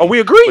everything. Oh,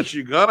 we agree. But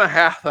you're gonna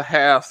have to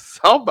have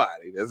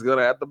somebody that's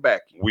gonna have to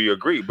back you. We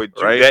agree, but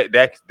right?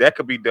 that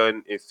could be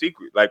done in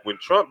secret. Like when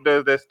Trump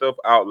does that stuff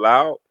out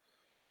loud,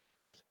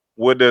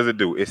 what does it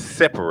do? It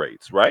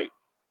separates, right?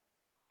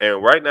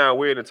 And right now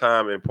we're in a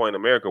time in Point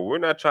America, we're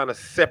not trying to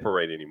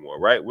separate anymore,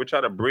 right? We're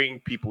trying to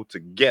bring people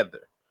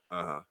together,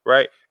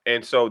 right?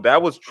 And so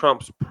that was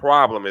Trump's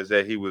problem, is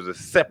that he was a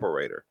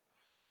separator.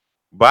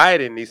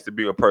 Biden needs to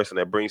be a person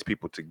that brings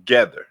people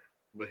together.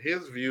 But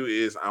his view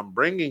is, I'm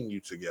bringing you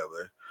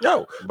together.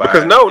 No,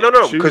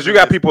 because because you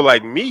got people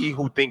like me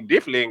who think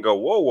differently and go,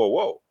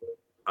 whoa.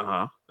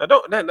 Now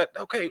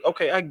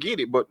okay, I get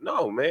it, but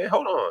no, man,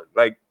 hold on,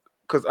 like,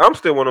 because I'm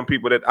still one of them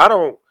people that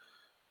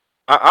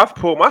I've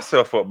pulled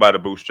myself up by the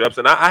bootstraps,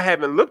 and I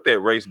haven't looked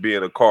at race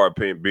being a card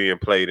being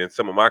played in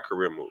some of my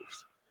career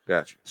moves.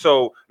 Gotcha.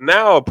 So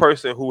now a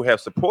person who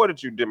has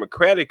supported you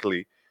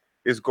democratically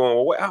is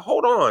going, wait,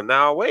 hold on,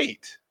 now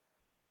wait.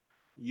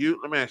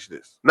 Let me ask you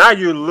this. Now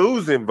you're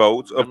losing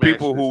votes of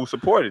people who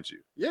supported you.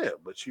 Yeah,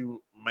 but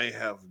you may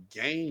have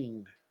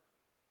gained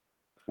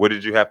What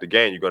did you have to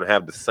gain? You're gonna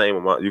have the same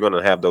amount. You're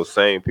gonna have those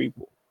same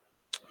people.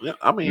 Yeah,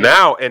 I mean,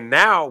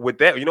 now with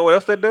that, you know what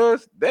else that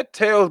does? That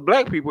tells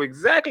black people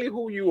exactly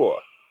who you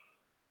are.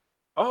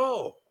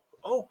 Oh,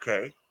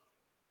 okay.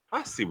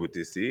 I see what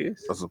this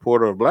is. a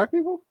supporter of black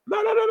people?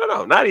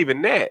 No. Not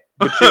even that.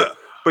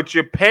 But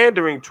you're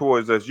pandering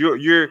towards us.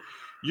 You're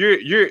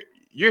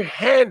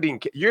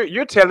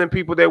telling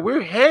people that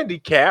we're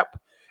handicapped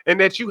and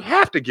that you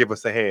have to give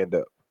us a hand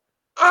up.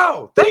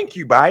 Oh, thank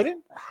you, Biden.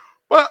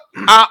 Well,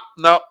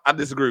 no, I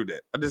disagree with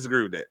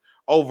that.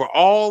 Over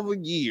all the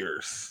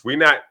years,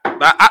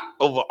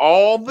 over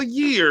all of the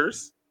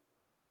years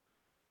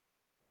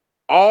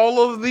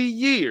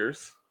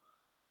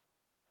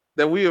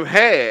that we have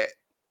had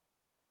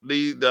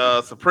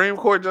the Supreme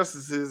Court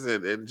justices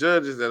and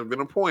judges that have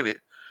been appointed,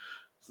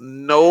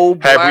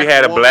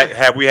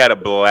 Have we had a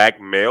black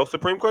male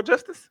Supreme Court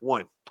justice?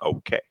 One.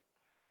 Okay.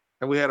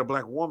 Have we had a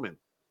black woman?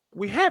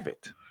 We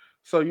haven't.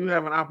 So you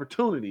have an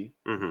opportunity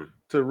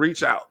to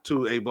reach out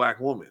to a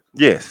black woman.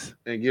 Yes.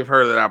 And give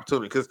her that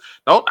opportunity. Because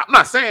I'm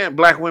not saying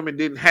black women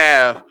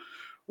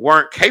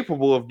weren't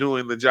capable of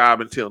doing the job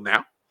until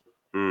now.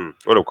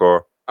 What up,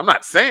 Carl? I'm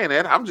not saying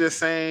that. I'm just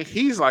saying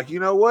he's like, you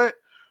know what?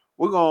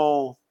 We're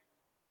going to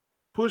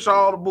push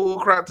all the bull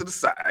crap to the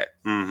side.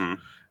 I'm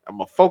going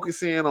to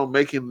focus in on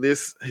making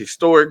this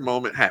historic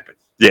moment happen.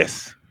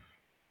 Yes.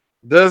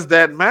 Does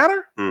that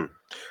matter?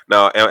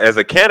 Now, as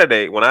a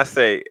candidate, when I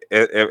say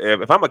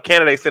if I'm a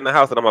candidate sitting in the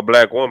house and I'm a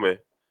black woman,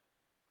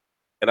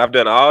 and I've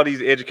done all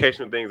these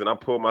educational things, and I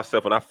pulled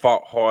myself and I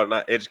fought hard and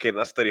I educated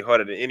and I studied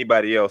harder than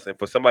anybody else, and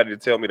for somebody to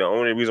tell me the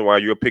only reason why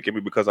you're picking me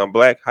because I'm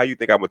black, how you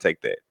think I'm gonna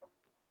take that?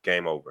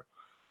 Game over.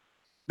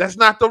 That's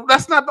not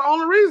the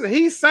only reason.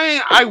 He's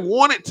saying I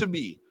want it to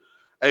be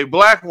a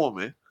black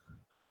woman.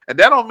 And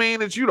that don't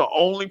mean that you're the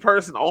only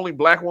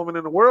black woman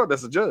in the world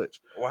that's a judge.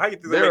 Well, how you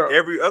think that make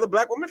every other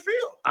black woman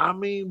feel? I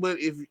mean, but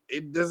if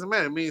it doesn't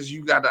matter, it means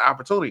you got the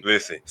opportunity.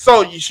 Listen.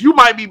 So you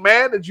might be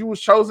mad that you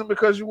was chosen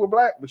because you were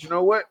black, but you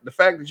know what? The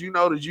fact that you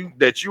know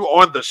that you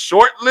on the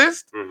short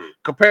list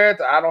compared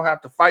to I don't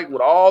have to fight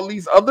with all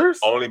these others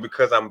only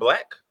because I'm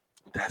black.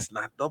 That's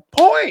not the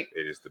point.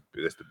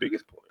 That's the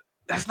biggest point.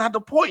 That's not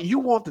the point. You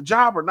want the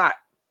job or not?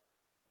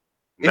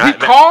 If he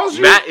calls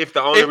you, not if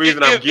the only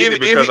reason I'm getting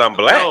it because I'm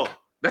black. No.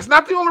 That's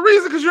not the only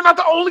reason because you're not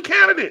the only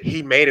candidate.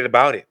 He made it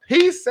about it.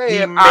 He's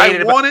saying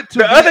I wanted to.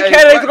 The other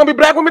candidates are gonna be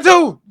black women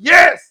too.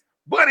 Yes,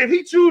 but if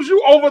he choose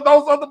you over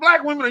those other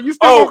black women, are you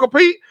still gonna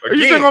compete? Are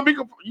you still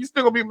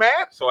gonna be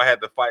mad? So I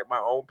had to fight my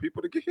own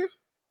people to get here.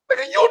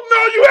 You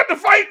know you had to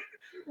fight.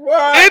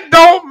 What? It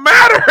don't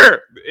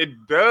matter.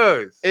 It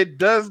does. It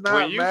does not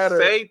when you matter.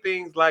 say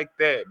things like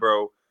that,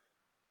 bro,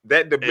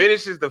 that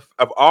diminishes of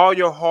all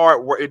your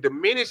hard work. It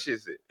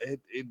diminishes it.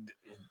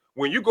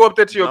 When you go up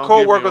there to your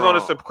co-workers on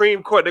the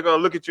Supreme Court, they're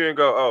gonna look at you and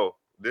go, "Oh,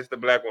 this is the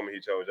black woman he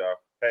chose, y'all.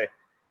 Hey,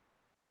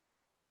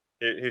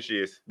 here she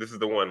is. This is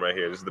the one right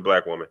here. This is the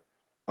black woman."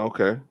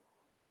 Okay.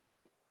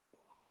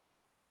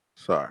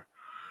 Sorry.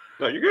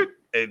 No, you're good.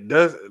 It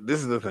does.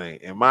 This is the thing.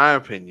 In my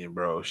opinion,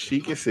 bro,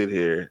 she can sit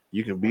here.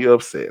 You can be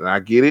upset, and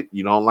I get it.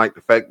 You don't like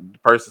the fact that the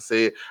person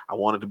said, "I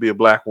wanted to be a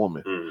black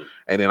woman,"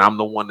 and then I'm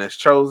the one that's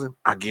chosen.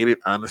 I get it.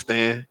 I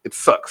understand. It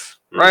sucks,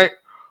 right?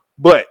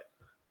 But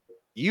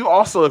you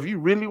also, if you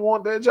really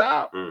want that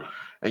job,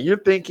 and you're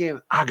thinking,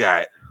 I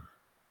got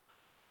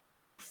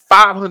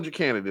 500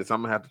 candidates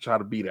I'm gonna have to try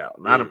to beat out.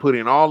 And I done put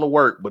in all the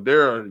work, but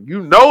there are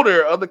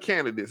other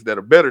candidates that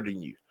are better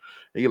than you.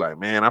 And you're like,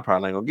 man, I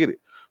probably ain't gonna get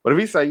it. But if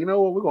he say, you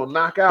know what, we're gonna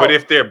knock out. But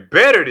if they're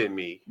better than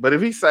me. But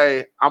if he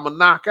say, I'm gonna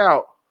knock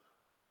out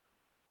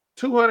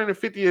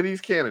 250 of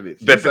these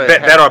candidates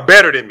that are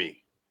better than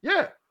me.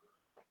 Yeah.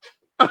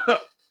 Are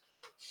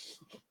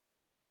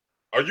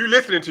you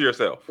listening to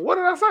yourself? What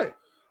did I say?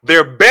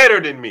 They're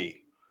better than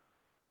me.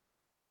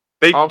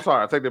 I'm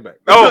sorry. I take that back.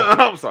 Oh,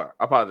 I'm sorry.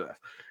 I apologize.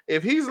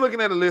 If he's looking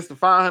at a list of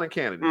 500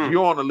 candidates,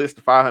 you're on the list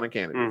of 500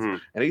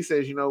 candidates, and he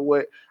says, you know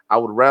what? I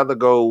would rather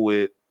go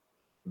with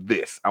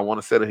this. I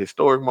want to set a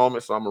historic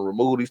moment, so I'm going to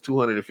remove these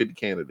 250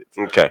 candidates.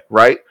 Okay.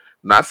 Right?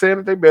 Not saying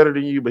that they're better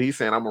than you, but he's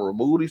saying, I'm going to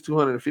remove these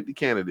 250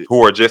 candidates.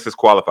 Who are just as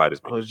qualified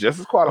as me. Who's just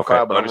as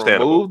qualified, but I'm going to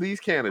remove these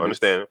candidates.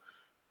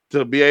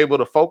 To be able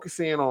to focus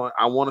in on,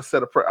 I want to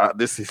set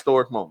this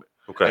historic moment.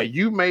 Okay. And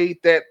you made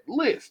that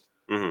list,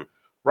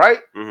 right?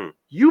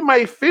 You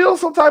may feel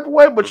some type of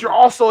way, but you're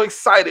also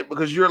excited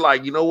because you're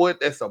like, you know what?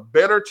 That's a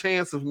better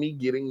chance of me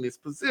getting this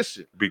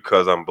position.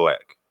 Because I'm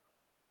black.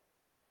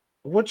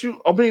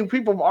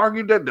 People have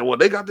argued that, well,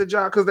 they got the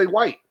job because they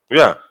white.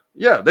 Yeah.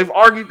 Yeah, they've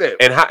argued that.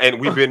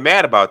 And we've been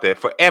mad about that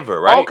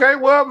forever, right? Okay,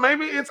 well,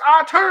 maybe it's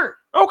our turn.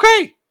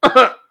 Okay.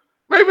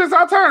 Maybe it's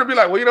our turn to be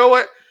like, well, you know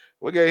what?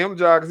 We gave him a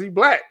job because he's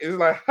black. It's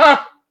like,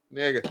 ha,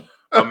 nigga.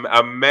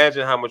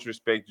 Imagine how much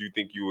respect you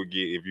think you would get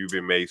if you've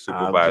been made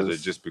supervisor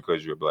just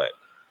because you're black.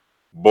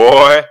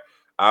 Boy,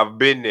 I've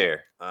been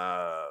there.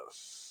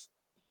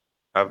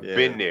 I've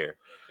been there,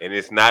 and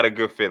it's not a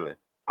good feeling.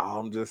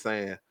 I'm just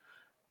saying,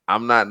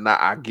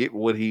 I get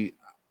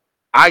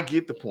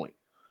the point.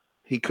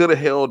 He could have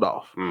held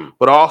off. Mm.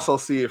 But I also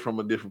see it from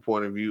a different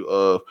point of view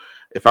of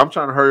if I'm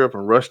trying to hurry up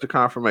and rush the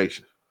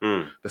confirmation,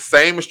 the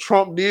same as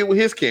Trump did with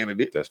his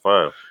candidate. That's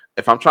fine.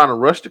 If I'm trying to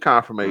rush the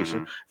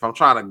confirmation, if I'm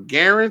trying to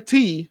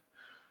guarantee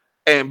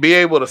and be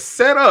able to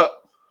set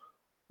up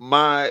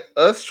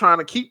us trying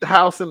to keep the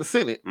House and the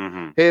Senate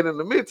heading in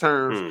the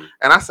midterms,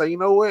 and I say, you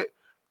know what?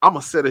 I'm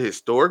gonna set a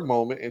historic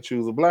moment and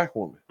choose a black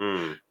woman.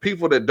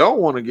 People that don't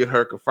want to get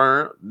her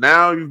confirmed,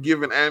 now you've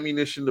given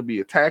ammunition to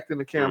be attacked in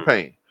the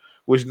campaign.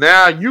 Which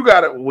now you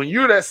gotta, when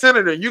you're that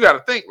senator, you gotta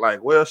think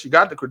like, well, she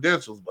got the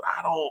credentials, but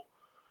I don't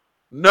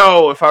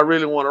know if I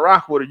really want to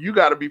rock with her. You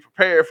gotta be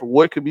prepared for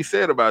what could be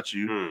said about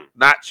you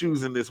not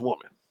choosing this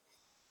woman.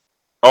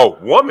 Oh,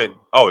 woman?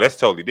 Oh, that's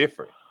totally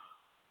different.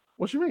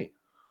 What you mean?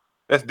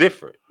 That's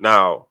different.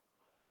 Now,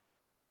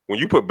 when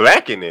you put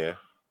black in there.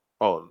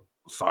 Oh,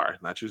 sorry,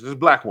 not choosing this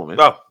black woman.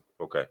 Oh,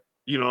 okay.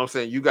 You know what I'm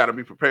saying? You got to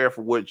be prepared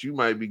for what you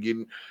might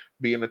be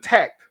being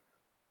attacked,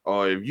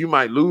 or if you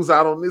might lose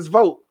out on this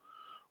vote,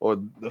 or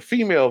the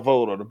female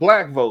vote, or the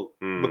black vote,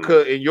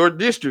 because in your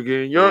district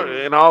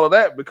and all of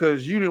that,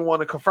 because you didn't want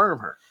to confirm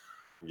her.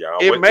 Yeah,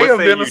 it may have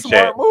been a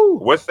smart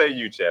move. What say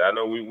you, Chad? I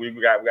know we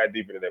got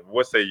deep into that, but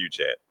what say you,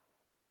 Chad?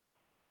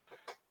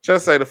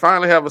 Just say to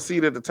finally have a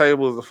seat at the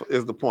table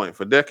is the point.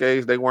 For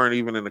decades, they weren't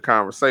even in the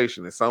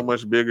conversation. It's so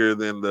much bigger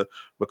than the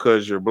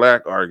because you're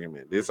black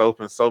argument. It's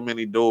opened so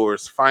many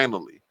doors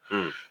finally.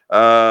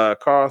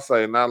 Carl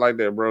say, not like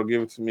that, bro.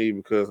 Give it to me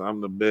because I'm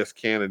the best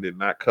candidate,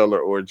 not color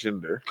or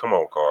gender. Come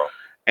on, Carl.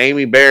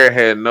 Amy Barrett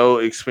had no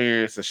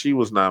experience and she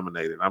was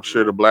nominated. I'm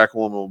sure the black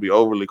woman will be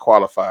overly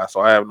qualified,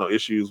 so I have no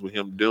issues with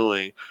him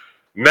doing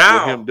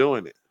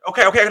it.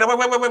 Okay.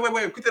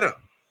 Wait. Put that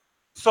up.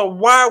 So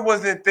why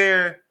wasn't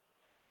there?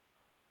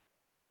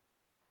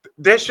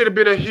 There should have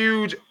been a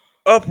huge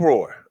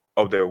uproar.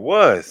 Oh, there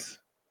was.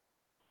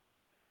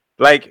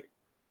 Like,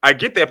 I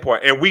get that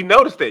part. And we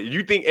noticed that.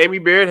 You think Amy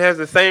Barrett has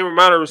the same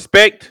amount of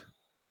respect?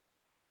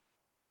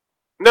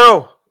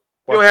 No.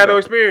 You don't have no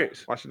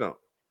experience. Why she don't?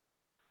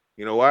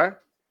 You know why?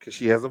 Because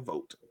she has a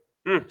vote.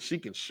 She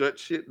can shut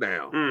shit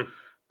down.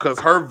 Because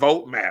her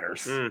vote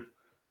matters.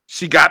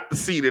 She got the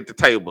seat at the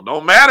table.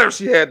 Don't matter if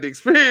she had the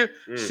experience.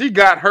 She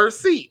got her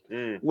seat.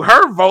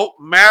 Her vote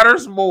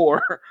matters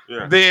more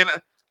than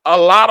a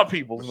lot of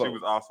people's votes. She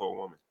was also a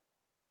woman.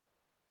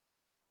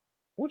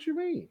 What you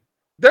mean?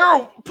 There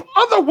are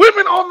other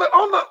women on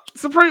the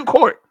Supreme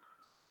Court.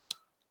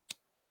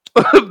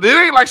 It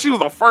ain't like she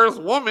was the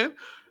first woman.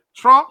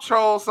 Trump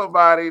chose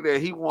somebody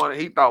that he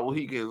thought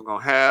he was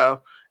gonna have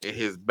in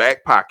his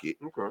back pocket,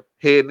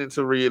 heading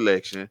into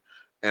re-election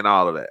and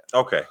all of that.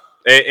 Okay,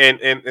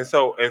 and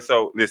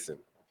so listen.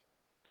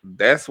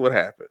 That's what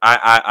happened.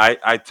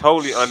 I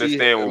totally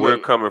understand where we're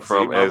coming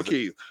from. As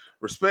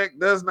respect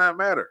does not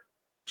matter.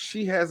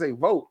 She has a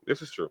vote.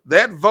 This is true.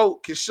 That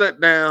vote can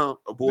shut down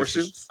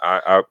abortions.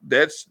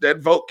 That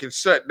vote can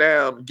shut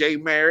down gay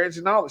marriage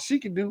and all. She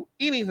can do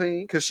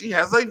anything because she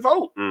has a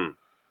vote.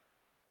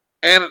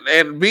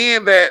 And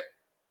being that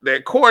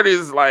court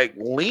is like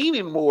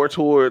leaning more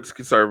towards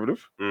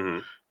conservative,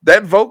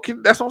 that vote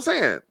can. That's what I'm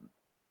saying.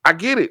 I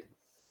get it.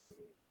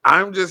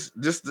 I'm just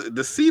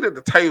the seat at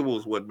the table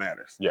is what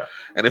matters. Yeah.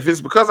 And if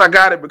it's because I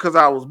got it because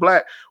I was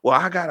black, well,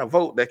 I got a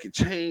vote that can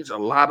change a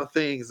lot of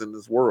things in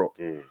this world.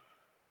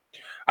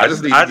 I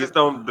just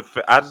don't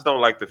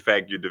like the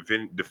fact you're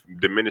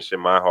diminishing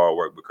my hard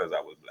work because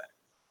I was black.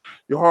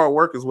 Your hard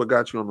work is what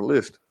got you on the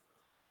list.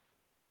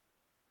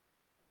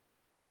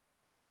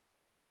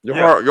 Your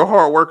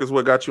hard work is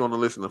what got you on the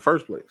list in the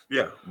first place.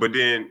 Yeah, but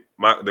then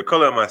the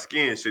color of my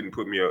skin shouldn't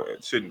put me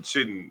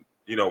shouldn't.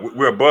 You know,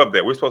 we're above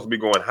that. We're supposed to be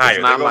going higher.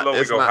 They go low,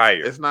 we go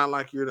higher. It's not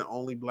like you're the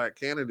only black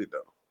candidate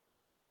though.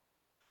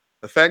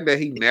 The fact that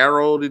he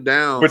narrowed it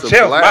down. But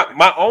Chelsea,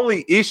 my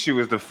only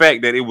issue is the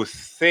fact that it was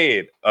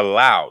said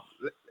aloud.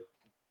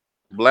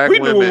 We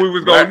knew what we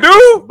was gonna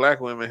do. Black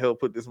women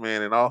helped put this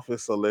man in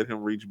office, so let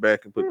him reach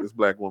back and put this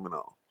black woman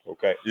on.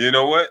 Okay, you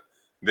know what?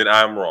 Then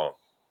I'm wrong.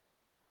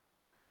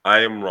 I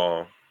am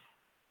wrong,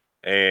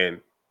 and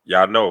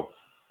y'all know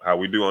how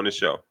we do on the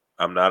show.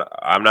 I'm not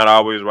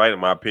always right, and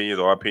my opinions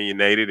are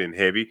opinionated and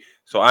heavy.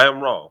 So I am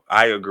wrong.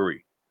 I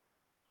agree.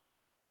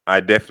 I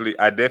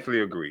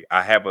definitely agree.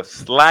 I have a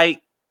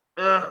slight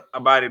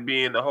about it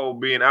being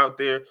out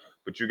there,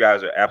 but you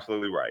guys are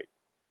absolutely right.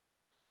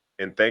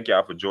 And thank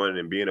y'all for joining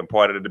and being a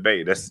part of the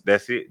debate. That's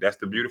it. That's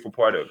the beautiful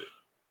part of it.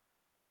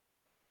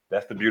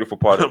 That's the beautiful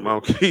part of it.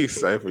 Monkeith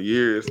say for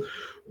years,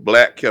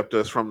 black kept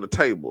us from the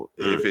table.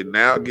 If it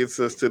now gets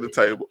us to the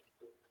table,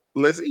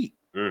 let's eat.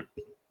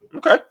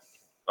 Okay.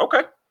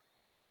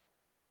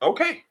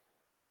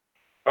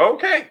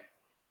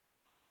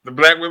 The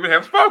black women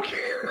have spoken.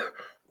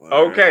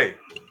 Okay.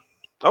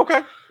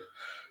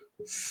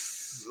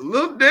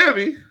 Little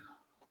Debbie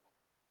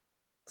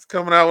is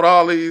coming out with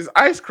all these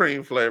ice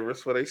cream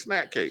flavors for their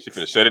snack cakes. She's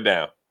finna shut it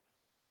down.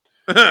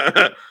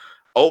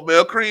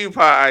 Oatmeal cream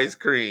pie ice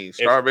cream,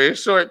 strawberry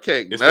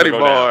shortcake, nutty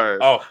bars.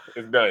 Oh,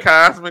 it's done.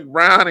 Cosmic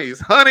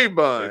brownies, honey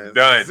buns, it's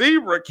done.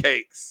 Zebra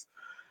cakes,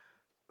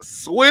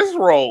 Swiss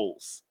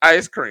rolls,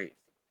 ice cream.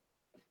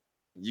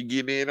 You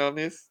get in on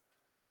this?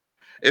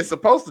 It's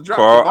supposed to drop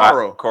Carl,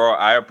 tomorrow.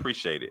 I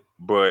appreciate it,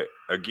 but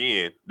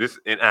again, this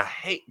and I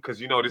hate because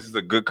this is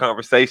a good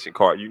conversation,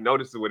 Carl.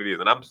 This is what it is,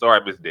 and I'm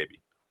sorry, Miss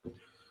Debbie,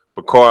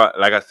 but Carl,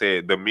 like I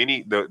said, the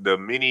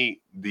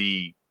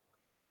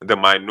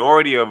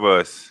minority of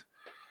us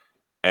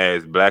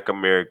as Black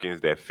Americans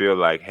that feel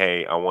like,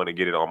 hey, I want to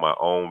get it on my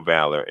own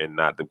valor and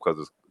not because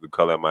of the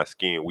color of my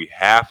skin. We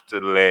have to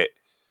let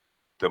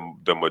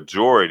the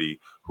majority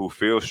who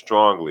feel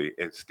strongly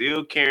and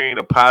still carrying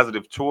a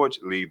positive torch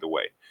lead the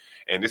way.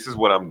 And this is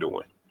what I'm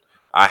doing.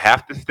 I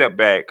have to step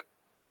back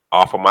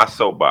off of my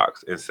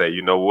soapbox and say,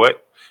 you know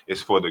what?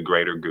 It's for the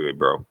greater good,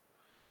 bro.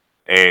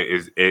 And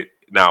is it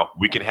now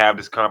we can have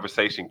this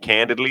conversation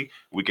candidly.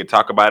 We can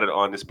talk about it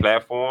on this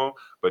platform,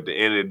 but at the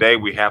end of the day,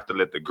 we have to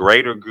let the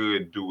greater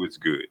good do its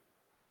good.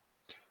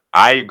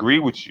 I agree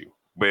with you,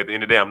 but at the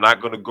end of the day, I'm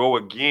not going to go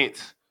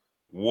against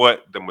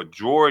what the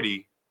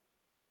majority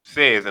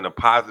says in a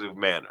positive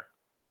manner.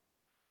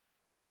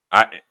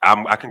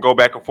 I can go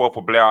back and forth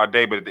with Blair all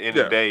day, but at the end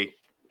of the day,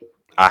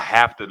 I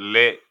have to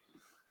let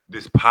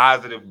this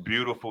positive,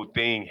 beautiful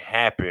thing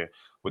happen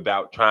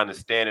without trying to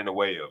stand in the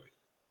way of it.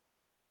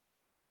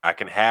 I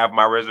can have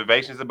my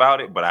reservations about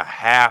it, but I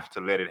have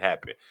to let it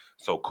happen.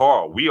 So,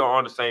 Carl, we are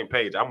on the same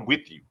page. I'm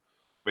with you.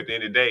 But at the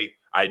end of the day,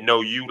 I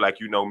know you like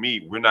you know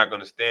me. We're not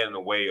going to stand in the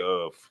way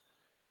of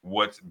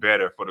what's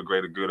better for the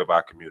greater good of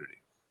our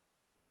community.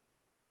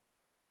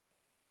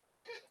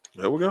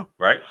 There we go.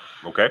 Right?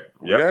 Okay.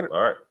 Yeah.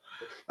 All right.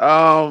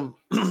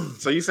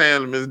 So you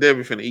saying Miss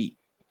Debbie finna eat?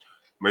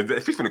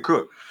 She's finna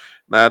cook.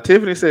 Now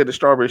Tiffany said the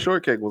strawberry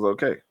shortcake was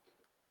okay.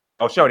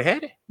 Oh, she already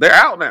had it? They're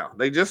out now.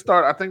 They just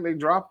started. I think they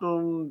dropped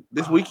them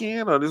this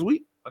weekend or this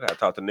week. I gotta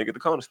talk to nigga at the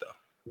corner stuff.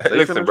 They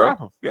Listen, bro. drop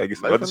them. You gotta get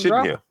some other shit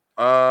in here.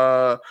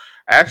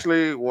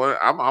 Actually,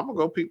 I'm gonna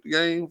go peep the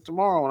game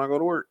tomorrow when I go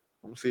to work.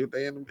 I'm gonna see if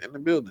they in the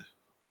building.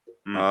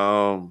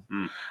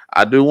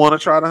 I do want to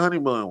try the honey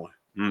bun one.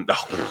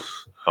 Oh,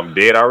 I'm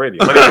dead already.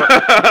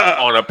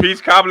 On a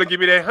peach cobbler, give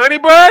me that honey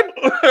bun.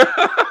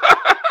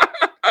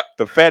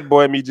 The fat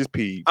boy in me just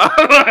peed.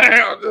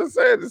 I'm just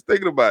saying, just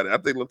thinking about it. I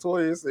think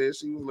Latoya said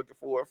she was looking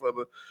forward for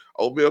the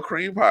oatmeal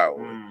cream pie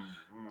one.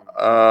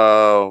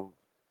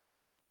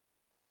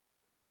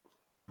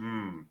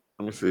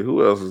 Let me see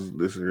who else is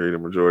disagreeing. The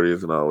majority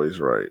isn't always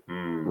right.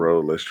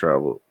 Road less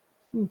traveled.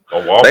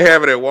 They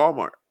have it at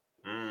Walmart.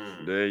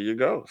 There you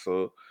go.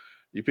 So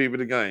you people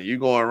the game. You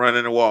going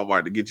running to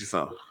Walmart to get you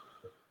some.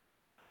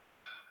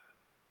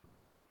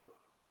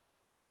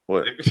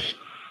 What?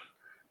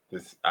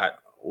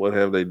 What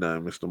have they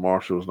done? Mr.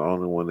 Marshall's the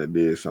only one that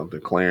did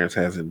something. Clarence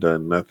hasn't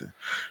done nothing.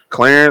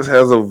 Clarence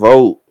has a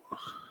vote.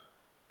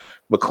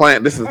 But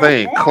this is the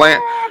thing.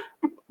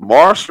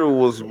 Marshall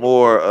was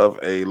more of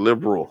a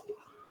liberal.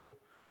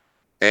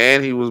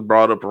 And he was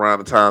brought up around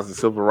the times the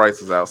civil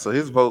rights was out. So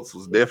his votes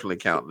was definitely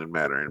counting and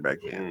mattering back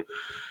then.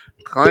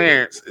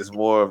 Clarence is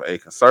more of a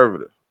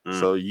conservative.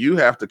 So you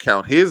have to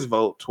count his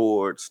vote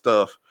towards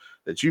stuff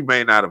that you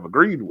may not have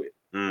agreed with.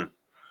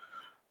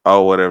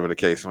 Or whatever the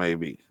case may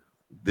be.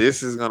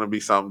 This is going to be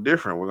something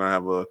different. We're going to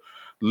have a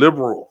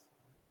liberal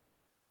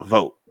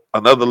vote.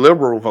 Another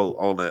liberal vote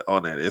on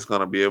that. It's going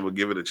to be able to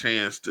give it a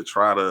chance to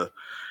try to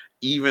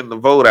even the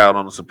vote out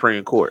on the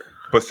Supreme Court.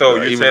 But so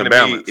you're saying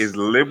to me, is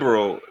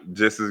liberal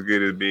just as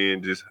good as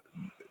being just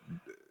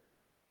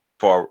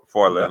far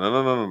left?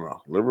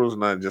 No. Liberal is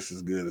not just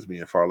as good as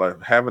being far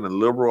left. Having a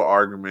liberal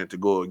argument to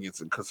go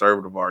against a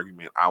conservative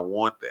argument, I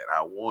want that.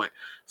 I want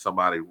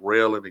somebody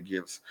railing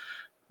against.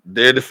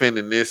 They're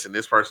defending this and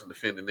this person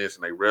defending this,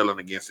 and they railing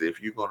against it.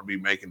 If you're going to be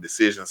making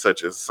decisions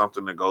such as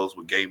something that goes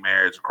with gay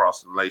marriage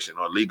across the nation,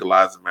 or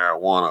legalizing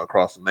marijuana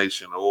across the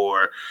nation,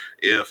 or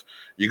if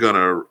you're going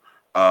to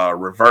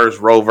reverse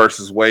Roe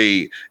versus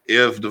Wade,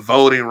 if the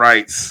voting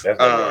rights,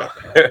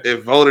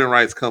 if voting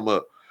rights come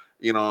up,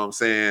 you know what I'm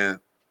saying?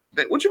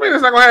 What you mean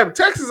it's not going to happen?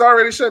 Texas is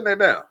already shutting that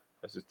down.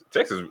 That's just,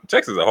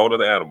 Texas is a whole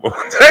other animal.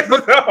 But that's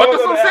what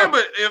I'm saying.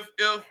 But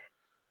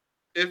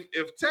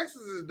if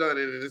Texas has done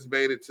it and it's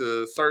made it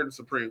to certain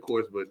Supreme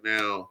Courts, but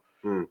now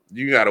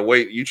you got to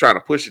wait. You trying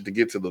to push it to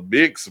get to the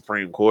big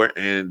Supreme Court,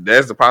 and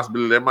there's the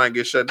possibility that might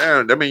get shut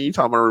down. That means you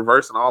talking about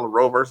reversing all the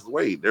Roe versus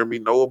Wade. There'll be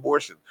no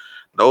abortion,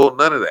 none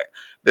of that.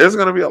 There's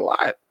going to be a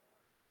lot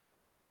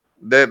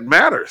that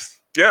matters.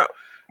 Yeah,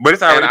 but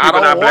it's already people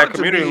in our Black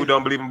community who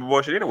don't believe in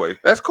abortion anyway.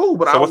 That's cool,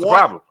 but what's the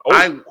problem?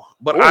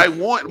 But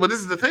this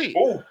is the thing.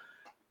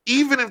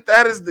 Even if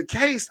that is the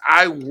case,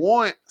 I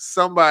want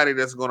somebody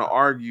that's going to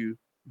argue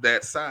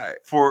that side.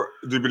 Do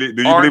you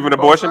believe in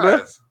abortion,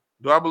 Blair?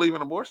 Do I believe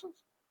in abortions?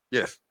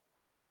 Yes.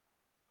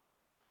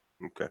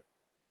 Okay.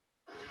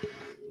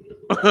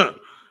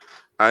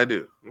 I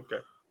do. Okay.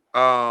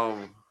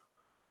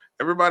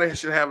 Everybody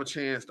should have a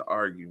chance to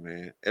argue,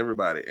 man.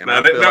 Everybody. And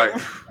I feel like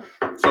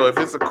so if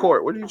it's a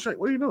court, what are you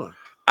doing?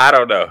 I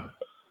don't know.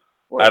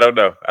 What? I don't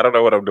know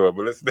what I'm doing,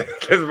 but let's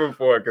move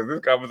forward because this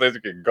conversation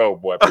can go,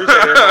 boy.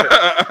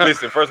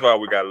 Listen, first of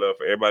all, we got love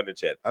for everybody in the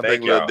chat. I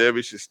think Lil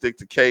Debbie should stick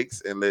to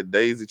cakes and let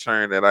Daisy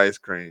churn that ice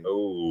cream.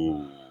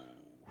 Ooh.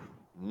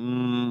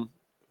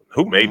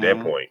 Who made that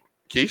Mhm. point?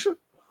 Keisha.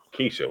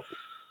 Keisha.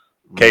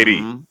 KD.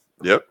 Mhm.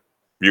 Yep.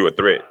 You a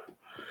threat.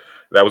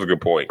 That was a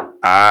good point.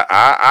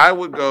 I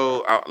would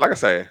go like I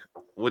say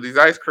with these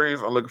ice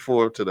creams. I'm looking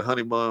forward to the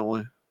honey bun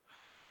one,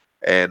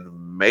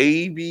 and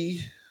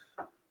maybe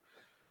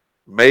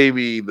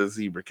the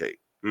zebra cake.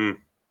 Mm.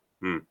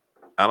 Mm.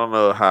 I don't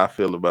know how I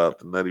feel about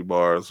the Nutty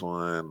Bars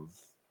one.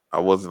 I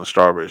wasn't a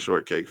strawberry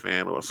shortcake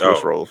fan or a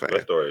Swiss roll fan.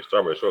 That story.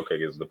 Strawberry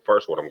shortcake is the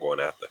first one I'm going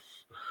after.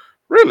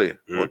 Really?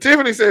 Mm. Well,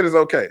 Tiffany said it's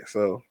okay,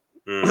 so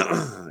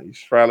you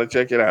should probably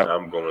check it out.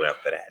 I'm going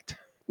after that.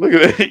 Look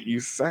at that. You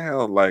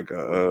sound like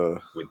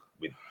a with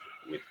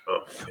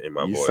in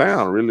my you voice.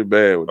 sound really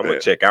bad with I'm that.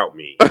 gonna check out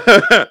me.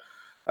 All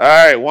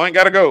right, one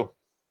gotta go.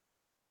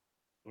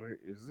 Where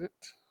is it?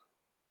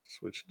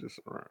 Switch this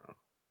around.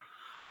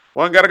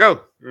 One gotta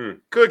go.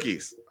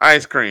 Cookies,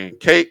 ice cream,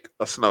 cake,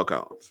 or snow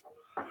cones.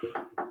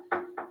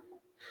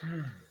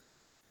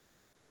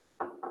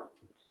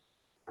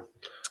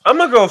 I'm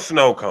gonna go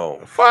snow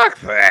cone. Fuck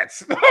that.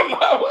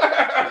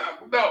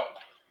 No.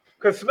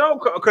 Because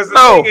the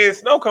thing is,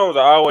 snow cones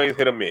are always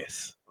hit or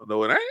miss.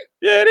 No, it ain't.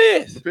 Yeah, it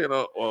is. Depending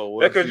on well,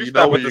 because you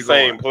stop at the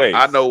same place.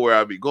 I know where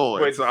I be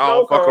going, But so I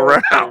don't fuck snow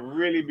cones around. can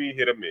really be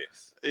hit or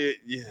miss.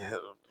 Yeah.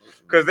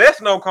 Because that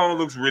snow cone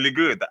looks really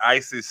good. The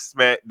ice is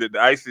smacked. The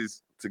ice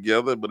is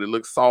Together, but it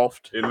looks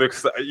soft. It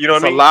looks, you know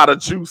what I mean? A lot of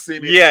juice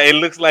in it. Yeah, it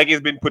looks like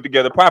it's been put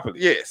together properly.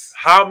 Yes.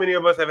 How many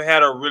of us have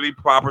had a really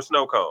proper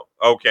snow cone?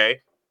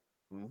 Okay.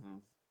 Mm-hmm.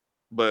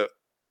 But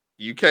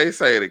you can't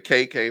say the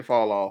cake can't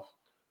fall off.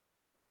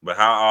 But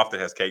how often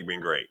has cake been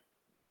great?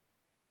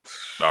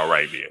 All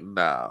right, then.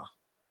 Nah.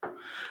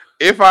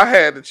 If I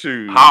had to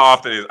choose, how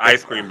often has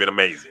ice cream been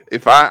amazing? I'm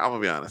gonna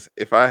be honest.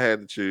 If I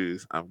had to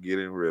choose, I'm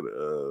getting rid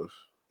of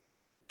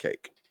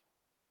cake.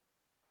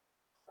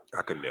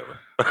 I could never.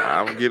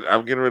 I'm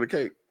getting rid of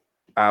cake.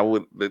 I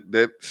would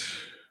that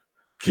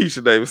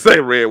Keisha Davis say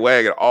Red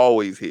Wagon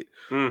always hit.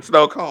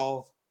 Snow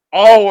cones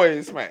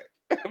always smack.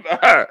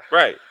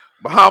 Right.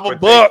 Bahama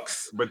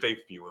Bucks. But they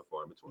few and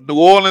far between. New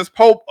Orleans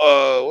Pope,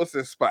 what's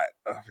this spot?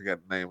 I forgot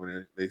the name of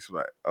their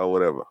spot or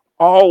whatever.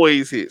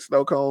 Always hit.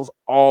 Snow cones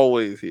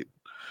always hit.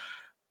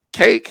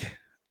 Cake.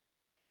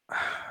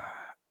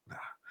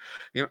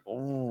 You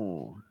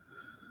know,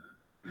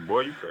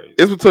 boy, you crazy.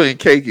 It's between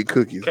cake and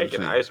cookies. Cake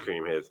and ice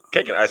cream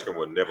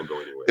will never go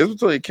anywhere. It's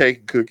between cake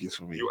and cookies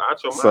for me. You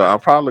out your mind. So I'm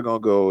probably gonna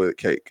go with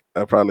cake.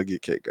 I'll probably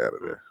get cake out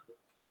of there.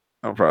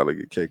 I'll probably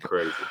get cake.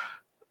 Crazy.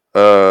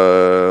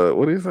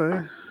 What do you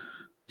say?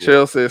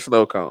 Chell said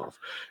snow cones.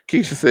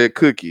 Keisha said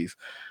cookies.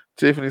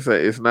 Tiffany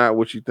said it's not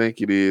what you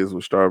think it is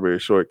with strawberry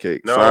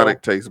shortcake. No.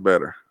 Sonic tastes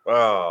better.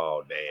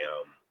 Oh,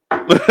 damn.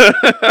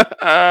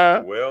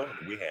 Well,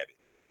 we had it.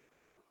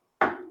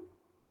 God,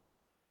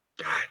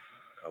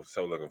 I was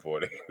so looking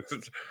forward to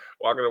it.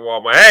 Walking to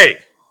Walmart. Hey!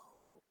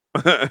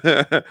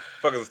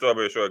 Fuck is a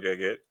strawberry shortcake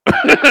hit?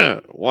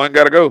 One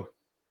gotta go.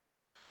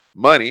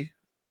 Money,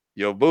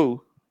 your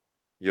boo,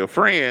 your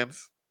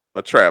friends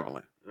are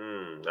traveling.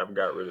 I've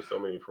got rid of so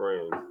many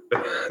friends.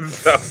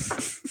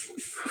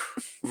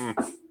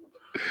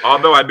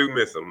 Although I do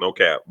miss them, no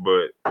cap.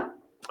 But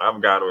I've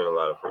gotten rid of a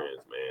lot of friends,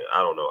 man. I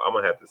don't know. I'm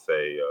gonna have to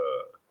say,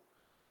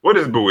 what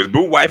is boo? Is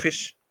boo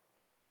wifeish?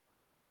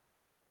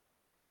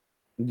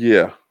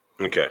 Yeah.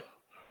 Okay.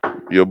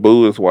 Your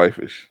boo is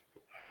wifeish.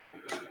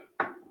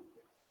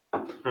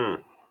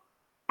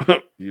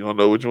 You don't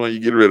know which one you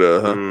get rid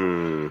of, huh?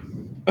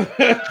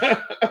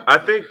 I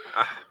think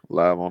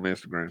live on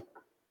Instagram.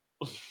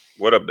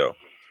 What up, though?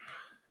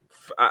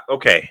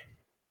 Okay.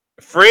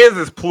 Friends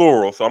is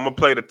plural, so I'm gonna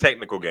play the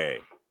technical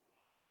game.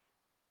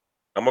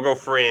 I'm gonna go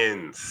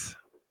friends.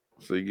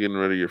 So you're getting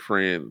rid of your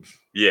friends?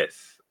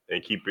 Yes,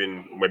 and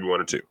keeping maybe one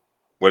or two.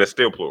 Well, it's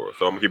still plural,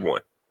 so I'm gonna keep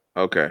one.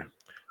 Okay.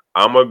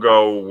 I'm gonna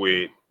go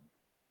with.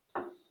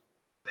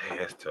 Dang,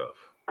 that's tough.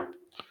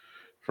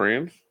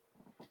 Friends.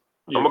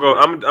 I'm gonna go.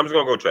 I'm just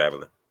gonna go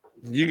traveling.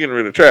 You getting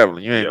rid of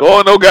traveling? You ain't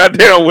going no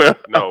goddamn well.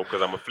 No,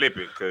 because I'm gonna flip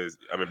it. Because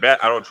I mean, I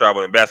don't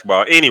travel in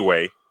basketball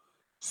anyway.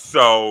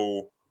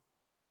 So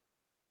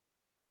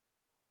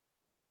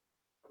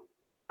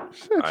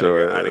I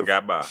didn't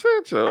got by.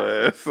 Shut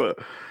your ass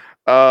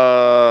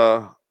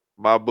up.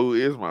 My boo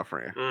is my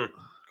friend.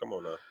 Come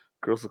on now.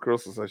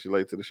 Crystal said she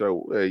late to the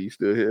show. Hey, you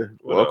still here?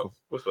 Welcome.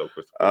 What's up,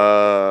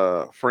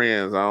 Crystal?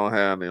 Friends, I don't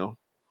have them.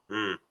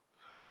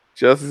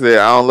 Chelsea said,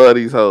 I don't love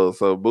these hoes,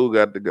 so boo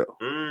got to go.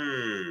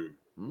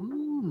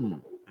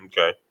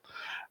 Okay.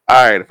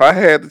 All right, if I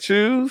had to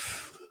choose,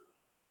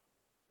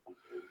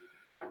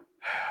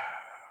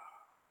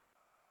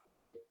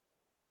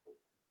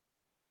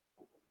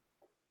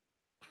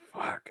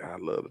 fuck, I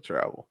love to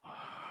travel.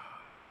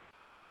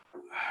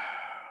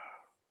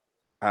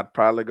 I'd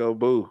probably go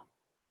boo.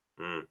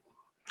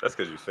 That's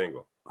because you're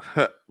single.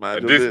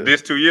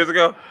 This 2 years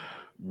ago,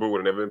 boo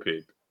would have never been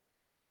picked.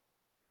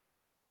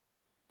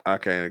 I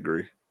can't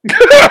agree.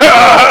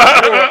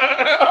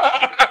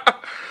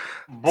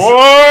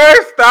 Boy,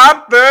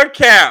 stop the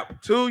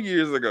cap. 2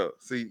 years ago.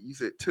 See, you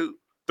said 2.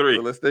 3.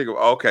 So let's think of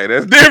okay,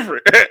 that's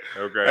different.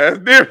 Okay. That's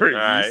different.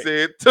 All you right.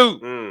 said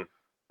 2.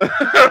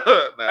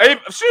 Hey,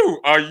 shoot,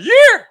 a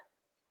year?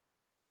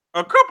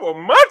 A couple of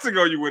months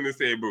ago, you wouldn't have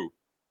said boo.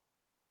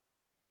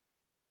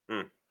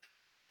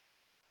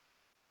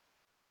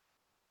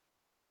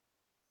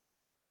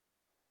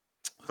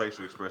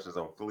 Facial expressions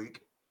on fleek.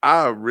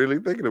 I'm really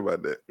thinking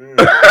about that.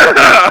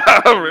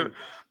 Mm.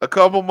 A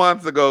couple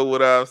months ago,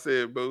 would I have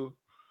said boo?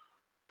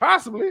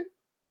 Possibly.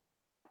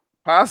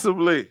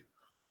 Possibly.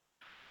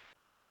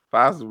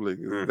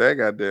 'Cause that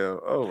goddamn.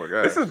 Oh my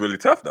god. This is really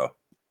tough, though.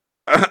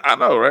 I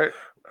know, right?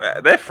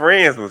 That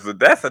friends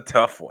that's a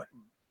tough one.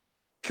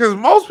 Because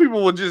most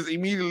people would just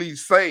immediately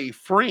say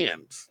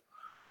friends.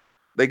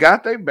 They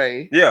got their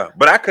bae. Yeah,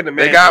 but I couldn't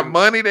imagine. They got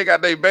money. They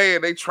got their bae,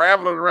 and they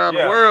traveling around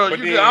the world. but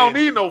I don't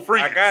need no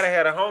friends. I gotta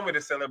have a homie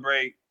to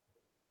celebrate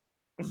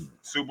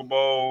Super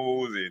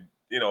Bowls and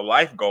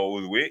life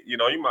goals with. You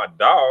my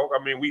dog.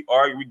 I mean, we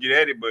argue, we get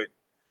at it, but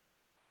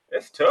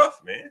that's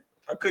tough, man.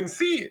 I couldn't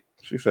see it.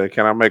 She said,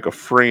 "Can I make a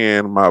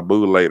friend my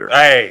boo later?"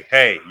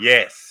 Hey,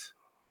 yes.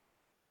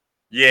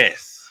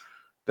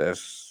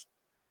 That's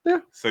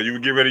So you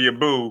would get rid of your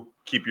boo,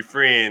 keep your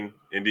friend,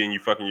 and then you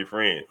fucking your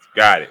friends.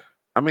 Got it.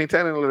 I mean,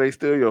 technically, they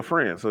still your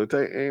friend, so it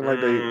ain't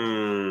like they.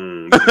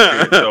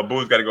 So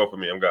boo's got to go for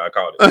me. I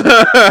called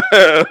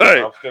it.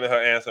 I'm stealing her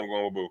answer. I'm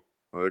going with boo.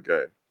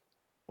 Okay,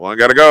 one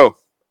got to go.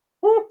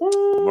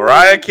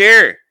 Mariah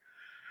Carey,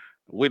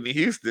 Whitney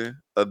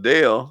Houston,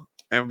 Adele,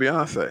 and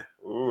Beyonce.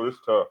 Ooh, it's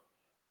tough.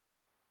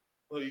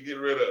 What are you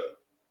getting rid of?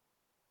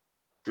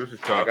 This is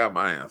I tough. got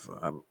my answer.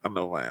 I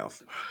know my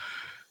answer.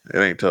 It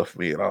ain't tough for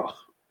me at all.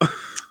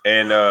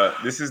 And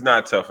this is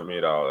not tough for me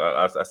at all.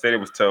 I said it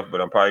was tough,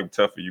 but I'm probably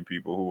tough for you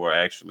people who are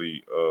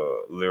actually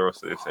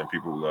lyricists and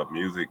people who love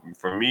music.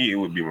 For me, it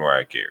would be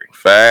Mariah Carey.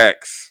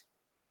 Facts.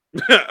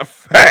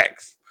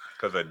 Facts.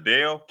 Because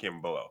Adele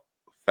can blow.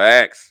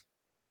 Facts.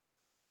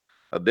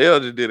 Adele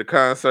just did a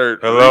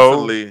concert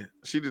recently.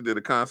 She just did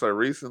a concert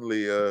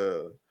recently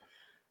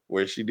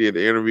where she did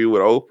the interview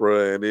with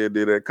Oprah and then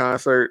did a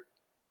concert.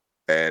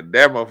 And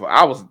that motherfucker,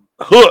 I was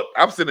hooked.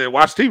 I'm sitting there and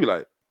watch TV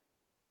like,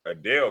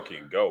 Adele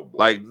can go, boy.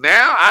 Like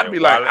now, I'd be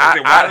like, is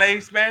it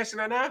Wale smashing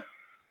her now?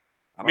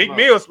 Meek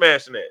Mill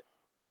smashing that.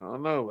 I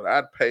don't know, but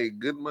I'd pay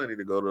good money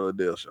to go to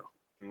Adele show.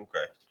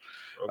 Okay.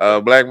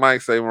 Black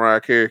Mike say Mariah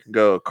Carey can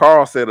go.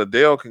 Carl said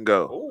Adele can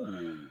go.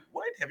 Ooh,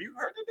 what? Have you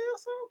heard the Adele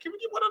song? Can we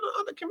get one of the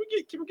other? Can we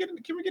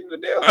get an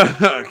Adele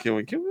song? Can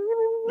we?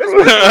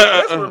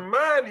 Let's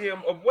remind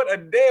him of what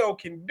Adele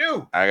can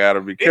do. I gotta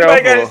be careful.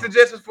 Anybody got any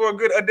suggestions for a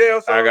good Adele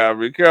song? I gotta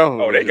be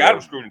careful. Oh, they got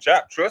them screwed and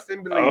chopped. Trust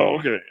and believe. Oh,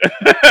 okay.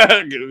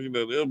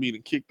 They'll be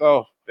kicked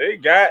off. They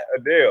got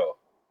Adele.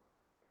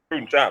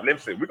 Screwed and chopped. Let me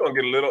see. We're gonna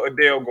get a little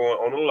Adele going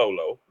on the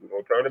low. We're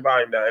gonna turn the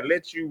volume down and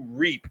let you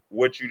reap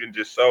what you done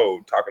just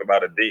sowed talking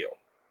about Adele.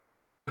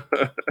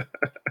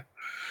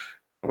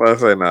 Well, I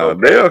say now,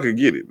 Adele can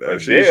get it. Though.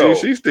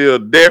 She's still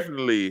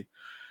definitely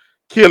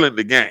killing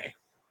the game.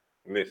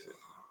 Listen,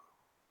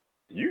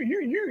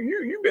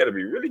 you better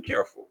be really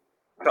careful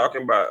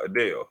talking about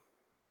Adele.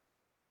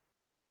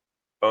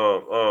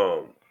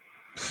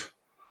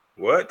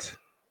 What?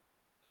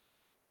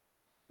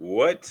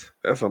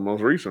 That's the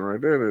most recent right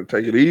there.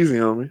 Take it easy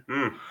on me.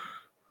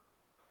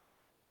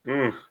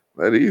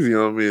 That easy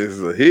on me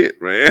is a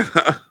hit, man.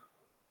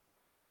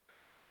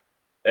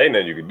 Ain't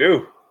nothing you can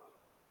do.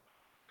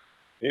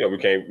 We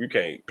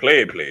can't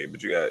play it,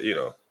 but you got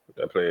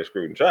play it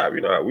screwed and chop.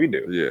 You know how we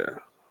do. Yeah.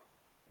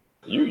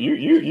 You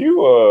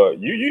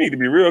need to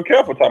be real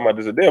careful talking about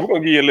this Adele. We're gonna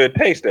give you a little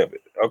taste of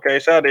it. Okay.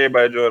 Shout out to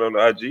everybody joining on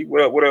the IG.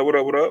 What up?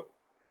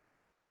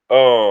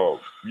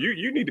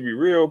 You need to be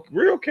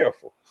real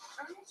careful.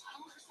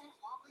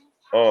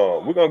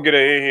 We're gonna get her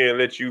in here and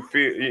let you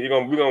feel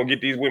we're gonna get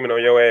these women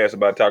on your ass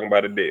about talking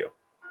about Adele.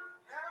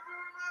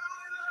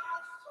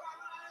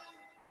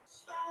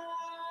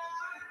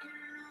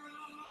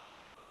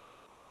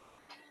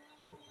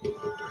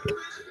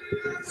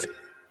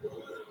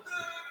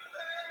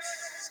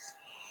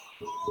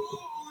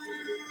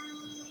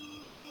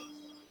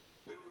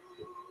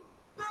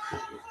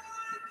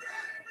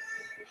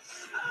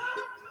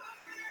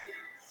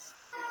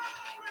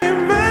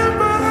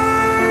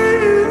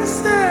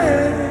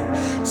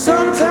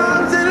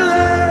 Sometimes it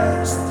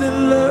lasts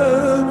in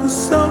love, but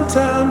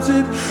sometimes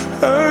it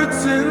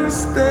hurts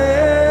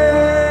instead.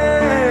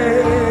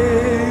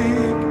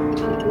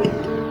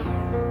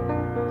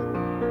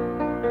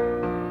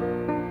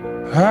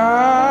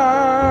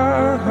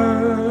 I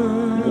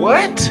heard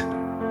What?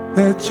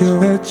 that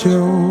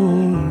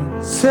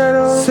you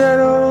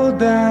settle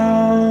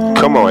down.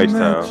 Come on,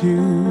 H-Town. That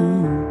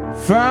you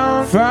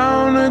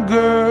found a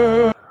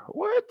girl.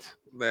 What?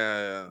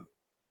 Nah.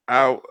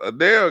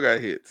 Adele got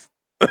hits.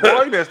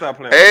 Boy, you better stop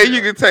playing. And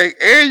you can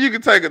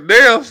take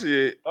Adele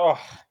shit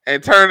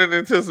and turn it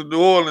into some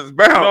New Orleans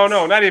bounce.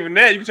 No, not even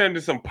that. You can turn it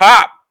into some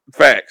pop.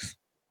 Facts.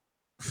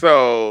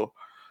 So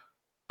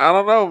I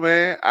don't know,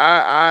 man.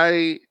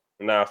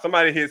 Now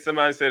somebody said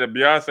that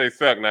Beyonce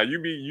sucked. Now you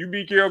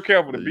be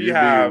careful. The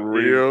Beehive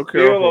real is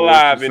careful still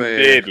alive and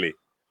deadly.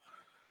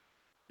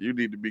 You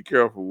need to be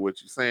careful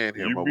what you're saying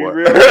here, You my be boy.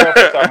 real careful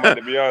talking about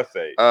the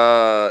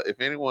Beyonce.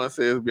 If anyone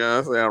says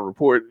Beyonce, I'm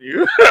reporting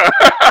you.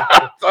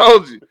 I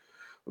told you.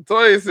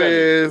 Latoya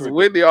says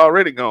Whitney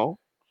already gone.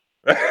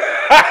 Can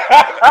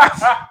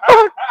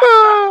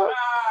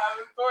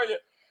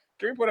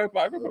we put that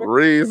back?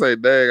 Reed say,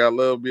 dang, I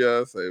love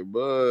Beyonce,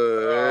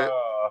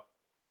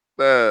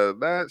 but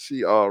not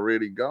she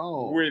already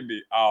gone.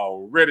 Whitney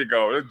already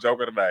gone. This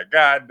joker tonight.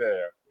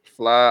 Goddamn.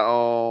 Fly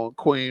on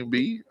Queen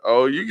Bee.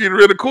 Oh, you getting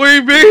rid of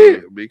Queen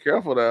Bee? Be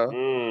careful now.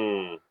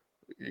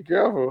 Be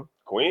careful.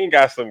 Queen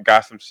got some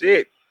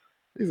shit.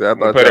 He said, I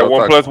thought play that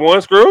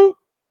 1+1 screw.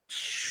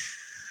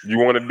 You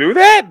want to do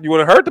that? You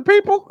want to hurt the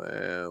people?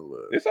 Man,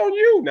 look. It's on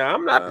you. Now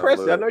I'm not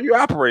pressing. I know you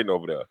operating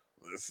over there.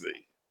 Let's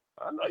see.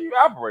 I know you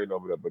operating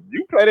over there, but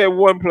you play that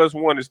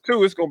 1+1 is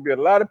 2. It's gonna be a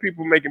lot of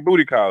people making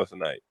booty calls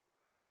tonight.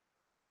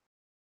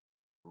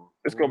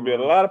 It's gonna be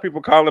a lot of people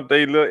calling up.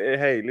 They look.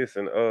 Hey,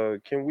 listen.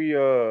 Can we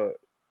can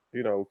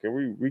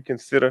we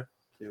reconsider?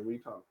 Can we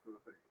talk?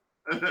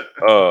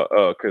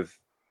 Because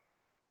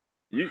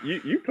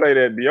you play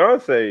that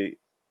Beyonce,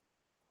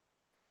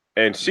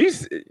 and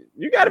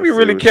you got to be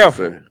really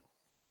careful.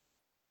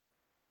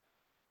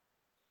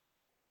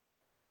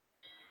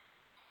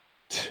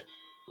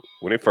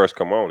 When it first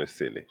come on, it's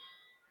silly.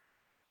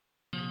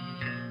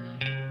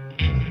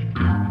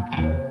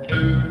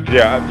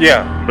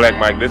 Yeah, Black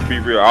Mike, let's be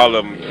real. All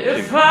of them.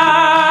 If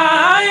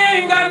I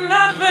ain't got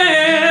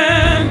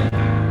nothing,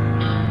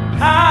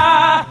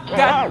 I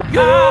got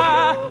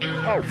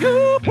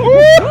you.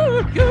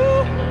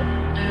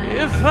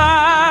 If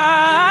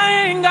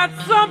I ain't got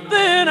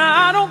something,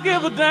 I don't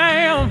give a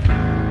damn.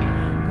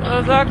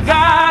 'Cause I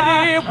got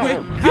it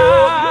with you.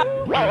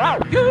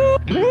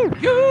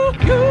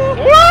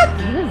 What?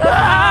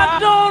 I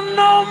don't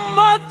know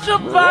much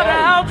about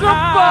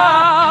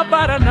algebra,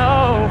 but I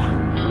know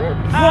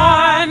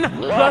 1+1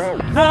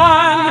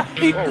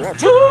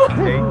 =2.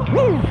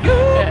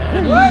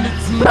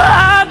 I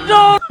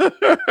don't.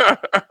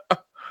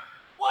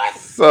 What?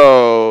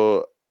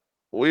 So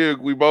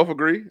we both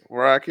agree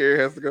Mariah Carey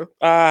has to go.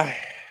 I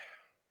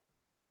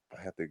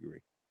have to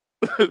agree.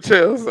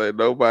 Chelsea say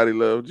nobody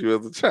loved you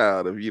as a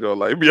child if you don't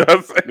like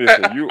Beyonce.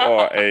 Listen, you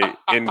are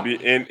in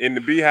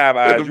the Beehive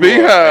eyes.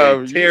 You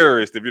are a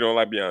terrorist if you don't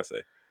like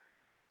Beyonce.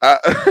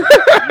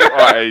 You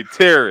are a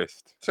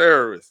terrorist.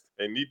 Terrorist.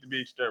 They need to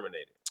be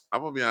exterminated.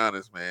 I'm gonna be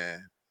honest,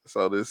 man.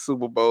 So this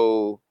Super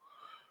Bowl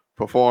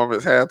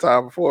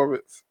halftime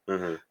performance,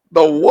 the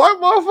one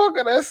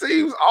motherfucker that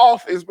seems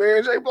off is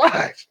Mary J.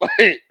 Blige.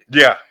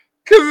 Yeah,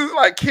 because it's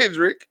like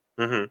Kendrick,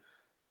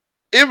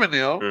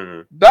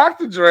 Eminem,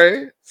 Dr.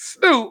 Dre,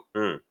 Snoop,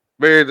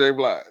 Mary J.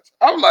 Blige.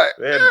 I'm like,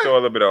 they had to throw a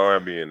little bit of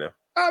R&B in there.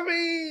 I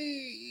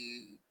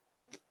mean,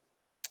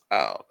 I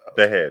don't know.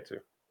 They had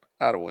to.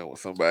 I'd have went with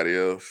somebody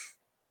else.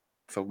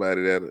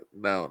 Somebody that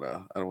no,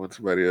 I don't want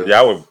somebody else. Yeah,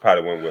 I would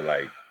probably went with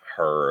like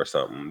her or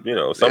something. You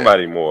know,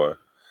 somebody more.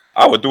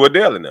 I would do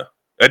Adele in there.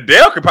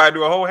 Adele could probably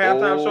do a whole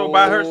halftime show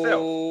by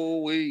herself.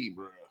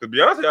 Because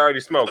Beyonce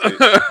already smoked it.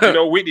 You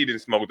know, Whitney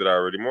didn't smoke it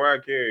already.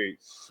 Mariah Carey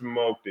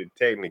smoked it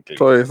technically.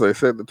 So they say,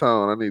 set the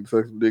tone. I need to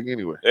suck some dick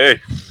anyway. Hey,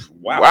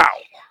 wow.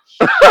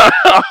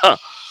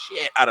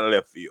 Shit, out of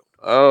left field.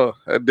 Oh,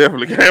 that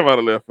definitely came out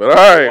of left field. All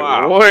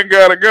right, one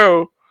gotta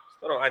go.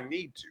 No, I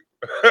need to.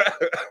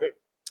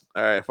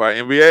 All right, for our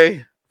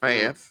NBA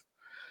fans,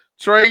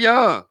 Trae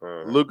Young,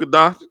 Luka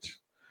Doncic,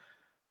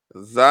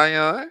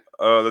 Zion.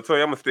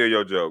 Latoya, I'm gonna steal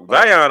your joke.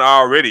 Zion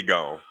already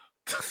gone.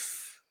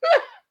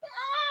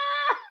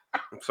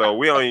 So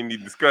we don't even need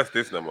to discuss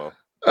this no more.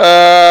 If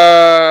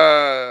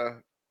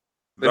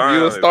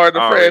you were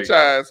starting the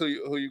franchise, who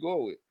you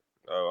going with?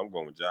 I'm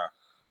going with Ja.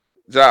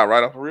 Ja,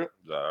 right off the rip?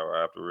 Ja,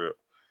 right off the rip.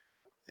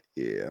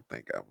 Yeah, I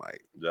think I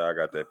might. Ja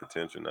got that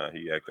potential now.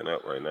 He acting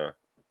up right now.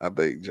 I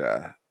think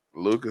Ja.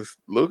 Luka's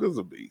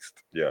a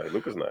beast. Yeah,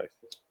 Luka's nice.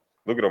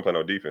 Luka don't play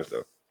no defense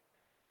though.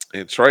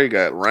 And Trae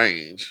got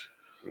range.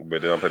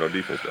 But they don't play no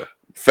defense though.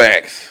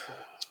 Facts.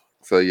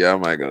 So yeah, I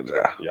might go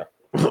Ja. Yeah.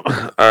 All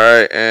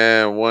right,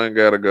 and one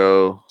gotta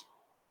go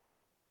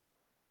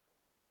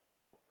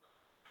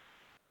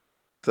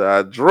to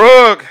our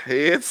drug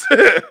heads.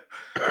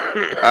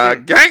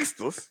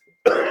 Gangsters.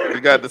 We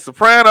got The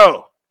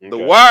Soprano, The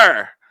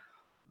Wire,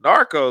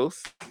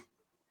 Narcos,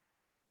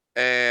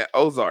 and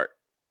Ozark.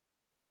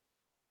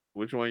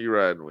 Which one you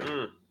riding with?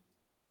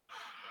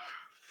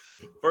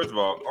 First of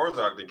all,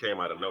 Ozark came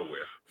out of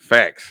nowhere.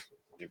 Facts.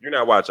 If you're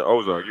not watching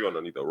Ozark, you're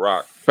underneath a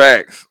rock.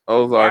 Facts.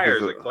 Ozark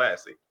is a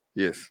classic.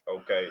 Yes.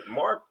 Okay.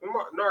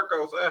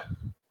 Narcos.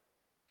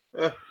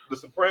 The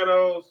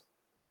Sopranos.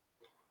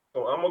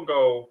 So I'm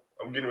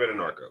getting rid of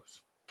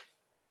Narcos.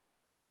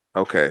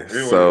 Okay.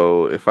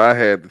 So if I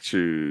had to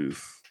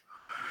choose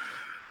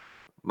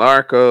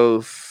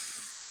Narcos,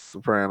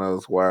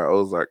 Sopranos, Wire,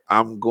 Ozark,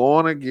 I'm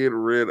going to get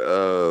rid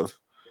of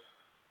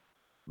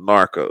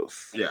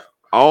Narcos. Yeah.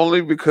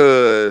 Only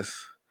because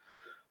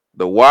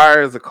The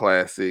Wire is a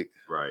classic.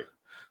 Right.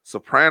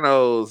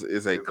 Sopranos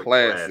is a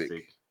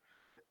classic.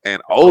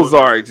 And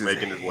Ozark just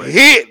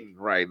hitting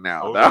right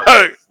now. Ozark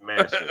Dog. is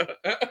smashing.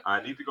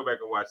 I need to go back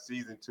and watch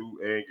season 2 and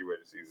get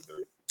ready for season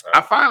 3.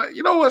 I finally,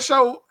 you know what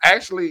show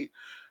actually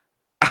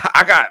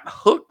I got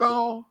hooked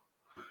on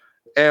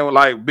and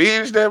like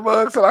binged that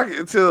mug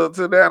till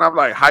then. I'm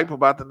like hype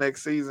about the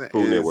next season.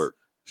 Food Network.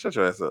 Shut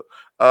your ass up.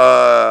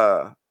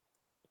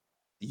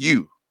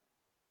 You.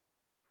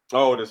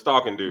 Oh, the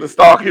stalking dude. The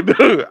stalking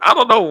dude. I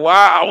don't know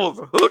why I was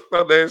hooked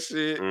on that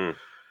shit.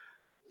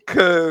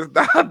 Cause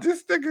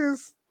this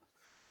nigga's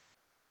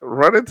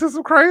running to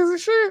some crazy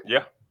shit.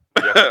 Yeah.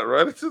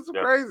 Running to some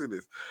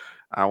craziness.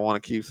 I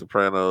want to keep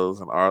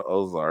Sopranos and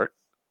Ozark.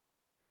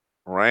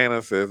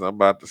 Raina says I'm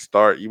about to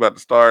start. You about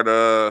to start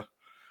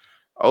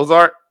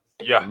Ozark?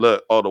 Yeah.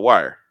 Look, The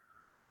Wire.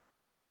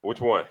 Which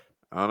one?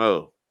 I don't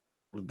know.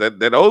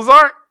 That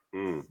Ozark?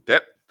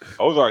 That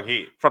Ozark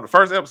hit. From the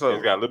first episode.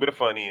 It's got a little bit of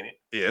funny in it.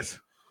 Yes.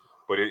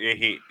 But it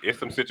hit. It's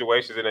some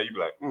situations in there you be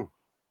like,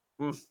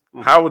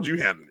 how would you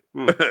handle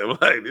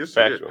it? Like this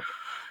shit.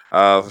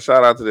 So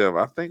shout out to them.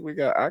 I think we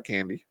got eye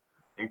candy.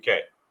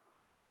 Okay.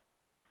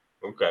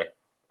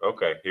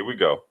 Here we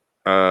go.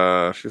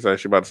 She said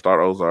she about to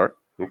start Ozark.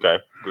 Okay,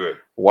 good.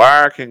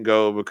 Wire can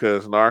go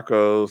because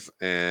Narcos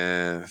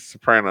and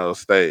Sopranos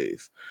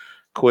stays.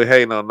 Quit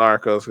hating on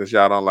Narcos because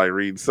y'all don't like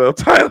reading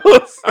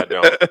subtitles. I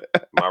don't.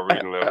 My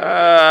reading level is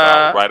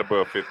right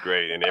above 5th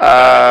grade, and every time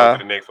I go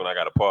to the next one, I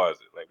gotta pause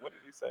it. Like, what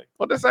did he say?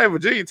 What they say?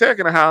 Virginia Tech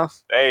in the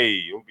house.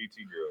 Hey, them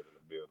VT girls in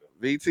the building.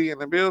 VT in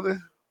the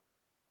building.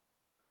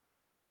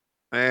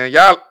 Man,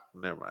 y'all.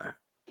 Never mind.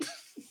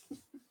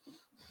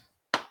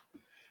 I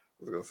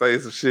was gonna say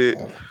some shit.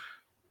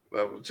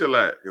 Chill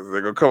out, because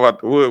they're gonna come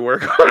out the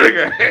woodwork on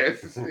their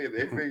ass and shit.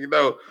 Next thing you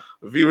know,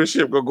 the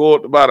viewership gonna go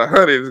up to about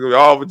 100. It's gonna be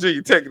all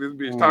Virginia Tech and this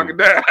bitch talking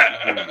down.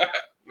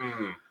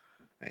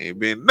 Ain't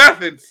been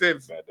nothing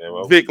since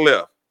Vic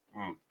left.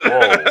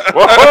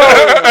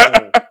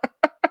 Whoa.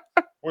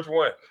 Which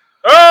one?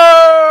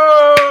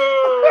 Oh!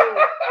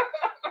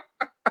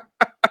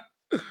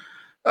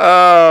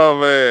 Oh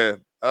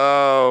man.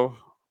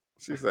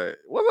 She said,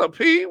 "What's up,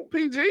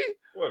 PG?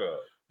 What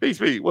up? Peace.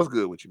 What's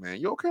good with you, man?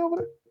 You okay over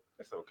there?"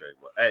 It's okay.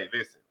 Well, hey,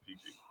 listen,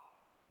 PG.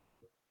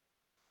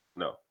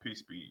 No,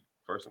 P-Speed,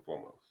 first and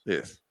foremost.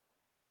 Yes.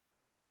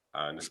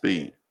 I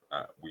understand.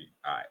 Speed.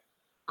 I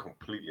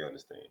completely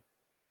understand.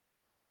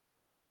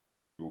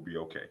 You'll be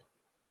okay.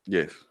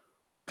 Yes.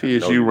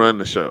 TSU run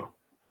the show.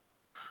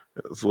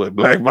 That's what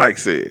Black Mike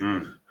said.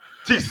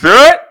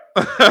 T-Sud?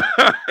 In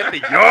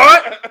the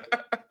yard?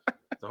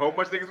 There's a whole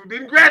bunch of niggas who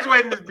didn't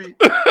graduate in this beat.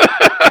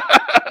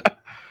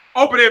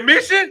 Open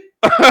admission?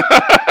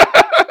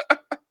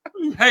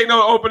 Hating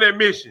on open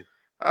admission.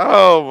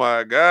 Oh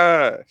my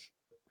gosh.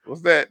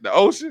 What's that? The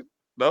ocean?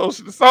 The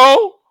ocean of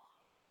soul?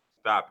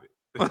 Stop it.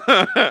 All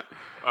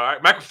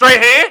right, Michael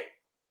Strahan.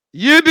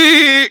 You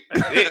dig?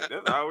 That's it.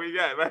 That's all we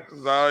got, man.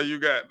 That's all you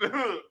got.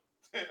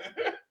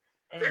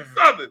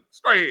 Southern.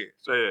 Straight head.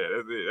 Straight head.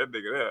 That's it. That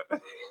nigga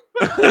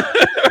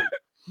there.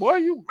 Boy,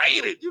 you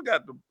made it. You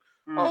got the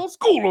whole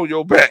school on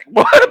your back,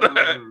 boy.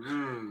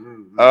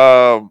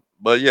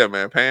 But yeah,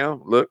 man,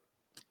 Pam, look,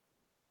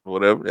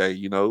 whatever. Hey,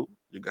 you know,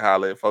 you can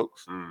holler at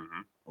folks.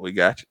 We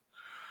got you.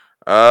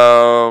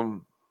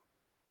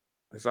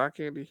 Is our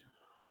candy?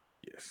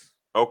 Yes.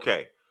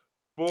 Okay.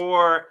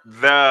 For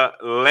the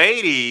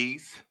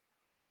ladies.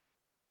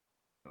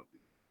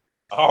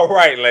 All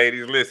right,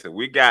 ladies, listen.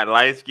 We got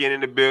light skin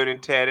in the building,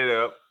 tatted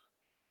up.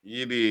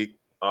 You dig?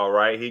 All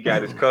right. He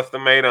got his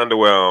custom made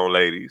underwear on,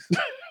 ladies.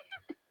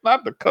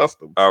 Not the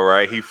custom. All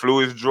right. He flew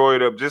his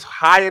droid up just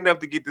high enough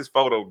to get this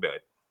photo done.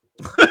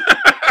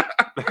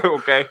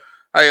 Okay.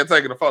 I ain't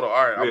taking a photo.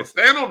 All right. I'm going to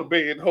stand on the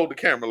bed and hold the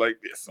camera like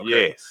this.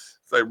 Okay? Yes.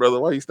 Say, brother,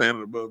 why you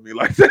standing above me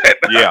like that?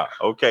 Yeah.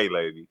 Okay,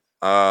 lady.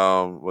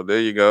 Well,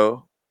 there you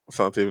go.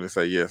 Some Tiffany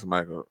say, yes,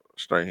 Michael,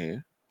 straight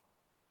hand.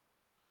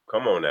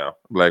 Come on now.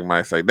 Black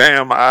Mike say,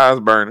 damn, my eyes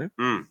burning.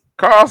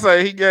 Carl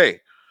say he gay.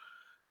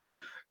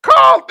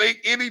 Carl think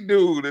any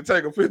dude that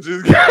take a picture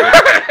is gay.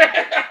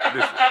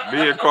 Listen,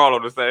 me and Carl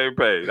on the same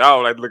page. I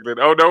don't like looking at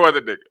no other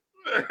nigga.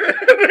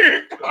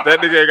 That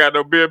nigga ain't got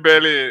no beer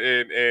belly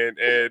and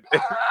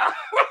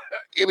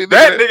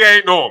that nigga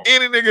ain't normal.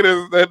 Any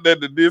nigga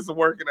that did some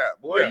working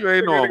out, boy, you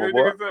ain't normal,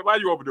 boy. Why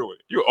you overdoing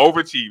it? You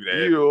overachieving,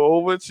 man. You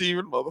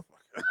overachieving, motherfucker.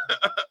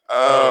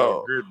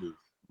 Oh goodness.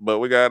 But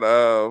we got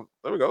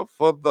there we go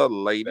for the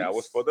ladies. That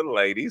was for the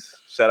ladies.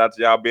 Shout out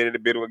to y'all being in the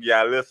middle with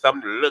y'all a little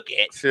something to look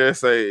at. She'll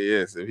say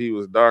yes. If he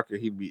was darker,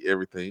 he'd be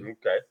everything.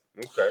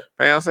 Okay.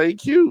 Pam say he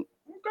cute.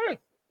 Okay.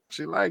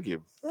 She like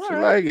him. She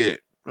like it.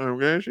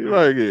 Okay, she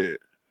like it.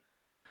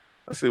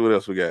 Let's see what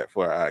else we got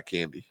for our eye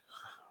candy.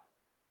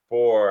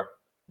 For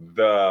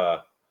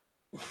the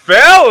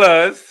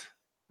fellas.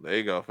 There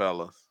you go,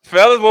 fellas.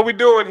 Fellas, what we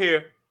doing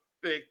here?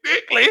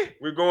 Thickly.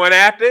 We going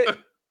after it?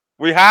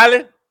 We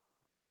hollering?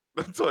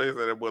 That's why you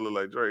said that boy look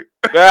like Drake.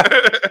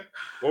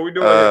 What we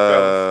doing here,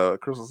 fellas?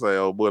 Crystal say,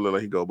 oh, boy look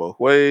like he go both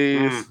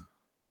ways.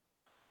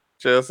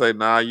 Chell say,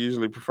 nah, I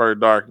usually prefer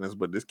darkness,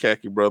 but this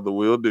khaki brother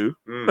will do.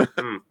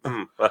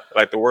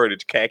 Like the word,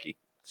 it's khaki.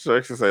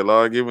 Sexy say,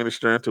 Lord, give me the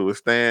strength to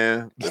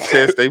withstand the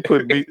test they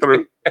put me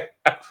through.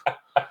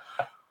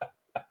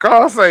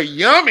 Carl say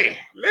yummy.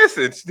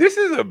 Listen, this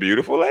is a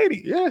beautiful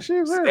lady. Yeah,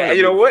 she's very. Yeah,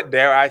 you know what?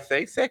 Dare I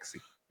say sexy?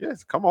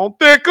 Yes, come on,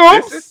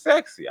 Thickums. This is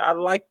sexy. I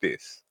like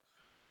this.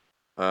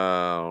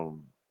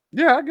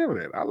 Yeah, I give it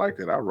that. I like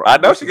it. I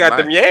know she got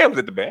them yams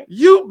at the back.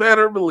 You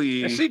better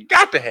believe. And she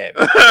got to have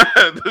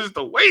it. Just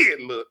the way it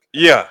looked.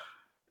 Yeah.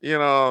 You know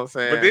what I'm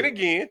saying? But then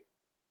again,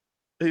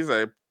 he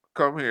said,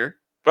 come here.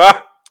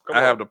 I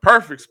have the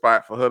perfect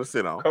spot for her to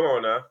sit on. Come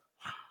on now.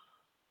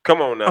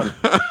 Come on now.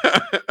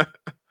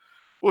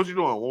 What you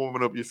doing?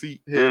 Warming up your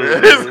seat? She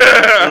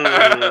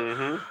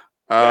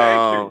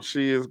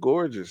is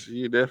gorgeous.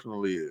 She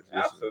definitely is.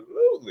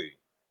 Absolutely.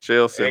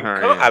 Chelsea sent her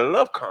in. I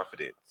love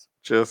confidence.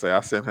 Chelsea, I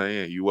sent her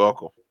in. You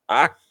welcome.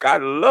 I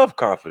love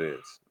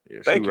confidence. Yeah,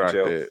 Thank you, rocked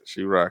Chelsea. that.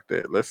 She rocked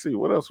that. Let's see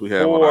what else we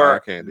have on For eye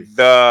candy.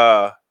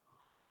 the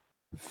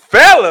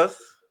fellas,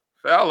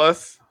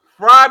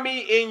 fry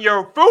me in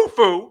your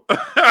foo-foo.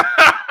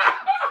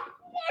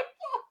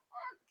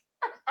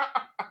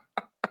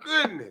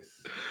 Goodness.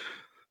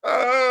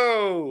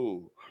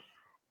 Oh,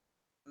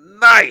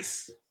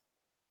 nice.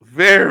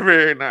 Very,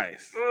 very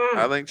nice.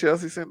 I think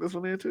Chelsea sent this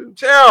one in too.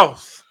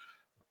 Chelsea.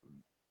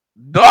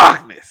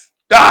 Darkness.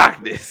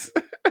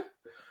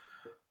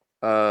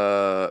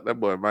 That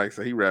boy Mike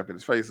said he wrapping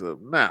his face up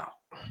now.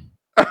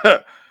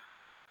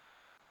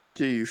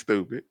 Key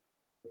stupid.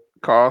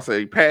 Carl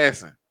say he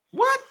passing.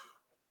 What?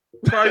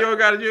 Carl, you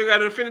got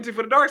an affinity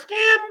for the dark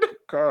skinned?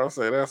 Carl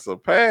say that's a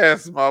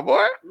pass, my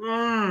boy.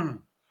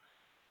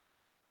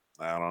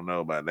 I don't know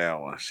about that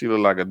one. She look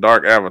like a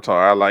dark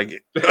avatar. I like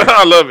it.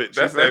 I love it.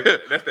 That's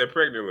that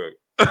pregnant look.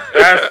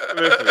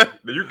 Listen,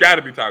 you got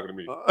to be talking to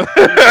me.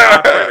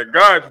 I pray to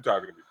God you're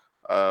talking to me.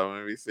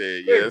 Let me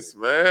say yes,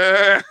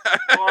 man.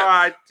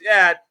 Boy,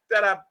 yeah,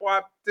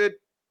 chocolate.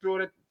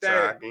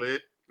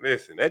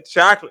 Listen, that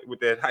chocolate with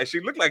that height.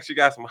 She looked like she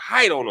got some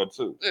height on her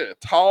too. Yeah,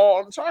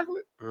 tall on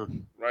chocolate.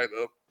 Right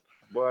up.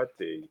 Boy, I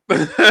tell you.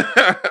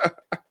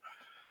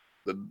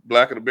 The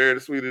blacker the berry,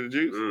 the sweeter the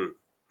juice.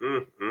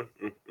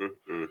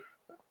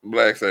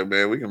 Black say,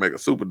 man, we can make a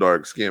super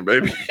dark skin,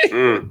 baby.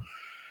 All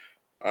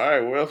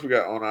right, what else we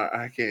got on our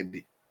eye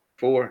candy?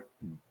 For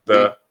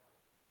the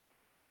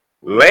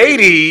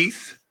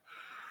ladies.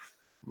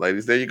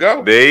 Ladies, there you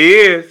go. There he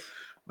is.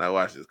 Now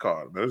watch this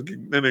card. Let's get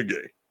in the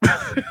game.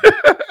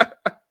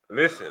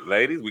 Listen,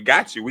 ladies, we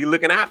got you. We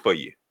looking out for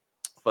you.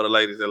 For the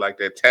ladies that like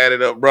that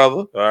tatted up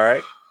brother. All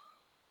right.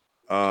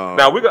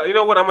 Now we got. You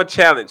know what? I'm a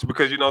challenge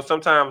because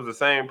sometimes the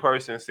same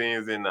person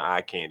sends in the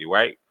eye candy,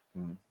 right?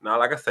 Now,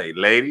 like I say,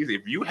 ladies,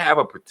 if you have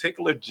a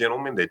particular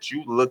gentleman that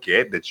you look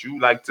at that you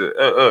like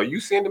to, you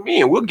send him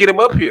in. We'll get him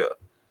up here.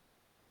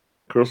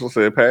 Crystal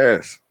said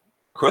pass.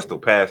 Crystal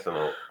passing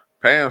on.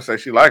 Pam said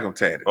she like him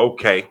tatted.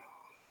 Okay.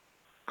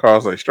 Carl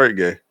say straight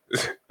gay.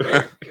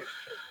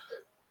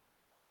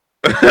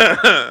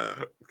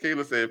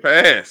 Keela said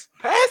pass.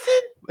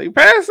 Passing? They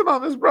passing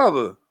on this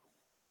brother.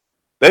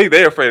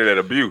 They afraid of that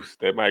abuse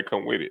that might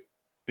come with it.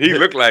 He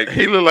looked like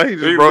he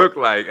just looked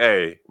like,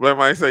 hey. What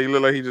might say he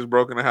looked like he just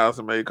broke in the house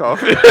and made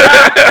coffee.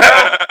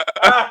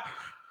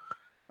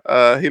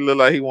 He looked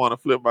like he want to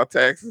flip my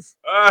taxes.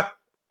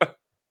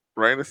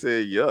 Raina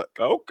said yuck.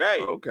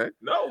 Okay.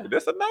 No,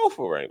 that's a no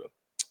for Raina.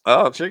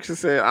 Chicksa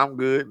said I'm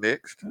good.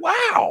 Next.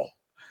 Wow.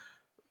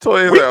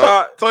 Toya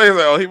said,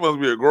 oh, he must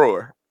be a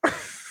grower.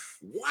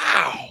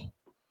 Wow.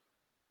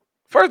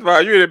 First of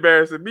all, you're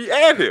embarrassing me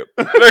and him.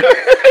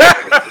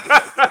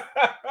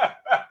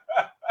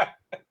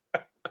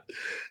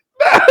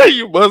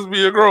 You must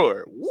be a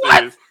grower.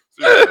 What?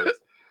 Serious.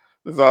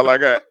 That's all I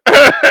got.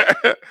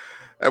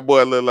 That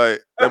boy look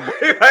like that boy.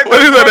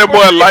 What is that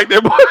boy like?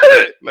 That boy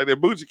like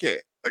that bougie cat.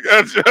 I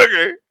got you.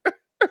 Okay.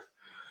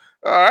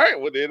 All right.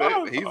 Well, then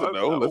he's a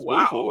no. Let's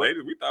move forward.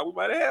 Ladies, we thought we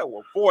might have had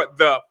one for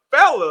the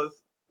fellas.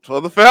 For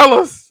the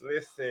fellas.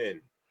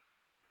 Listen.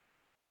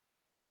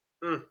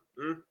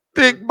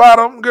 Thick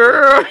bottom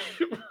girl.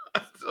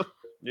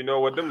 You know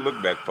what? Them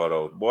look back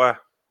photos, boy.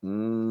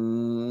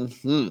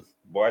 Mm-hmm.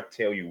 Boy, I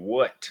tell you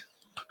what.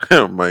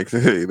 Mike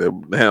said, hey, that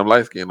damn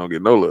light skin don't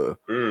get no love.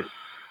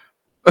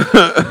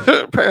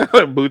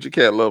 That bougie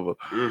cat lover.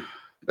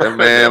 That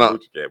man,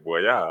 bougie cat boy,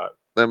 yeah.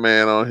 That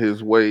man on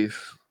his waist.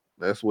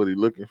 That's what he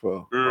looking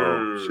for.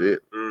 Oh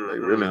shit! They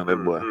really on that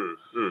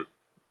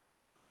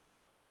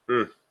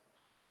boy.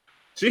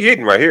 She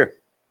hitting right here.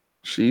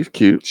 She's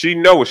cute. She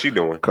know what she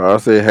doing. Carl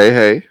said,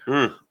 "Hey."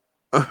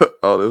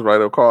 Oh, this right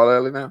up Carl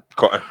Alley now.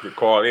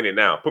 Call in it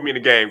now. Put me in the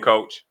game,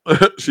 coach.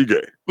 She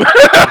gay.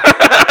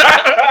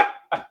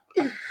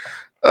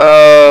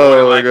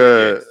 Oh my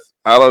god!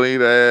 I don't need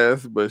to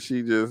ask, but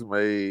she just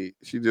may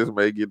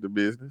get the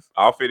business.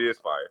 Outfit is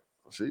fire.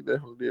 She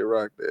definitely did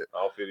rock that.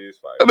 Outfit is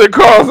fire. And then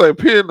Carl say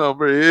pin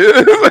number is.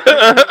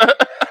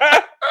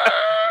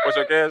 What's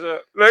your cash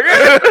up?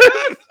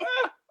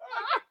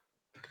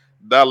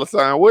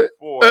 $sign what?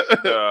 For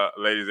the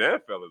ladies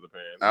and fellas,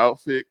 apparently.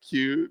 Outfit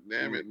cute.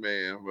 Damn it,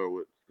 man. But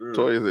with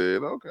Toya's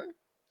head, okay.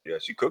 Yeah,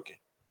 she cooking.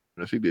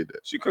 Yeah, she did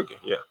that. She cooking,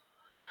 yeah.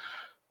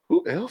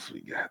 Who else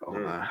we got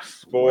on our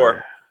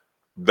for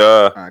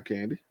the eye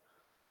candy?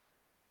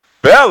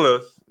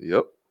 fellas?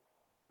 Yep.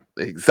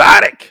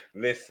 Exotic.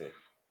 Listen,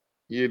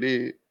 You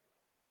did.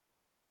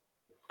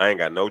 I ain't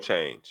got no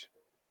change.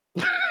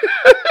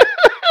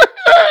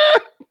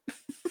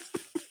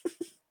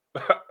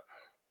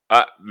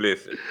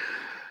 Listen.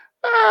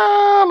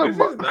 This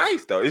is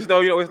nice though. It's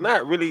no, it's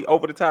not really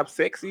over the top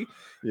sexy.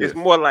 Yes. It's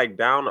more like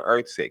down to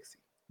earth sexy.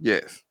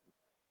 Yes.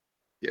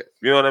 Yes.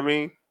 You know what I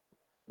mean?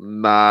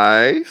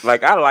 Nice.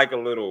 Like I like a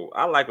little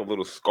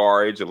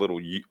scarage, a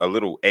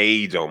little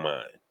age on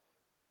mine.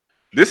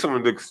 This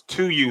one looks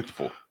too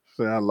youthful.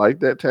 So I like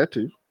that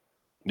tattoo.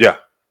 Yeah.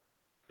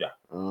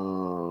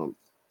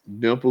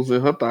 Dimples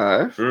in her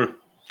thighs.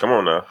 Come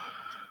on now.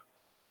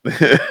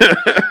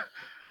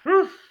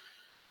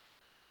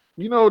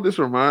 You know what this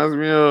reminds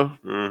me of?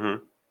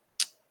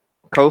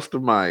 Costa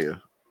Maya.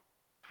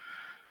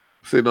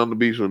 Sitting on the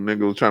beach with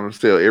niggas trying to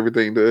sell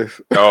everything to us.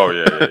 Oh,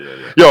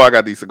 yeah. Yo, I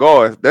got these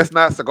cigars. That's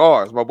not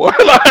cigars, my boy.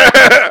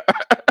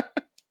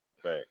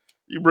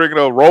 You bring it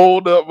up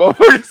rolled up,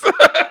 motherfuckers.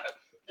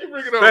 You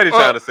bring it up. Steady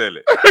trying to sell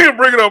it. You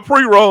bring it up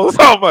pre-rolls.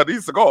 Talking about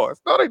these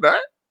cigars. No, they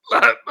not. No,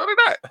 they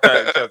not.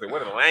 Chelsea,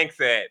 where the Lanks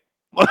at?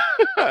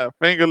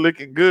 Finger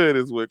licking good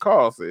is what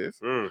Carl says.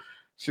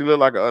 She look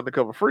like an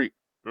undercover freak.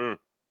 Got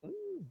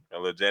a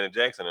little Janet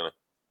Jackson in her.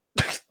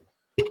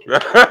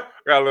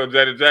 Got a little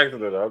Janet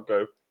Jackson in her.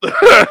 Okay.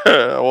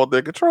 I want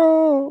that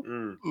control.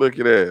 Look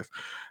at that.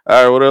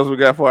 All right, what else we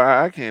got for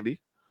our eye candy?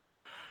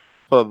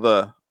 For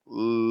the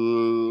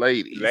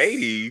ladies.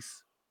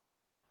 Ladies.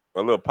 A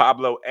little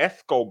Pablo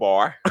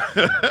Escobar.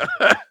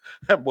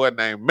 That boy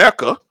named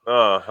Mecca.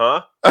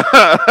 Uh-huh.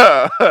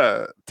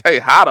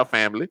 Tejada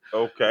family.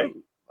 Okay.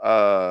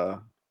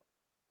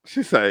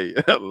 She say,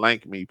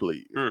 "Lank me,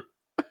 please."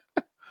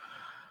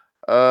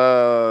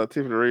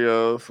 Tiffany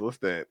Rios. What's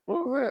that?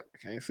 What was that? I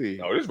can't see.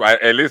 Oh, this right.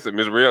 Hey, listen,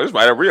 Miss Rio. This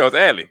right up Rio's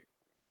alley.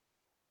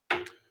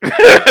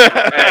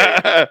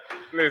 Hey,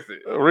 listen.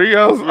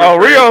 Rios. Oh,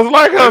 Rios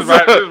like her.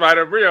 This right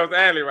up Rio's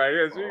alley right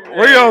here.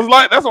 Rio's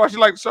like. That's why she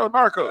like to show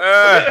Narcos.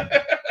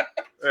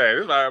 Hey,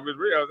 this right up Miss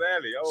Rio's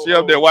alley. Oh, she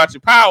up there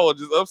watching Power,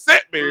 just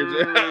upset me.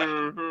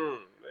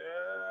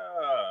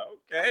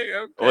 Okay.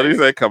 What do you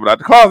say? Coming out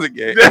the closet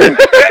gay.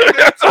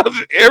 I told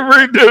you,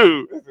 every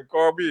dude. Listen,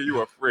 call me and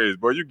you a friend,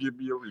 boy. You give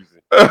me a reason.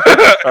 All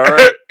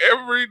right.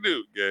 Every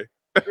dude gay.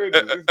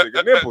 Goodness, this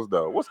nigga nipples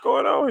though. What's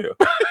going on here?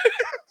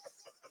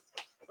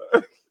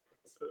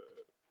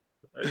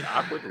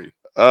 Awkwardly.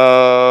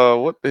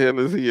 What the hell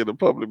is he in the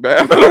public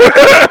bathroom?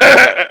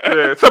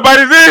 Yeah,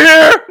 somebody's in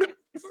here.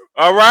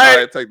 All right. All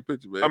right, take the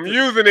picture, baby. I'm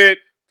using it.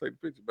 Take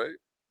the picture, baby.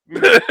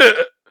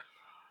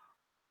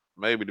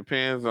 Maybe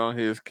depends on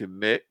his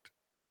connect.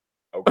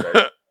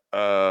 Okay.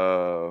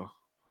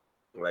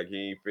 Like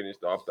he ain't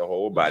finished off the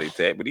whole body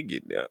tag, but he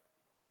getting there.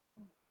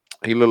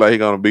 He looked like he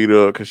gonna beat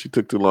her up because she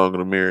took too long in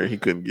the mirror and he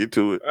couldn't get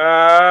to it.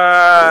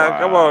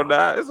 Come on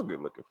now. It's a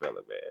good looking fella,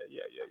 man.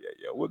 Yeah.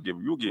 We'll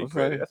give you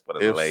credit. That's for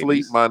the if ladies.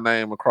 Sleep my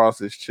name across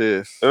his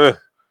chest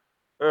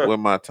with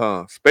my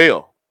tongue.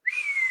 Spell.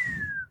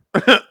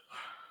 Trixie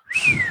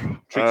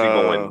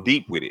going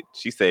deep with it.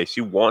 She said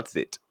she wants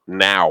it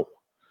now.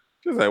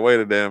 She's like, wait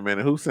a damn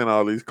minute. Who sent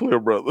all these clear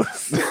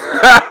brothers?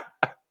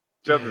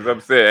 Justin's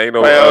upset. Ain't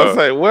no. I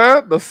say,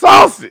 well, the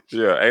sausage.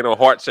 Yeah, ain't no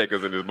heart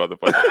shakers in this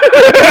motherfucker.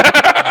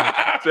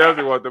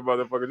 Chelsea want the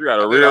motherfuckers. You got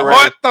to rearrange.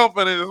 Heart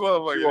thumping in this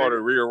motherfucker. You want it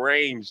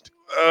rearranged.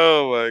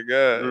 Oh my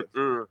god.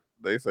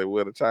 They say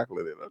where the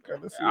chocolate is. Okay,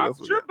 let's see what else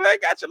we got. Triple A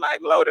got you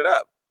like loaded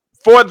up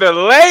for the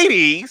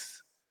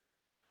ladies.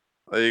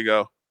 There you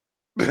go.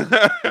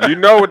 You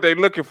know what they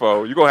looking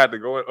for. You gonna have to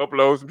go and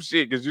upload some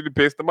shit because you done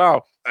pissed them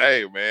off.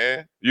 Hey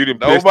man, you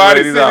didn't.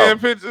 Nobody sent in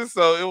pictures,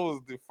 so it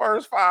was the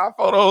first 5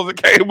 photos that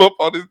came up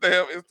on this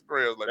damn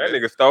Instagram. Like that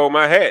nigga stole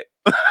my hat.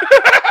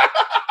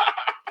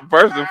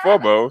 First and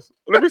foremost,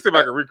 let me see if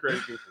I can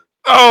recreate this.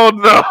 Oh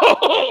no!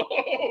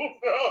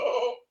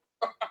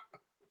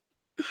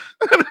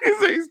 He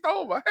said he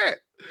stole my hat.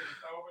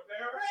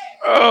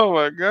 Oh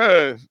my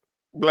gosh!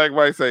 Black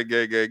White say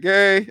gay, gay,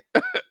 gay.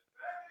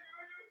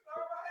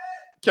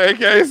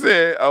 KK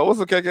said, "Oh, what's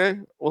up,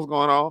 KK? What's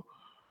going on?"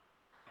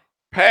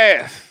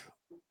 Pass.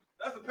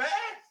 That's a pass.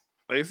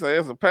 They say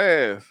it's a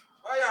pass.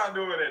 Why y'all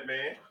doing it,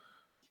 man?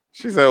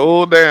 She said,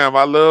 "Oh damn,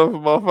 I love a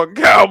motherfucking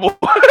cowboy."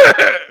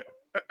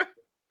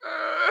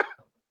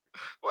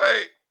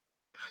 Wait.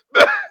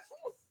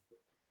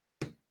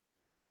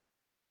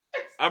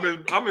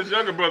 I'm his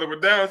younger brother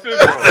with Down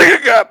syndrome.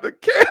 Nigga got the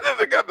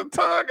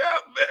tongue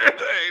out there.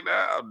 Hey,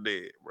 now I'm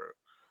dead, bro.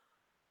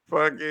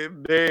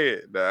 Fucking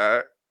dead,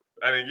 dog.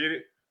 I didn't get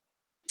it.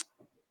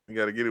 You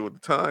gotta get it with the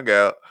tongue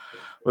out.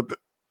 With the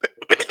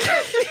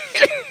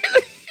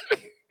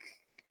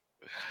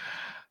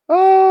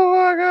oh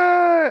my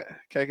god.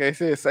 KK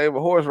said save a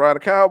horse, ride a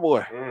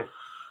cowboy.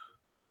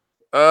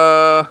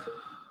 I'm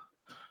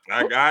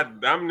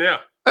there.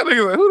 I think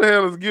like, who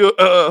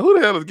the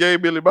hell is Gay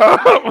Billy Bob?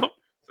 Say,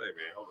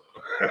 man,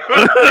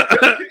 hold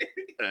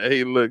on.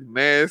 He look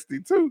nasty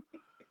too.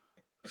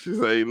 She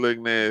said he look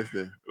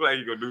nasty. Like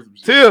you gonna do some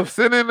shit. Tiff,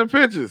 send in the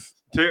pictures.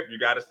 Tip, you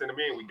gotta send them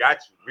in. We got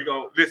you. We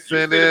gonna listen.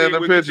 Send in the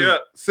pictures.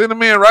 Send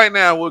them in right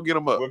now. We'll get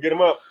them up. We'll get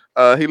them up.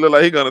 He look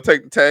like he gonna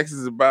take the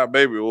taxes and buy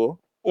baby oil.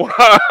 Said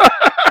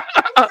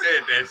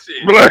that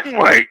shit. Black and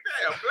white.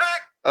 Damn,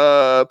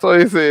 black.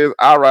 Toy says,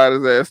 "I ride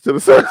his ass to the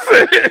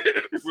sunset."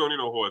 We don't need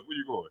no horse. Where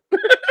you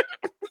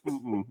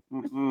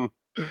going?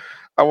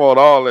 I want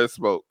all that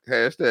smoke.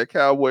 Hashtag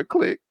cowboy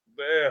click.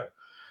 Damn.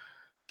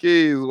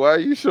 Keys, why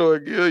you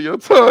showing Gil your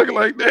tongue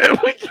like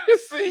that? We can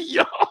see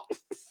y'all.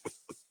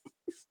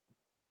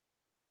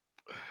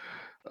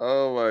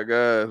 Oh my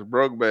gosh.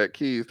 Brokeback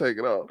Keys, take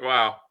it off.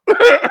 Wow.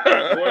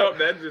 Well,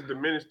 that just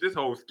diminished this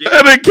whole skit.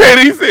 And then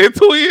Katie said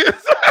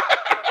twins.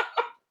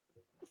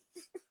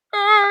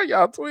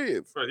 Y'all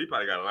twins. He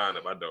probably got a line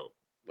up. I don't.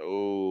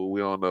 Oh,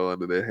 we don't know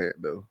under that hat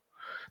though.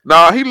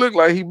 Nah, he looked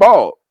like he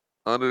bald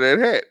under that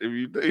hat.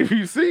 If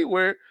you see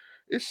where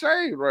it's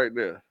shaved right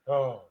there.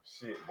 Oh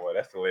shit, boy,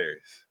 that's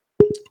hilarious.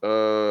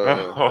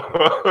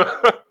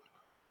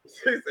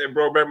 She said,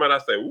 "Bro, man," I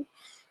say, "Ooh."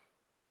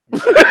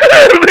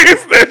 Nigga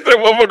snatched that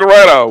motherfucker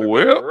right out.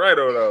 Well, right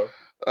on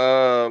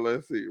though.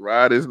 Let's see.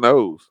 Ride his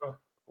nose.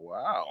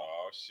 Wow.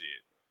 Oh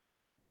shit.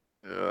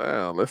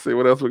 Yeah, let's see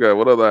what else we got.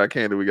 What other eye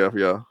candy we got for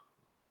y'all?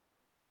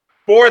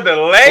 For the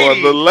ladies. For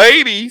the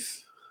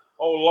ladies.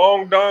 Oh,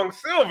 Long Dong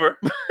Silver.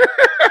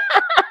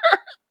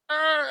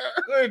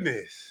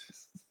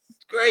 Goodness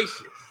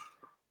gracious.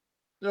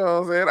 You know what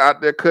I'm saying?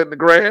 Out there cutting the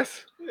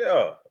grass.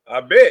 Yeah,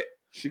 I bet.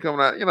 She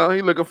coming out,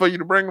 he looking for you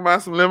to bring him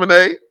out some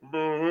lemonade.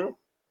 Mm-hmm.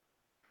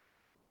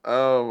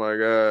 Oh my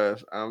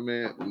gosh. I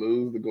meant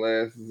lose the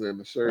glasses and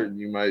the shirt and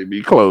you might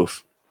be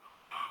close.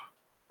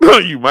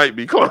 You might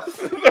be close.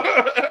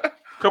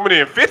 Coming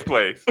in fifth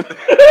place.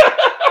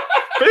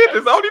 Fifth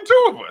is only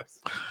two of us.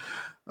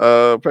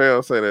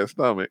 Pam say that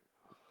stomach.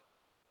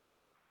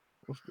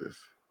 What's this?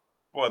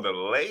 For the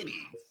ladies.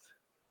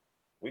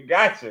 We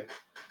got you.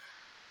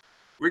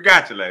 We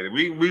got you, lady.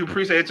 We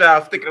appreciate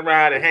y'all sticking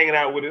around and hanging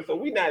out with us. So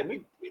we're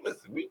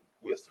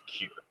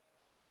secure.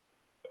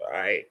 All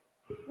right.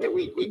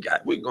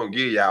 We're gonna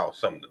give y'all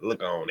something to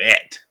look on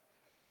at.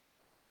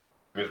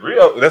 Miss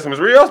Rios, that's Miss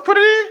Rios put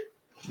it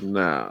in?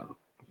 Nah.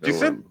 You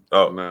said?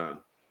 Oh. Nah.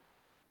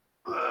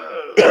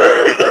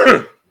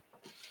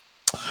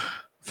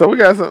 So we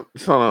got some.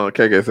 Hold on,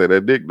 KK said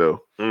that dick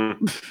though.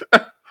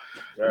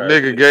 Right.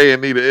 Nigga gay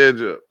and need an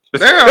edge up.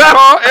 Damn,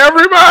 Carl,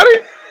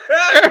 everybody.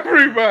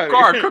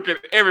 Carl cooking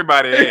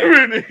everybody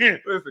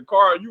in. Listen,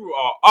 Carl, you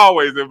are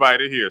always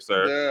invited here,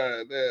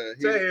 sir.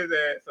 Tear his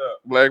ass up.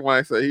 Black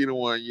Mike said he the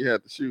one you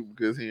had to shoot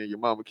because he in your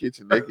mama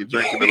kitchen naked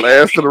drinking the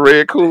last of the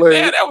red Kool-Aid.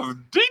 Yeah, that was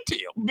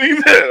detailed.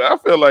 I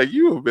feel like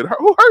you have been hurt.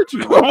 Who hurt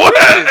you? What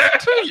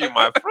happened to you,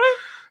 my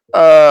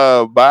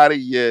friend? Body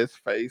yes,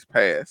 face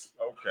pass.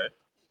 Okay.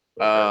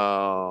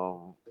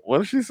 What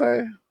did she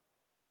say?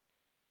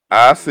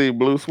 I see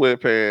blue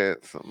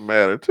sweatpants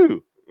matter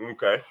too.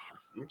 Okay.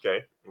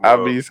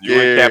 I'd be scared.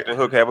 You and Captain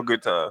Hook have a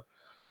good time.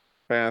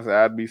 Pam said,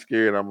 I'd be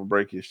scared I'm gonna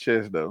break his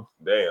chest though.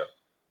 Damn.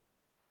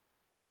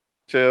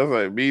 Chest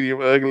like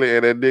medium ugly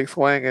and that dick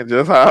swinging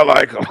just how I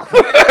like him.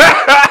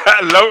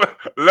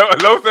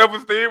 low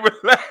self-esteem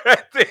with that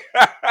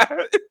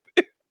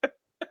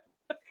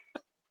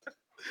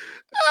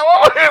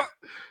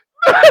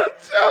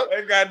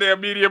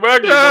goddamn medium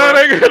ugly.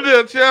 They got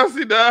that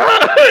Chelsea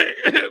dog.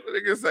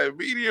 They can say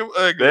medium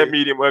ugly. That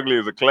medium ugly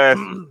is a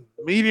classic.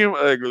 Medium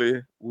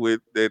ugly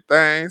with that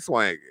thing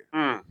swinging.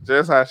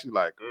 Just how she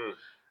like him.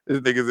 This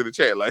nigga's in the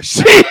chat like,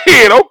 shit,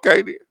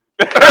 okay then.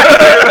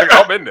 Like,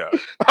 I'm in there.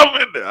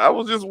 I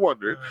was just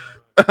wondering.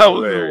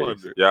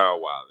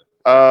 Y'all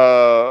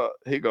wild.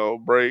 He gonna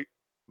break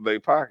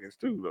their pockets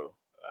too though.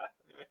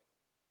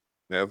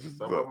 That's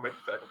some of them make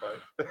the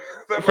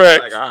sacrifice.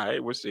 Facts. Like, all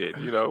right, well shit,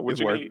 what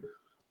you need.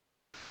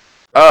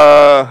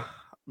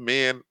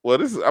 Men,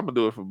 well, I'm gonna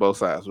do it for both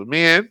sides. But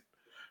men,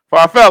 for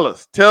our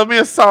fellas, tell me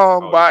a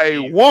song by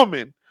a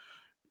woman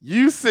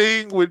you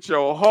sing with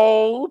your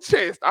whole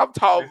chest. I'm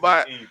talking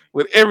about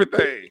with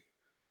everything.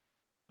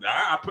 Nah,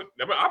 I put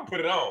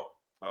it on.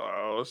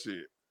 Oh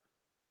shit.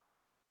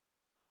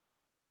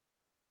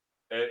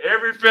 And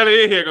every fella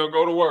in here gonna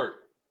go to work.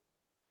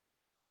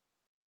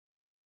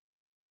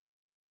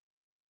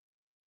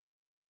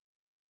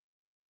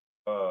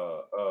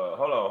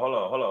 Hold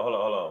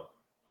on.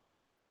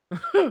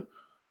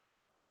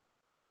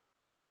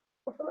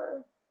 What's the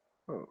name?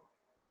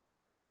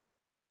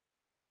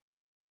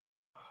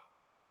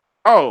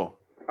 Oh.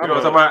 You know what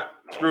I'm talking about?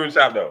 Screw and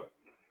Chop though.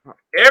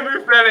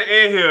 Every fella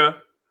in here,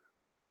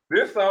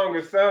 this song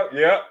is sung.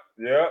 Yep.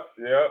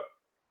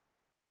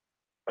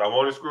 But I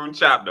want to Screw and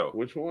Chop though.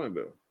 Which one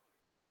though?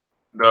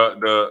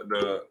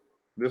 The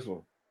this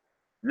one.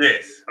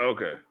 Yes.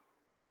 Okay.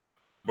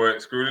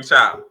 But Screw and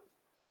Chop.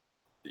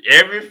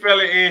 Every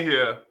fella in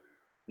here,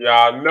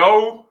 y'all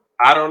know,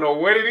 I don't know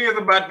what it is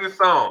about this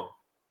song.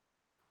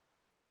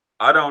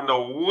 I don't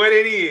know what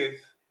it is,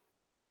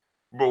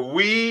 but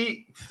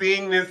we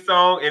sing this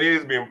song and it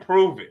has been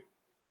proven.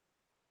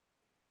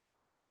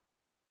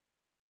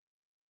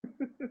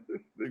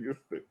 Nigga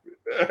stupid.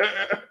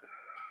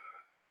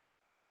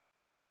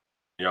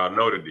 Y'all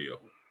know the deal.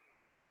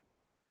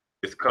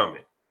 It's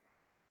coming.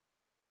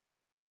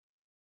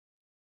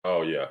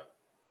 Oh, yeah.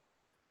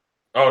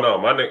 Oh no,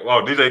 my nigga.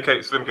 Oh, DJ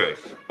K, Slim K.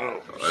 Oh,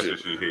 That's your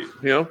shit hit.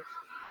 Him?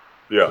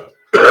 Yeah.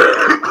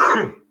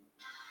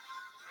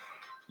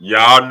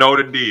 Y'all know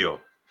the deal.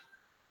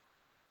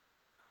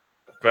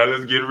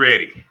 Fellas, get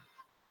ready.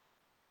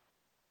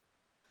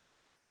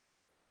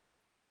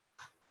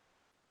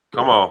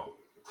 Come on.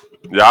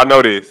 Y'all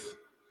know this.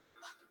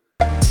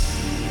 Come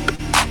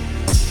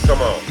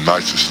on.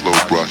 Nice and Slow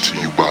brought to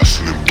you by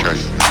Slim K.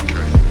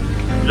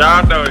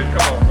 Y'all know it.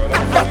 Come on, brother. I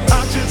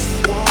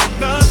just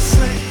wanna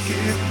say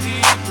it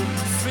deep in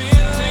the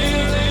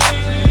feeling.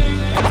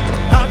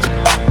 I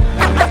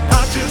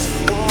just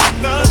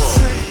wanna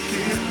say it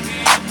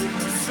deep in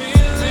the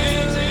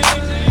feeling.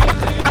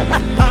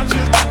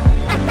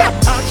 I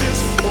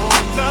just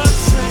wanna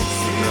say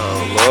it.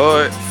 Oh,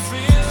 Lord.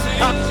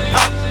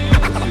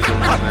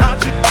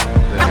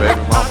 That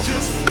baby mama.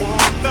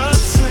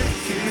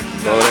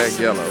 Kodak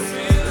Yellow.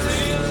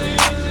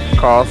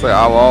 Carl said,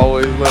 I'll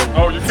always love you.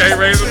 Oh, you can't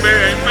raise a man,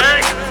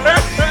 man.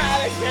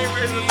 Can't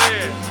raise a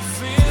man.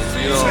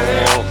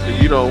 If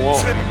you don't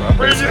want me,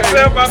 Bring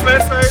yourself my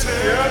best friend.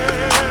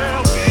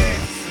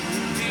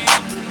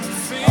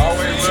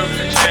 Always love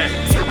you, Jack.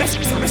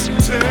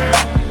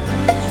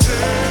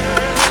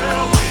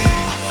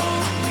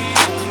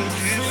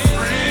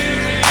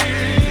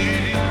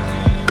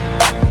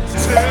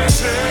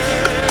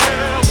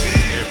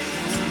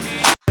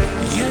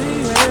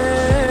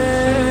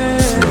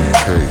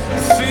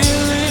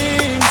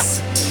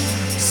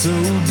 So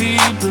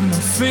deep in my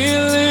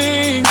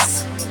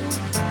feelings.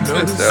 No,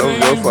 that was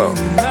your fault.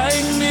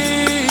 like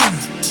me.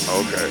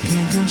 Okay.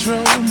 Can't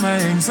control my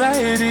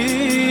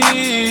anxiety.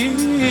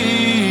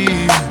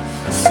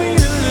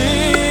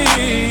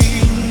 Feeling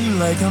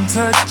like I'm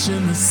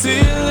touching the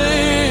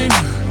ceiling.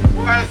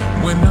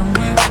 When I'm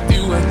with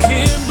you, I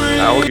can't breathe.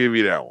 I will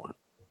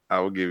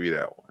give you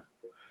that one.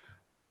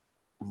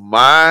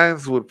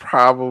 Mines would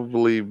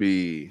probably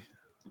be.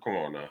 Come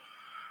on now.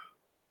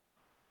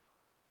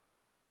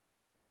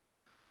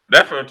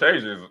 That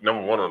Fantasia is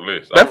number one on the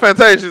list. That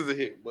Fantasia is a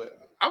hit, but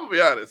I'm gonna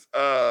be honest.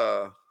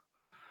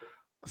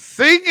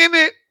 Singing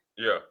it,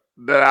 Yeah.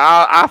 that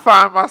I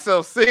find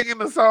myself singing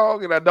the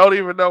song and I don't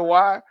even know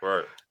why.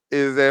 Right.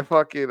 Is that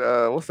fucking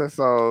what's that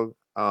song?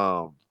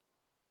 From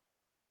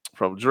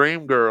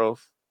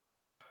Dreamgirls,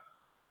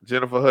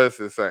 Jennifer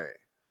Hudson sang.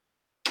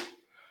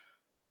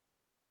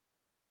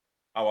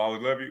 I will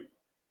always love you.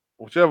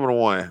 Whichever the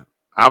one.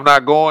 I'm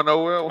not going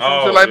nowhere or some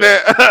Oh, shit like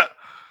yeah. that.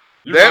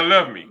 You're gonna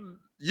love me.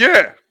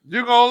 Yeah.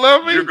 You gonna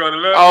love me? You're gonna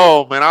love me.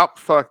 Oh man, I'll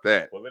fuck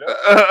that. Pull it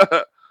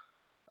up.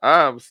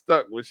 I'm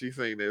stuck when she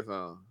sing that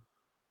song.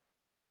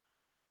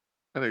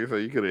 That nigga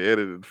said you could have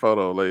edited the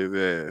photo, lazy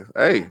ass.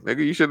 Hey,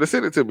 nigga, you should have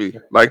sent it to me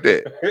like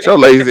that. Show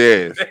lazy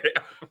ass. Date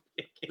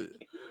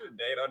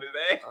on his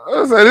ass. I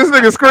said this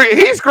nigga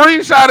he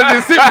screenshotted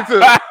and sent it to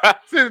me.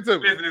 Send it to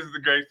me. Listen, this is a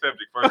great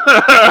subject. First of all,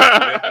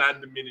 let's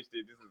not diminish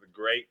it. This is a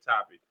great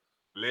topic.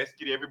 Let's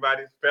get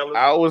everybody's fellas.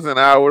 Hours and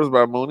Hours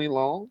by Mooney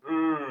Long.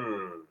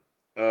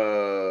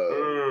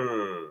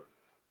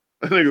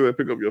 Nigga said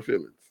pick up your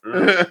feelings.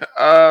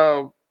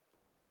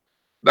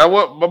 Now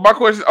what? But my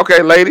question,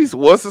 okay, ladies,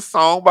 what's a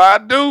song by a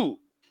dude?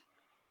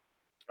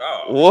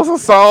 Oh, What's a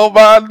song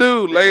by a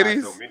dude, they got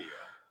ladies? so many of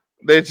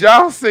That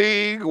y'all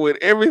sing with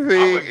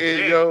everything them.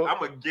 in your. I'm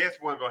gonna guess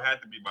one gonna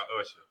have to be by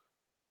Usher.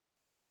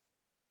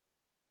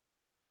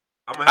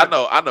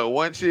 I know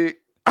one chick.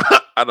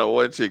 I know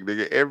one chick,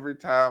 nigga. Every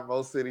time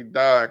Mo City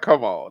Don,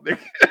 come on, nigga.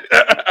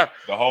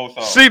 The whole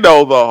song. She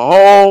know the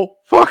whole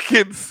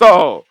fucking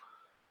song.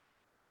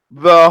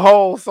 The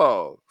whole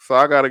song. So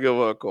I gotta give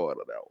her a card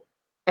on that one.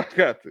 I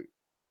got to.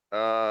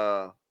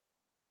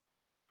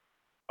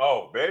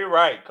 Oh, Betty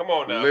Wright. Come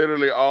on now.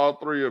 Literally all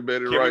three of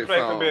Betty Can Wright we play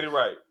some songs. Betty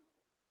Wright?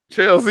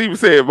 Chelsea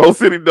said Mo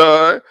City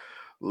Don,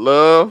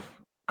 Love,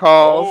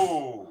 Calls.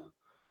 Oh,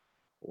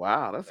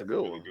 Wow, that's a good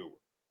really one. good one.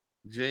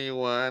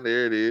 Genuine,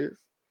 there it is.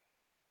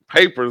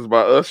 Papers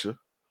by Usher.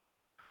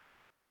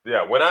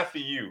 Yeah, when I see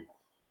you,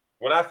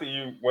 when I see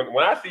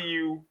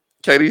you,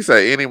 Katie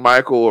say any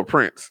Michael or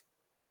Prince.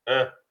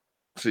 uh,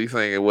 She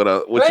singing with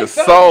Play your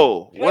something.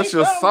 soul. Play What's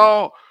your something.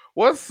 song?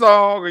 What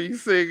song are you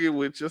singing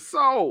with your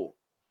soul?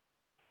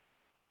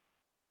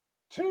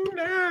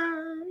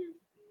 tonight,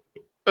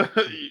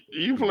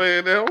 You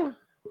playing that one?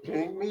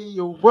 make me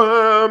a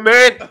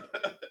woman.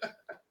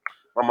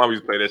 My mom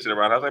used to play that shit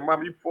around. I was like,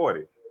 Mom, you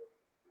 40.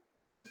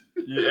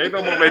 Yeah, ain't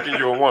no more making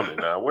you a woman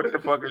now. What the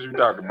fuck is you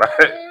talking about?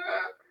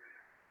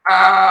 Oh,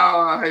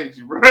 I hate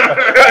you, bro.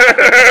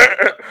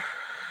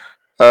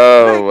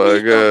 Oh my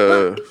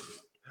god.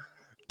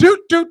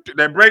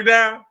 That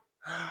breakdown.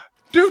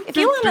 If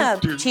you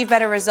want to achieve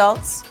better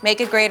results, make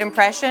a great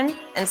impression,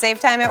 and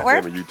save time at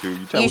work, You tell you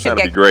me trying should to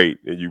be get- great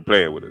and you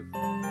playing with us.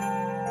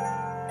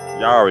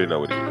 Y'all already know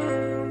what it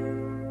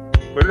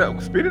is. Put it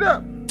up. Speed it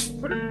up.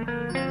 Put it.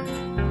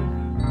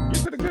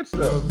 Get to the good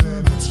stuff.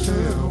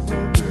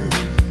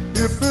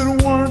 If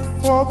it weren't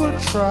for the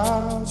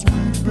trials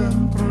we've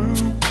been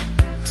through,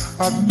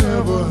 I'd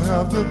never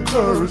have the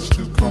courage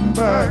to come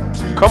back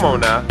to you. Come on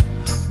now.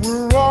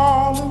 We're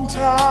all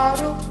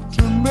entitled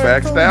to make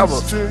a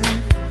Backstabber. mistake.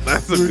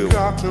 That's a You good one.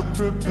 got to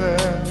prepare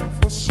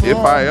for If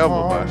I Ever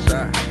by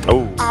Shy.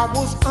 Oh, I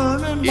was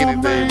earning my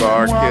Anything man by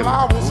R. while Kelly.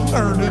 I was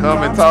earning Come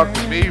my and Talk to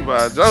man. Me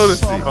by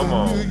Jodeci. come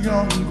on.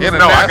 International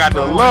No, I got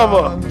the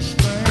Lover.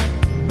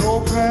 No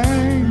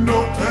pain,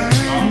 no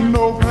pain,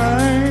 no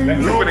pain. We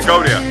finna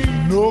go there.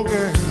 No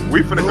gain.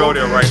 We finna go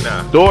there right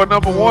now. Door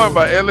Number 1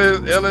 by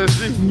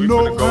LSG. We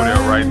finna go there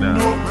right now.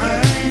 No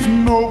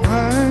pain, no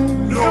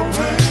pain, no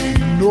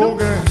pain, no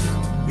gain,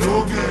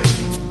 no gain.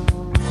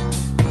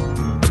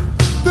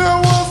 There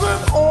was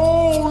an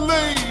old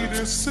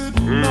lady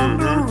sitting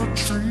under a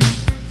tree.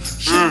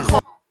 She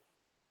called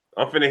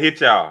I'm finna hit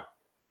y'all.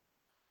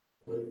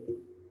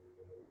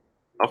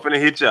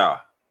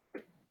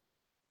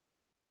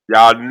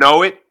 Y'all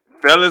know it.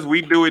 Fellas,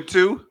 we do it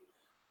too.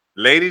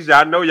 Ladies,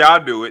 y'all know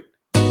y'all do it.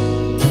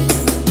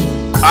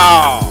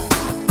 Oh.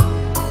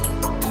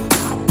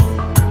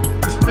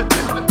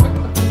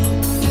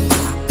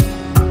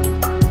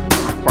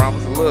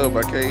 Promise of Love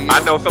by K.E.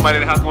 I know somebody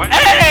in the house going,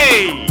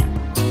 hey!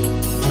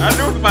 I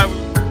knew somebody was.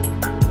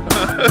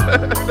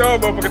 You know a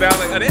motherfucker down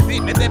like, oh, that's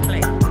it. Let that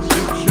play.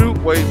 Shoot,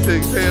 Wait Till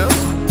Exhale.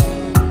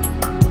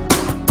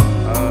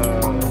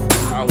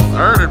 I was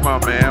earning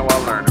my man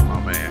while learning my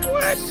man.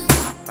 What?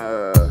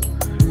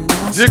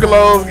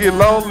 Gigolos Get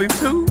Lonely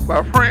Too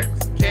by Prince.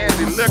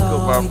 Candy Liquor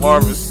by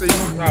Marvin C.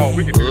 Oh,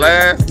 we can do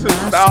Last this.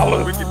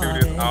 $2. We can do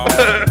this all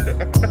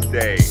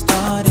day.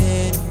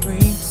 Started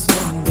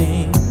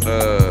pretending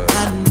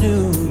I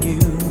knew you.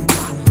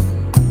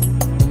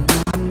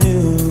 I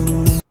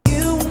knew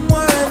you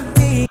weren't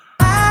the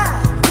I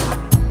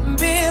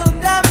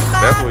built up my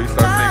That's what you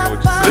start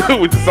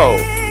singing with your soul.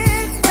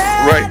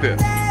 Right there.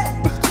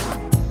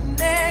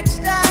 Next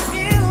time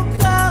you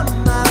come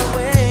my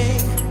way,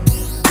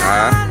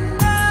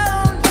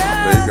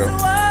 There you go.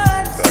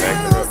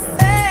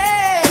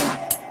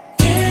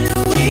 can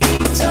we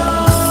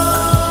talk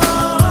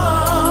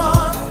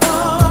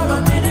for a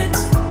minute?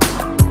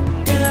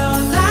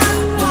 Girl, I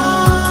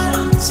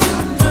want to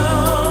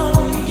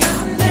know your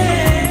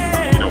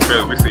name. You know,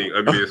 fellas, we sing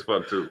ugly as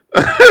fuck too.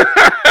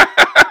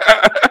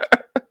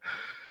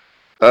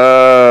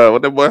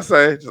 What that boy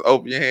say? Just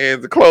open your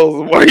hands and close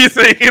them while you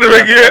singing it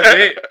That's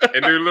again. it.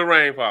 And do a little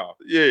rainfall.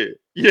 Yeah.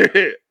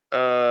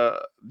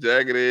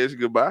 Jagged Edge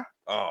Goodbye.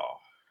 Oh.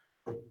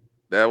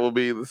 That will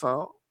be the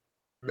song.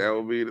 That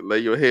will be Lay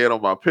Your Head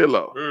on My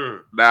Pillow. Mm.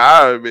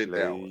 Now I admit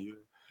that one.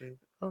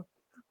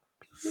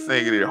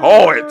 Singing it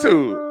hard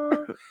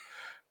too.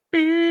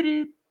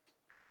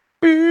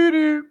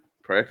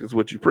 Practice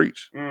what you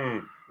preach.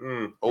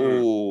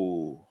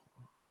 Oh.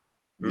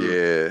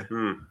 Yeah.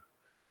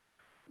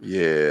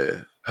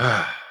 Yeah.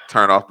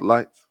 Turn off the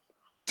lights.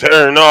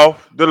 Turn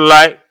off the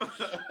light.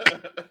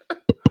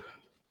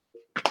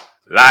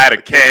 Light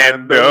a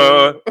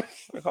candle.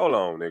 Hold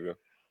on, nigga.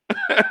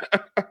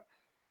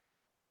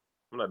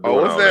 I'm not doing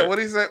What's all that? What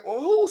he said? Well,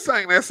 who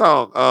sang that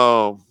song?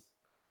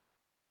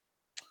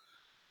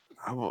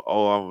 I'm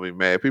gonna be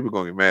mad. People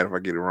gonna get mad if I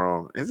get it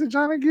wrong. Is it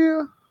Johnny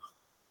Gill?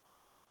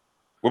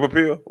 Whip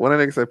appeal? What that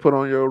nigga say? Put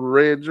on your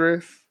red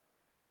dress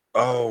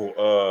Oh,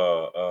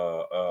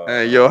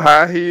 and your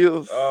high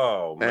heels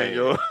Oh man. and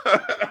your.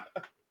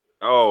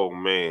 Oh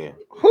man.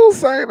 Who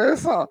sang that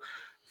song?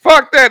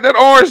 Fuck that. That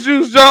Orange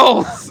Juice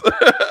Jones.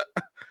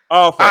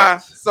 All I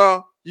facts.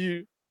 saw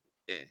you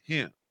and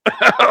him.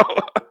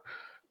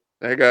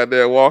 That guy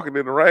there walking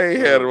in the rain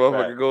had a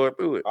motherfucker Facts. going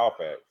through it. All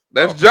facts.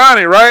 That's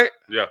Johnny, right?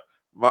 Yeah.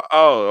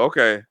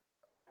 Okay.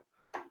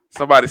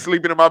 Somebody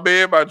sleeping in my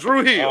bed by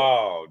Drew Hill.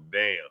 Oh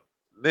damn.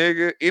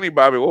 Nigga, any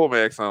Bobby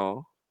Womack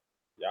song.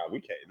 Yeah, we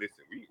can't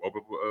listen. We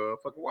open for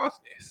fucking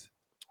Wasp Nest.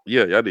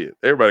 Yeah, y'all did.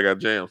 Everybody got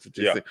jams.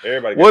 Yeah,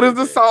 everybody. What got is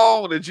the their jam.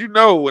 song that you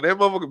know when that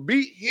motherfucker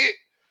beat hit?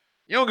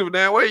 You don't give a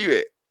damn where you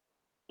at.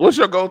 What's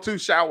your go-to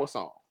shower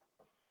song?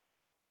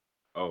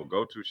 Oh,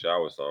 go-to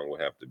shower song would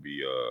have to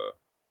be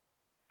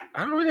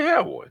I don't really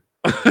have one.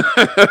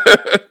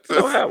 I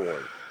don't have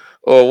one.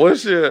 Or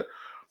what's your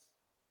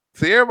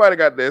see? Everybody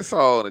got that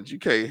song that you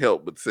can't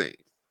help but sing.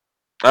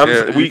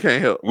 We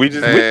can't help. We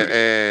just witnessed.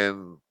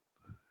 and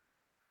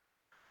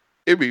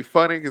it'd be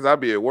funny because I'd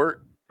be at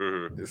work.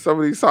 Mm-hmm. Some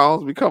of these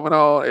songs be coming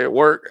on at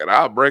work, and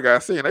I'll break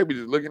out singing. They be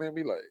just looking at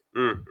me like,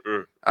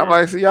 I'm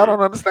like, see, y'all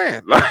don't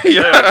understand. Like, they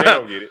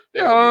don't get it.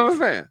 Y'all don't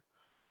understand.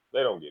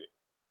 They don't get it.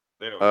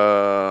 They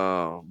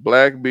don't.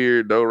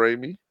 Blackbeard, Do Re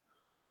Mi,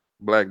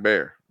 Black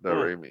Bear,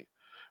 Do Re Mi.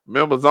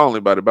 Members Only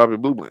by the Bobby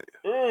Blue Bland.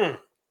 Oh,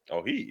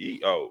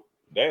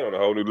 they on a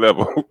whole new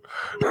level.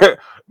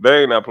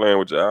 They ain't not playing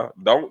with y'all.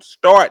 Don't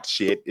start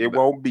shit. It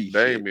won't be.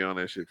 They shit. ain't be on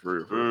that shit for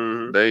real.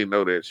 Mm-hmm. They ain't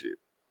know that shit.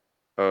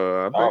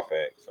 All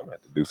facts. I'm gonna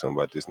have to do something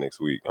about this next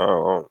week.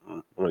 I'm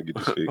gonna get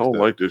this fixed. I don't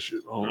up. like this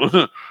shit.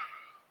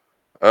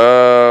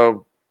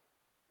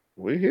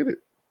 We hit it.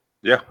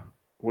 Yeah,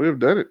 We've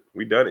done it.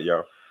 we done it,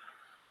 y'all.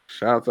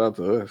 Shouts out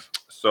to us.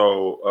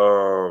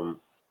 So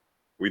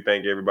we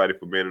thank everybody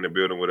for being in the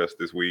building with us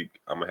this week.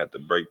 I'm gonna have to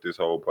break this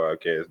whole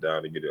podcast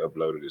down and get it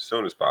uploaded as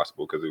soon as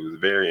possible because it was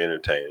very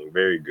entertaining,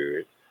 very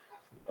good.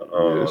 A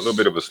little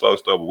bit of a slow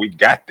start, but we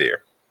got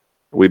there.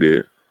 We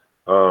did.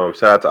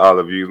 Shout out to all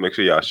of you. Make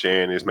sure y'all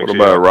sharing this. Make What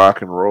sure about y'all,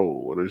 rock and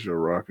roll? What is your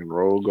rock and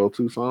roll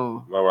go-to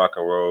song? my rock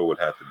and roll would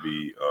have to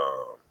be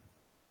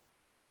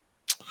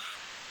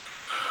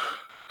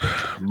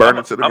Burn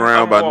It to the I'm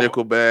Ground by more-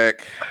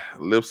 Nickelback,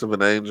 Lips of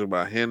an Angel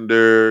by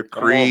Hinder,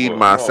 Creed, more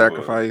My of a-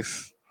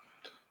 Sacrifice,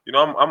 you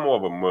know, I'm more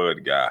of a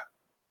mud guy.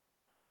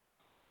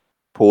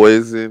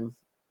 Poison,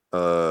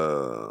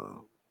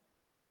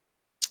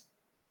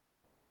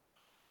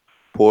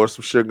 Pour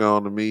Some Sugar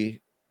On to Me,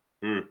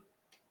 Mm.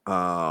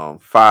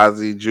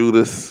 Fozzy,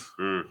 Judas.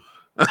 Mm.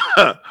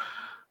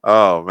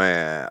 Oh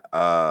man,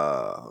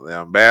 the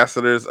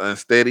Ambassadors,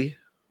 Unsteady.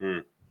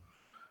 Mm.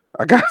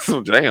 I got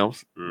some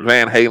jams. Mm.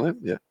 Van Halen,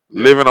 yeah.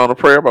 Living on a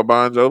Prayer by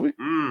Bon Jovi.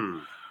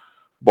 Mm.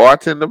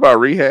 Bartender by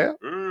Rehab.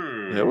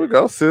 Mm. Here we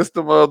go.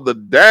 System of the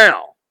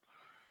Down.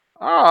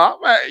 Oh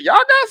man, y'all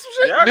got some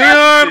shit. Y'all got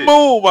Neon some shit.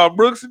 Moon by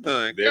Brooks and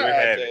Dunn. There we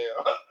have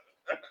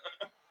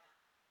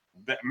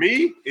it.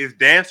 Me is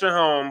Dancer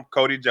Home,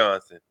 Cody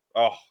Johnson.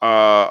 Oh,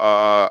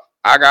 I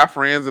got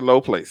friends in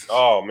low places.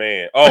 oh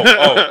man.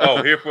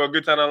 Oh, here for a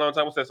good time, not a long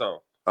time. What's that song?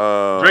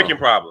 Drinking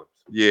Problems.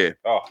 Yeah,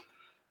 Oh,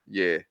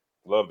 yeah.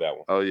 love that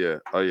one. Oh yeah.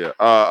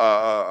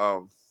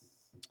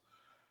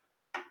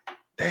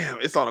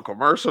 Damn, it's on a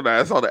commercial now.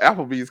 It's on the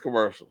Applebee's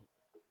commercial.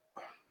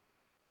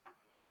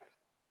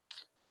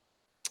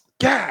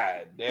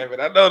 God damn it!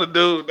 I know the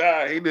dude.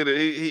 Nah, he did it.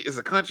 It's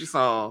a country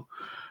song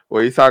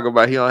where he's talking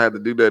about he don't have to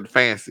do nothing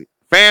fancy.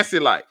 Fancy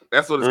like.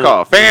 That's what it's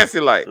called. Fancy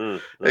like.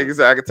 Nigga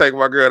said I could take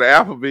my girl to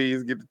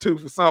Applebee's, get the two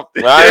for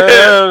something.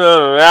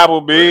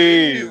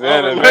 Applebee's On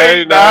a and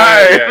late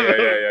night.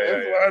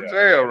 Yeah. That's my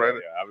jam, right?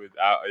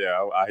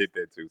 I hit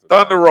that too.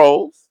 Thunder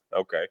Rolls,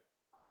 Okay.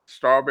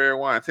 Strawberry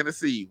Wine,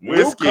 Tennessee, Luke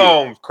Whiskey,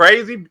 Combs,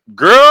 crazy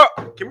girl.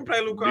 Can we play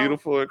Luke Combs?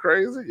 Beautiful and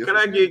Crazy. Yes, Can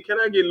we I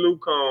get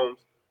Luke Combs?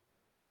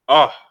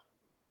 Oh.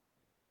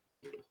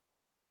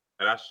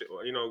 And I should,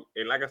 you know,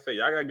 and like I said,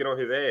 y'all gotta get on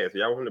his ass.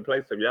 Y'all want him to play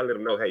something. Y'all let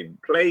him know, hey,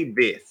 play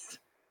this.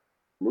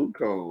 Luke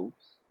Combs.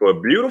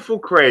 But Beautiful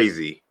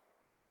Crazy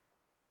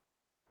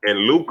and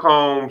Luke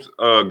Combs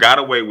Got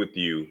Away With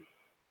You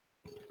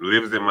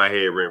lives in my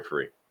head rent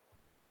free.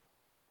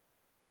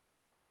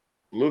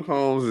 Luke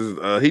Combs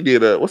is he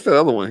did what's that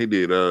other one he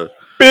did?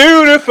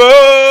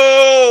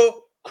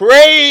 Beautiful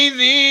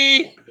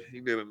Crazy. He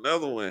did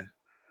another one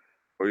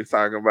where he's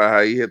talking about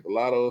how he hit the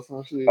lotto or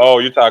some shit. Oh,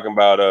 you're talking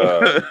about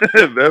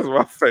that's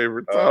my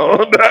favorite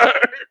song.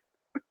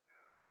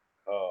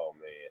 oh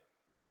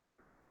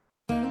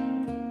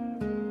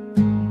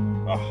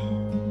man. Oh,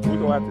 we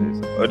go after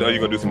this. Or are you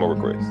gonna do some more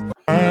requests?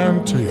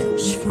 Time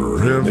takes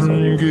forever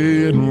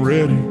getting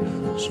ready,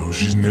 so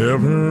she's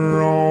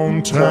never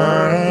on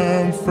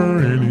time for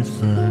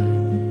anything.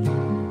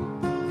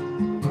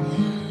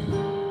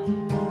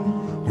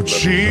 When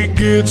she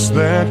gets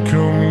that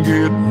come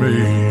get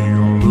me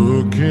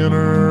look in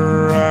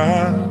her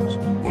eyes,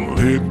 well,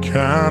 it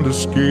kinda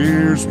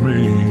scares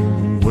me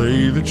the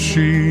way that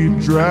she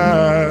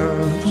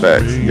drives.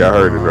 Facts. me Y'all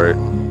heard it, right?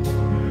 around.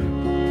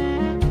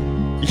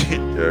 Yeah,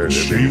 that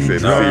She nigga said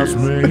drives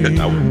serious. me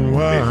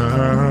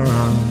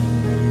wild.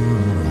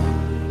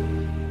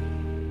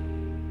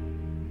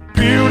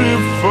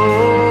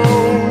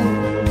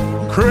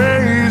 Beautiful,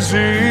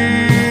 crazy,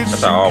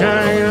 she how I always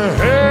can't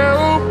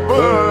help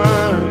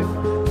but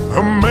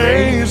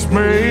amaze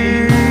me.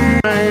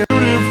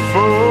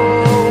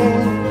 Beautiful,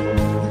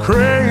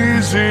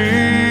 crazy,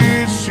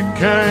 she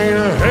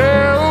can't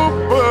help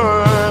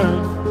but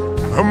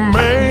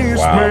amaze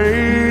Wow. me.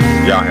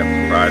 Y'all have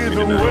surprised me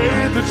The tonight. way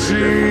that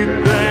she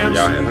Y'all have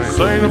dances,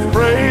 ain't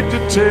afraid to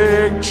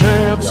take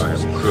chances, Y'all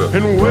have cooked.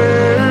 and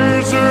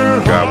wears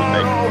her God, we thank you, heart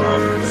Father, on for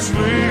her that.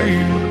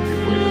 sleeve.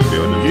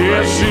 Yeah,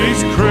 Yeah,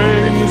 she's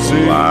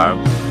crazy, live.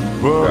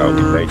 but God,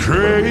 we her thank you for the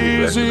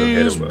blessings crazy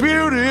ahead is of us. God, we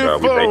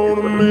beautiful thank you to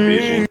for the me.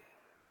 vision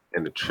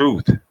and the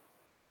truth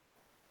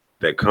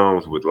that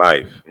comes with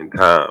life and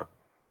time.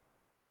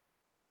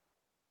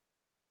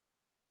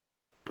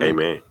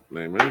 Amen.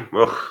 Amen.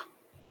 Ugh.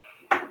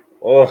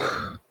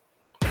 Ugh.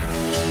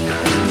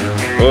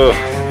 Ugh.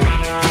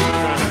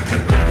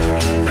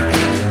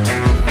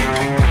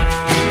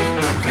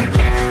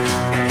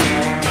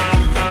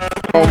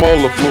 Homo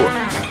LaFleur.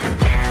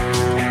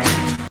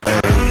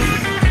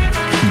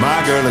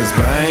 My girl is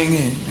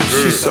banging,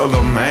 she's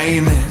solo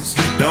maintenance.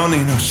 Don't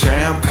need no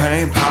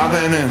champagne,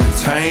 poppin'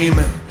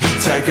 entertainment.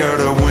 Take her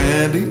to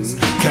Wendy's,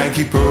 can't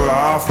keep her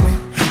off me.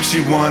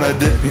 She wanna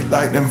dip me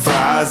like them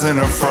fries in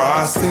her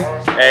frosty.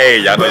 Hey,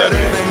 y'all know But that.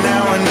 every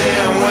now and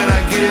then when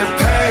I get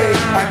paid,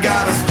 I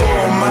gotta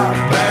spoil my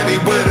baby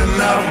with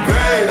an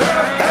upgrade.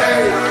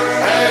 Hey.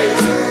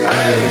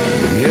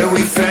 Yeah,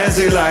 we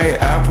fancy like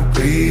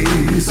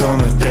Applebee's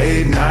on a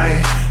date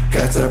night.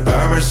 Got the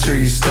Bourbon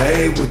Street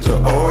steak with the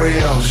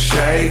Oreo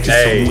shake. Just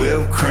Hey. some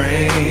whipped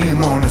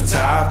cream on the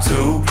top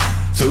two.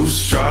 Two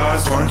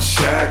straws, one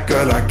check,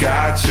 girl, I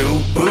got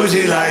you.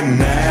 Bougie like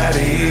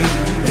Natty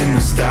in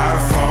the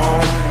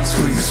styrofoam.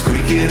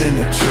 Squeak it in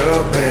the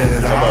truck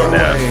bed all the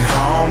now. way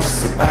home.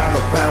 Some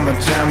Alabama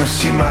jammer,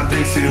 she my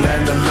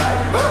Dixieland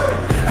delight.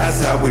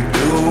 That's how we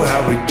do, how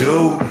how we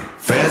do.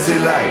 Fancy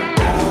like.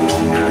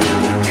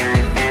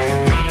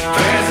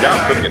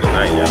 Y'all cooking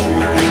tonight,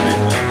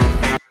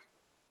 y'all.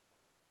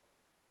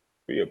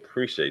 We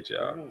appreciate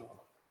y'all.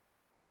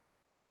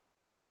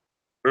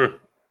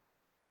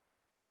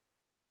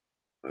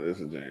 This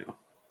is a jam.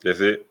 That's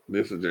it?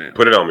 This is a jam.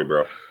 Put it on me,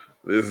 bro.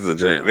 This is a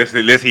jam. Let's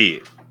hear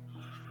it.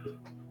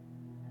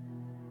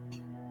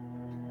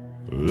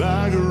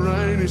 Like a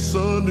rainy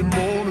Sunday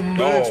morning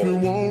makes me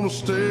wanna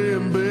stay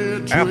in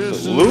bed.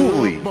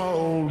 Absolutely.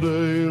 All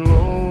day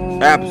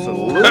long.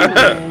 Absolutely.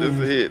 This is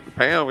a hit.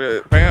 Pam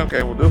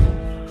came with this one.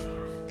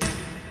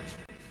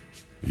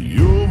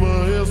 You're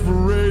my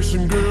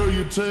inspiration, girl.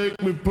 You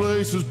take me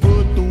places,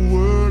 put the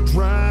words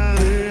right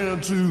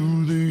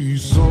into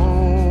these songs.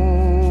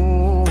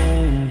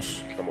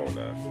 Come on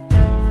now.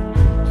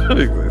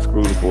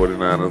 Screw the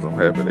 49ers. I'm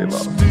happy they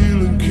lost.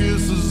 Stealing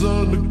kisses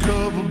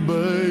undercover,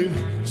 babe.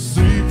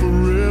 See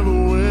forever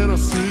when I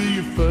see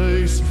your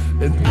face.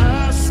 And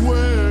I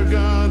swear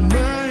God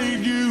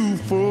made you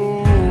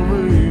for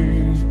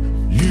me.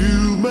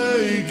 You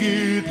make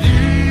it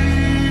easy.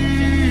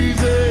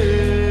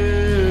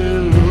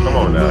 Come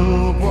on now.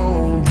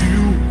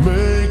 You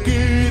make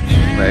it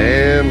easy.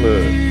 Man,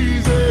 look.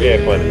 We had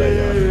fun tonight,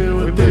 y'all.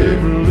 With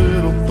every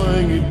little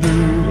thing you do.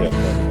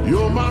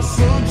 You're my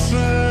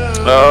sunshine.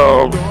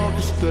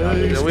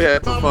 Yeah, we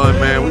had some fun,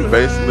 man. We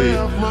basically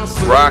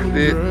rocked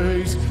it.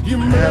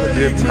 Had a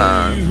good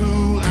time.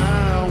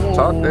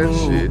 Talk that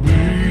shit.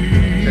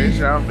 In case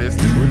y'all missed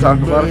it, we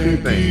talked about a few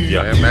things.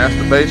 Yeah. And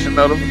masturbation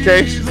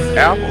notifications,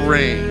 Apple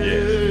Ring.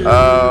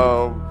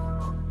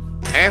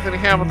 Anthony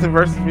Hamilton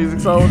versus Music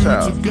Soul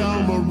Child.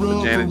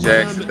 The Janet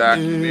Jackson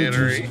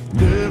documentary.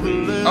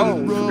 Oh,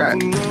 we forgot.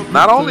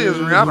 Not only is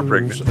Rihanna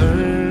pregnant,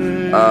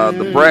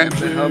 the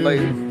Brats and her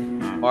lady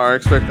are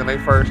expecting their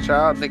first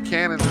child. Nick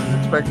Cannon is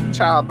expecting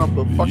child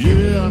number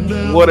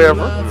fucking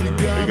whatever.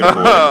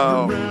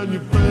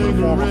 The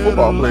former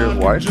football player's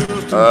wife.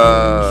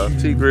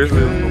 T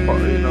Grizzly, he's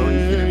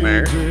getting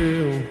married.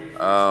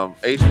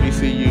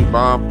 HBCU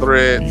bomb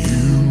threats,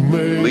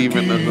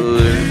 leaving the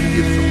hood to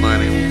get some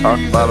money. We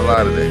talked about a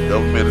lot of that.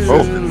 Government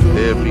assistance,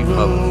 deadbeat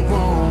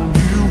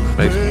mothers.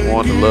 Makes me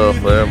want to love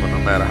forever, no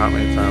matter how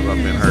many times I've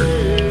been hurt.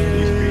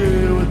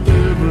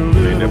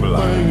 They never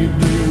lie.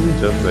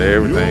 Just so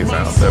everything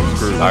sounds better.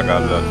 True. I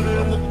got lucky.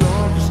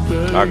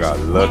 I got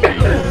lucky.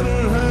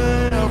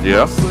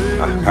 Yeah.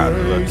 I got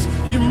lucky.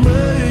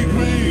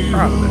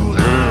 Proud of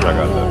that. I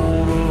got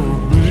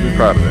lucky. She's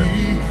proud of that.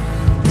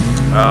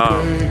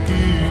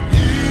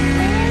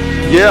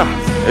 Yeah,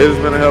 it has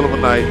been a hell of a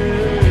night.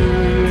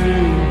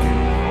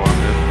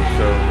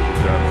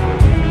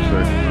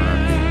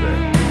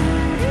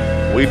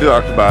 We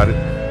talked about it.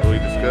 We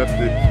discussed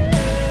it.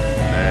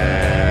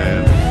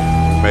 And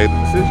we made the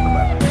decision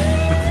about it.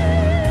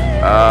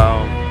 I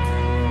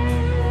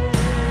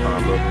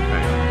love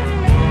Pam.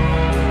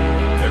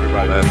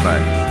 Everybody, That's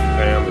nice.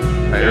 Pam.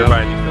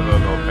 Everybody needs to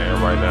hug on Pam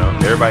right now.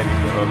 Everybody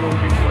needs to hug on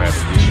people who have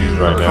issues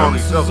right now.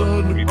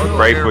 We need to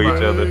pray for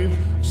each other.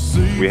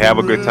 We have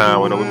a good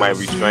time. We know we might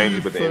be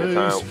strangers, but at the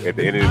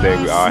end of the day,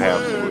 we all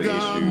have similar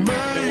issues.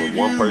 And when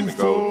one person goes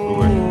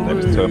through it, that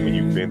is tough, and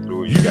you've been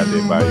through it. You got the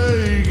advice.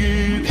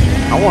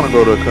 I want to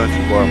go to a country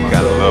bar myself.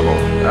 Gotta love them.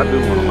 I do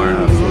want to learn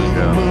how to swing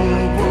down.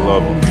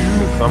 Love them.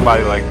 Because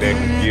somebody like that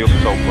can give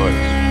so much.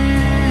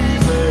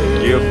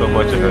 Give so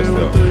much of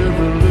herself.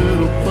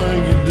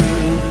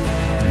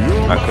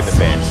 I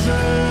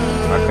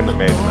couldn't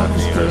imagine not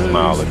seeing her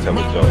smile or tell a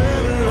joke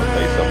or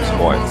say something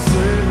smart.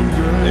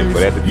 And for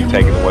that to be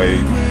taken away,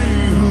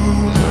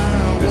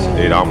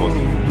 it almost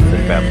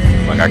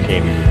happens. Like I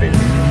can't even think.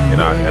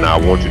 And I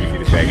want you to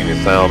get it back. And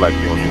it sounds like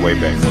you're on your way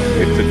back.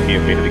 It took me a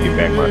minute to get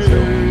back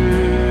myself.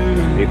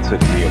 It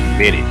took me a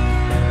minute.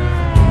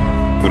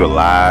 Through the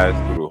lies,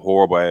 through the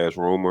horrible ass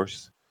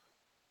rumors.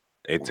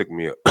 It took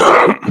me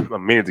a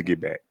minute to get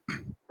back.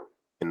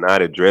 And now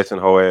they're dressing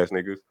hoe ass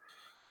niggas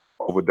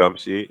over dumb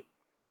shit.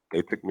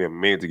 It took me a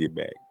minute to get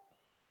back.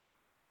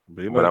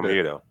 But I'm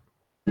here though.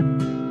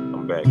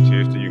 I'm back.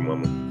 Cheers to you,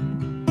 mama.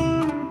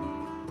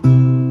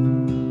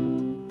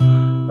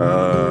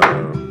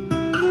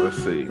 Let's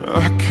see.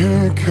 I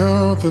can't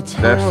count the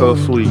time. That's so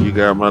sweet. You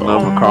got my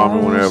number. Call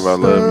me whenever. I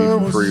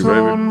love you for free, baby.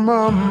 On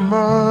my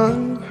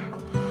mind,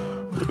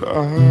 but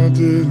I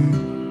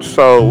didn't.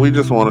 So we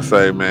just want to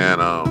say, man,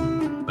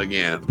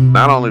 again,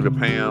 not only to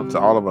Pam, to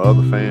all of our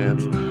other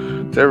fans,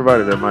 to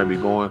everybody that might be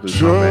going through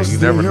something. You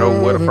never know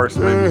what a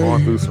person may be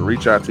going through, so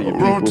reach out to your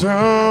people.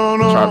 Try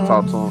to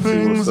talk to them,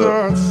 see what's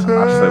up. I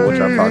say, what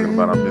y'all talking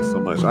about? I miss so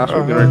much. I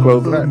should get ready to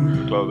close it out.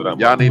 Close it out.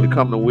 Y'all need to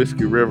come to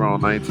Whiskey River on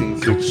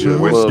 1960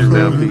 Whiskey Club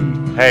River.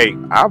 Stampede. Hey,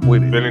 I'm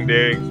with it. Feeling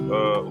Diggs,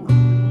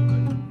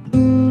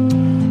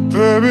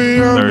 Baby,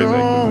 I Thursday.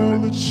 know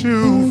that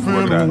you've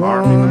What's been that?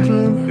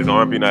 wondering. It's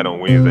R&B night on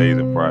Wednesdays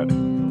and Friday.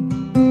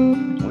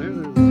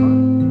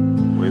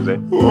 Wednesday?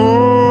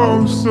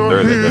 Oh, so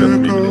Thursday, here better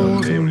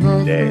goes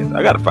another. jazz.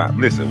 I gotta find.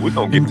 Listen, we're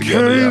gonna get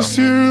together, y'all. Case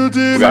you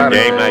did We got not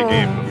game night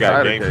game. We got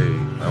Saturday,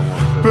 game. I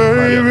want to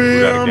Baby, We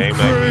got a I'm game night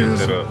game crazy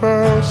set up.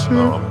 about you.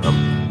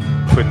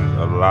 I'm putting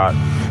a lot.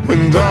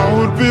 And I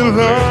would be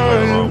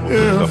lying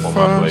Stuff if on my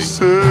I plate.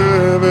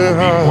 said Be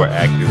that more I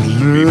active.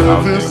 Be out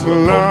live there. this We'll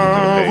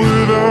life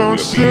without we'll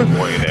you. be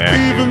more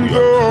interactive. Even We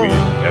though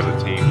as a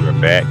team, we're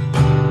back.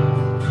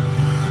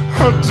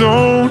 I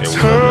don't And we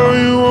tell love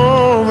you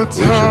all the We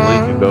should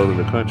link and go time.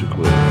 to the country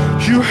club.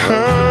 You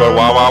have Go to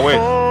Wild Wild West.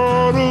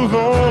 heart a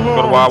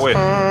Go to Wild West.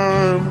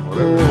 long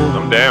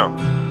time I'm down.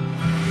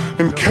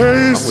 in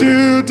case with it.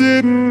 you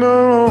didn't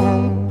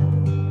know.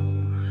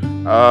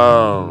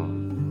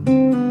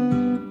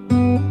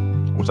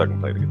 Wish I can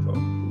play the guitar.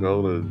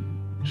 Go to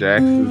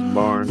Jackson's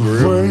Bar and The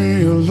Grill. way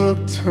you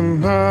look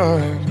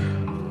tonight,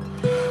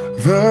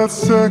 that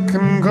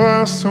second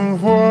glass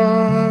of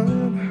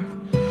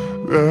wine,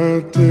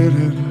 that did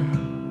it.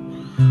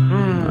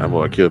 That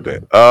boy killed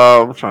that.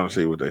 I'm trying to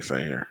see what they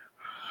say here.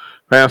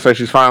 Pam says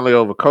she's finally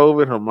over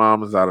COVID. Her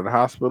mom is out of the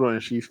hospital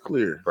and she's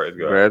clear. Praise God.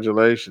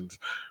 Congratulations.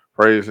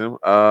 Praise him.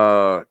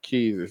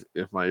 Keys,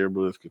 if my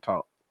earbuds could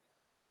talk.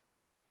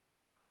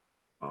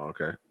 Oh,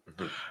 okay.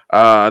 Mhm.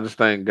 I just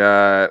thank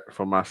God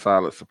for my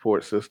solid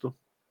support system.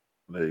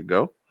 There you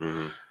go.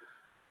 Mm-hmm.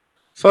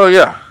 So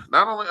yeah,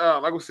 not only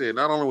like we said,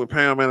 not only with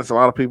Pam, man, it's a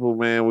lot of people,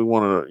 man. We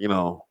want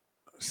to,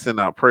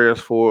 send out prayers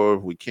for.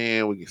 If we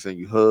can send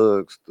you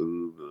hugs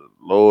through the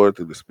Lord,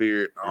 through the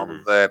Spirit, all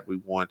of that. We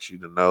want you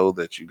to know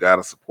that you got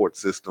a support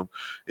system.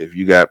 If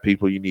you got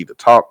people you need to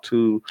talk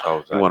to,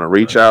 you want to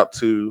reach out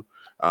to.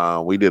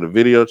 We did a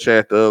video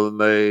chat the other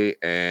day,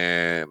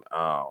 and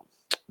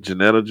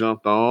Janetta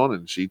jumped on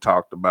and she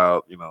talked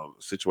about, the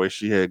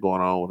situation she had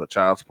going on with a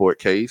child support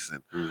case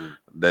and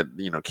that,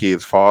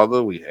 kid's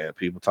father. We had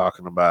people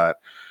talking about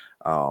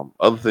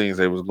other things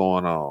that was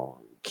going on.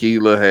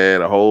 Keela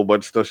had a whole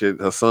bunch of stuff.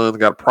 Her son's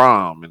got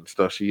prom and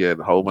stuff. She had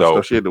a whole bunch of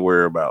stuff she had to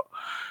worry about.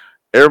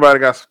 Everybody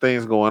got some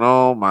things going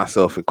on,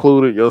 myself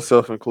included,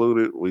 yourself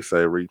included. We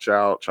say reach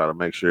out, try to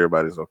make sure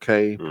everybody's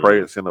okay.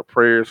 Pray, send up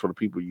prayers for the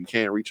people you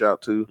can't reach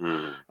out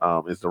to.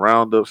 Is the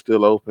roundup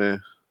still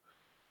open?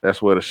 That's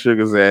where the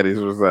Sugar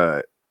Zaddies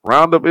reside.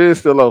 Roundup is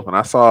still open.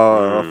 I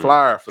saw a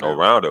flyer for them.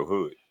 Roundup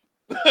Hood.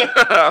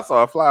 I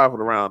saw a flyer for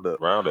the Roundup.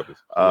 Roundup is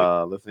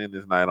let's end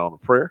this night on a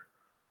prayer.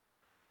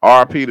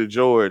 R.P. to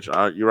George.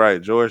 You're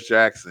right. George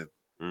Jackson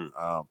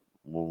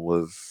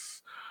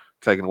was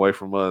taken away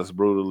from us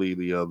brutally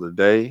the other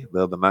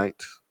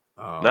night.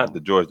 Not the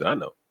George that I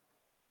know.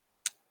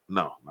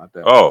 No, not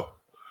that. Oh.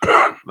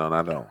 No,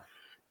 not that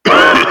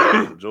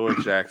one.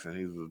 George Jackson.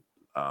 He's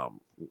a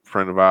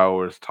friend of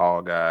ours,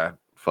 tall guy,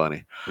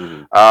 funny.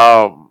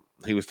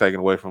 He was taken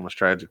away from us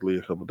tragically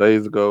a couple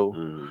days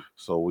ago.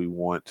 So we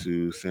want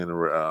to send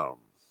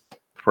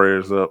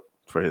prayers up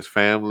for his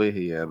family.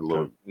 He had a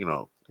little,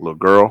 little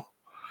girl.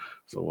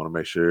 So I want to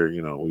make sure,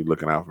 we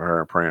looking out for her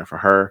and praying for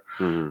her.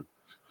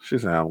 She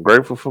said, I'm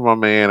grateful for my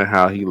man and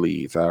how he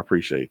leads. I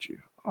appreciate you.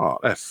 Oh,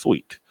 that's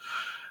sweet.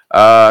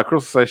 Crystal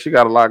says she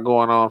got a lot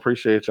going on.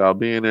 Appreciate y'all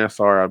being there.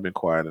 Sorry I've been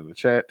quiet in the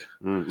chat.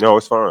 No,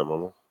 it's fine,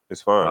 Mama.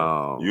 It's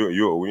fine.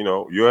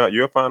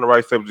 You'll find the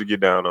right subject to get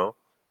down on.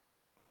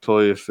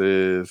 Toya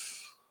says,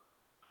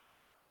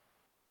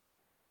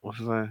 what's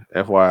her name?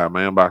 FYI,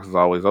 my inbox is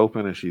always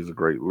open and she's a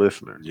great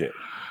listener. Yeah.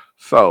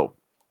 So,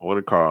 what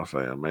did Carl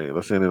say? Man,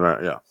 let's end it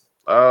right. Yeah.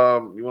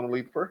 You want to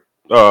lead the prayer?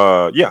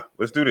 Yeah,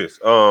 let's do this.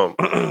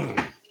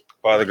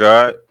 Father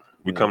God,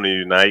 we come to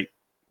you tonight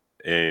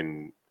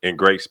in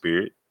great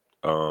spirit.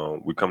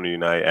 We come to you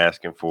tonight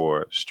asking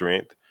for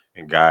strength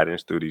and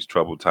guidance through these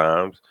troubled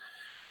times,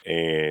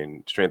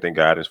 and strength and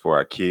guidance for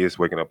our kids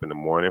waking up in the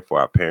morning, for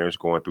our parents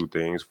going through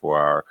things, for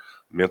our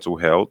mental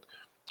health,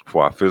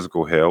 for our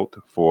physical health,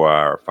 for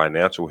our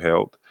financial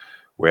health.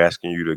 We're asking you to